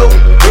roll out,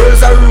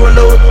 girls are roll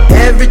out.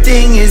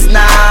 Everything is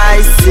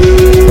nice.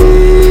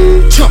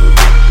 Yeah.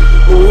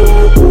 Oh,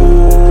 oh,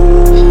 oh,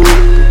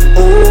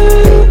 oh.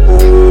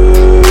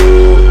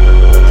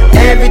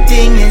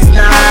 Everything is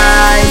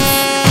nice.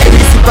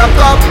 Every sip a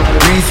cup,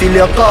 refill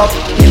your cup.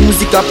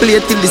 Music a play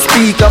till the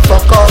speaker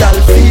fuck up.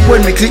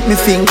 When me click me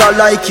finger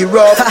like it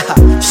rough.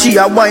 She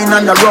a wine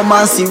and a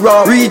romance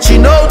rough.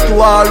 Reaching out to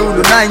all who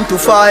do 9 to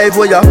 5.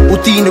 Where ya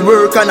put in the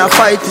work and a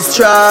fight the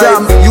strife.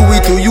 From UE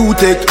to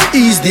UTech,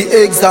 ease the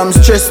exam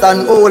stress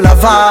and all the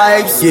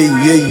vibes. Yeah.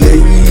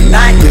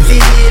 Night the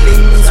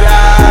feelings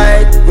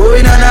right.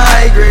 Going on a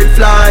high grade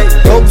flight.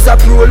 Dogs are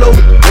roll out,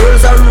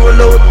 girls are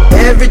roll out.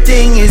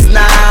 Everything is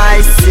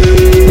nice.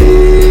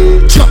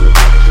 Yeah.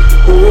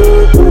 Oh,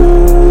 oh, oh.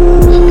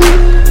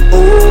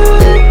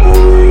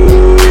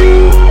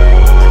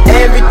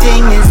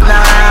 Everything is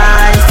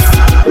nice.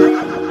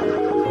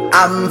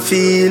 I'm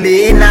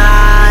feeling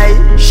high,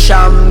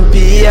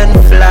 champion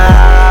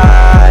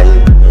fly.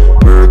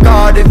 Work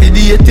hard every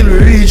day till we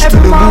reach to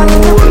the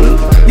goal.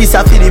 This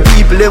a for the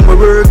people them we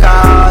work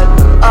hard.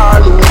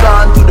 All who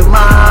gone to the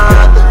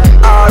mark.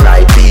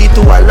 R.I.P.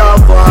 to a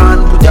loved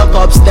one. Put your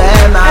cups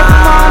down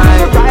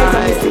high. Every morning I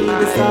rise and I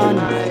see the sun.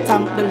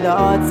 Thank the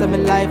Lord, so my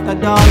life not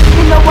done.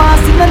 You know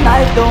once in a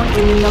life, don't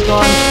give me no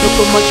gun. Look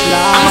how much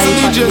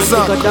life and you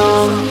go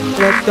down.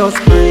 Let us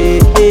pray,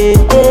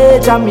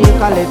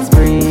 Jamaica, let's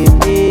pray,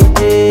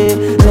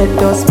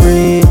 let us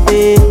pray,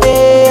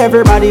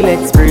 everybody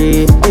let's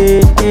pray,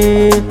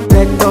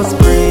 let us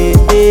pray,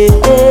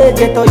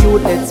 get our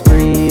youth, let's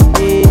pray,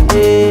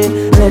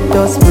 let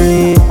us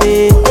pray,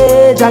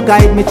 Jah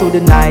guide me through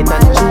the night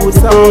and through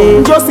the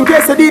day. Just in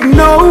case I didn't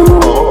know,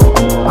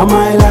 am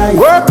I like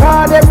work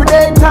hard every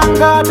day, thank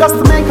God, just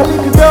to make a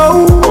little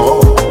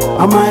dough.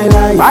 Am I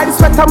like by the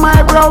sweat on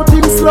my brow,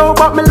 things slow,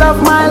 but me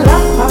love my life.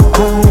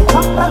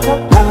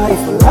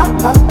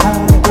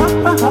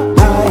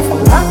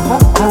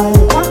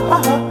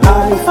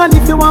 And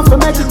if you want to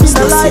make it in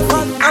the life,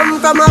 I'm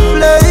from a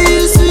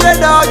place where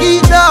dog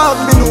eat dog.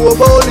 Me know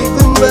about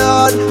living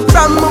bad.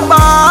 From my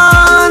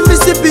barn, me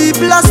see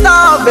people are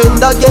starving.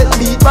 That get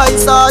beat by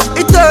Sarge.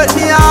 It hurt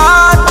me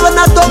hard when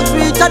I don't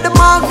reach at the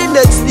mark. The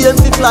next day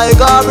me fly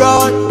go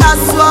abroad.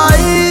 That's why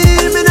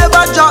me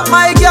never drop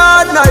my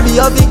guard, nor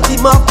be a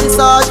victim of the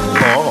Sarge.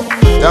 Oh,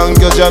 thank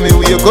you, Jamie.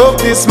 Wake up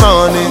this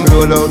morning.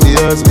 Roll out the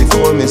earth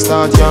before me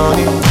start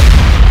yawning.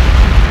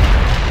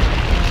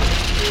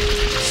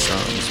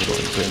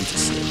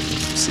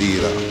 See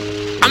that.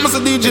 I'm a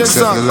DJ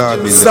Except the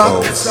Lord build the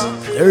house.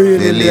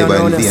 They labor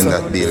in vain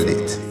that build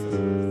it.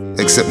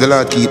 Except the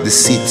Lord keep the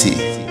city.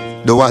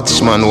 The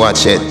watchman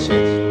watch it,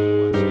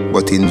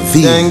 but in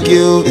vain. Thank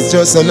you. It's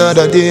just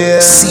another day.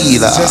 See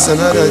that. It's just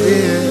another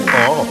day.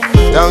 Oh.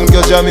 Thank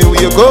you, Jamie.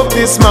 Wake up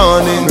this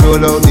morning.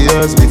 Roll out the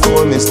earth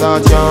before me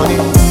start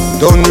yawning.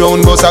 Turn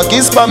round, bust a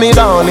kiss for me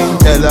darling.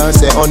 Tell her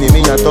say honey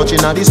me a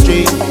touching at the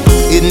street.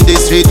 In the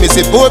street me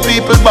see poor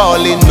people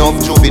balling.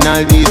 Enough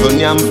juvenile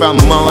even yam from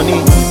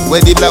money.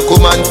 Where the black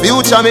woman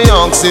future me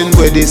oxen.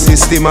 Where the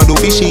system a do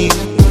fishy.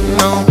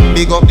 No,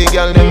 big up the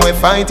girl them we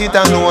fight it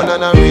alone.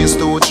 And a race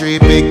 2, 3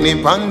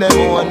 picnic on them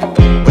one.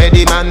 Where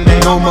the man they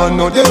no man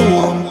know they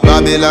home.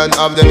 Babylon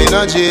have them in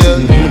a jail.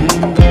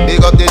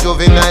 Big up the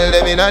juvenile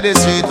them in a the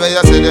street. Where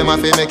you say them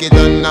have to make it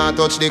and not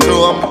touch the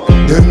chrome.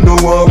 Them no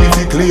want we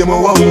fi claim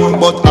our own.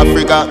 But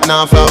Africa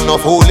now found no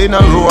fool in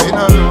a row.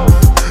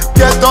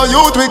 Get the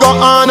youth we go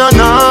on and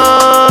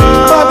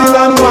on.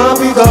 Babylon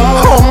want we go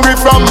hungry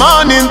from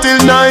morning till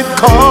night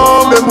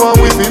come. Them want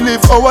we fi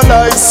live our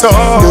life so.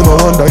 Them a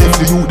wonder if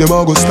the youth them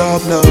a go stop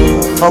now.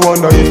 I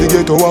wonder if the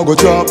ghetto a go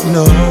drop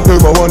now.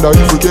 Them a wonder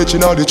if we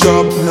catching all the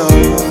trap now.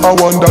 I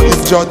wonder if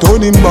Jah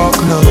turn him back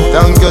now.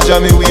 Thank you Jah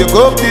me wake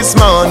up this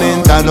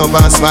morning. Turn up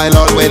and smile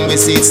out when we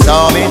see it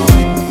storming.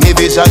 Me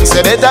vision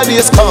say better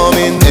days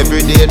coming.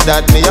 Every day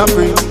that me a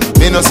pray.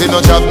 Me no see no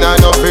job, nah,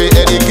 no free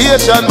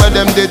education. Where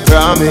them did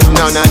promise,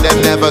 none of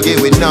them never give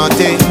with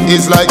nothing.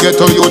 It's like get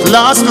to youth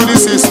lost to the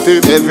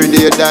system. Every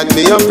day that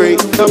me a pray,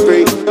 a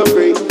pray, a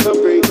pray, a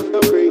pray, a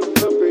pray,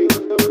 a pray,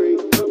 a pray,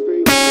 a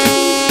pray.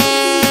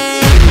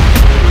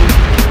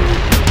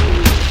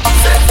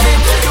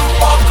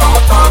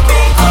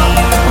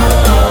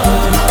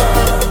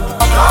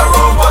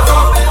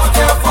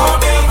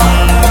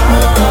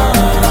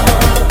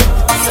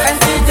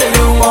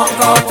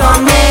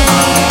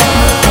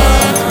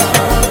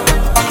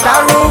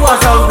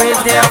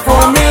 There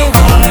for me.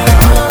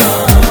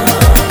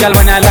 Girl,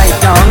 when I lie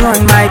down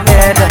on my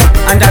bed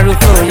and the roof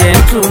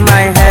flowing through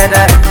my head,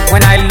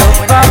 when I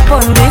look up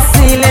on the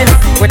ceiling,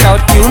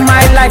 without you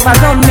my life has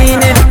no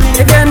meaning.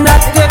 If you're not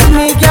with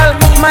me, girl,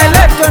 my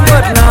life don't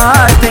worth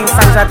nothing.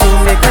 Sandra, do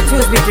make me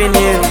choose between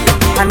you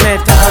and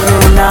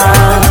Metaruna.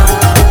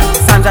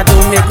 Sandra, do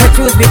make me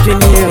choose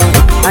between you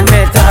and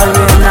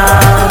Metaruna.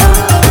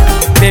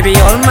 Baby,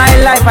 all my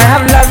life I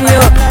have loved you.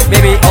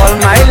 Baby, all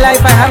my life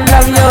I have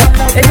loved you.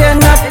 If you're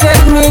not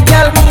with me,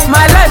 girl,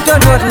 my life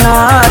don't worth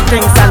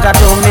nothing. Sandra,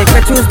 don't make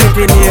me choose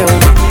between you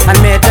and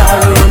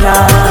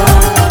Metaruna.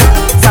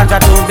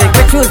 Sandra, don't make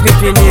me choose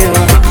between you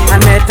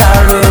and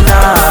Metaruna.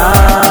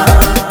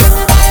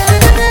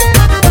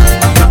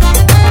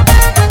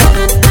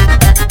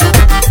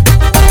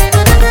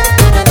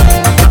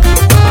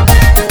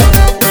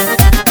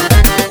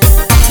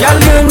 Girl,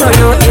 you know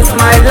you is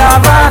my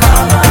lover.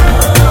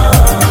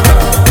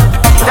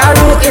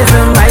 Daru is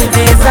my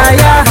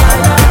desire.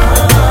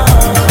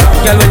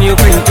 Girl, when you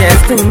bring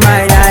tears to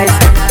my eyes,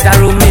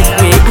 Daru make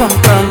me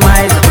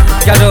compromise.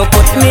 Girl, don't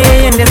put me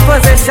in this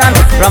position.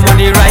 Rum on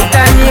the right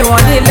and you on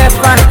the left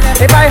hand.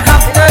 If I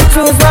have to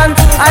choose one,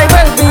 I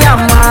will be a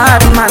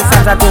madman.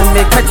 Sandra, don't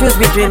make me choose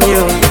between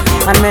you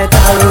and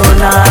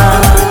Metaruna.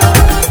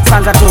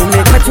 Sandra, don't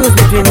make me choose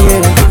between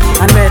you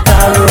and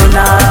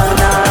Metaruna.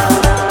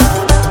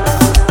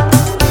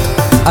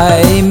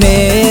 I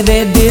made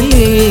a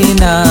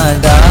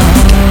Delina down.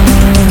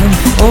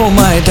 Oh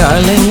my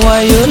darling,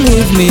 why you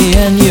leave me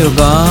and you're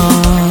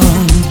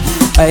gone?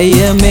 I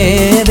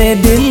made a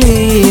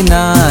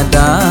Delina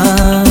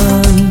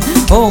down.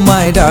 Oh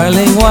my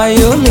darling, why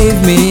you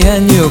leave me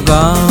and you're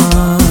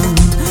gone?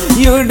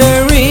 You're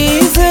the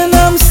reason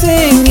I'm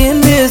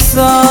singing this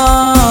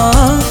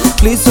song.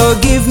 Please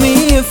forgive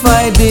me if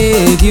I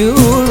did you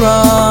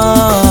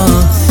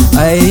wrong.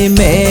 I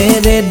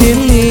made a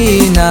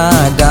Delina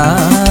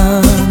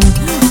down.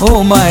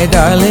 Oh my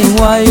darling,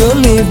 why you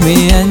leave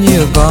me and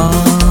you're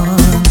gone?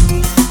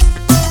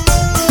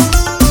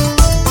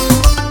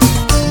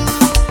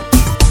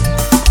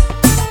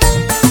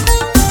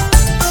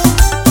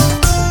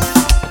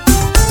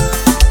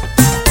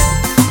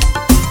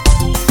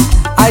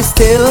 I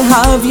still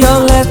have your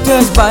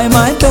letters by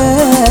my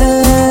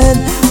bed,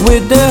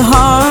 with the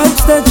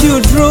hearts that you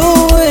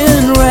drew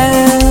in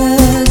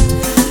red.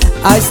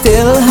 I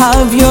still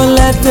have your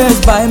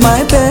letters by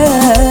my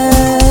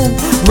bed,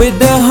 with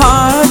the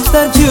hearts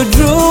that you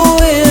drew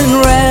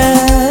in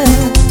red.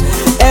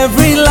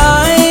 Every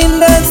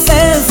line that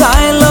says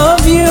I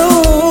love you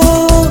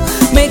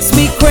makes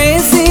me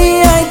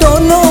crazy, I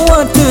don't know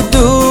what to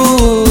do.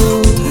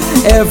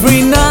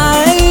 Every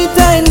night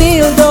I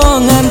kneel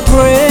down and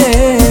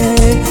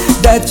pray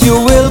that you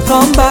will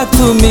come back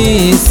to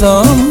me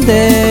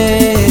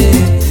someday.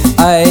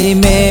 I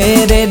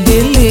made a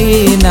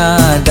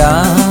Delina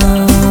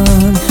down.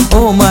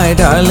 Oh my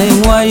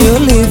darling, why you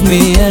leave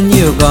me and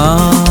you're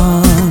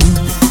gone?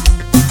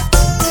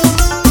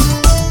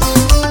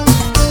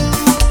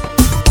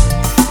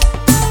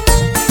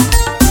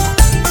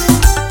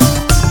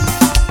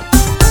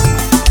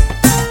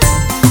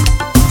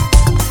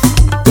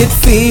 It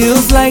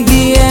feels like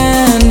the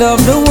end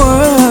of the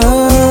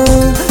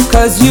world,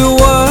 'cause you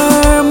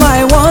were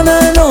my one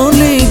and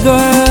only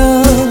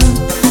girl.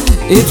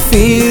 It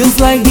feels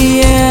like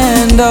the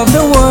end of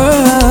the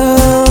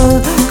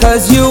world,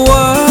 'cause you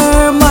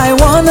were my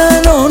one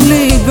and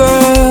only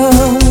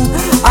girl.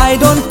 I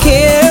don't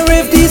care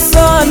if the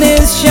sun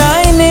is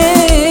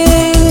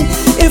shining,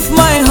 if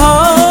my heart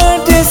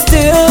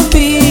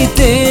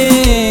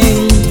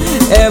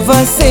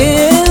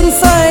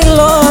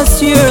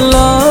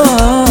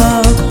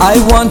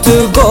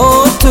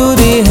go to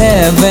the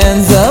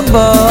heavens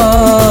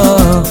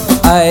above.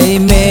 I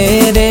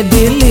made a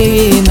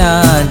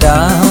delina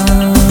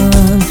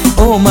down.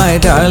 Oh my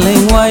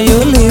darling, why you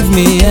leave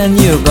me and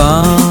you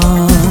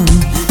gone?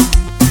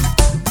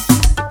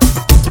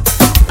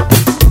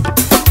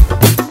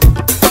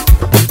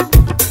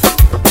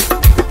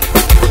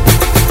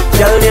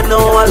 Girl, you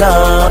know I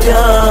love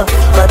you,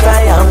 but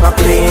I am a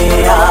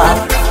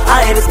player.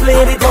 I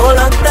display the gold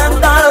and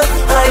dandal,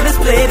 I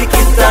display the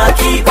guitar,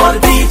 keyboard,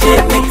 DJ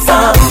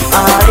mixer.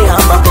 I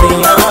am a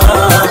player.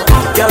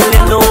 Girl,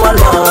 you know I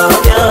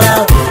love you,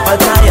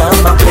 but I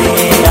am a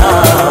player,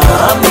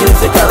 a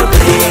musical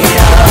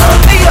player.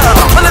 Hey yo,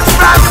 well let's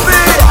rock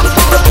it.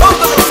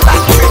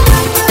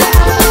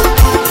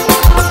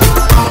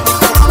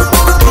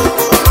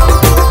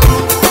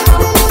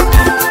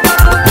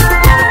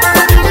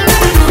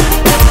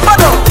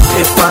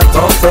 If I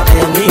talk to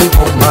any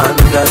woman,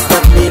 does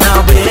that mean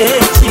I'm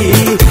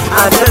bitchy?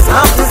 I just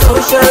have to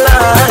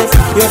socialize.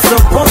 You're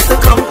supposed to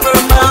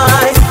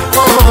compromise.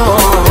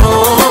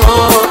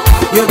 Oh,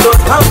 you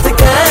don't have to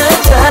get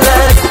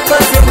jealous,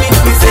 'cause you meet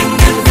me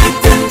singing,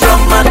 beating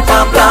drum and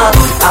tabla.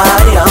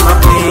 I am a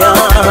player.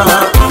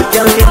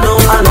 Girl, you know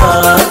I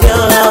love you,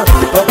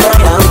 but I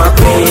am a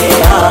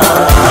player,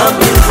 a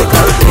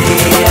musical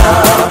player.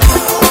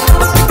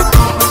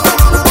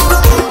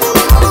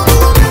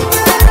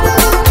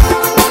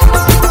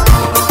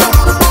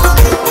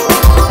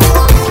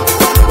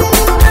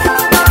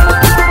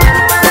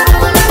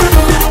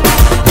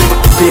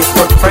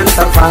 Friends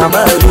and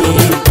family,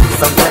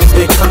 sometimes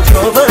big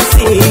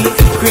controversy,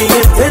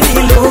 creating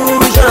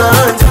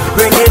illusions,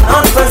 bringing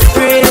on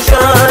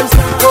frustrations.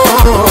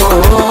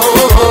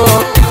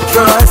 Oh,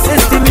 trust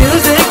is the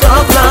music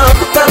of love.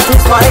 That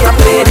is why I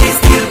play the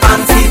steel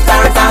fancy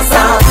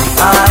tartassa.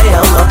 I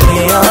am a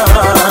player.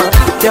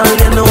 Girl,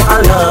 you know I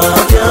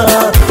love you,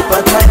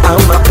 but I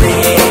am a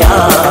player,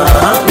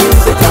 a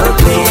musical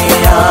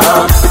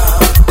player.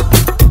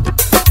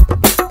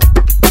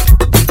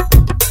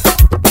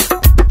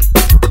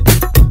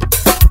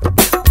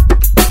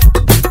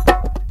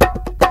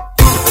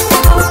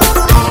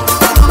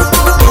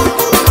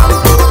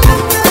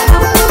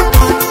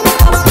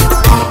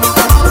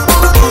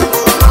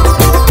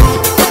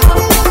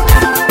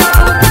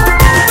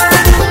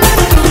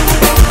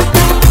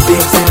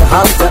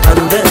 Have to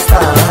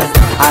understand,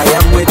 I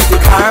am with the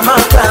Karma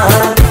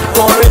Clan,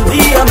 foreign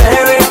the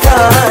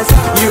Americas,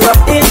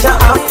 Europe, Asia,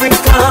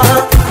 Africa.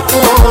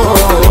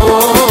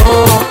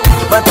 Oh,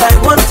 but I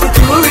want you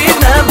to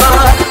remember,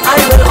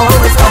 I will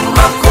always come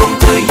back home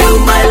to you,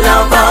 my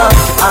lover.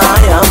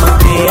 I am a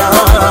player.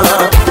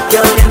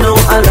 Girl, you know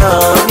I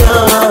love you,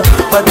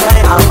 but I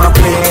am a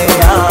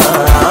player,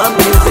 a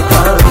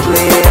musical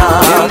player.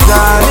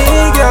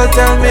 Johnny, girl,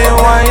 tell me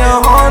why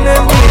you're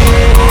haunting me.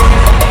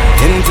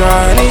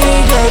 Johnny,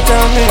 girl,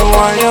 tell me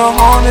why you're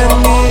haunting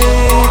me.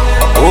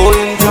 Oh,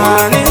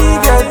 Johnny,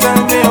 girl, tell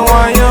me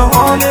why you're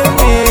haunting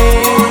me.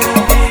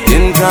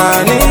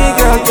 Johnny,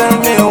 girl, tell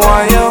me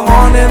why you're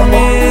haunting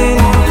me.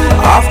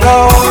 After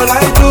all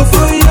I do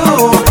for you,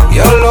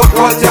 you look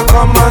what you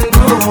come and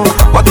do.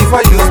 What if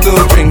I used to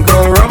drink a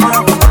rum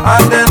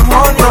and then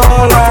hold you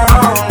all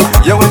around?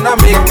 You wanna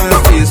make me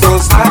feel so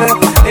sad.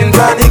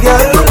 Johnny,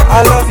 girl,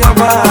 I love you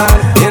bad.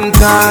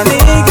 Johnny,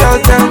 girl,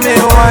 tell me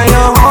why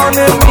you're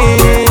haunting me.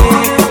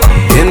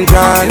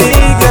 Johnny,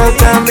 girl,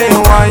 tell me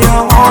why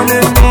you're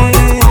haunting me.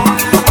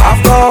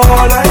 After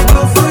all I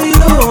do for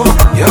you,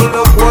 you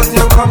look what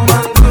you come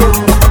and do.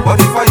 What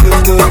if I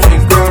used to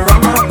drink the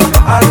rum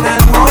and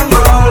then hold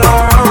you all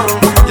around?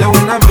 You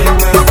wanna make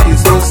me feel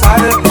so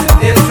sad.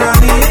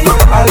 Johnny,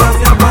 I love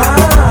you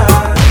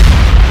man.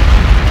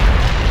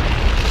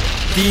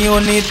 The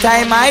only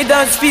time I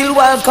just feel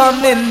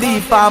welcome in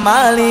the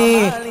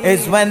family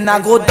is when I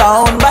go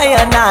down by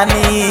a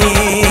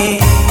nanny.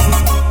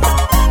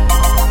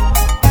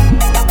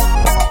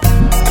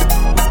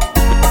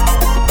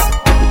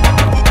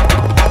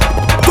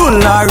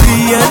 Larry,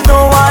 you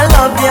know I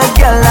love you,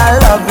 girl, I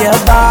love you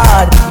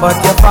bad, but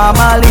your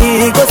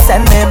family go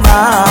send me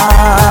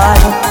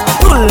mad.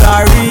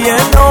 Larry, you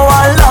know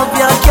I love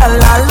you, girl,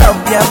 I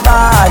love you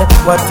bad,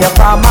 but your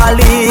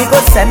family go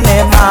send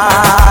me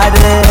mad.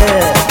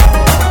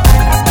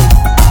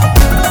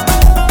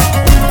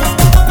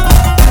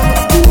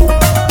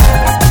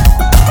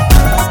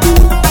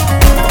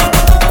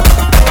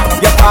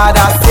 Your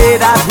father say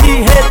that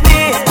he hate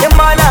me, your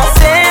mother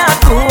say I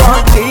too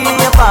ugly.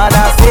 Your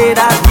father say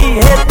that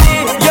he hate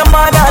me, your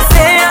mother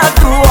say I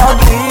too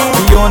ugly.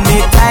 The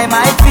only time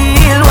I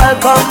feel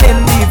welcome in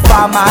the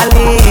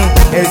family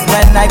is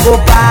when I go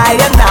by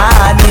a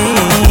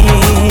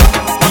nanny.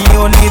 The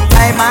only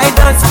time I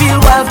just feel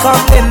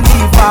welcome in the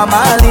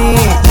family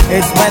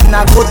is when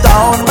I go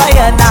down by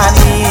a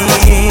nanny.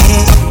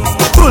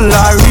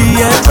 Larry,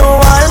 you know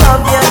I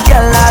love you,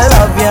 girl, I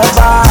love you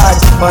bad,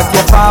 but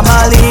your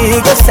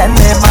family go send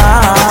me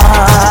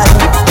mad.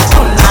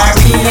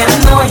 Larry, you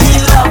know he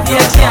love you,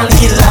 girl,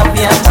 he love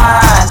you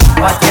bad,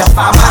 but your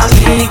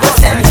family go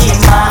send me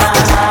mad.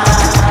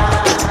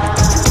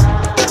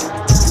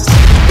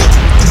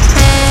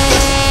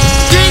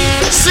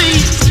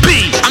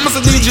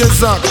 DJ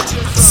Zack.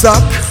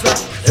 Zack,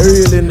 a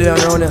real Indian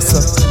around here,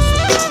 sir.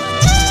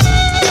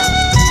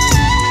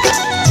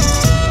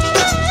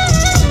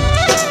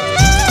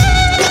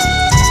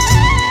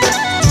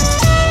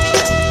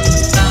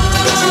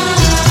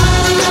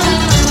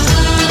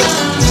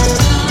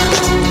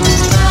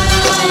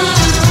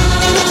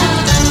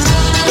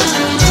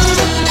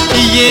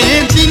 ये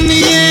दिन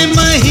ये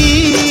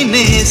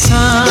महीने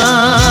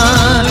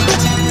साल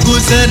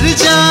गुजर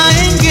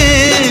जाएंगे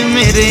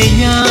मेरे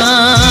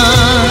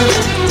यार,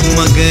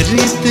 मगर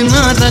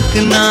इतना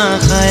रखना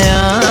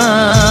ख्याल,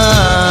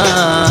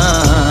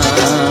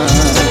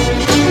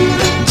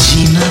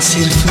 जीना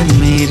सिर्फ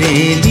मेरे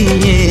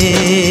लिए,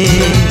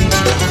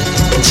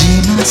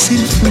 जीना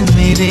सिर्फ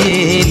मेरे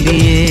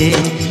लिए,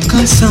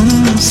 कसम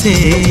से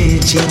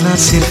जीना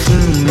सिर्फ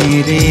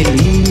मेरे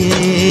लिए,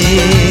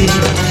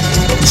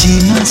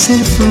 जीना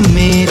सिर्फ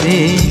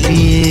मेरे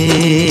लिए।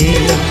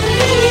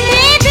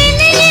 ये दिन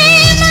ये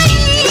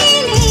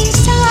महीने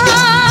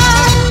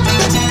साल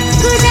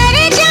गुजर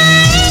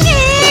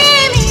जाएंगे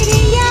मेरे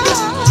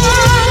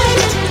यार,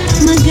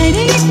 मगर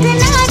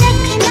इतना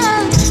रखना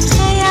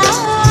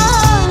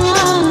ख्याल,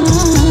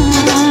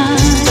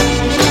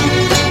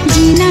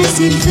 जीना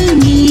सिर्फ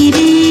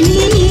मेरे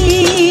लिए,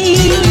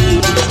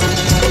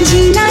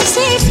 जीना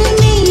सिर्फ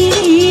मेरे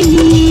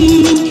लिए,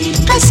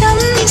 कसम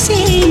से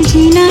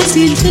जीना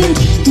सिर्फ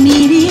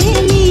मेरे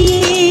लिए,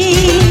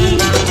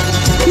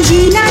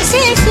 जीना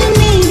सिर्फ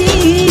मेरे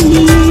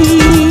लिए।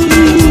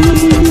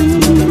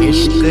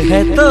 इश्क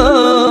है तो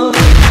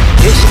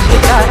इश्क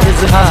का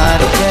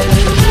इजहार कर,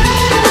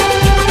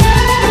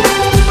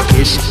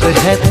 इश्क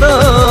है तो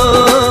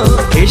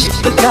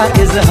इश्क का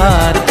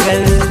इजहार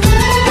कर,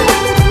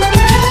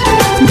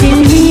 दिल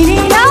मेरे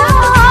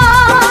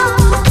नाम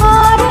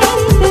और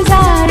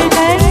इंतजार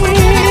कर,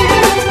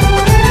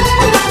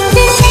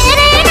 दिल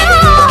मेरे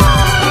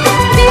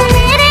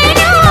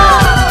नाम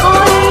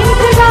और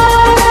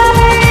इंतजार कर।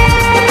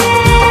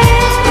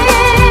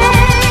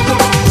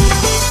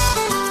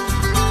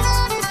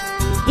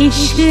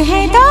 इश्क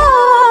है तो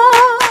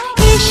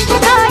इश्क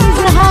का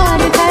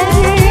इजहार कर,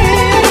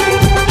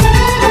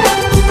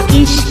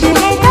 इश्क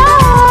है तो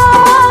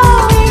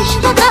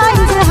इश्क का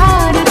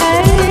इजहार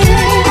कर।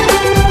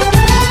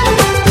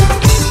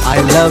 I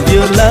love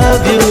you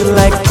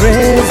like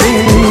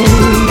crazy,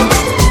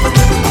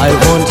 I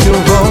want you